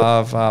about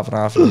five and a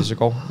half years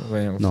ago.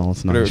 No,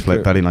 it's nice,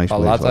 very nice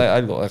place. Lads, I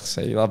like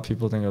say that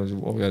people think I was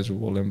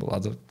rolling, but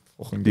lads,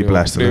 fucking be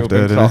blessed to live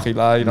there. Crocky,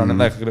 lad, you know,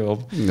 like grew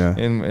up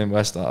in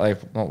West,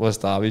 like not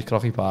West Derby,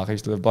 Crocky Park. I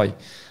used to live by,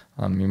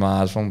 and my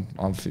dad's from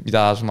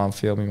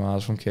Anfield, my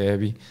mom's from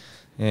Kirby.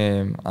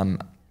 And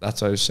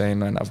that's what I was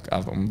saying, and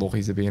I'm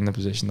lucky to be in the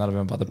position that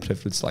I've had the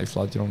privileged life,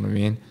 lad, you know what I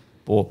mean?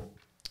 But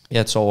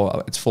yeah,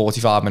 so it's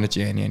 45-minute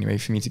journey anyway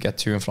for me to get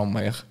to and from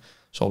work.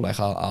 So like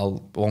I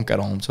won't get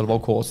home till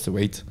about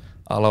 7:45.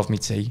 I'll have my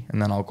tea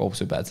and then I'll go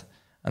to bed,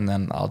 and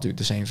then I'll do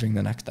the same thing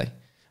the next day.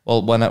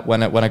 Well, when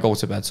I go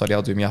to bed,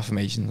 I'll do my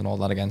affirmations and all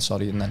that again,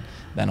 and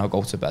then I'll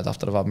go to bed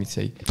after I've had my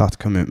tea. That's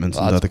commitment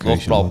and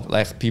dedication. Look, bro,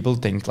 like people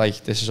think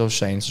like this is what I was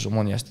saying to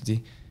someone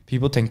yesterday.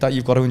 People think that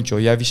you've got to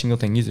enjoy every single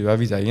thing you do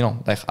every day, you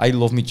know. Like, I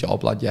love my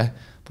job, lad, yeah.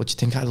 But you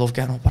think I love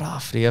getting up at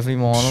 3:30 every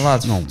morning,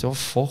 lad? No. Oh,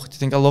 fuck. Do you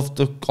think I love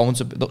going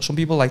to... Some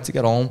people like to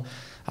get home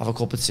have a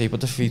cup of tea,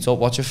 put the feet up,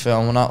 watch a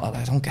film and that.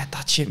 I don't get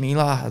that shit, me,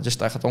 lad.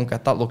 I don't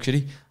get that luxury,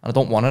 and I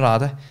don't want it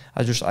either.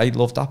 I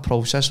love that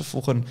process of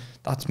fucking,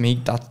 that's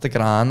me, that's the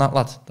grind, that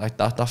lad. Like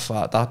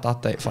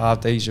that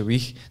 5 days a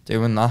week,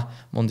 doing that,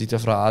 Monday to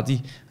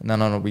Friday, and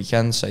then on a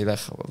weekend, say, like,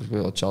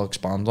 which I'll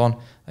expand on,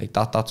 like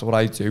that's what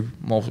I do,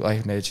 most,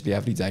 like, literally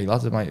every day,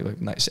 lad. Like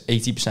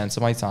 80%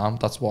 of my time,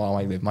 that's how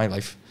I live my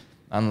life.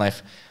 And like,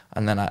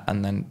 and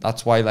then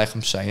that's why, like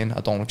I'm saying, I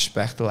don't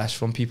expect less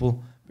from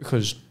people,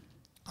 because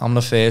I'm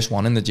the first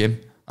one in the gym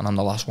and I'm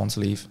the last one to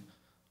leave.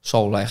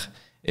 So like,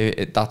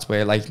 that's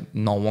where like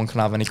no one can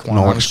have any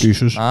qualms. No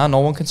excuses. Nah, no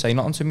one can say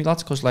nothing to me,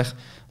 lads, because like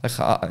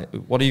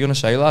what are you gonna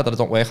say, lad? That I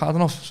don't work hard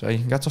enough? So you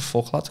can get to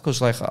fuck, lad,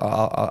 because like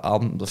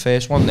I'm the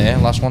first one there,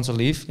 last one to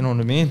leave. You know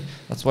what I mean?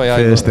 That's why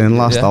first in,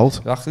 last out.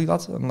 Exactly,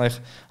 lad. And like,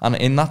 and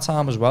in that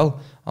time as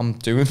well, I'm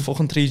doing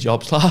fucking 3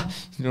 jobs, lad.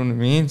 You know what I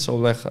mean? So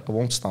like, I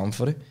won't stand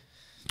for it.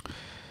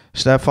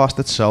 ShredFast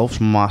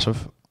itself's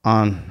massive,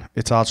 and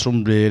it's had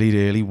some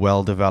really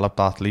well developed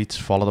athletes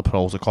follow the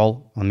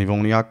protocol, and they've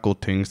only had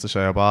good things to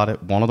say about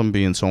it. One of them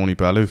being Tony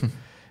Bellew,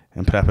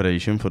 in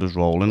preparation for his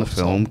role in the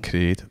film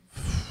Creed.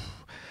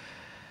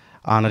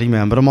 And I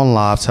remember him on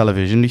live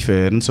television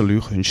referring to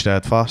Luke in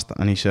ShredFast,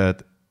 and he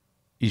said,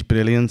 he's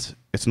brilliant.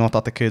 It's not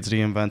that the kid's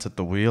reinvented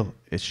the wheel,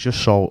 it's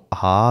just so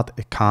hard,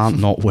 it can't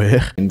not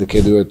work. And the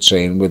kid who had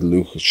trained with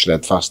Luke at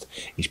ShredFast,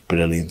 he's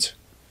brilliant.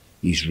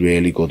 He's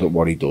really good at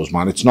what he does,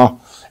 man. It's not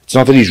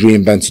that he's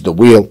reinvented the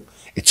wheel.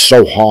 It's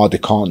so hard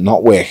it can't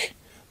not work,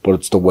 but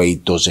it's the way he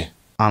does it.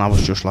 And I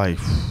was just like,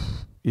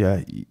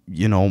 yeah,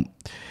 you know,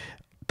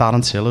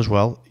 Darren Till as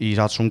well. He's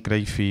had some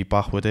great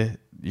feedback with it.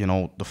 You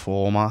know, the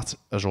format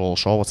has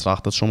also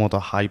attracted some of the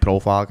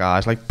high-profile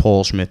guys like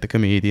Paul Smith, the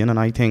comedian. And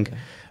I think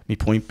my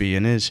point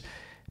being is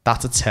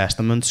that's a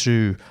testament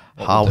to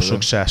how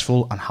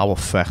successful and how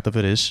effective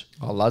it is.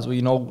 Oh, lads, well,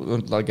 you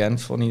know, again,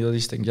 funny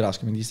these things, you're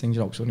asking me these things,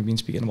 you know, because I've only been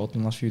speaking about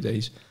them the last few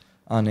days.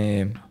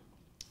 And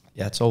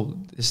yeah, so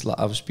this,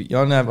 I was speaking,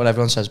 you know what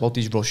everyone says about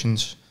these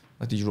Russians,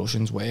 like these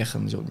Russians work,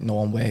 and no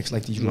one works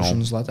like these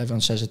Russians, lad.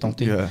 Everyone says it, don't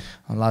they? Yeah.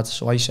 And lads,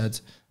 so I said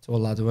to a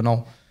lad who I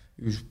know,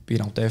 who's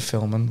been out there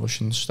filming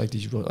Russians, like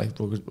these like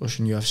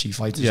Russian UFC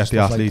fighters, yeah, the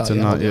athletes like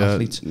that, and that,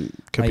 athletes.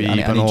 Khabib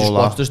and he just all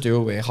watched that. us do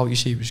a workout, you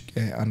see,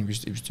 and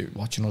he was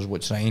watching us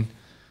with train.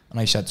 And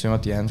I said to him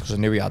at the end, because I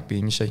knew he had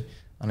been, you see,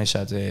 and I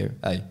said,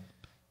 hey,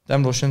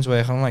 them Russians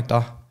working like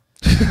that.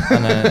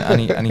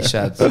 and he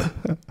said,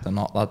 they're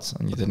not, lads,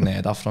 and you didn't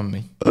hear that from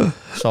me.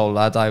 So,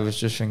 lad, I was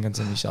just thinking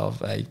to myself,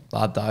 hey,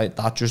 lad,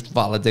 that just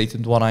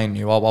validated what I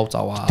knew about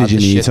how hard did you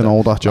need to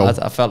know that, Joe?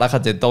 I felt like I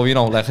did, though, you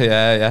know, like,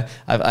 yeah.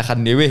 I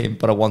knew it,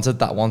 but I wanted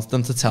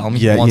them to tell me.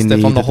 Yeah, wanted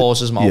it from the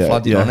horse's mouth,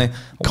 lad, you know what I mean?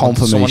 I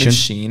wanted someone who's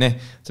seen it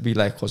to be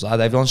like, because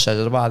everyone says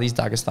it about these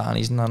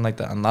Dagestanis and like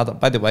that. And lad,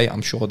 by the way,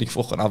 I'm sure they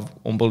fucking have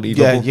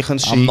unbelievable. Yeah, you can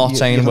see, I'm not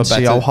saying we're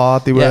better. How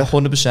hard they were. Yeah,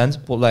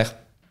 100%. But like,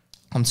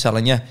 I'm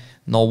telling you,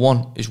 no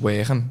one is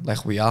working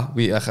like we are.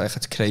 Like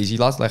it's crazy,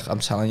 lads. Like I'm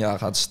telling you, I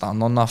had to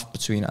stand on that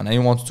between, and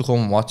anyone wants to come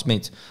and watch,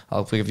 mate,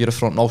 I'll give you the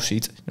front row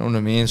seat. You know what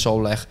I mean? So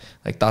like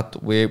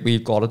that,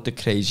 we've got it the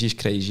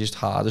craziest,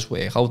 hardest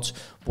workouts.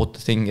 But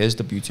the thing is,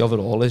 the beauty of it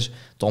all is,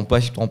 don't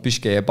be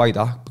scared by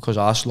that, because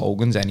our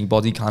slogans,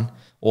 anybody can.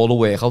 All the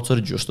workouts are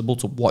adjustable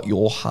to what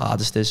your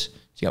hardest is. Do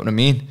you get what I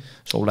mean?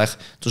 So like,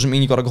 doesn't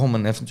mean you gotta go home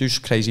and do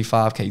crazy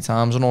 5k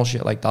times and all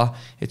shit like that.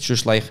 It's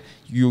just like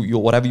you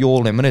whatever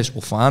your limit is,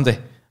 we'll find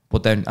it.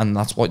 But then, and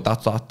that's what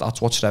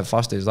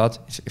ShredFast is. That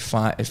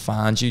it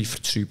finds you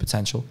for true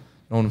potential. You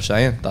know what I'm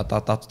saying?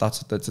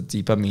 That's a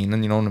deeper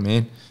meaning. You know what I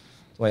mean?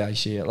 The way I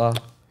see it,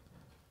 lad.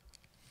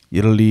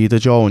 You're a leader,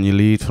 Joe, and you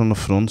lead from the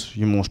front.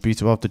 You must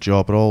beat about the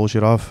job roles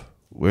you have.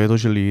 Where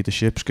does your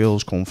leadership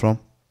skills come from?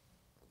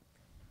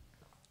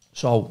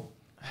 So,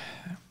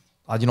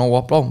 you know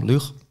what, bro?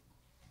 Luke.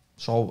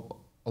 So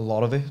a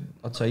lot of it,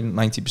 I'd say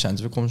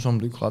 90% of it comes from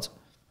Luke, lad.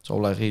 So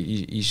like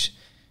he's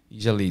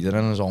a leader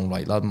in his own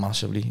right, lad,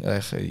 massively.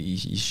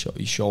 He's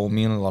shown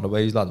me in a lot of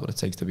ways, lad, what it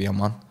takes to be a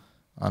man,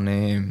 and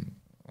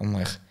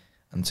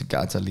to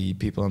get to lead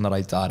people in the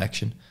right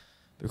direction,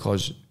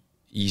 because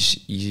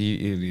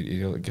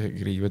he'll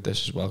agree with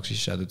this as well, because he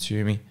said it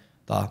to me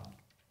that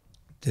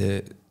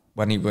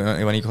when he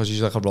because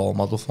he's like a role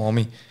model for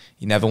me,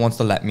 he never wants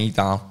to let me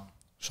down.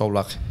 So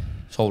like.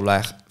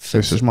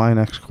 This is my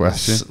next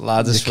question.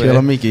 Lads, you're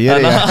killing me gear.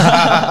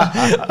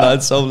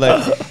 Lads, so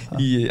like,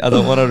 I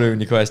don't want to ruin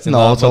your question. No,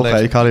 lad, it's okay.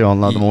 Like, carry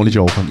on, lad. I'm only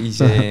joking.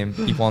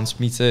 He wants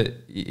me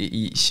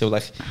to. So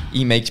like,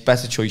 he makes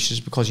better choices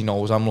because he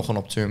knows I'm looking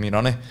up to him. You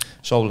know,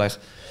 so like,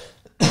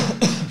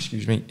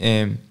 excuse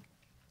me.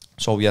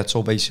 So yeah.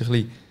 So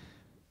basically,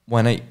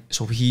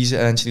 so he's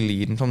essentially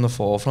leading from the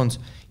forefront.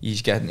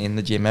 He's getting in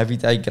the gym every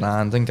day,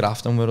 grinding,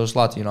 grafting with us,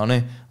 lad. You know,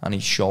 and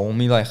he's showing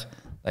me like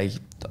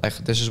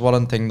this is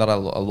one thing that I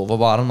love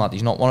about him, lad.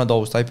 He's not one of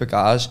those type of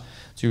guys,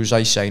 do as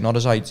I say, not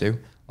as I do.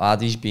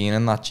 Lad, he's been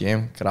in that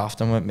gym,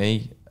 grafting with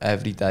me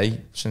every day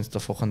since the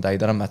fucking day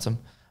that I met him.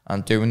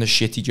 and doing the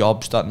shitty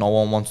jobs that no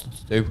one wants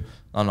to do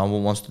and no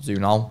one wants to do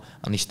now,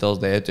 and he's still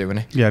there doing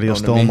it. Yeah, he'll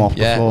still mop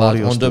the floor.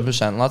 Yeah,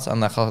 100%, lads,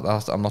 and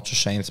I'm not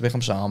just saying it to make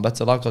him sound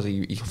better, lad, because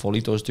he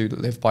fully does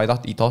live by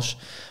that ethos,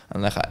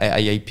 and like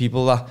I hate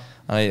people that,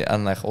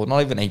 and like, or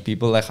not even hate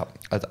people, like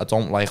I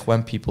don't like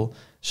when people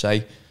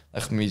say,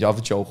 like, me have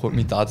a joke with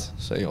my dad,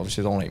 so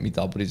obviously I don't like my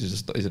dad, but he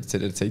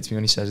irritates me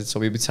when he says it, so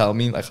he would tell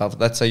me, like,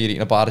 let's say you're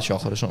eating a bar of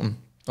chocolate or something,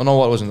 I don't know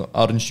what it was,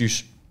 orange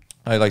juice,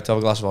 I like to have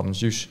a glass of orange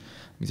juice,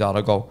 my dad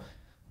would go,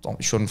 you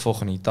shouldn't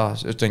fucking eat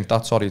that. I drink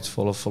that, sorry, it's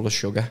full of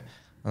sugar.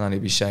 And then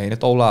he'd be saying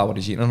it, oh lad, what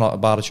he's eating a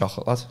bar of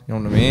chocolate, lad. You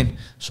know what I mean?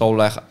 So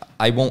like,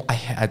 I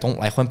don't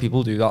like when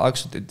people do that. Like,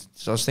 so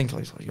I just think,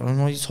 like, you don't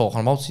know what you're talking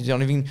about. You're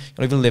not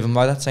even living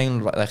by that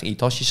saying, like,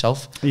 ethos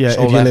yourself. Yeah,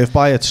 so if you live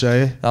by it,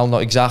 say it. No,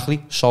 not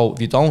exactly. So if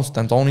you don't,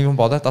 then don't even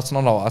bother. That's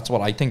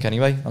what I think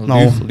anyway. And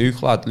no.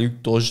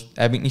 Luke does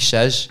everything he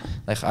says.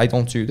 Like, I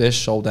don't do this,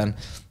 so then.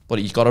 But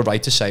he's got a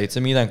right to say it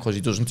to me then, because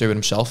he doesn't do it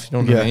himself, you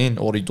know what I mean?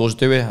 Or he does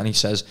do it, and he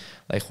says,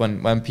 like,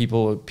 when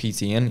people were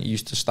PTing, he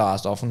used to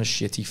start off in a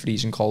shitty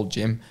freezing cold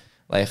gym,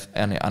 like,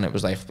 and it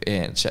was like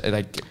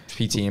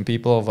PTing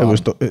people. It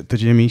was the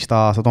gym he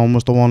started on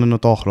was the one in the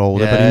Dock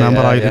Road. If I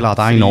remember rightly, lad,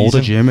 I know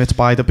the gym. It's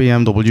by the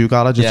BMW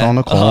garage. It's on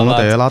the corner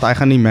there, lad. I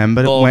can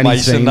remember it when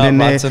he trained in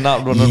there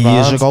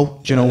years ago.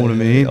 Do you know what I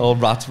mean? All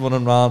rats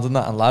running around and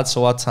that, and lad.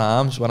 So at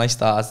times when I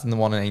started in the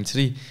one in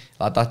Aintree,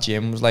 lad, that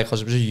gym was like,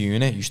 because it was a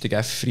unit, used to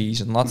get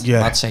freezing, lad.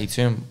 Yeah. I'd say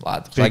to him,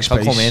 lad, like,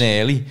 I'd come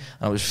in early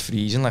and it was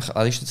freezing. Like,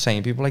 I used to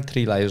train people like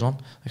 3 layers on,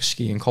 like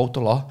skiing coat a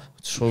lot,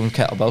 throwing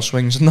kettlebell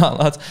swings and that,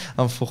 lad.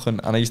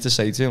 And I used to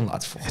say to him,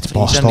 lad, fucking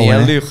freezing here,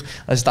 Luke.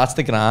 That's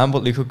the grind,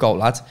 but Luke would go,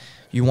 lad,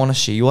 you want to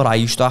see what I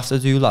used to have to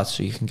do, lad,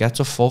 so you can get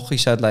to fuck, he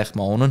said, like,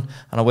 moaning.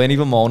 And I weren't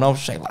even moaning, I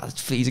was saying, lad,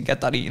 it's freezing,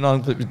 get that eating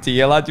on with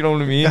tea, lad, you know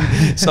what I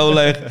mean? So,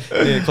 like,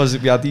 because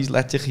we had these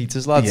electric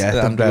heaters, lads,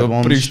 and we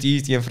were Bruce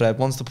the infrared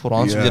ones to put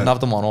on, so we didn't have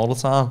them on all the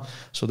time.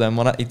 So then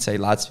when he'd say,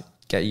 lads,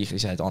 get you, he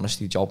said,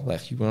 honestly, job,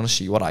 like, you want to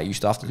see what I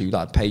used to have to do,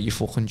 lad, pay your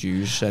fucking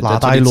dues.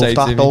 Lad, I love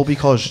that though,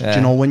 because, do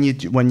you know, when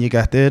you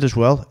get there as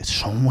well, it's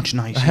so much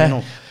nicer, you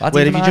know.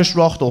 Where if you just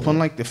rocked up on,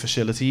 like, the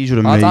facilities are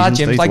amazing. Our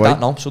gym's like that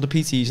now, so the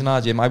PTs in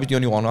our gym, I was the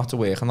only one who had to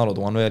work on that other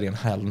one, really, in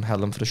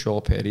Helen for a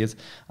short period,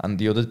 and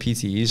the other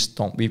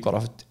PTs we've got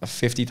a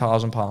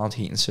 £50,000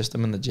 heating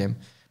system in the gym.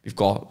 We've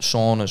got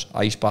saunas,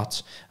 ice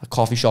baths, a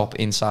coffee shop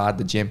inside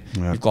the gym.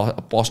 Yeah. We've got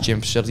a Boss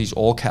gym facilities,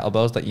 all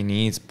kettlebells that you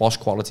need, Boss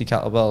quality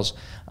kettlebells.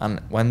 And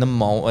when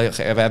if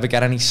I ever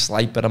get any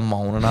slight bit of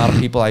moaning out of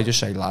people, I just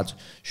say, lads,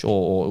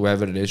 or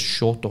whoever it is,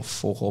 shut the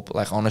fuck up.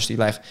 Like, honestly,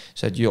 like,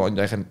 said you,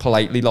 like, and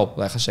politely, like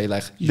I say,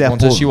 like, you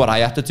want to see what I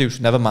have to do,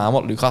 so never mind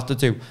what Luke had to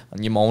do.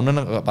 And you're moaning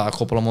about a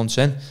couple of months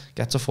in,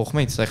 get to fuck,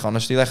 mate. Like,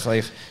 honestly, like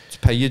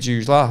just pay your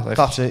dues, lad. Like,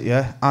 that's it,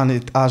 yeah.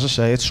 And as I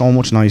say, it's so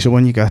much nicer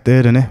when you get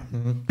there, innit?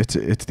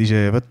 It's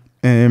deserved.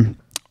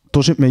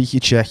 Does it make you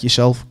check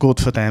yourself? Good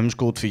for them,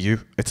 good for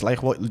you. It's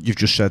like what you've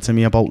just said to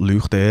me about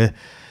Luke there,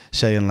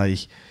 saying,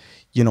 like,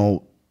 you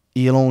know,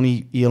 he'll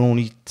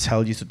only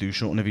tell you to do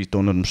something if he's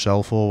done it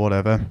himself or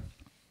whatever.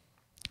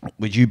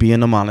 With you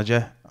being a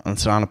manager and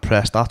trying to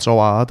press that so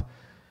hard,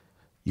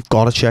 you've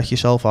got to check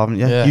yourself, haven't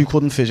you? Yeah. You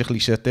couldn't physically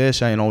sit there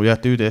saying, oh yeah,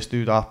 do this,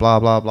 do that,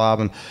 blah blah blah,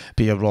 and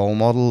be a role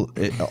model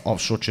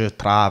of such a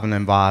thriving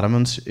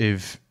environment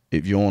if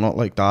you're not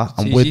like that.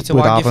 It's easy to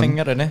wag your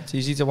finger, innit? It's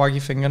easy to wag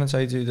your finger and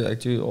say,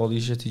 do all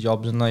these shitty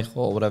jobs and, like,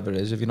 or whatever it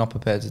is, if you're not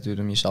prepared to do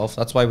them yourself.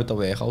 That's why with the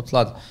workouts,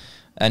 lad,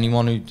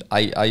 anyone who,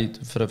 I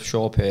for a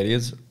short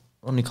period,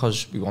 only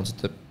because we wanted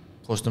the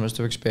customers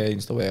to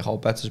experience the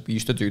workout better, we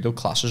used to do the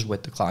classes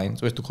with the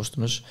clients, with the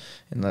customers,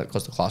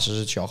 because the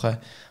classes are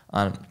chocker,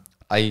 and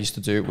I used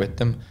to do it with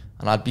them,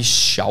 and I'd be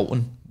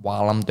shouting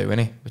while I'm doing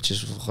it, which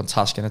is a fucking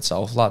task in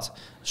itself, lad.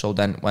 So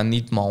then when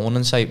they'd moan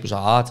and say it was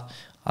hard,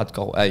 I'd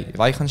go, hey, if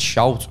I can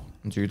shout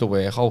and do the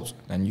workout,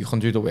 then you can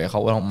do the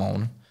workout without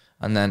moaning.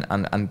 And then,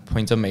 and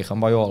point I'm making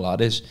by all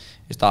that is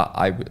that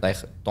I, like,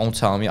 don't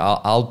tell me,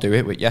 I'll do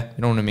it with you, you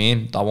know what I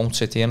mean? I won't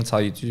sit here and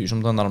tell you to do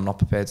something that I'm not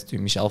prepared to do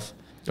myself,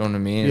 you know what I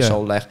mean? Yeah.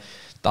 So, like,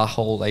 that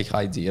whole, like,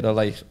 idea of,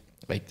 like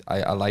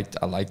I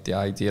like the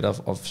idea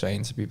of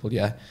saying to people,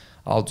 yeah,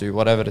 I'll do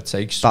whatever it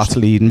takes. That's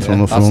leading from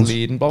the front. That's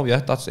leading, bro.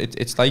 Yeah,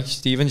 it's like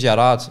Steven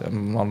Gerrard.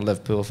 I'm not a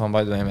Liverpool fan,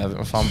 by the way, I'm an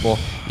Everton fan, but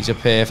he's a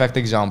perfect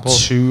example.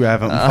 2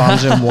 Everton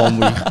fans in 1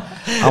 week.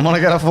 I'm gonna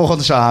get a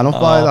fucking sign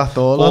up by that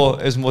door, lad.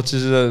 But as much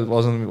as I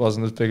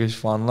wasn't his biggest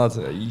fan, lad,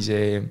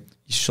 he's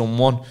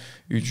someone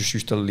who just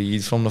used to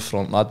lead from the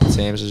front, lad, in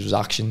terms of his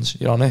actions,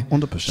 you know what I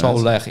mean? 100%. So,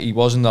 like, he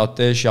wasn't out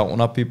there shouting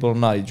at people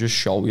and that, he'd just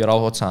show you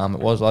how time it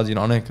was, lad, you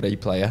know what I mean?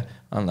 Great player.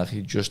 And, like,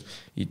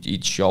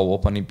 he'd show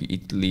up and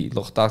he'd lead.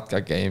 Look,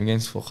 that game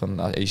against fucking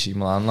AC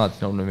Milan, lad,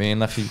 you know what I mean?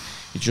 Like, he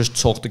just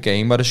took the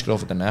game by the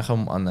scruff of the neck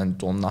and then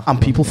done that. And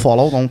people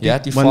follow, don't they? Yeah,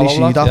 they when follow, they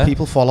see that,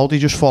 people follow, they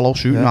just follow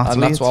suit naturally.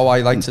 And that's how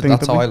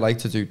I like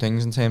to do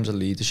things in terms of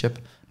leadership.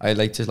 I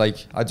like to,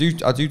 like, I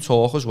do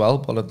talk as well,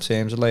 but in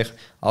terms of, like,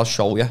 I'll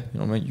show you, you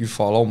know what I mean? You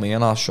follow me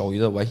and I'll show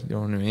you the way, you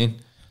know what I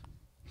mean?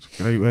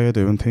 Great way of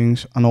doing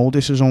things. I know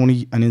this is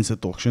only an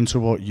introduction to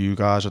what you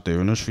guys are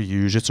doing. As for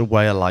you, it's a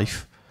way of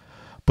life.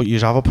 But you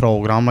have a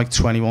program like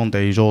 21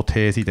 days or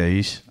 30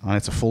 days, and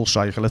it's a full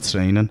cycle of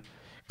training.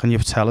 Can you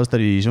tell us the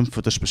reason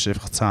for the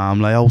specific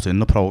time layout in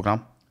the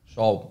program?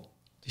 So,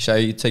 they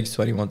say it takes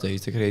 21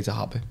 days to create a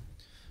habit.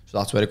 So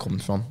that's where it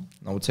comes from.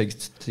 Now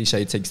they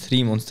say it takes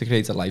 3 months to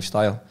create a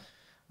lifestyle.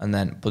 And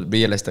then, but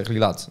realistically,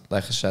 lads,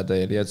 like I said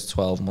earlier, it's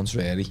 12 months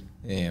really.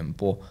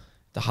 But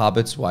the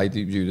habits, why do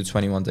you do the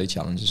 21-day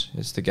challenges?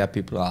 It's to get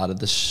people out of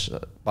this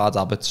bad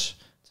habits,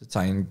 to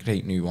try and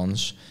create new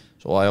ones.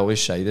 So I always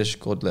say this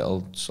good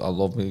little,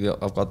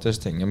 I've got this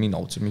thing in my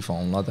notes in my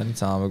phone, lad,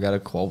 anytime I get a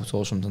quote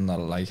or something that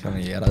I like in a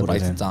year, I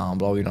write it down,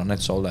 blow it on it.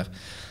 So like,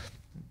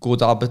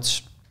 good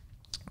habits,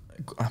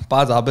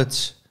 bad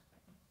habits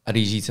are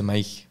easy to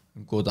make,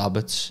 good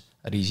habits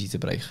are easy to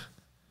break.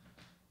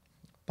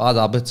 Bad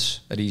habits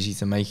are easy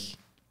to make,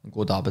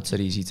 good habits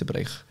are easy to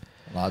break.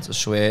 Lads, I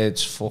swear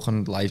it's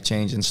fucking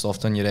life-changing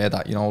stuff when you hear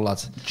that, you know,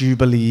 lads. Do you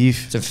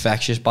believe... It's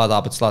infectious, bad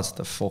habits, lads.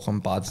 They're fucking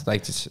bad.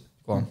 Like, it's...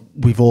 Go on.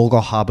 We've all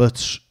got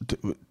habits.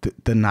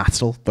 They're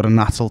natural. They're a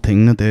natural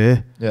thing to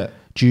do. Yeah.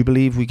 Do you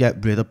believe we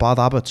get rid of bad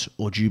habits,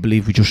 or do you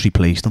believe we just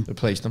replace them?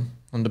 Replace them.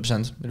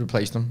 100%. We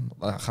replace them.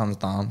 Hands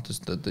down.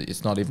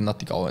 It's not even that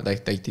they go...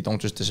 Like, they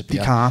don't just disappear.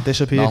 They can't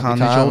disappear, can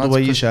they? So the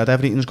way you said,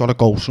 everything's got to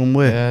go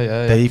somewhere.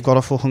 Yeah. They've got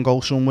to fucking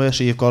go somewhere,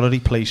 so you've got to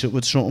replace it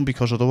with something,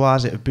 because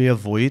otherwise it'd be a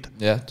void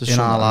in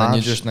our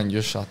lives. And then you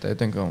just sat there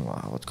thinking,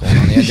 wow, what's going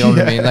on here? Do you know what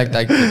I mean? Like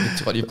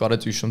you've got to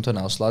do something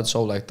else, lad.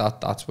 So like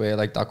that's where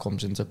like that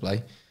comes into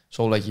play.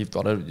 So like you've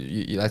got to,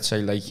 let's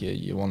say like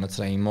you want to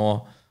train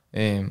more,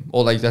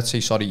 or like let's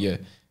say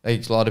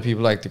like a lot of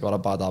people like they got a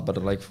bad habit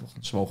of like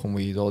smoking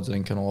weed or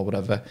drinking or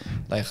whatever.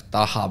 Like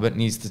that habit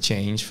needs to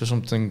change for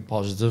something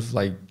positive,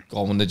 like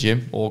going to the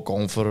gym or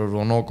going for a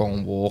run or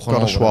going walking.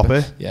 Got to swap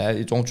it. Yeah,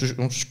 you don't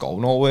just go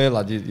nowhere,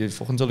 lad. You're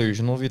fucking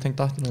delusional if you think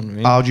that. You know what I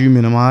mean? How do you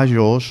minimise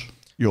your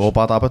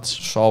bad habits?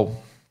 So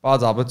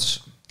bad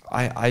habits,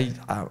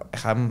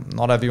 I'm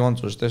not everyone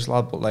does this,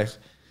 lad, but like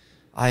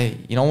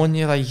you know when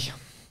you're like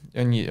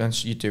when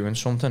you're doing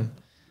something,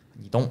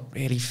 you don't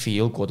really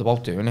feel good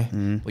about doing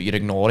it, but you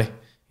ignore it.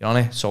 You know what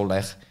I mean? So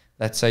like,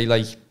 let's say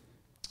like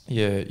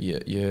let's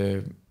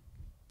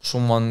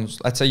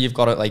say you've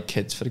got it like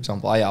kids, for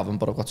example. I haven't,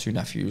 but I've got 2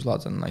 nephews,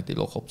 lads, and like they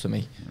look up to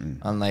me.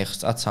 And like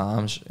at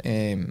times,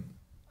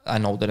 I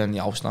know they're in the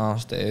house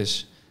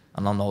downstairs,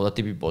 and I know that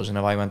they'd be buzzing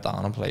if I went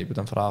down and played with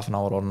them for half an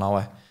hour or an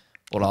hour.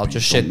 But I'll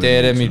just sit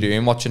there in my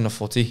room watching the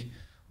footy,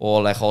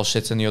 or like I'll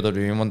sit in the other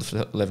room in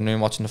the living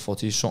room watching the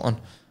footy or something,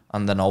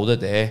 and I know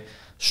that there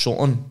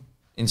something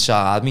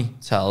inside me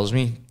tells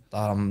me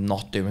that I'm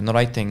not doing the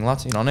right thing,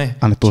 lad, you know what I mean?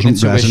 And it doesn't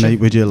resonate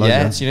with you, lad.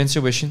 Yeah, it's your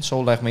intuition. So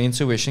like my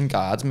intuition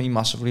guides me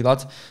massively,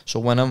 lad.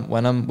 So when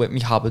I'm with my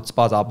habits,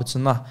 bad habits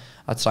and that,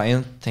 I try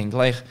and think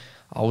like,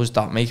 how does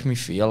that make me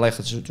feel? Like,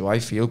 do I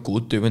feel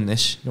good doing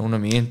this? You know what I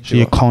mean? So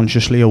you're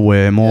consciously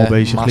aware more,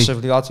 basically?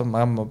 Massively, lad.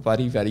 I'm a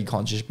very, very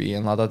conscious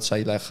being, lad. I'd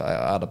say like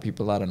out of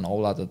people that I know,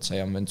 lad, I'd say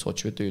I'm in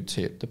touch with the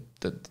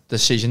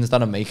decisions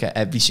that I make at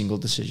every single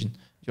decision.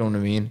 You know what I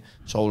mean?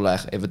 So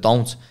like, if I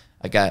don't,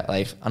 I get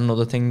like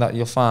another thing that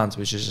you'll find,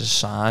 which is a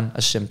sign,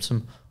 a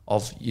symptom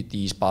of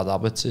these bad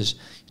habits, is, you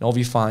know, if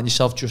you find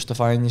yourself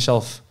justifying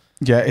yourself.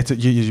 Yeah,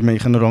 you're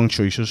making the wrong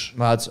choices.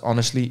 Lads,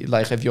 honestly,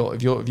 like if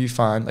you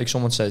find, like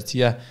someone says to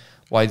you,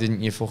 why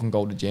didn't you fucking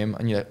go to the gym?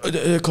 And you're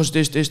like, cause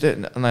this,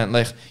 and then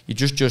like you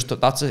just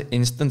that's an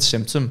instant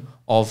symptom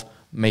of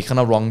making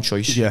a wrong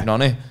choice. You know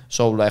what I mean?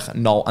 So like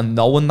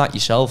knowing that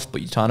yourself,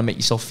 but you're trying to make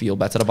yourself feel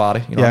better about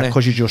it. You know what I mean?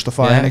 Because you're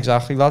justifying. Yeah,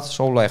 exactly that.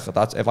 So like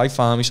that's, if I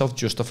find myself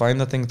justifying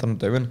the thing that I'm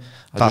doing,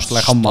 I just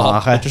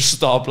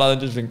stop, lad,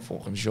 and just think,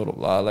 fucking shut up,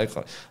 lad. Like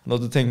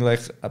another thing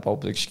like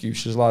about the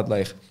excuses, lad,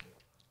 like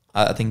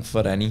I think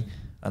for any,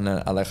 and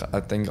I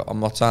think I'm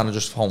not trying to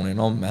just hone in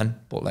on men,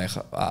 but like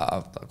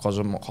because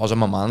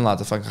I'm a man,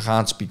 lad, I think I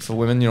can't speak for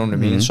women, you know what I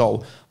mean?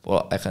 So,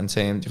 but like in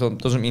terms, it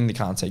doesn't mean they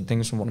can't take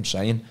things from what I'm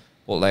saying,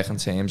 but like in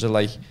terms of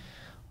like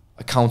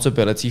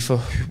accountability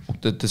for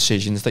the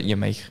decisions that you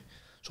make.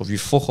 So if you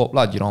fuck up,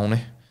 lad, you own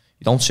it.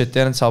 You don't sit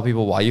there and tell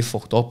people why you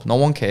fucked up. No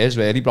one cares,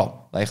 really,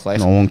 bro. Like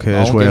no one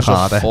cares. No one gives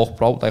a fuck,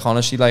 bro. Like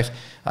honestly, like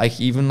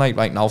even like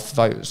right now,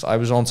 I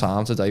was on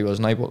time today,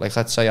 wasn't I? But like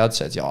let's say I'd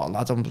said, yeah,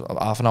 lad, I'm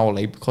half an hour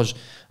late because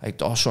like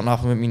something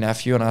happened with my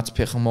nephew and I had to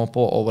pick him up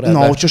or whatever.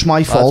 No, it's just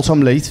my fault.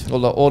 I'm late.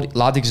 Or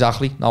lad,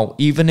 exactly. Now,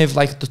 even if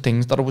like the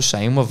things that I was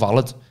saying were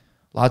valid,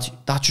 lad,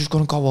 that's just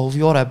gonna go over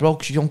your head, bro,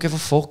 because you don't give a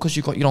fuck because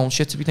you got your own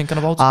shit to be thinking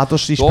about. I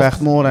just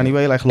respect more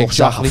anyway. Like, look,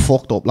 exactly. I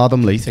fucked up, lad,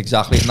 I'm late.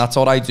 Exactly, and that's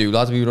what I do,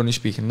 lad. We were only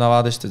speaking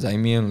about this today,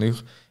 me and Luke.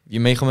 If you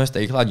make a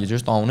mistake, lad, you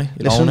just own it.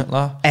 You own it,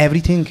 lad.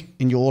 Everything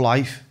in your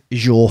life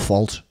is your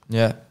fault.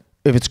 Yeah.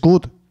 If it's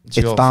good,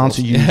 it's down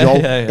to you, Joe.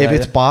 If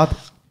it's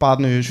bad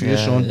news for your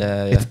son,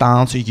 it's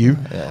down to you.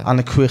 And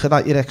the quicker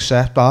that you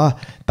accept that,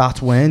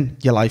 that's when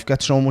your life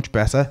gets so much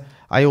better.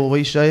 I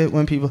always say it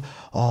when people,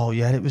 oh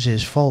yeah, it was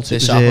his fault.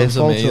 This it was happened his to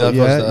fault. me.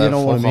 Yeah, you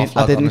know what I mean?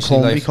 I didn't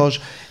come like, because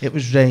it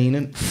was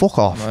raining. Fuck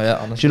off. No, yeah,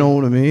 honestly, do you know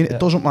what I mean? Yeah. It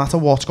doesn't matter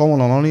what's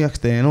going on the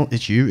external.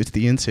 It's you. It's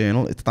the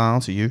internal. It's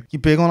down to you. You're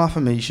big on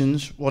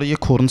affirmations. What are your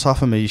current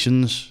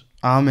affirmations?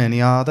 How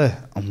many are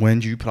there? And when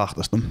do you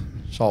practice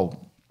them? So,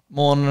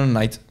 morning and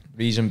night.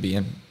 Reason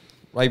being,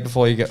 right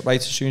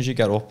as soon as you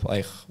get up,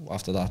 like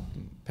after that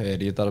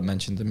period that I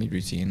mentioned in my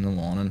routine in the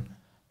morning,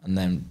 and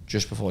then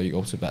just before you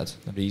go to bed.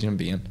 The reason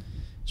being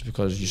is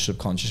because your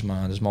subconscious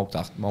mind is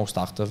most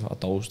active at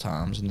those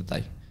times in the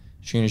day.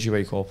 As soon as you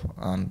wake up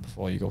and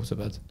before you go to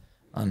bed.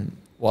 And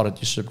what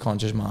your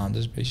subconscious mind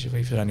is,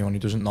 basically, for anyone who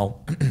doesn't know,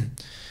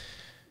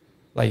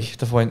 like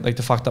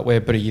the fact that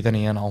we're breathing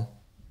here now.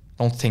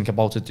 Don't think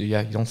about it, do you?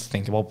 You don't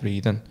think about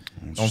breathing.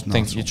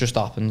 It just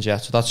happens, yeah.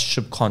 So that's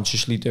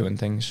subconsciously doing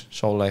things.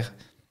 So like,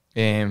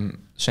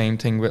 same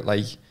thing with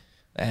like,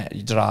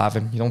 you're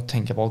driving. You don't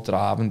think about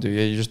driving, do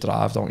you? You just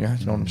drive, don't you?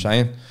 You know what I'm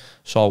saying?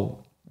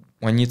 So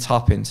when you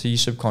tap into your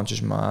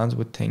subconscious mind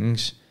with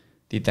things,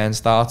 they then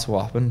start to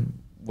happen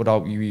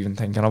without you even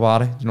thinking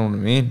about it. You know what I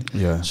mean?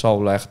 Yeah. So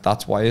like,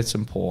 that's why it's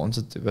important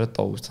to do it at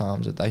those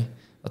times a day.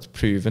 That's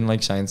proven,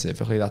 like,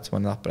 scientifically, that's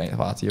when that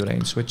part of your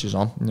brain switches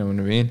on, you know what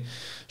I mean?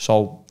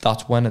 So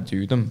that's when I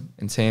do them.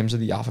 In terms of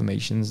the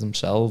affirmations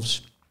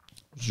themselves,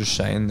 I was just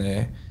saying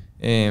there,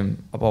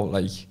 about,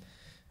 like,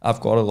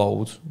 I've got a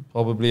load,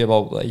 probably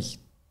about, like,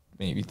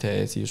 maybe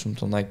 30 or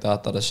something like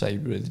that I say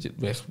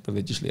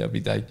religiously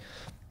every day.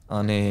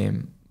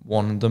 And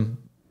one of them,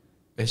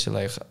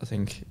 basically, like, I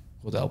think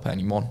would help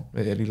anyone,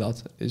 really,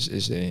 lad,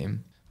 is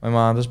my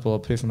mind is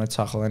bulletproof and I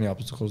tackle any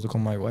obstacles that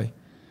come my way.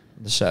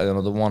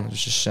 Another one,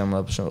 which is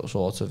similar sort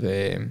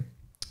of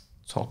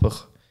topic,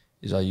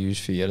 is I use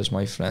fear as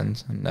my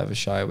friend and never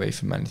shy away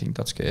from anything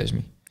that scares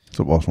me.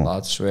 So what's one?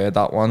 I'd swear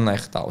that one,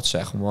 like that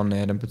second one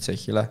there in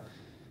particular,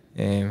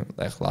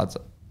 like lad,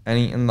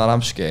 anything that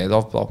I'm scared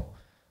of, bro,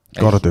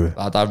 gotta do it.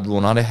 Lad, I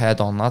run at it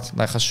head on that.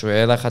 Like I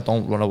swear, like I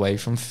don't run away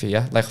from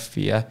fear. Like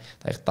fear,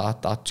 like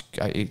that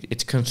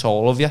it's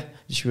control of you.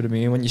 You see what I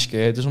mean? When you're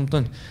scared of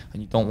something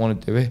and you don't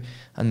want to do it,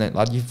 and then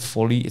lad,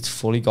 it's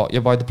fully got you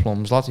by the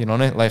plums, lad. You know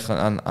what? Like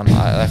and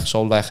I, like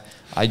so, like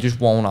I just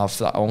won't have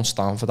that. I won't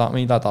stand for that.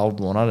 Me, that I'll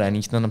run at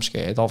anything I'm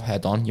scared of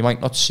head on. You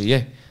might not see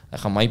it.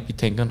 Like I might be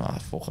thinking,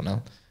 fucking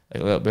hell.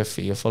 Like a little bit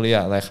fearful,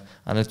 yeah. Like,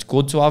 and it's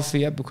good to have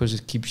fear because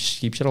it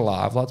keeps you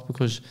alive, lad.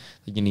 Because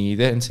like, you need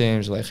it in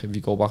terms of, like, if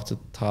you go back to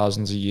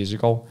thousands of years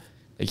ago,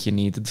 like you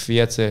needed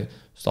fear to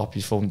stop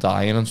you from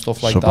dying and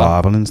stuff like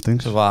Survival that.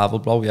 Instincts. Survival,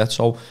 bro. Yeah.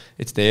 So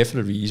it's there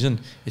for a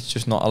reason. It's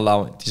just not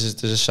allowing.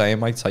 There's a saying,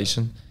 Mike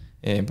Tyson,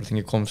 but I think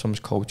it comes from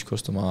his coach,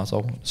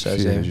 Customato. It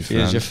says, "Fear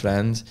is your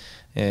friend."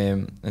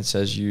 It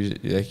says you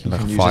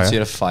can use it to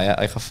your fire,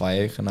 like a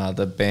fire. You can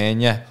either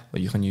burn you, or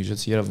you can use it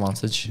to your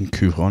advantage.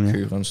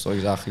 Kuchen, so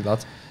exactly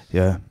that.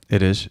 Yeah,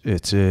 it is.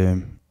 It's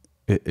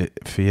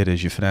fear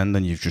is your friend,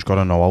 and you've just got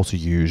to know how to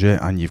use it.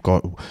 And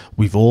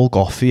we've all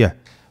got fear,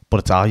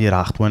 but it's how you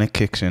act when it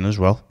kicks in as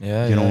well.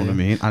 Yeah, you know what I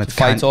mean. And it's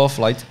fight or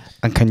flight.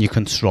 And can you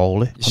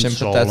control it? Your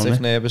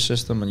sympathetic nervous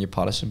system and your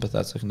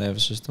parasympathetic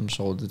nervous system.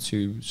 So the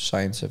two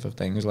scientific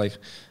things, like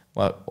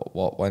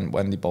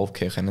when they both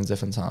kick in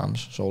different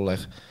times. So like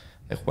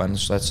when,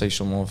 let's say,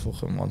 someone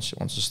fucking wants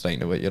to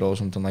straighten with you or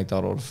something like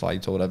that, or a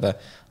fight or whatever,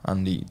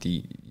 and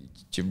you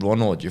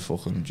run or you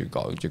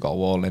go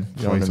all in.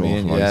 You know what I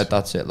mean? Yeah,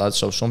 that's it, lad.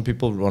 So some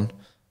people run,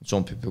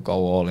 some people go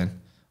all in.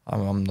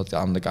 I'm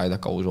the guy that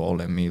goes all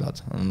in, me,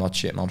 lad. I'm not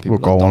shitting on people. We're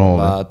going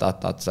all in.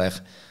 That's like.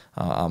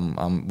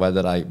 I'm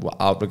whether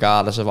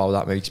regardless of how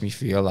that makes me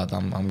feel, that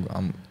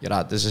I'm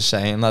there's a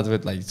saying that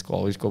with, like, it's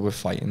always good with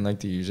fighting, like,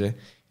 to use it.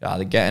 You're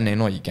either getting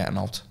in or you're getting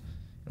out.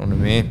 You know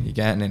what I mean? You're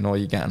getting in or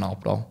you're getting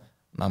out, bro.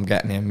 And I'm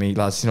getting in, me,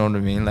 lads. You know what I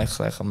mean? Like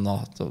I'm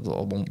not. I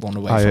won't run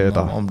away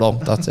from them, bro.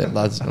 That's it,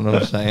 lads. You know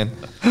what I'm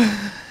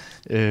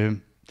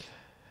saying?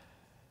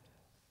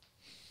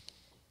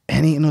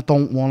 Anything I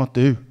don't want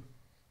to do,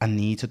 I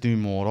need to do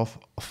more of.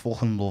 I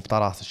fucking love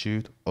that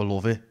attitude. I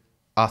love it.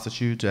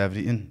 Attitude's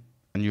everything.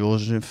 And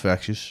yours is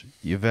infectious.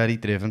 You're very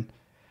driven.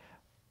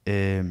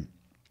 I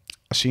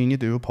seen you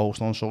do a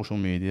post on social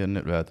media and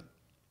it read,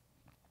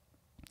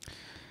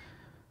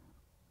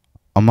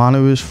 "A man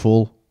who is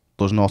full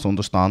does not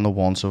understand the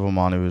wants of a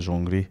man who is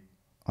hungry,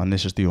 and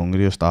this is the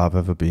hungriest I've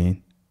ever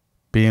been.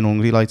 Being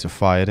hungry lights a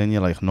fire in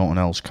you like nothing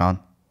else can.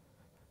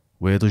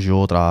 Where does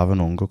your drive and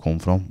hunger come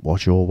from?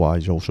 What's your why,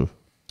 Joseph?"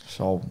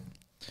 So,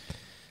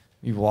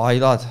 my why,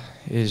 lad,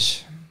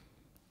 is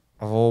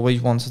I've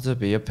always wanted to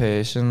be a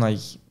person like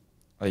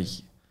a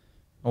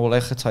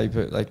type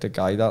of, like, the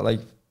guy that,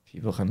 like,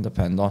 people can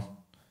depend on.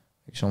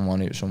 Like someone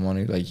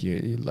who like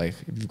you like,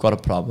 if you've got a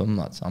problem,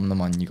 I'm the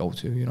man you go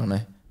to, you know what I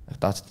mean? Like,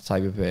 that's the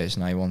type of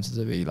person I wanted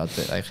to be, like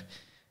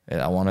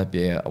I wanted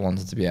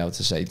to be able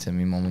to say to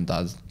me mum and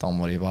dad, don't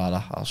worry about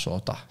it, I'll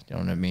sort that, you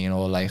know what I mean?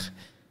 Or like,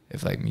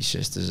 if like my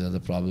sisters had a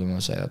problem,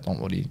 I'll say that,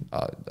 don't worry,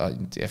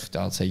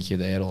 I'll take you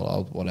there, or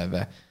I'll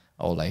whatever.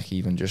 Or like,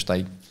 even just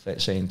like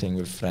same thing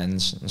with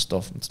friends and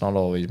stuff. It's not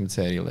always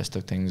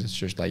materialistic things, it's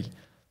just like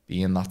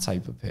being that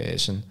type of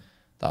person.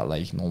 that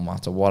like no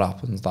matter what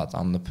happens, that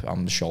I'm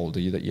the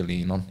shoulder that you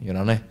lean on, you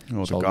know what I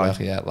mean? So like,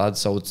 yeah, lads,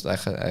 so it's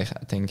like I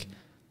think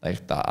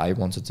like that I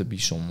wanted to be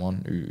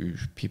someone who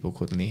people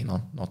could lean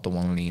on, not the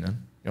one leaning,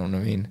 you know what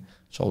I mean?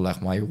 So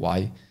like my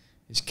why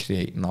is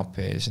creating that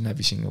person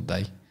every single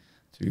day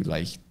to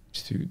like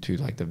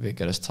the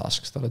vigorous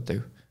tasks that I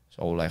do.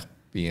 So like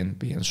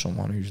being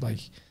someone who's like,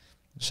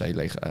 say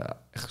like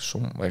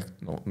some like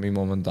my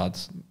mum and dad,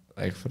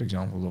 like for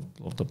example,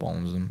 love the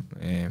bones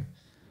and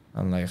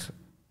like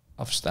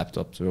I've stepped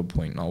up to a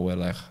point now where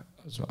like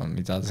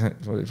my dad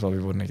probably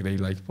wouldn't agree,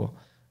 like, but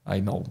I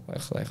know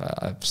like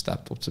I've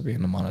stepped up to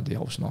being the man of the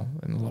house now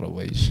in a lot of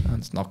ways, and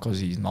it's not because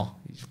he's not,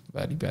 he's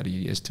very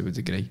he is to a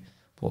degree,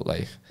 but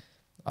like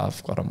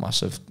I've got a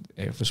massive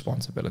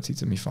responsibility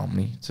to my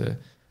family to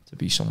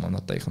be someone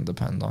that they can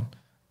depend on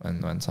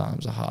when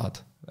times are hard.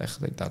 Like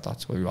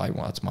that's who I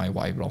want. That's my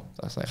why, bro.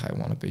 That's like I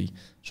want to be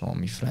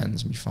someone my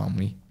friends, my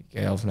family,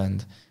 my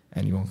girlfriend,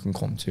 anyone can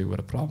come to with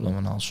a problem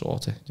and I'll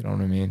sort it. You know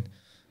what I mean?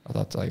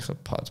 That's like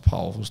it's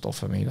powerful stuff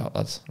for me.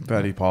 That's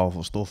very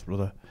powerful stuff,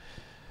 brother.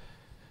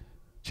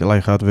 Do you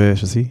like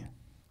adversity?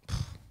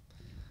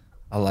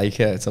 I like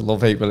it. It's a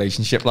love-hate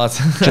relationship, lad.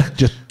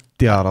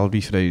 I'll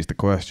rephrase the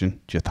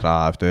question. Do you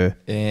thrive there?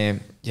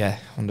 Yeah,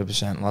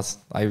 100%, lad.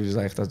 I was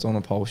like, I done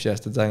a post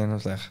yesterday and I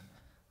was like,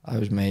 I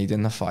was made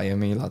in the fire,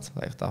 me, lad.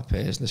 Like that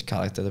person, this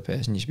character, the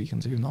person you're speaking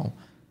to now,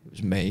 it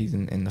was made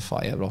in the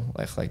fire, bro.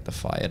 Like the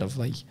fire of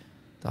like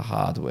the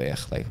hard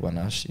work. Like when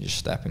you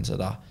step into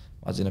that,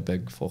 imagine a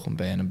big fucking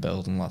burning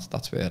building, lad.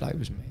 That's where I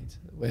was made.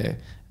 Where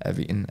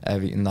everything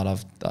that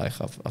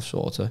I've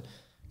sort of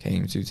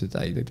came to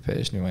today, like the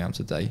person who I am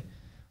today,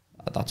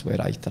 that's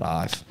where I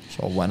thrive.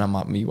 So when I'm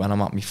at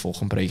me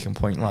fucking breaking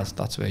point, lads,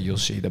 that's where you'll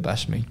see the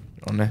best me.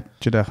 You know?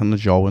 Do you reckon the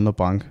Joe in the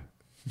bank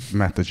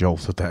met the Joe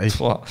today?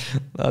 What?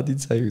 Lad,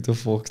 he'd say, who the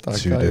fuck's that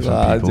Two guy?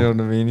 different people. Do you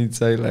know what I mean? He'd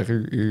say, like,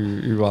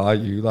 who are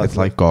you, lad? It's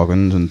like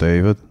Goggins and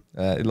David.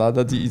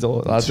 Lad,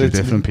 two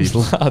different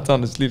people. Lad,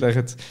 honestly, like,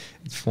 it's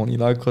funny,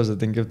 like, because I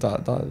think if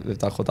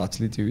that could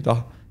actually do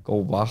that,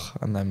 go back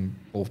and then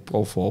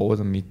go forward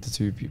and meet the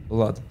two people,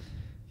 lad,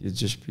 you'd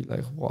just be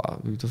like,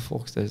 what? Who the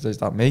fuck's this? Is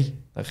that me?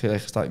 Like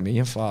it's like me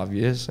in 5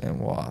 years,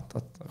 and what?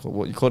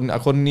 I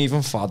couldn't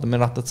even fathom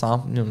it at the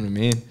time. You know what I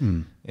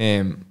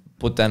mean?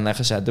 But then, like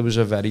I said, there was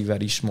a very,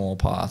 very small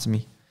part of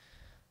me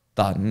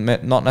that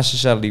not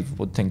necessarily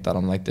would think that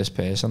I'm like this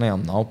person I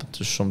am now, but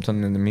there's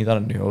something in me that I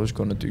knew I was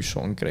going to do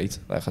something great.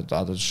 Like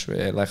I just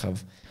swear, like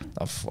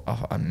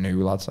I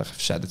knew, lads. Like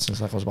I've said it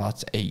since like I was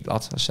about 8,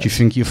 lads. Do you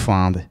think you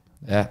found it?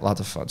 Yeah, lad,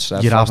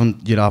 I've you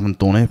haven't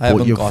done it,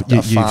 but you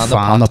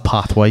found a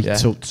pathway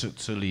to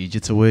lead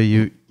you to where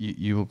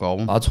you were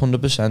going. That's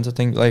 100%. I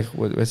think like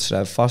with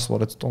ShredFast,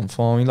 what it's done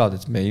for me, lad,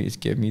 it's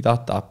given me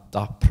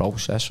that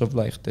process of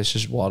like this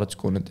is what's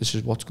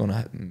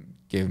gonna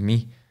give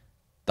me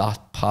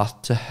that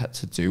path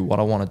to do what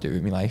I want to do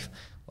with my life.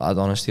 Lad,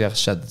 honestly, I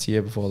said it to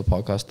you before the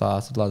podcast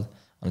started, lad,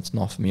 and it's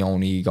not for my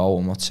own ego.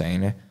 I'm not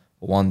saying it,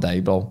 but one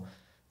day, bro,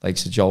 like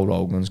so Joe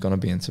Rogan's gonna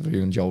be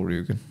interviewing Joe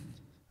Rugen.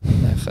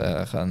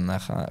 I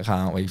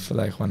can't wait for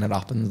like when it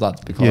happens,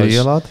 that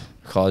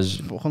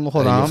because we can look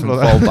around,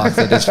 go back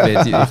to this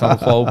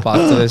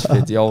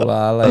video,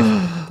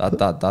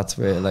 like that's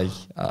where like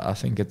I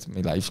think it's my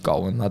life's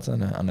going, lads,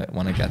 and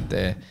when I get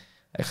there,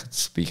 like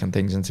speaking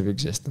things into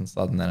existence,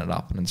 that, and then it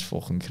happens, it's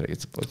fucking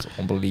great. But it's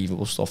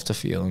unbelievable stuff to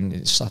feel, and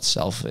it's that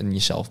self in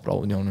yourself, bro.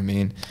 You know what I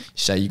mean? You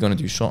say you're gonna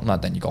do something,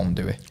 and then you go and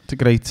do it.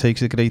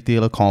 Takes a great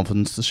deal of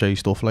confidence to say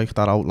stuff like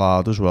that out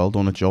loud as well,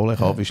 doesn't it, Joe?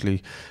 Like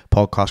obviously,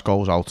 podcast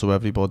goes out to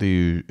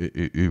everybody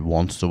who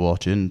wants to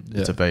watch it. And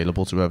it's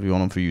available to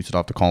everyone, and for you to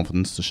have the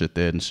confidence to sit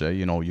there and say,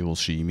 you know, you will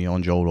see me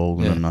on Joe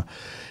Rogan, and that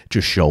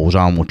just shows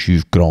how much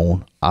you've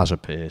grown as a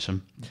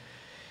person.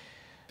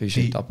 Do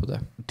you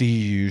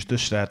use the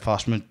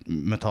ShredFast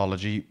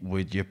methodology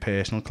with your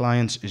personal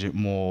clients? Is it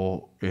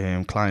more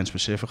client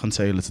specific and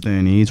tailored to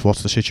their needs?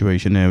 What's the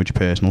situation there with your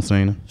personal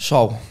trainer?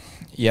 So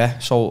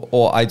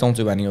I don't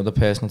do any other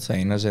personal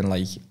trainers, in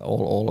like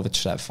all of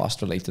it's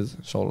ShredFast related.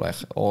 So like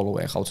all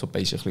the workouts are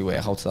basically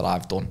workouts that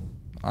I've done,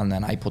 and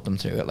then I put them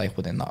through it like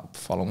within that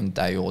following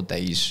day or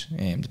days,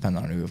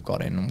 depending on who we've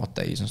got in and what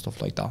days and stuff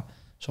like that.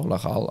 So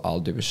like I'll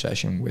do a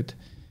session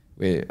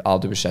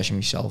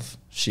myself,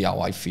 see how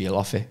I feel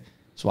off it.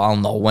 So I'll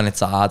know when it's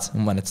hard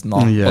and when it's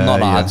not. But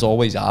not hard, it's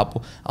always hard,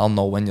 but I'll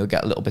know when you'll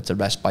get a little bit of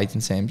respite in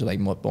terms of like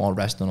more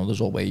rest than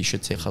others, or where you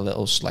should take a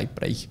little slight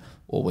break,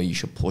 or where you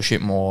should push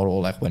it more,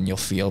 or like when you'll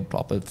feel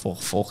proper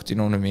fucked, you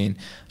know what I mean?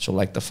 So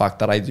like the fact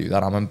that I do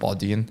that, I'm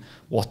embodying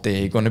what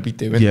they're going to be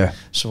doing. Yeah.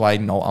 So I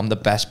know I'm the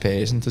best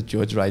person to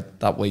judge, right?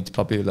 That weight's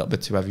probably a little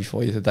bit too heavy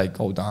for you to like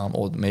go down,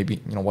 or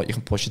maybe, you know what, you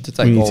can push it to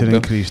take we need to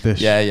increase this.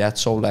 Yeah.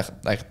 So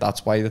like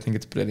that's why I think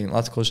it's brilliant,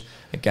 lads, because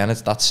again,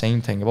 it's that same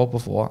thing about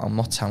before. I'm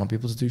not telling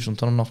people to do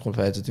something I'm not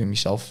prepared to do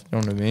myself. You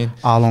know what I mean?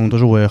 How long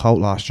does a workout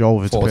last,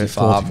 Joe? It's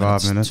 45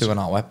 minutes to an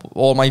hour.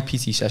 All my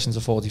PT sessions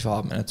are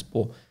 45 minutes,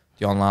 but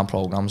the online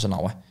program's an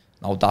hour.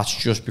 Now that's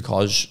just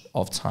because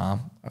of time.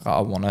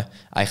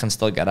 I can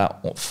still get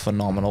a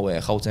phenomenal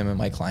workout in with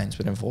my clients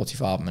within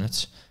 45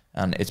 minutes.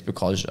 and it's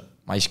because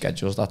my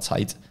schedule's that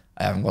tight.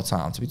 I haven't got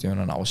time to be doing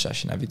an hour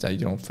session every day,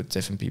 you know, for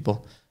different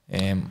people.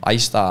 I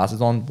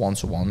started on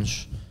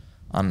one-to-ones,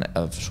 and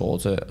I've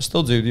sort of, I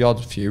still do the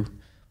odd few,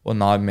 but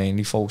now I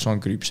mainly focus on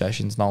group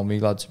sessions now, me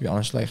lad, to be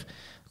honest. Like,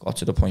 got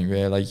to the point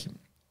where, like,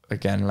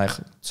 again, like,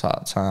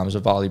 time is a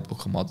valuable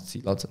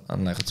commodity, lad,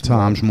 and like, it's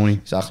time's money.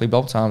 Exactly,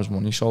 about time's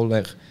money. So,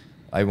 like,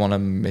 I want to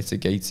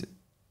mitigate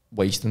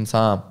wasting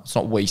time. It's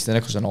not wasting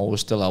it because I know it will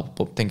still help,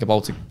 but think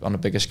about it on a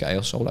bigger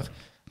scale. So, like,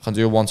 I can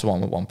do a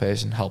one-to-one with one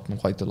person, help them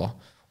quite a lot,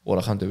 or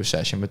I can do a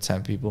session with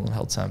 10 people and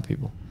help 10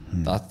 people.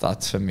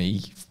 That's for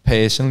me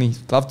personally.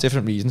 I have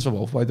different reasons for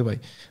both, by the way,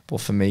 but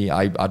for me,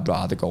 I'd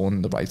rather go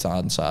in the right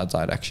hand side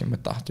direction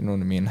with that, you know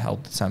what I mean,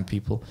 help the 10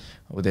 people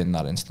within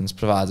that instance,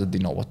 provided they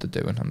know what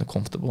they're doing and they're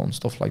comfortable and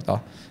stuff like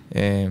that.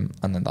 And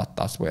then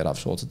that's where I've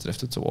sort of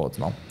drifted towards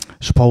now.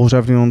 Suppose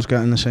everyone's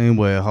getting the same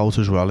warehouse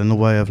as well, in the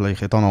way of,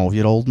 like, I don't know, if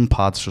you're holding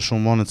pads for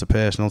someone, it's a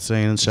personal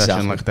training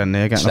session, like, then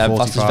they're getting a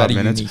 45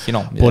 minutes, unique, you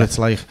know, but it's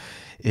like,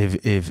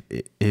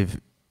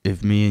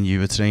 if me and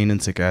you were training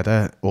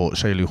together, or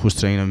say Luke was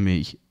training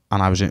me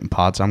and I was hitting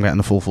pads, I'm getting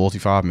the full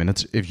 45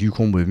 minutes. If you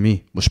come with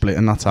me, we're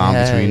splitting that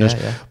time between us.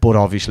 But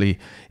obviously,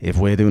 if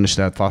we're doing a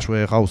ShredFast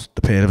workout,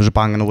 the pair of us are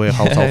banging the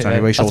workout out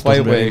anyway, so it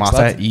doesn't really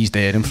matter. He's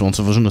there in front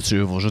of us and the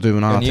two of us are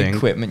doing our thing.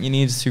 Equipment, you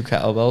need 2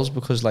 kettlebells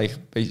because, like,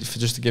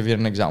 just to give you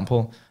an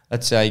example,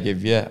 let's say I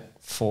give you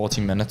 40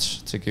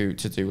 minutes to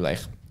do like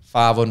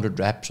 500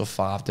 reps of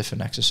 5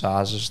 different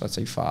exercises. Let's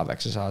say 5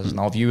 exercises.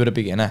 Now, if you were a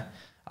beginner,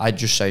 I'd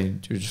just say,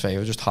 do us a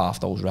favour, just half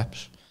those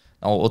reps.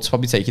 Now, it'll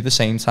probably take you the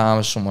same time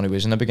as someone who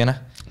isn't a beginner.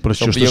 But it's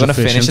just you're going to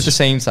finish at the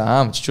same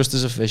time. It's just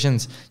as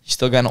efficient. You're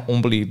still getting an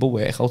unbelievable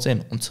workout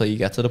in until you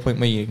get to the point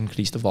where you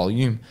increase the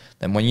volume.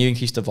 Then when you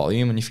increase the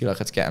volume and you feel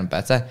like it's getting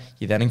better,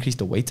 you then increase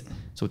the weight.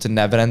 So it's a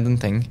never-ending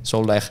thing.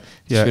 So, like,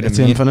 yeah, it's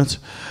infinite.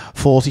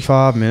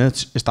 45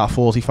 minutes is that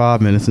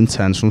 45 minutes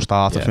intense from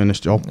start to finish.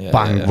 Job,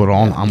 bang, we're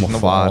on and we're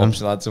firing.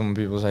 Lad, some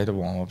people say the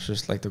warm-ups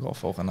just like to go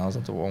fucking hours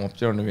at the warm-up.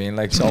 Do you know what I mean?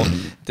 Like, so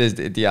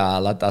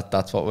lad,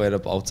 that's what we're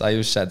about. I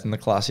was said in the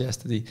class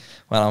yesterday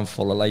when I'm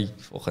full of, like,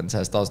 fucking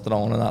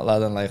testosterone and that,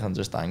 lad, and, like, I'm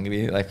just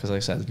angry, like, because I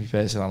said my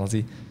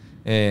personality.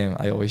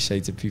 I always say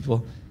to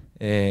people,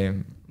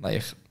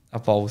 like,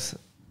 about,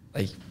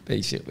 like,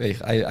 basically,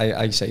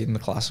 I say in the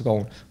class,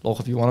 going, look,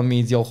 if you want a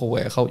mediocre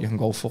workout, you can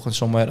go fucking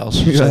somewhere else.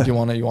 You said you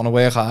want to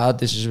work hard.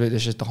 This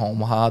is the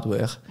home of hard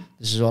work.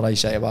 This is what I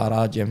say about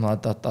our gym,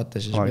 lad.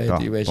 This is where you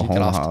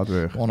graft.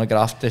 You want to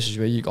graft, this is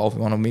where you go. If you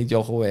want a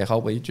mediocre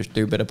workout where you just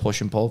do a bit of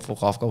push and pull,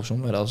 fuck off, go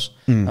somewhere else.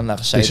 And like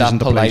I say that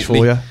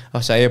politely. I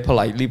say it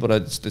politely, but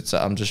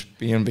I'm just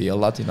being real,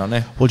 lad, you know what I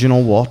mean? Well, do you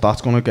know what? That's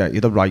going to get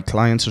you the right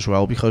clients as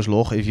well, because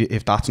look,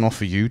 if that's not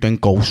for you, then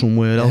go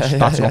somewhere else.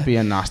 That's not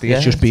being nasty,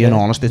 it's just being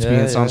honest, it's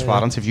being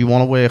transparent. If you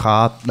want to work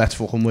hard, let's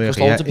fucking work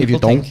here. If you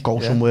don't, go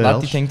somewhere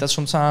else. They think that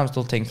sometimes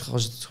they'll think,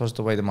 because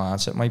the way the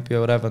mindset might be or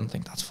whatever, and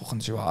think that's fucking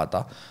too hard,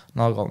 that.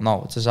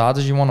 No, it's as hard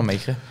as you want to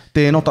make it.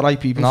 They're not the right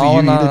people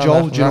for you either,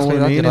 Joe. Do you know what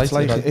I mean? It's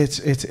like,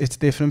 it's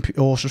different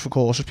horses for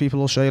courses. People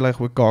will say, like,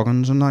 with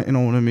Goggins and that, you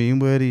know what I mean?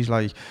 Where he's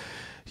like,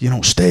 you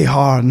know, stay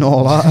hard and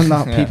all that, and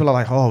that. People are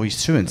like, oh,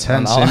 he's too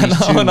intense.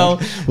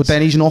 But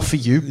then he's not for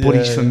you, but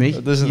he's for me.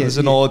 There's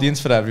an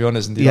audience for everyone,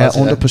 isn't there? Yeah,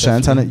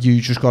 100%. And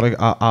you just got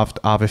to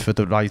have it for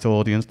the right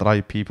audience, the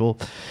right people.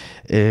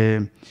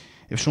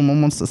 If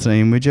someone wants to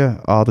train with you,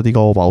 how do they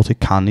go about it?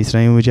 Can they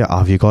train with you?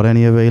 Have you got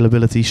any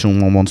availability?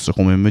 Someone wants to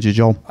come in with you,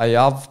 Joe? I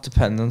have,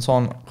 dependent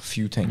on a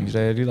few things,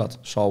 really, lad.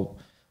 So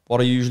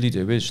what I usually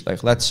do is,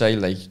 like, let's say,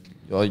 like,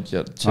 your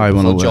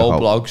typical Joe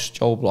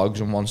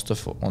blogs and wants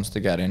to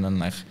get in and,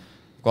 like,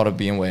 got to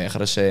be in work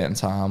at a certain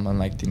time and,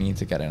 like, they need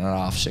to get in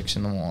at 6:30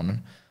 in the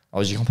morning.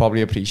 As you can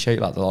probably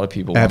appreciate, that a lot of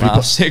people want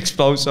 6:30,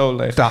 though, so,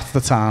 like, that's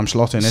the time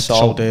slot in it,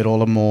 so they're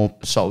all more.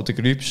 So the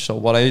groups. So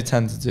what I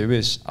tend to do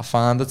is I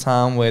find a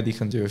time where they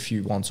can do a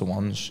few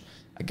one-to-ones.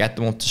 I get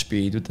them up to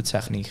speed with the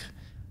technique.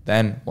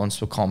 Then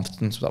once we're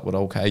confident that we're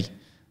okay,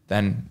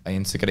 then I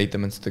integrate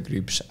them into the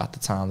groups at the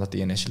time that they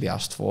initially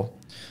asked for.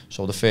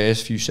 So the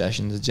first few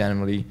sessions are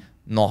generally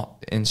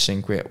not in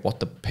sync with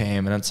what the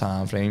permanent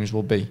time frames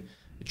will be.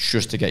 It's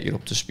just to get you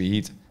up to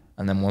speed.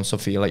 And then once I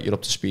feel like you're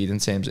up to speed in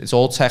terms, it's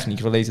all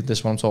technique related,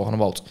 this what I'm talking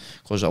about,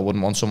 because I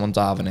wouldn't want someone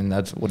diving in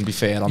that wouldn't be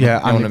fair on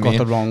them, and you've got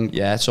the wrong.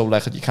 Yeah, so,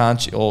 like, you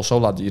can't, also,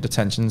 lad, your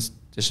attention's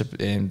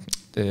dissected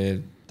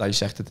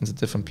into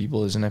different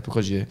people, isn't it?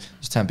 Because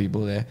there's 10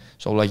 people there,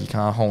 so, like, you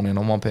can't hone in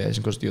on one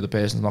person because the other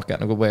person's not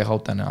getting a good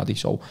workout then, are they?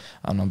 So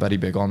I'm very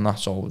big on that,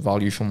 so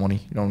value for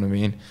money, you know what I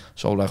mean?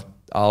 So, like,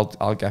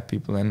 I'll get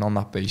people in on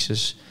that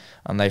basis,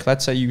 and, like,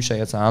 let's say you say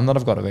a time that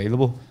I've got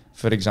available,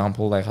 for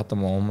example, like, at the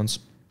moment,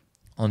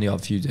 on the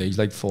odd few days,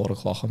 like 4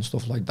 o'clock and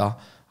stuff like that,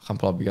 I can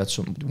probably get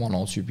 1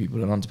 or 2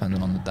 people in,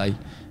 depending on the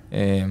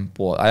day.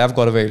 But I have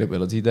got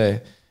availability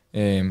there.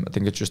 I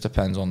think it just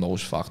depends on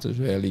those factors,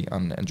 really,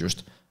 and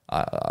just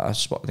I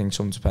think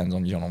some depends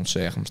on your own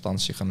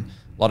circumstance. A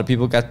lot of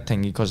people get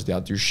thingy because they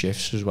do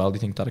shifts as well. They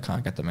think that I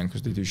can't get them in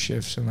because they do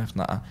shifts, and like,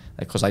 nah,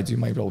 because I do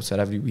my rota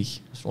every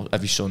week. So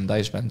every Sunday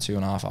I spend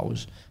 2.5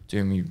 hours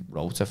doing my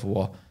rota for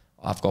what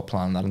I've got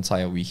planned that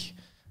entire week.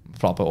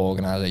 Proper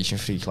organisation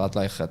freak lad.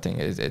 Like I think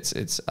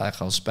it's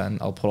like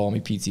I'll put all my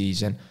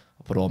PTs in,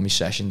 I'll put all my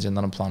sessions in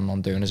that I'm planning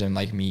on doing, as in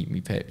like me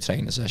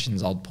trainer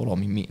sessions. I'll put all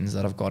my meetings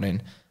that I've got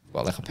in. I've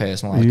got like a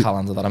personalised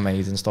calendar that I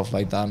made and stuff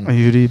like that. Are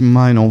you reading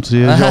my notes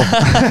here, Joe?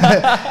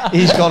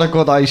 He's got a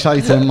good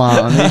eyesight in,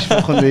 man, and he's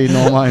fucking reading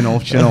all my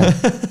notes, you know.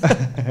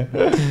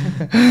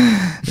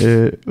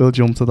 We'll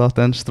jump to that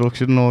then.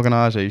 Structure and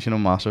organisation are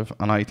massive,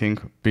 and I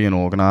think being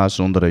organised is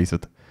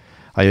underrated.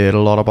 I hear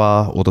a lot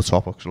about other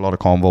topics, a lot of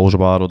convos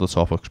about other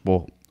topics,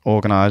 but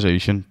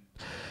organisation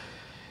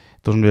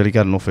doesn't really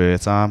get enough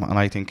airtime, and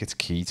I think it's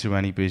key to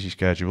any busy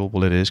schedule.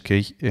 Well, it is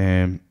key.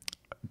 Do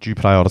you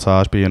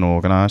prioritise being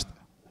organised?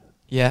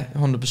 Yeah,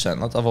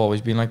 100%. I've always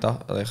been like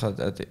that.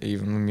 Like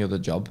even in my other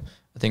job,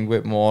 I think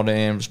with more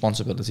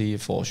responsibility,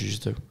 it forces you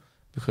to,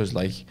 because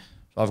like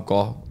I've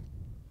got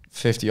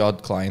 50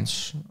 odd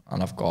clients,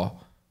 and I've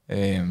got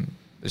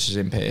this is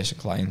in-person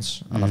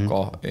clients, and I've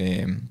got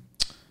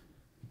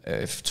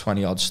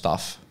 20 odd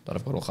staff that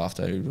I've got to look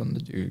after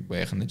who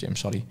work in the gym,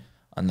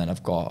 and then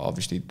I've got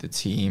obviously the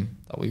team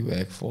that we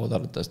work for,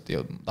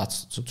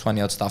 that's so 20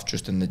 odd staff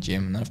just in the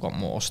gym, and then I've got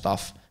more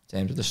staff in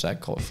terms of the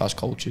ShredFast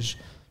coaches.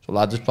 So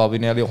lads, there's probably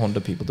nearly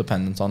 100 people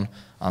dependent on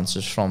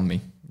answers from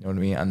me, you know what I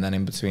mean? And then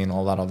in between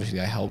all that, obviously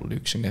I help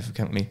Luke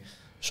significantly.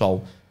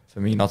 So for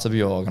me not to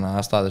be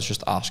organised, that is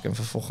just asking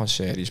for fucking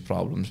serious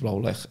problems, bro.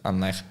 Like, and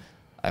like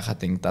I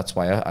think that's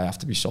why I have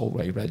to be so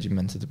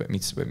regimented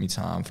with me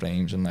time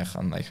frames, and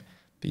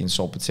being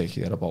so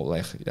particular about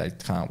like I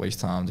can't waste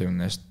time doing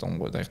this, don't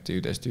like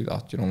do this, do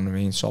that, you know what I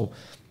mean? So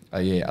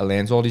I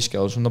learned all these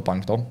skills from the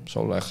bank though.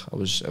 So like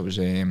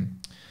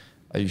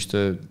I used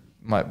to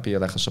be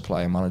like a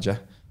supplier manager.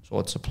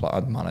 So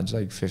I'd manage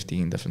like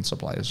 15 different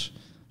suppliers.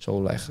 So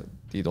like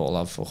they'd all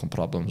have fucking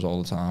problems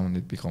all the time, and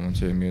they'd be coming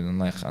to me,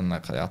 and I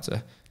had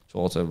to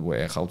sort of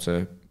work how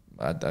to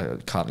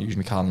can't use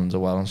my calendar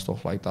well and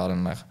stuff like that,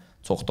 and like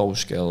took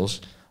those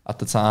skills. At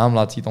the time,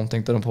 lads, you don't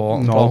think they're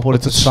important. No, but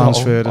it's a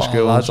transfer of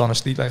skills. Lads,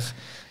 honestly, like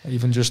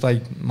even just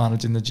like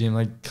managing the gym,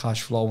 like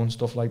cash flow and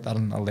stuff like that,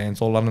 and I learned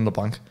all that in the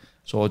bank.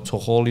 So I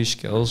took all these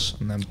skills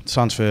and then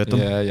transferred them.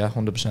 Yeah,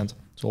 100%.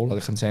 So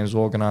like in terms of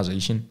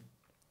organisation,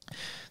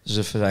 there's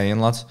a saying,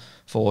 lad,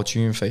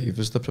 fortune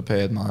favours the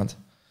prepared mind.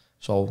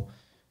 So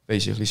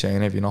basically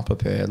saying if you're not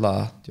prepared,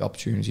 like, the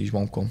opportunities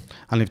won't come.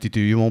 And if they do,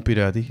 you won't be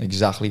ready.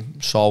 Exactly.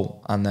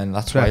 So, and then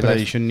that's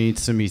preparation why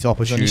needs to meet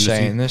opportunity. I was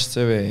saying this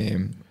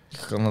to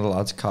one of the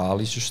lads, Carl,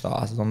 he's just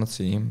started on the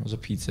team as a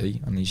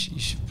PT, and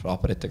he's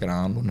proper hit the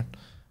ground running,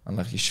 and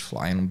like he's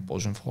flying and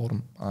buzzing for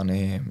him, and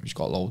he's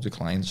got loads of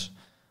clients.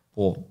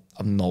 But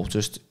I've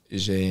noticed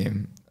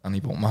and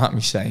he won't mind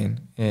me saying,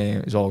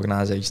 his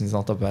organisation's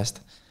not the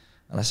best.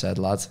 And I said,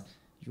 lad,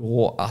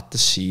 you're at the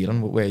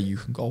ceiling with where you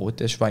can go with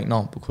this right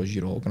now, because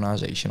your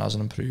organisation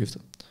hasn't improved.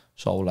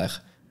 So like,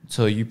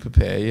 until you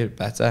prepare you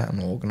better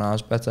and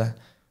organise better,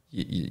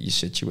 your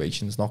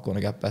situation's not going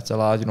to get better,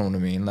 lad, you know what I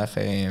mean?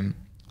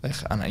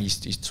 And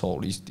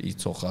he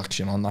took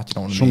action on that,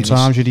 you know what I mean?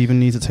 Sometimes you'd even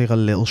need to take a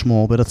little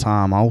small bit of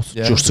time out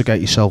just to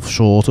get yourself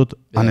sorted,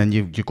 and then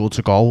you're good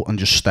to go and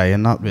just stay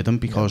in that rhythm,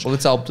 because... Well,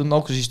 it's helped him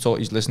though, because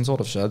he's listened to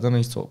what I've said, and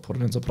he's put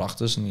it into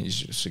practice, and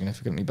he's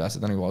significantly better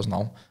than he was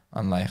now.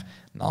 And like,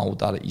 now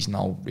that he's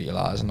now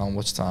realising how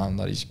much time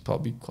that he's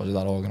probably, because of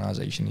that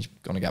organisation, he's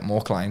going to get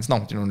more clients now,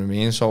 do you know what I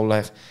mean? So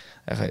like,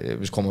 it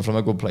was coming from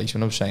a good place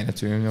when I was saying it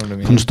to him, you know what I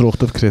mean?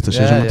 Constructive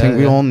criticism, I think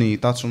we all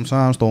need that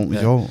sometimes, don't we,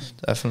 Joe?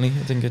 Definitely,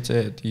 I think it's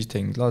these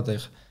things, like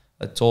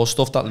it's all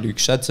stuff that Luke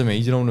said to me,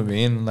 you know what I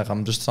mean? Like,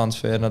 I'm just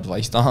transferring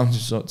advice down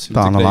to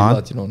down the line,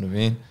 that, you know what I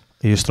mean?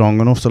 Are you strong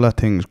enough to let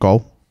things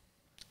go?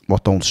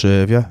 What don't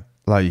serve you?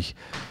 Like,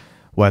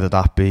 whether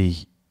that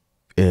be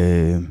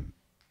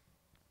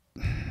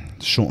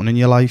something in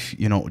your life,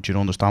 you know, do you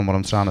understand what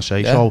I'm trying to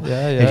say?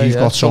 If you've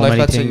got so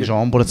many things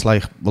on, but it's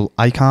like, well,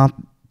 I can't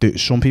do,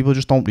 some people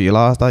just don't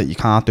realise that you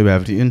can't do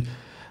everything,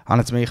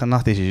 and it's making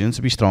that decision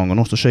to be strong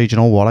enough to say, do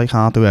you know what, I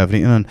can't do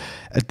everything, and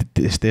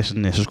this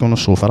and this is going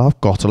to suffer. I've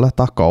got to let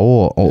that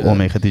go, or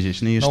make a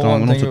decision. You're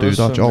strong enough to do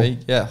that, Joe.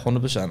 Yeah,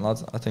 100%,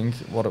 lad. I think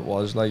what it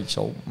was like,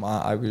 so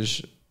I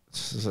was,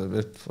 it's a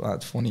bit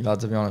funny, lad,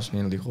 to be honest. Me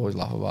and Luke always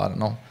laugh about it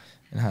now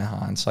in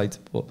hindsight,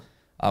 but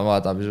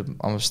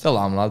I'm still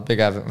lad, big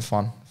Everton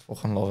fan,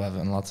 fucking love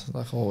Everton, lad,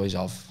 like always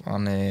have,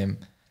 and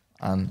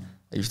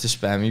I used to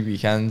spend my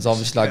weekends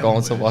obviously like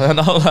going to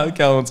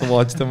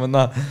watch them and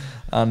that,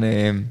 and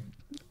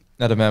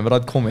I remember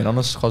I'd come in on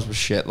us because we're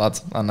shit, lad,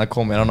 and I'd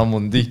come in on a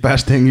Monday.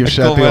 Best thing you've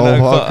said the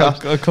whole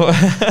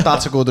podcast.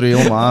 That's a good reel,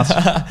 man.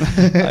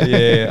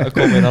 Yeah, I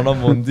come in on a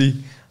Monday,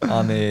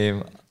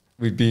 and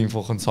we'd been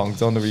fucking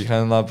tongued on the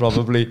weekend, lad,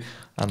 probably.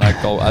 And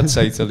I'd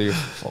say to Luke,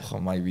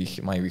 fucking my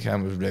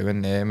weekend was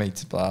ruined there,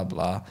 mate, blah,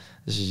 blah.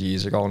 This is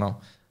years ago now.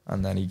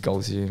 And then he'd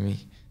go to me,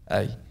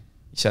 he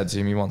said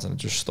to me once, and it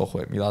just stuck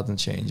with me, lad, and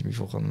changed me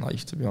fucking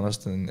life, to be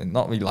honest. And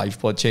not my life,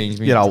 but changed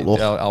me. Your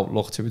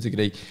outlook to a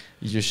degree.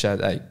 He just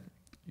said, hey,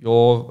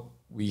 your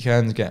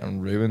weekend's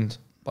getting ruined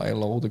by a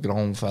load of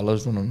grown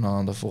fellas running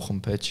around the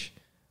fucking pitch.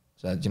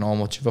 said, you know how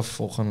much of a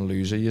fucking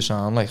loser you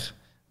sound like.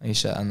 And he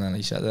said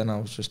it, and I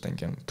was just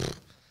thinking, pfft.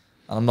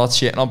 And I'm not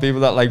shitting on people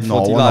that like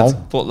footy, lads,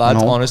 but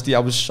lads, honestly, I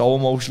was so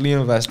emotionally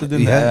invested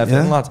in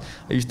everything, lads.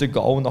 I used to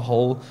go in the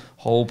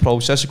whole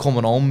process of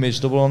coming home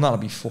miserable and that. I'd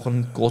be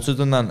fucking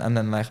gutted and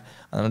then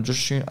I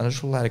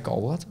just let it go,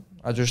 lad.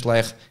 I just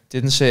like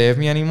didn't save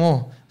me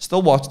anymore.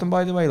 Still watch them,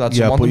 by the way, lads.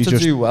 I want them to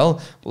do well,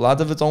 but lad,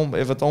 if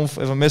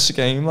I miss a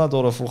game, lad,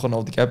 or I fucking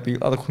know to get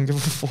beat, lad, I couldn't give a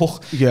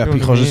fuck. Yeah, you know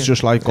because it's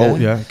just like,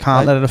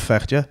 can't let it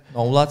affect you.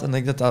 No, lad, I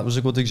think that was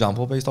a good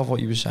example based off what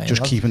you were saying. Just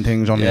lad. Keeping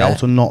things on the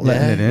out and not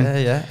letting it in.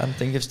 Yeah. And I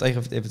think if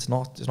it's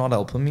not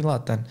helping me,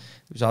 lad, then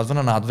it was having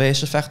an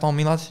adverse effect on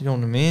me, lad. You know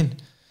what I mean?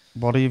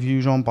 What are your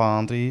views on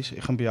boundaries?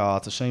 It can be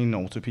hard to say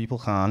no to people,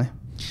 can't it?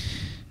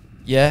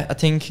 Yeah, I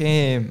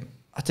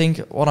think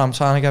what I'm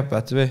trying to get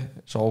better with,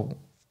 so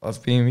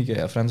I've been with a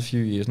girlfriend a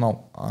few years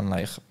now, and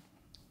like,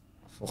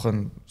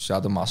 fucking, she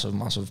had a massive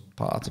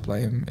part to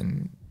play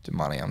in the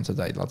man I am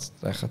today, lads.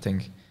 Like, I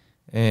think,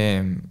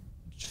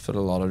 for a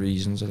lot of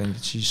reasons, I think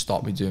she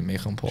stopped me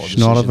making poor decisions.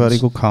 She's not a very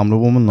good camera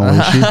woman, though,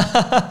 is she?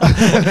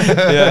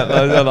 Yeah,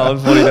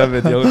 that's funny, that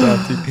video,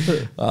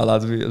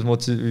 lads, as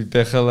much as we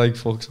bicker, like,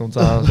 fuck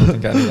sometimes, I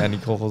think any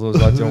couple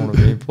does that, you know what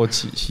I mean? But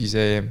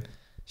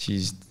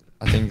she's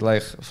I think,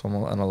 like,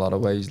 in a lot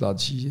of ways,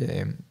 lad,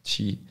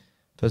 she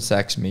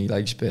protects me,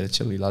 like,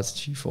 spiritually, lad.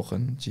 She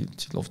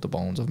loves the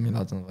bones of me,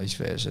 lad, and vice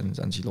versa,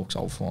 and she looks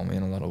out for me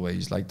in a lot of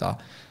ways like that.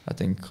 I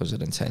think because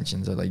her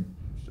intentions are, like,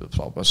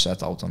 proper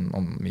set out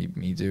on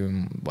me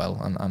doing well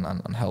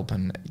and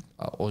helping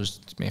us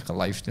to make a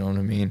life, you know what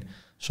I mean?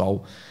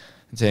 So,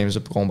 in terms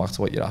of going back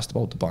to what you asked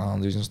about the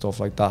boundaries and stuff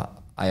like that,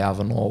 I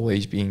haven't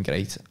always been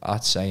great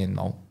at saying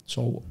no.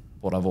 So,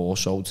 but I've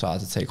also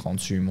tried to take on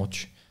too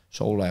much.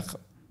 So, like,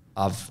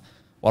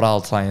 what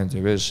I'll try and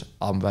do is,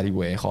 I'm very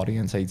work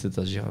orientated,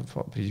 as you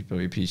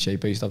probably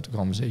appreciate based off the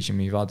conversation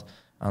we've had,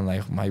 and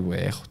like my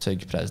work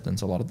takes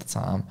precedence a lot of the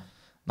time.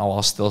 Now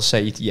I'll still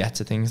say yes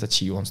to things that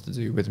she wants to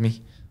do with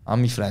me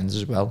and my friends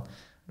as well,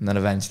 and then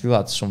eventually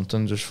that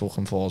something just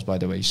fucking falls by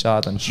the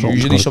wayside, and it's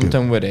usually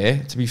something with her,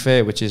 to be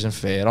fair, which isn't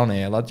fair on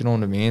her, lad, you know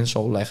what I mean?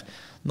 So like,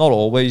 not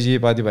always here,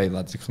 by the way,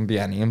 lad, it can be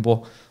anything,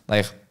 but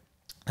like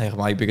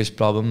my biggest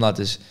problem, lad,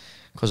 is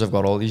because I've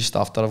got all these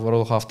stuff that I've got to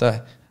look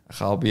after.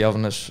 I'll be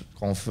having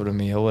going for a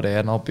meal or there,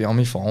 and I'll be on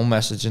my phone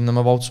messaging them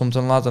about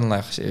something, lad, and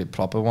like say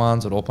proper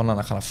ones are up, and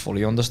I kind of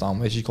fully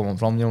understand where she's coming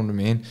from, you know what I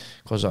mean?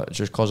 Because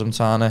I'm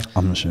trying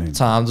to,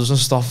 time doesn't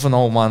stop for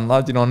no man,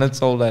 lad, you know, and it's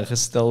so like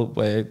it's still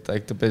where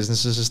like the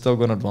businesses are still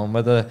going to run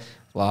with it,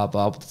 blah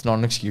blah, but it's not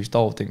an excuse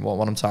though. I think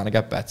what I'm trying to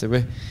get better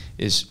with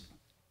is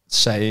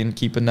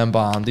keeping them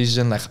boundaries,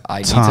 and like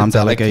I need to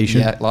delegate,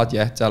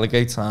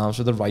 delegate times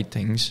for the right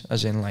things,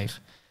 as in like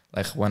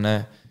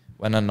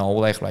when I know,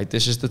 like, right,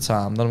 this is the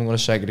time that I'm going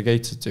to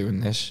segregate to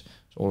doing this.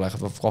 So, like,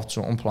 if I've got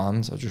something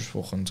planned, I just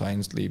fucking try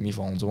and leave my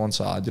phone to one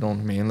side, you know what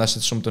I mean? Unless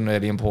it's something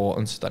really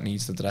important that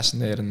needs addressing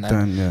there and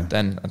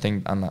then I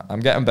think, and I'm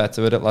getting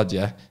better with it, lad,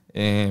 yeah.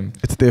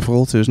 It's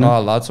difficult, isn't it? No,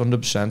 lads,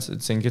 100%. I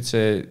think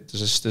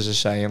there's a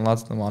saying,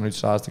 lads, the man who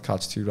tries to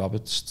catch two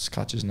rabbits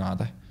catches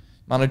neither.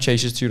 Man who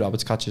chases two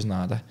rabbits catches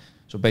neither.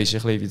 So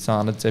basically, if you're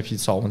trying to dip your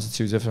toe into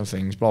two different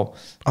things, bro.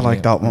 I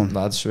like that one.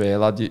 Lad, swear,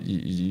 lad,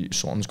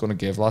 something's going to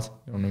give, lad.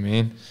 You know what I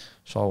mean?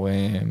 So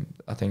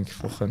I think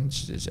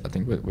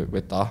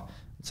with that,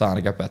 I'm trying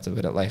to get better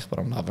with it, like, but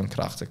I haven't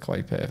cracked it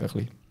quite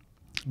perfectly.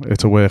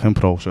 It's a work in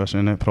process,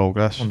 isn't it?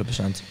 Progress.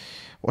 100%.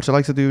 What do you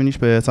like to do in your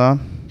spare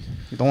time?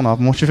 You don't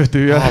have much of it, do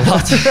you?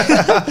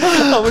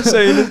 I was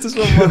saying it to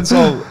someone.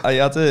 So I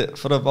had it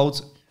for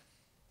about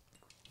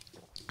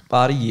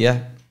a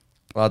year.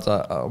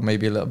 But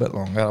maybe a little bit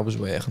longer. I was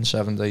working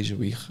 7 days a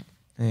week.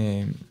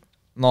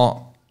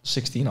 Not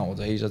 16-hour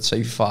days. I'd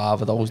say 5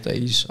 of those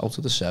days out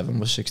of the 7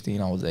 were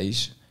 16-hour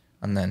days.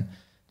 And then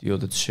the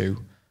other 2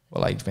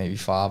 were like maybe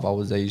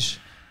 5-hour days.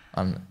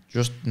 And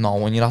just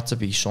knowing you had to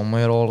be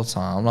somewhere all the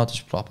time, like,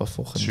 just proper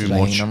fucking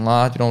training,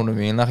 lad, you know what I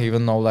mean? Like,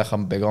 even though like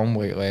I'm big on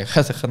weight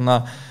and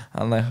that,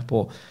 and like,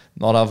 but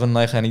not having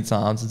like any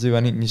time to do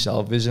anything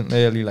yourself isn't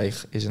healthy,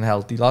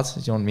 lad,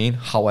 you know what I mean?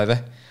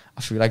 However,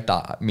 I feel like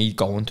that me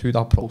going through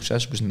that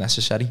process was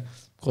necessary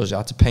because I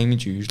had to pay my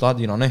dues, lad,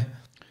 you know what I mean?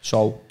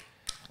 So,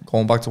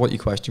 going back to what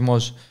your question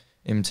was,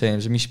 in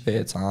terms of my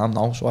spare time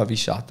now, so every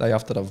Saturday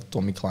after I've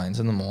done my clients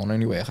in the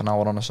morning, I work an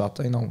hour on a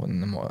Saturday now,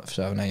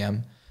 7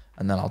 AM,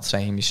 and then I'll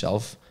train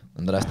myself,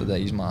 and the rest of the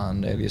day is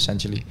mine, really,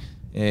 essentially.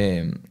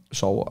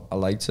 So I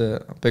like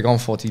to, big on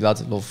footy, lad,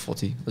 love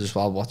footy.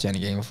 I'll watch any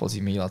game of footy,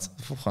 me, lad.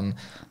 Fucking,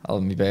 I'll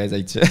have my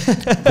birthday too.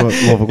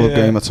 Love a good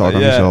game of soccer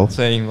myself.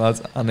 Same,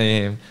 lad.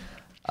 And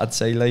I'd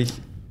say, like,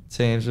 in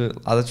terms of,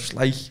 I just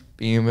like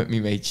being with me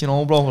mates, you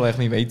know, bro, like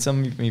me mates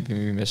and me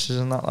missus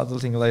and that, lad. I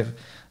think, like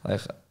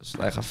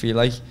I feel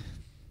like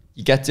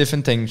you get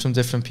different things from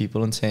different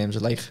people in terms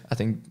of, like, I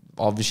think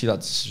obviously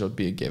that should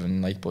be a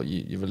given, like, but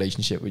your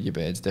relationship with your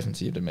bird's different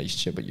to your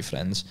relationship with your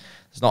friends.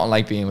 It's not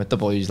like being with the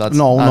boys, lads.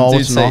 No,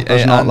 it's not.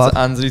 It's not, lad.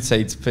 Andrew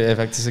Tate's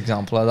perfect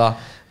example of that.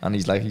 And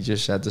he's like, he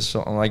just said there's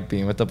something like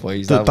being with the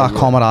boys. That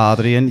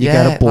camaraderie, and you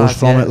get a buzz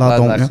from it, lad,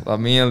 don't you? Like,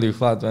 me and Luke,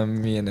 lad, when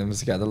me and him was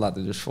together, lad,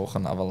 they just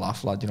fucking have a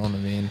laugh, lad, you know what I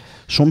mean?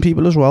 Some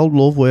people as well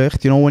love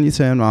work. You know, when you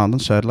turn around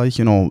and said, like,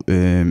 you know,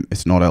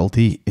 it's not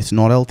healthy. It's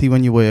not healthy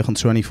when you're working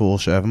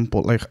 24/7.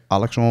 But like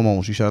Alex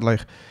almost, he said,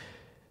 like,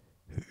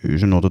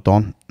 who's another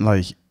Don?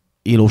 Like,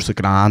 he loves to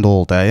grind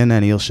all day, and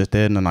then he'll sit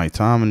there in the night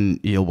time and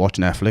he'll watch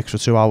Netflix for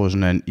 2 hours,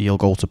 and then he'll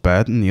go to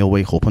bed and he'll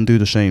wake up and do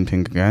the same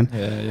thing again.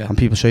 And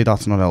people say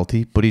that's not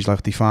healthy, but he's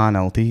like, define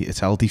healthy. It's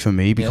healthy for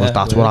me because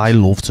that's what I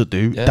love to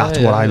do. That's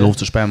what I love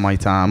to spend my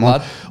time on.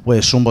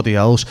 Where somebody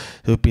else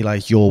would be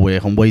like, you're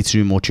working way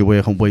too much, you're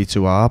working way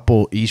too hard,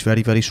 but he's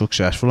very, very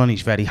successful and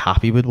he's very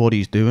happy with what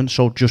he's doing.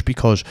 So just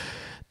because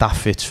that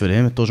fits for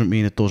him, it doesn't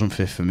mean it doesn't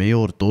fit for me,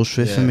 or it does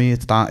fit for me.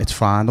 It's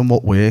finding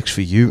what works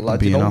for you and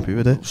being happy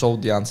with it. So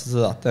the answer to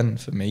that then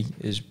for me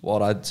is,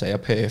 what I'd say a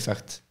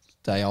perfect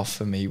day off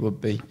for me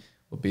would be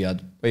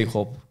I'd wake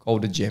up, go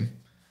to the gym,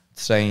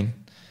 train,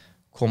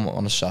 come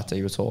on a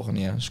Saturday, we're talking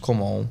here, just come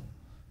home,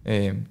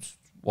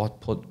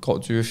 go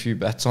do a few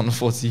bets on the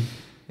footy,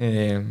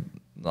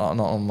 not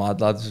on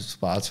mad, lads, it's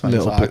about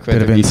 25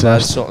 quid a week,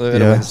 something, a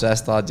bit of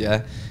incest, lad,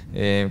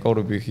 go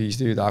to bookies,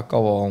 do that,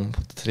 go home,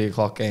 put the 3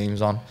 o'clock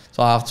games on,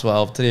 so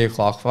 12:30, 3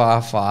 o'clock,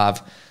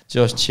 5,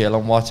 just chill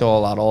and watch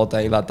all that all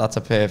day, lad. That's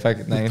a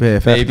perfect name.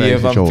 Maybe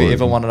if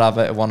I want to have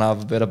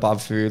a bit of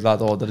bad food,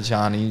 lad, order the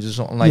Chinese or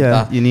something like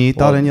that. Yeah, you need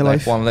that in your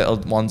life.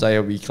 One day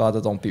a week, lad. I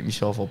don't beat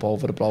myself up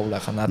over the bro,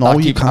 like, and that. No,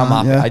 you can't.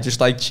 I'm happy. I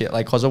just like chill,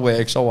 like, cause I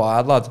work so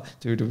hard, lad,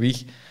 through the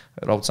week.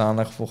 I don't sound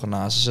like a fucking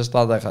narcissist,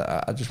 lad. Like,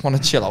 I just want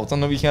to chill out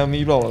on the weekend,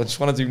 me, bro. I just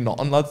want to do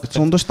nothing, lad. It's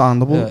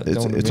understandable.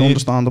 It's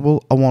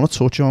understandable. I want to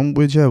touch on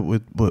with you.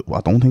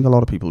 I don't think a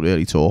lot of people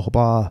really talk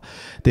about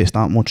this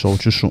that much. So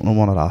just something I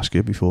want to ask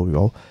you before we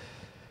go.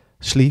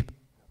 Sleep.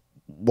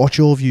 What's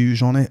your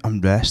views on it,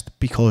 and rest?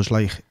 Because,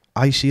 like,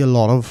 I see a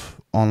lot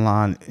of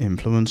online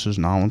influencers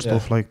now and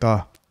stuff like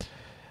that,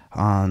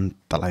 and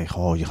they're like,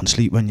 oh, you can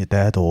sleep when you're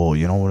dead, or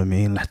you know what I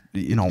mean,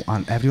 you know,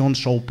 and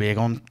everyone's so big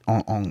on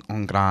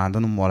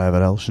grinding and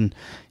whatever else, and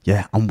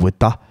yeah, I'm with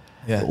that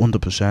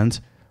 100%,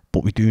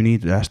 but we do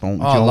need rest, don't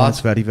we, Joe? It's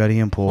very, very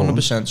important.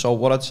 100%. So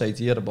what I'd say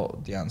to you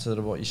about the answer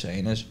to what you're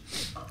saying is,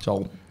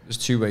 so there's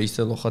 2 ways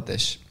to look at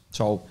this.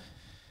 So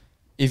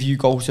if you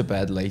go to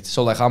bed late,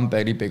 so like, I'm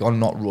very big on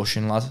not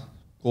rushing, lad.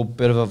 Good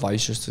bit of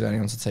advice just to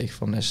anyone to take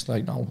from this,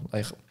 like, no,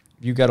 like,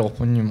 you get up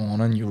in your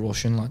morning, you're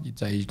rushing, like, your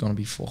day is going to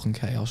be fucking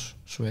chaos,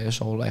 swear.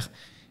 So, like,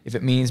 if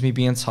it means me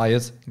being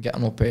tired and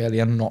getting up early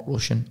and not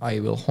rushing, I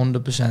will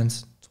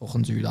 100%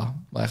 fucking do that.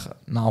 Like,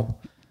 now,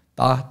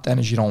 that then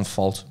is your own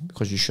fault,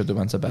 because you should have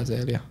went to bed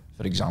earlier,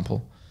 for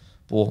example.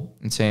 But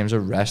in terms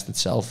of rest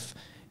itself,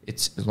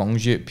 it's, as long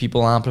as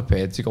people aren't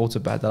prepared to go to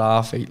bed at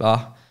 8:30, lad,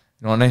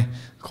 you know what I mean?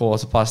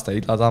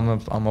 8:15, lad,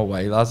 I'm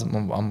away, lad,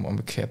 I'm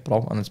a kid,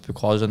 bro, and it's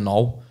because I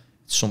know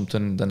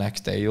something the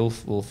next day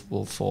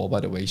will fall by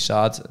the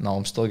wayside. Now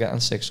I'm still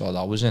getting 6 odd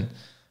hours in.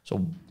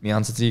 So my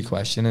answer to your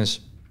question is,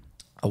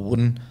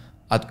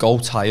 I'd go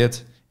tired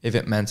if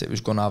it meant it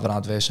was going to have an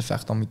adverse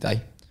effect on my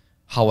day.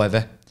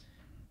 However,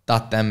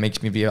 that then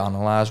makes me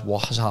reanalyse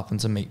what has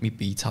happened to make me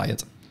be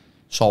tired.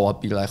 So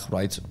I'd be like,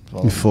 right,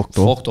 well, you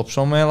fucked up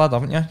somewhere, lad,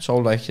 haven't you? So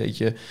like,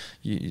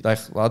 you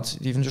like, lad,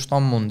 even just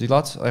on Monday,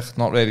 lad, like,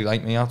 not really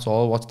like me at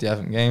all. Watched the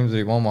Everton game,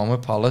 3-1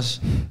 with Palace,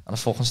 and I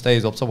fucking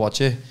stayed up to watch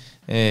it.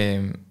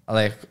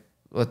 Like,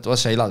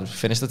 let's say, lad,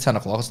 finished at 10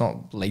 o'clock. It's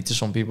not late to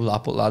some people,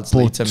 that, but lads,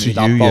 late to me,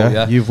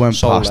 that, you've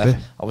went past it.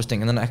 I was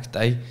thinking the next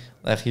day,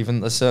 like, even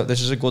this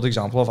is a good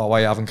example of how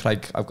I haven't,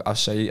 like, I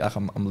say, like,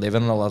 I'm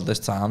living a lot of this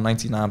time,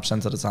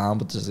 99% of the time,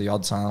 but there's the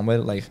odd time where,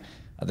 like,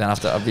 I then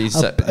have to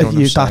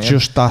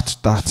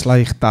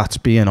that's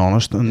being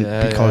honest, and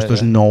because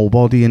there's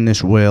nobody in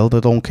this world,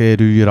 I don't care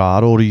who you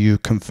are or who you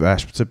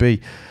confess to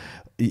be,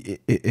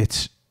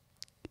 it's,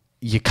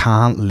 you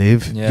can't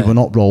live. You are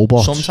not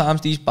robots.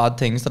 Sometimes these bad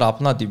things that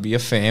happen, they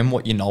reaffirm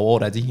what you know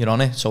already, you know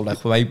what I mean? So,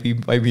 like, when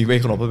we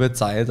waking up a bit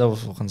tired, I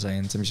was fucking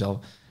saying to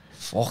myself,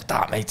 fuck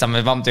that, mate,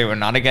 I'm doing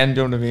that again,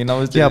 do you know what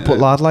I mean? But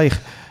lad, like,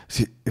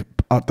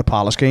 at the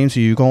Palace game, so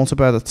you going to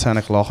bed at 10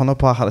 o'clock on a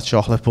packet of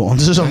chocolate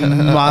buns is a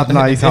mad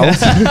night out.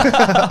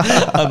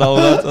 I know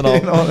that, I know.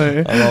 You know what I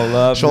mean? I know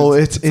that. So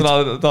it's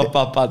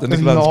not bad in the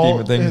grand scheme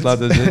of things,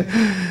 lad, is it?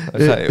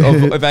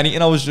 If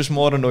anything, I was just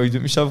more annoyed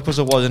with myself because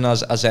I wasn't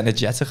as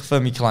energetic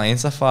for my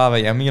clients at 5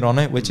 AM, you're on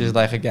it, which is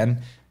like,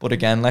 again,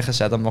 like I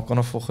said, I'm not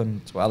going to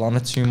fucking dwell on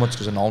it too much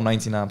because I know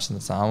 99%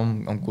 of the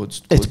time I'm good.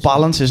 It's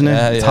balance, isn't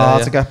it? It's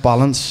hard to get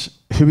balance.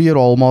 Who are your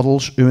role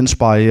models? Who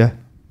inspire you?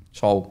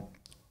 So,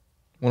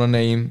 I'm gonna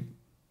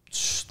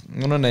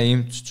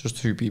name just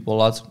 2 people,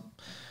 lads,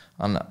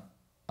 and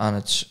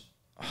it's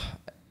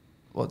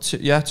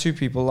 2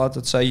 people, lads.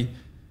 I'd say,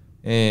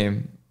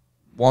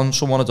 one,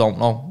 someone I don't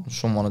know,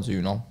 someone I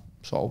do know.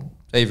 So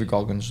David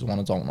Goggins is the one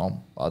I don't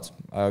know, but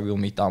I will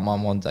meet that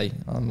man one day.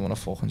 I'm gonna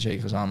fucking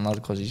shake his hand, lad,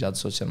 because he's had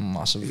such a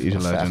massive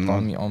effect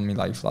on me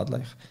life, lad.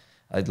 Like,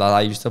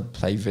 I used to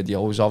play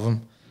videos of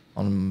him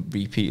on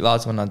repeat,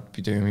 lads, when I'd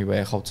be doing my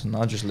workouts and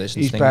I'd just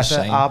listen to things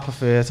better. I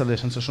prefer to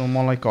listen to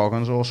someone like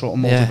Goggins or sort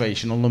of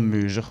motivational than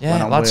music. Yeah,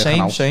 when I'm lad,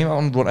 same.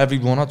 Every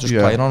one I'd just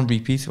play it on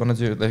repeat. When I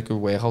do like a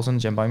workout in the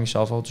gym by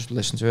myself, I'll just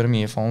listen to it in my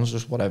earphones,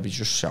 just whatever, he's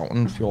just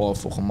shouting, pure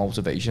fucking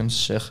motivation,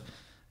 sick.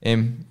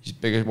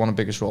 He's one of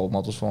the biggest role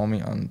models for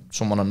me, and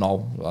someone I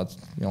know, lad,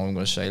 you know, I'm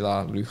going to say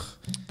that, Luke.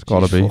 It's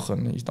gotta be.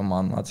 He's the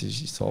man, lad,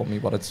 he's told me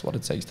what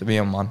it takes to be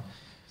a man.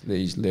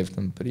 He's lived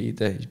and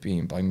breathed it. He's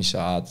been by my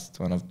side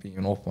when I've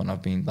been up, when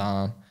I've been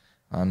down,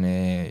 and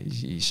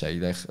he say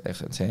like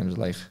in terms of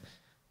like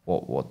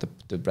what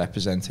the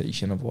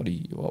representation of what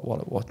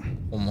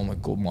one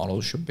of good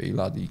models should be,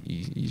 lad.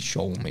 He's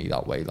shown me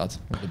that way, lad,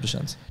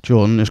 100%.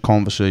 During this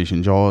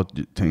conversation, Joe,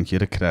 do you think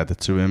you're a credit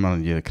to him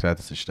and you're a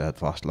credit to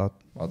ShredFast, lad?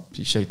 I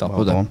appreciate that,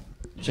 well brother.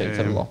 Appreciate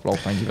that a lot, bro.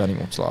 Thank you very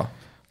much, lad.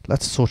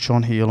 Let's touch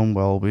on heal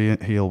well-being.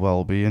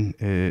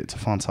 It's a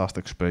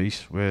fantastic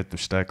space where the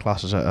STED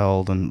classes are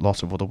held and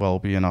lots of other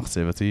well-being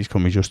activities.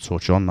 Can we just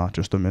touch on that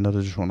just a minute?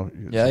 I just want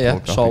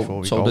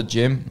to So the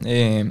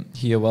gym,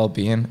 Heal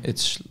Wellbeing,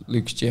 it's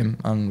Luke's gym,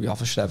 and we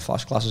offer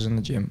ShredFast classes in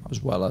the gym as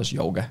well as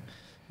yoga.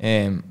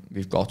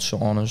 We've got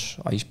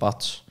saunas, ice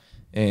baths.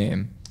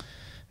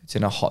 It's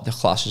in the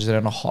classes are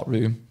in a hot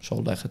room, so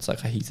like it's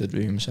like a heated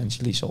room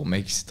essentially, so it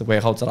makes the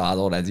workouts hard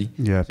already.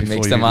 Yeah, it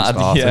makes them hard.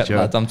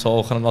 Lad,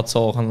 I'm not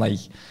talking like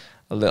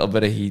a little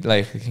bit of heat,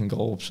 like it can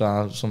go up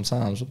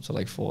sometimes up to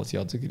like 40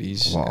 odd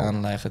degrees. Wow.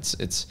 And like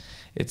it's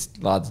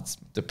lad, it's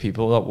the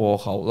people that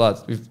walk out, lad,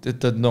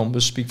 the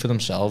numbers speak for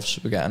themselves.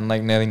 We're getting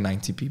like nearly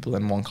 90 people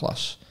in one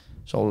class.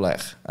 So like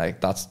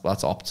that's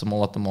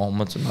optimal at the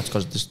moment, and that's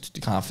because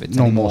you can't fit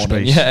no more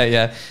space.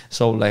 Yeah.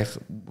 So like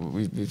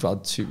we've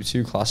had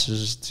two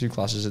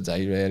classes a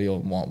day really, or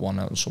one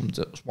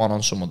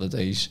on some other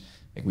days,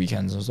 like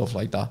weekends and stuff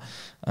like that.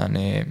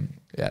 And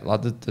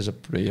lad, there's a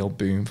real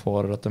boom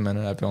for it at the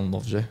minute. Everyone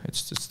loves it.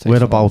 It's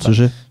whereabouts is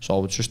it?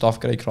 So it's just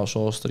off Grey Cross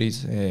Hall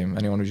Street.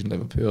 Anyone who's in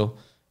Liverpool,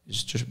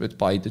 it's just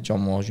by the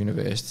John Moores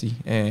University.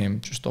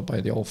 Just up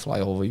by the old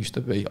flyover used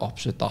to be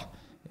opposite that.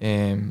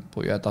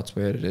 But yeah, that's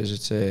where it is.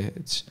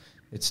 It's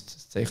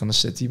taking the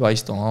city by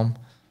storm,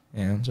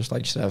 just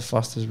like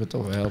ShredFast is with the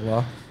world.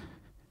 Well.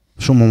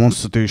 Someone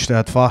wants to do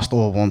ShredFast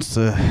or wants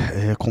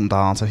to come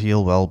down to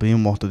Heal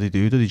Wellbeing. What do they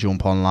do? Do they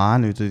jump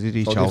online? Who do they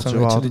reach out to?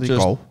 How do they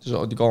go?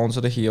 So they go onto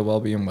the Heal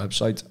Wellbeing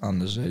website, and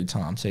there's a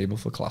timetable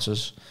for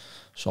classes.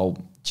 So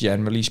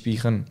generally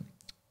speaking,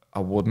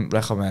 I wouldn't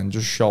recommend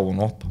just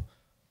showing up,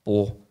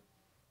 but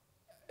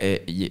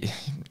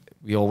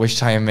we always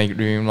try and make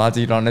room, lads,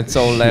 you know, and it's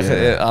so like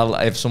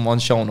if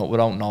someone's showing up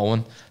without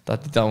knowing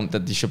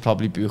that they should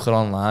probably book it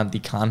online, they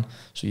can.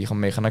 So you can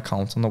make an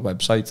account on the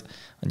website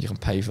and you can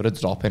pay for a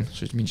drop in.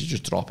 So it means you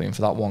just drop in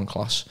for that one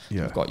class.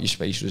 You've got your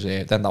space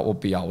reserved. Then that would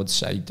be, I would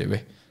say, do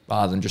it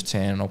rather than just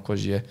turning up,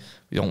 because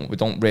we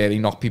don't really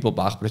knock people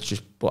back,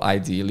 but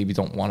ideally we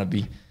don't want to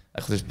be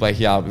like we've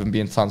been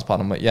being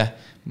transparent, but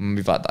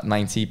we've had that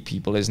 90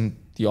 people isn't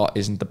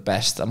the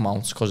best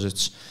amount,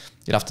 because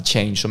you'd have to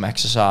change some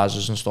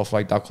exercises and stuff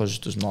like that, because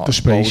there's not the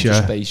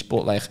space,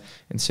 but like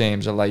in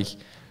terms of like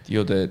the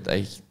other,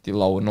 like the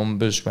lower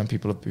numbers, when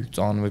people have booked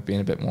on, we've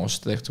been a bit more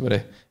strict with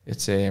it.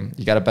 It's you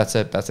get a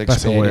better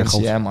experience.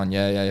 Yeah, man.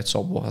 Yeah. It's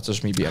so, that's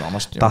just me being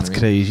honest. That's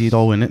crazy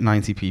though, isn't it?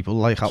 90 people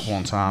like at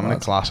one time in a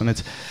class,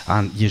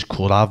 and you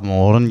could have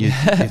more, and you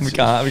we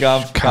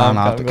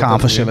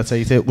can't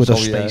facilitate it with a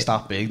space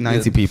that big.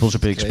 90 people's a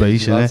big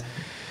space, isn't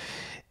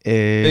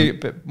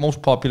it?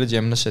 Most popular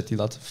gym in the city,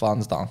 that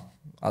hands down.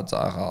 I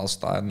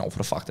know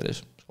for a fact it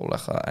is. So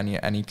like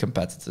any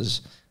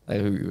competitors like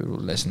who are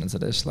listening to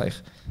this, like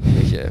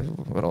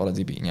we're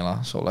already beating you,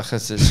 lah. So like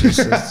it's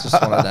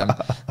just one of them.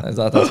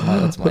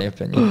 That's my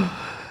opinion.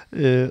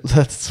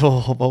 Let's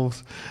talk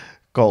about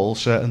goal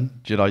setting.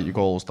 Do you write your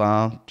goals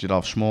down? Do you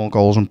have small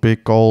goals and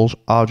big goals?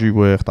 How do you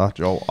work that,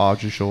 Joe? How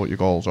do you sort your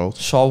goals out?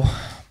 So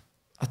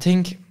I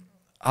think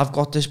I've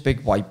got this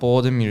big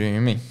whiteboard in my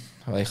room.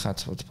 Like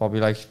it's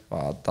probably like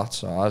that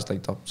size,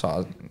 like that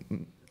size.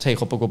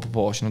 Take up a good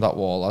proportion of that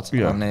wall,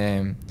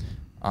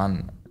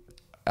 and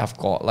I've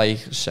got like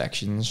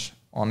sections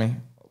on it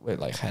with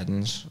like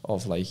headings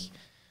of like,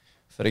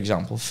 for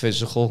example,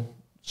 physical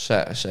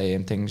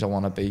saying things I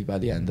want to be by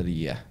the end of the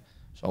year.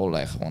 So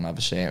like I want to have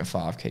a certain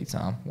 5k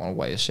time, I want to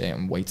weigh a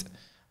certain weight,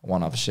 I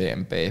want to have a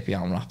certain burpee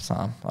and rap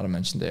time that I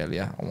mentioned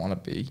earlier, I want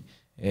to be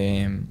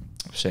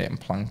certain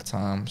plank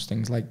times,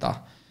 things like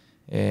that.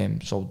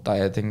 So they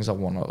are things I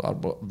want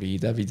to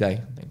read every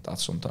day. I think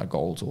that's something I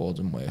go towards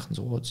and working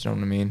towards, you know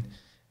what I mean?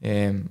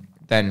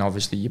 Then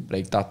obviously you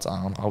break that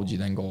down. How do you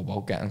then go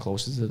about getting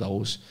closer to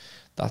those?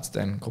 That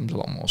then comes a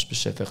lot more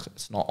specific.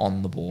 It's not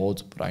on the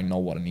board, but I know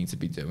what I need to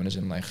be doing, as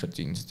in like I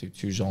need to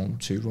do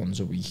 2 runs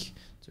a week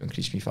to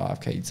increase my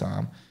 5k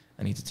time.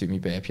 I need to do my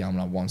burpee arm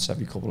like once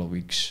every couple of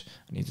weeks.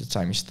 I need to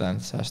time my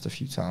strength test a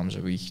few times a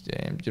week. Do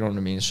you know what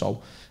I mean?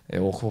 So,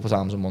 or a couple of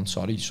times a month,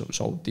 sorry. So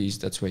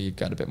that's where you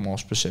get a bit more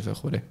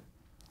specific with it.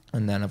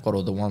 And then I've got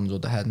other ones,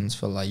 other headings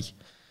for like,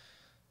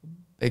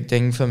 big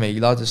thing for me,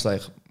 lad, is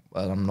like,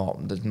 well,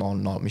 that's not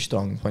my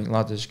strong point,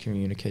 lad, is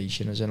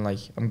communication, as in like,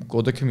 I'm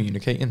good at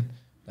communicating,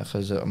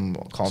 because I'm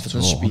a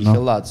confident speaker,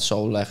 lad,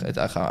 so like,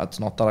 it's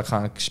not that I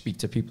can't speak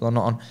to people or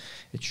nothing,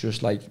 it's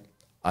just like,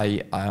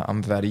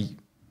 I'm very,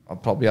 I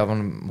probably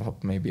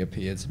haven't maybe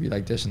appeared to be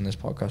like this in this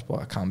podcast, but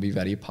I can be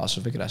very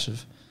passive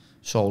aggressive.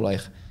 So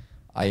like,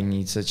 I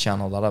need to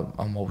channel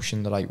that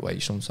emotion the right way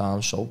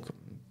sometimes. So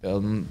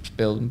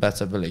building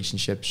better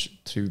relationships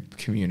through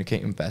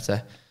communicating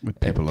better with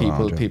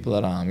people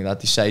around me. That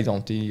they say,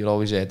 don't they? You're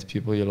always there to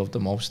people you love the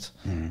most.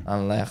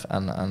 And like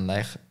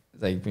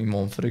my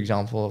mum, for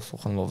example, I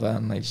fucking love her.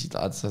 And like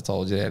I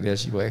told you earlier,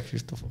 she works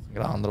with the fucking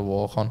ground to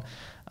walk on,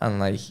 and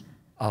like,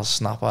 I'll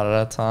snap at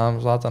her at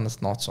times, lad, and it's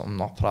not something I'm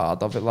not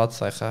proud of it, lad.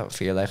 Like, I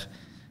feel like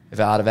if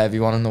out of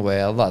everyone in the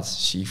world, lad,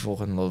 she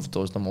fucking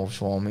does the most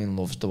for me and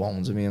loves the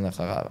ones of me, and like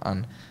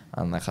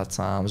at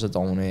times I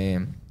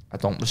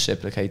don't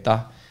reciprocate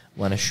that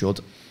when I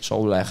should. So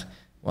like,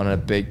 one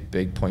of the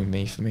big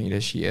point for me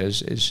this year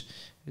is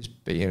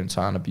being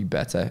trying to be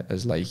better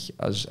as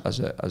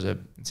a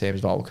in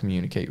terms of how I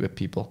communicate with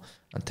people,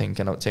 and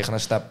thinking of taking a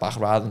step back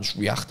rather than just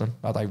reacting.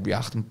 Not like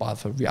reacting bad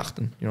for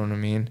reacting, you know what I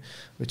mean?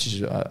 Which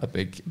is a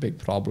big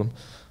problem.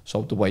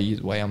 So the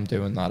way I'm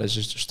doing that is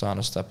just trying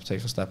to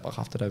take a step back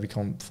after every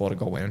before I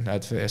go in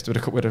head first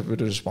with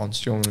a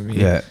response, you know what I mean?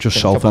 Yeah,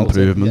 just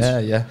self-improvement.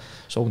 Yeah.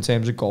 So in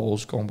terms of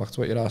goals, going back to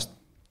what you asked,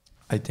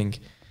 I think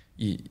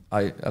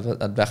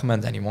I'd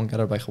recommend anyone get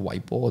a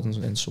whiteboard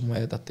in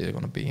somewhere that they're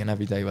going to be in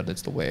every day, whether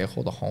it's the work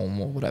or the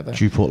home or whatever.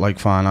 Do you put like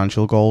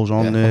financial goals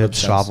on there,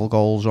 travel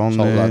goals on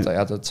there? So I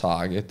had a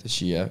target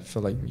this year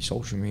for like my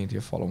social media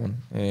following,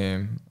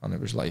 and it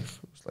was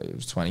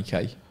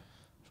 20k.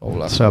 So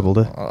like, trebled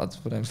it.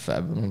 That's within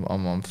Feb,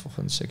 I'm on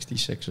fucking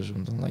 66 or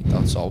something like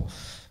that. So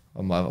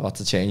I'm about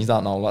to change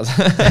that now, lad.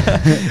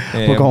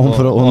 We're going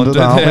for the 100,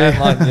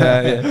 aren't we?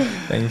 Yeah.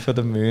 Aim for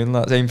the moon,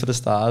 lad. Aim for the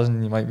stars,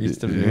 and you might reach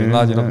the moon,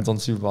 lad. You haven't done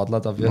too bad,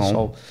 lad, have you?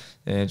 No.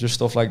 So just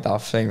stuff like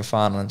that, same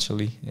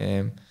financially.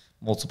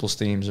 Multiple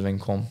streams of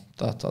income.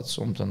 That's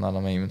something that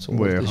I'm aiming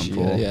towards this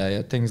year.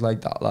 Yeah, things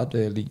like that, lad,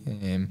 really.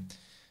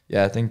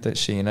 I think that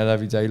seeing it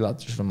every day, lad,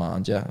 just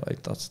remind you,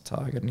 like, that's a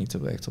target I need to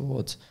work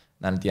towards.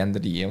 And then at the end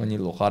of the year, when you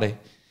look at it,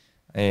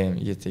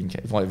 you think,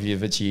 if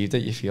you've achieved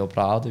it, you feel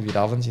proud. If you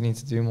haven't, you need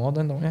to do more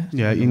then, don't you?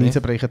 Yeah, you need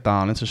to break it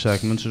down into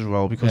segments as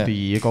well, because the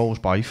year goes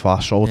by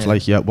fast. So it's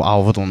like, well,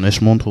 how have I done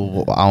this month?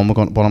 What am I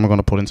going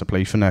to put into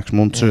place for next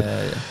month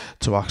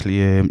to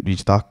actually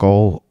reach that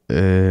goal?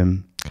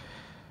 Let's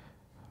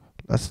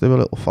do a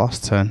little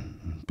fast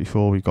 10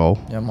 before we go.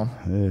 Yeah, man.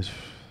 It's a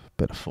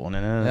bit of fun,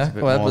 innit? Yeah, it's a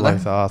bit more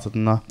light-hearted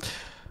than that.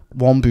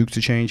 One book to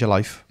change your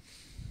life.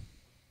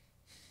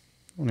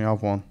 Only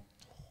have one.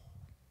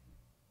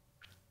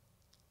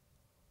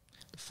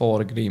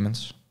 4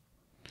 Agreements.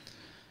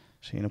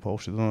 Seen a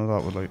poster done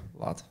that with like...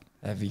 Lad,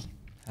 heavy.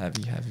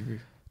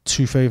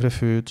 2 favourite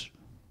foods.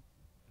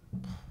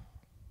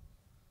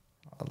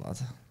 Oh, lad.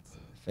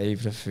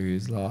 Favourite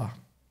foods, lad.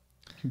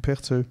 You can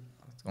pick 2.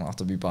 It's going to have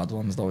to be bad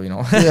ones though, you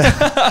know. Yeah.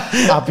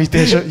 Happy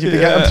dish. You'd be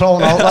getting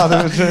thrown out,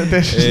 lad.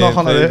 Dish is not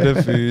on it.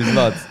 Favourite foods,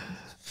 lad. Are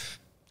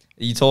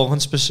you talking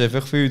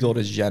specific food or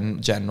is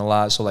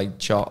generalised? So like,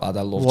 I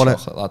love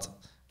chocolate, lad.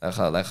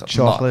 Like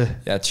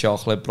chocolate?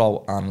 Chocolate,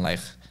 bro, and like...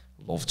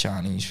 Love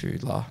Chinese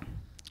food, lad.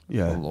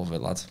 Yeah. I love it,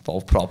 lad.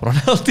 Both proper and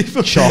healthy.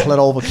 Chocolate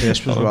over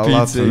crisp as well,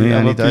 lad. For me,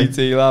 any day.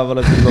 PT, lad,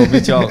 but I do love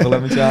me chocolate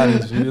and my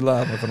Chinese food,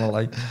 lad. I'm gonna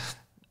like.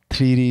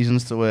 3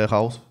 reasons to work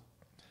out.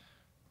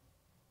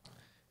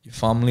 Your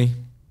family.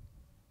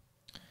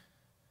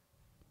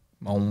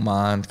 My own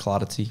mind,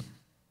 clarity.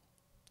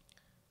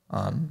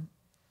 And...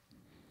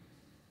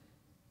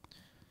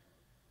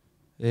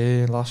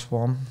 last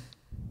one.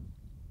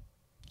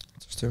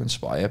 Just to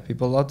inspire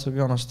people, lad, to be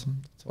honest.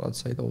 So I'd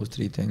say those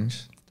 3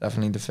 things.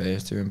 Definitely the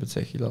first 2 in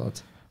particular, lad.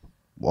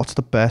 What's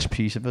the best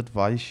piece of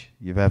advice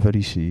you've ever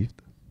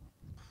received?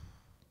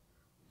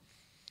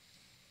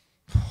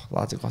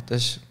 Lad,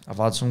 I've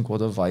had some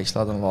good advice,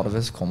 lad, and a lot of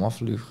it's come off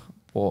Luke.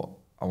 But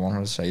I wanted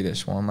to say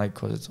this one, like,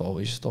 because it's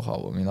always stuck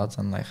out with me, lad.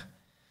 And like,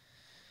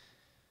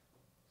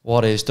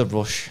 what is the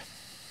rush?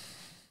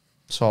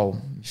 So,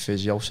 my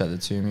physio said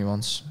it to me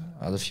once.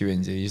 I had a few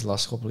injuries the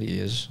last couple of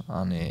years,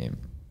 and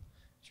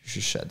she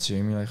just said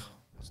to me, like,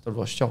 what's the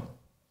rush, Joe?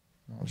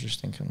 And I was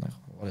just thinking, like,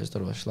 what is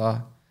the rush,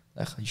 lad?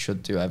 Like, you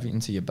should do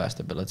everything to your best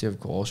ability, of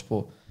course,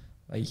 but,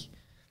 like,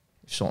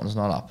 if something's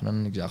not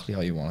happening exactly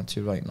how you want it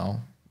to right now,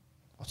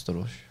 what's the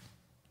rush?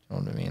 You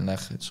know what I mean?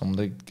 Like, it's some of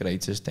the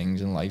greatest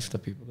things in life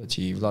that people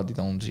achieve, lad, they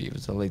don't achieve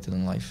it till later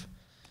in life.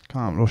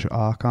 Can't rush it.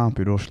 Can't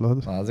be rushed,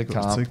 lad. Lad, it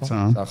can't.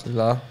 Exactly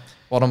that.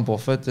 Warren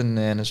Buffett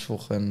and his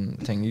fucking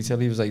thingy till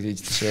he was like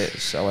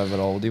 86, however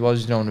old he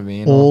was, you know what I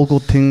mean? All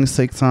good things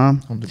take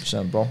time.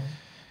 100%, bro.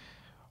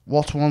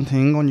 What's one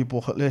thing on your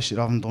bucket list you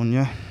haven't done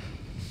yet?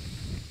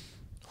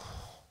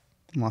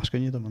 I'm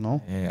asking you, don't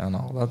know. Yeah, I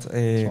know that.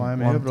 That's why I'm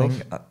here, one bro.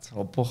 thing at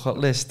our bucket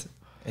list,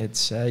 it's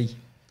say,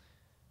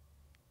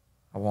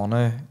 I'm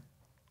gonna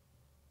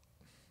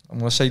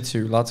say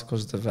 2 lads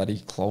because they're very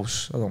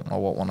close. I don't know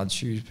what one I'd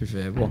choose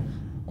prefer, but I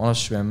want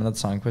to swim in a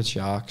tank with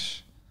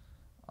sharks,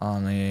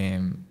 and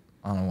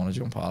I want to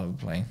jump out of a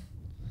plane.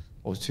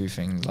 Those 2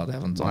 things that I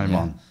haven't done yet.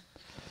 Man.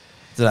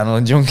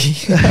 Adrenaline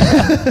junkie.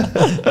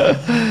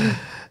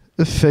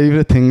 The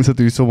favourite thing to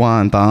do to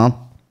wind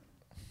down?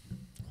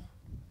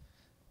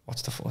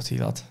 Watch the footy,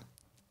 lad.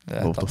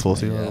 Yeah, Love the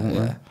footy, lad.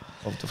 Yeah.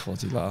 Love the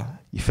footy, lad.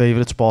 Your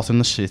favourite spot in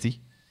the city?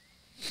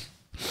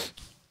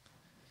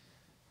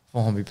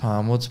 Be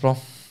Palmwoods, bro.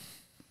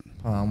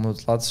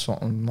 Palmwoods, lad.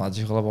 Something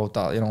magical about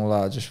that, you know,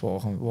 lad. Just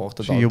walk the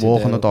dog. So you're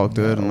walking the dog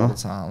there, all the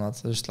time, lad.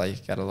 Just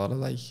like get a lot of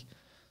like,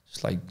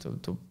 just like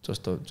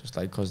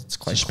because it's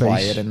quite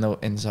quiet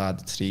inside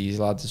the trees,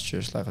 lad. It's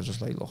just like I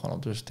just like looking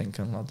up, just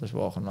thinking, lad. Just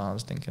walking around,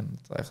 just thinking.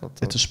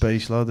 It's a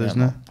space, lad,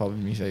 isn't it?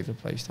 Probably my favourite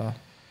place, that.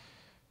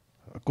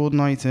 A good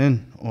night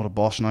in or a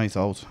boss night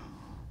out?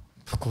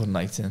 A good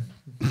night in.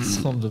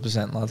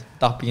 100%, lad.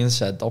 That being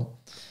said, though,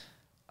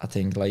 I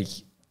think like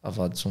I've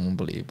had some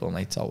unbelievable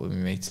nights out with my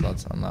mates,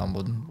 lads, and I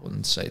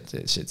wouldn't say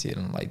to sit here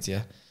and lie to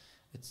you.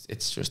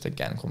 It's just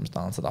again comes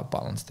down to that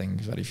balance thing.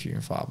 Very few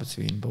and far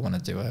between. But when I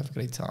do, I have a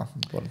great time.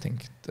 But I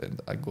think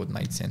a good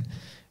night in,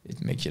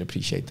 it makes you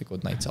appreciate the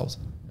good nights out.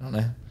 You know what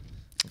I mean?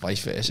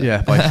 Vice versa.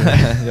 Yeah, vice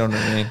versa. You know what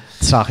I mean?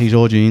 Trackies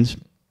or jeans?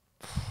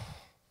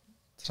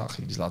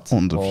 Trackies, lad.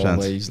 100%.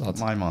 Always, lad.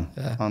 My man.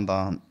 Yeah.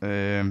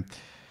 And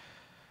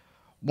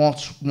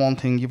what's one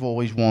thing you've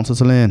always wanted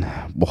to learn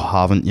but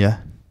haven't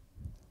yet?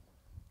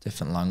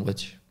 Different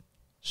language.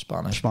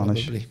 Spanish.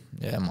 Probably.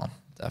 Yeah, man.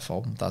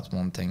 Therefore, that's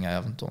one thing I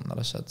haven't done that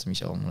I said to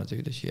myself I'm going to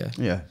do this year.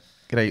 Yeah.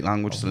 Great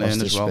language to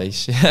learn as well.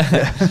 Space.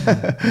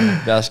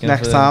 Yeah.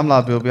 Next time,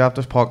 lad, we'll be have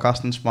this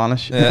podcast in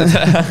Spanish. Yeah.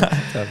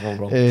 Therefore,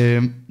 bro.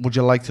 Would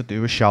you like to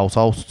do a shout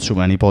out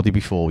to anybody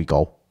before we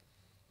go?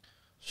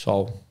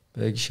 So,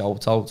 big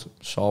shout out.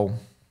 So,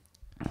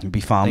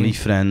 be family,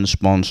 friends,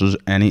 sponsors,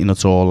 anything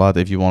at all, lad.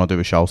 If you want to do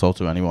a shout out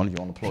to anyone, if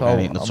you want to plug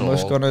anything at all. I'm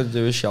just gonna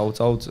do a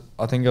shout out.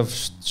 I think I've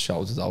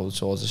shouted out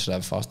towards the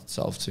ShredFast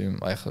itself too,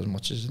 like as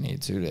much as I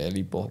need to,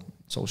 really. But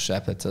so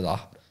separate to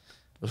that,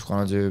 just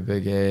gonna do a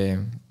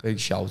big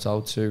shout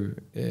out to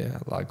a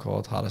lad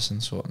called Harrison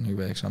Sutton who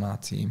works on our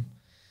team.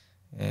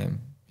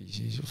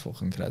 He's a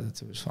fucking credit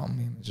to his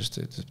family. And just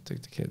the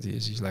kid he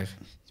is. He's like,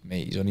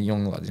 he's only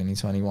young lad. He's only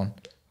 21,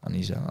 and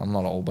he's I'm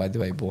not old by the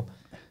way, but.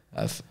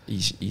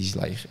 He's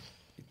like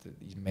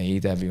he's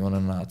made everyone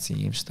on our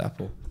team step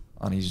up,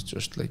 and he's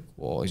just like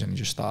he's only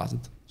just started,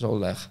 so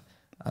like,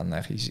 and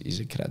like he's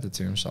a credit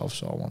to himself,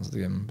 so I wanted to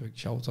give him a big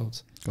shout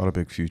out. Got a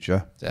big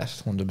future.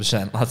 Yes,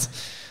 100%, lad.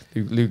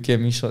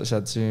 Luke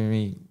said to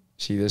me,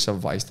 see this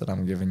advice that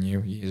I'm giving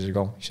you years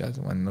ago. He said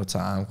when the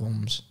time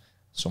comes,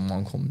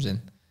 someone comes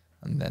in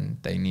and then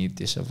they need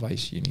this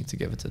advice, you need to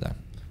give it to them.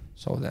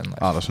 So then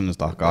like Addison is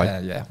that guy.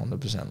 Yeah,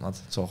 100%, lad.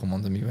 Talk him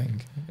under me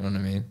wing, you know what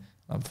I mean?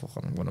 I'm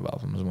fucking going to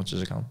help him as much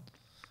as I can,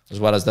 as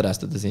well as the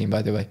rest of the team,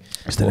 by the way.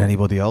 Is there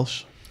anybody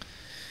else?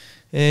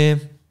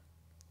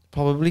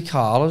 Probably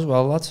Carl as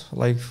well, lad.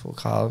 Like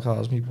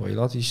Carl's my boy,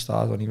 lad. He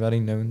started only very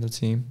new in the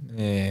team.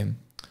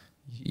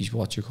 He's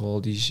what you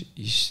called.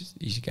 He's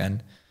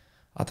again.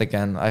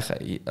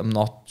 I'm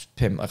not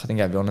pimp. I think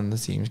everyone in the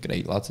team is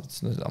great, lad.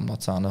 I'm not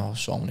trying to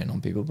zone in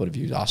on people, but if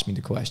you ask me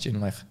the question,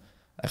 I'm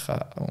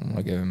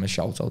gonna give him a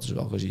shout out as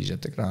well because he's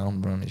at the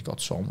ground, bro, and he's got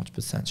so much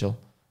potential,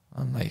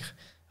 and like.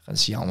 I can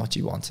see how much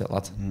he wants it,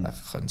 lad. Like,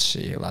 I can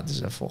see, lad,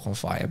 there's a fucking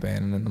fire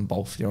burning in them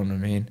both, you know what I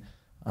mean?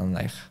 And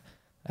like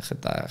I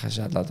said,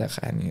 lad,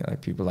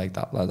 like people like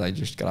that, lad, I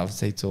just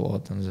gravitate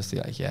toward and just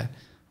be like, yeah,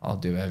 I'll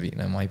do everything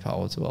in my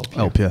power to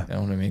help you. You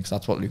know what I mean? Because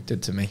that's what Luke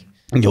did to me.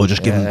 And you're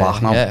just giving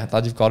back now. Yeah,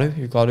 lad, you've got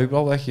to,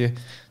 bro. Like you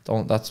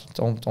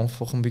don't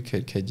fucking be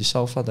kid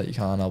yourself, lad, that you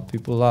can't help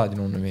people, lad. You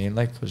know what I mean?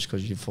 Like,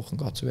 because you fucking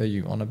got to where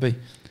you want to be.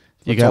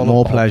 You get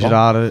more pleasure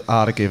out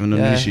of giving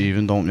than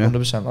receiving, don't you?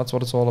 100%. That's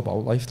what it's all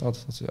about, life, lad.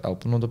 That's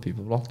helping other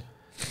people, bro.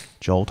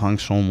 Joe,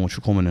 thanks so much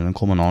for coming in and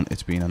coming on.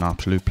 It's been an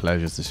absolute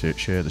pleasure to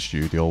share the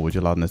studio with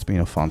you, lad, and it's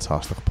been a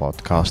fantastic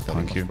podcast.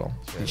 Thank you. Bro.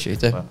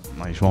 Appreciate it.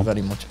 Nice one.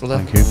 Very much, brother.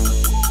 Thank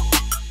you.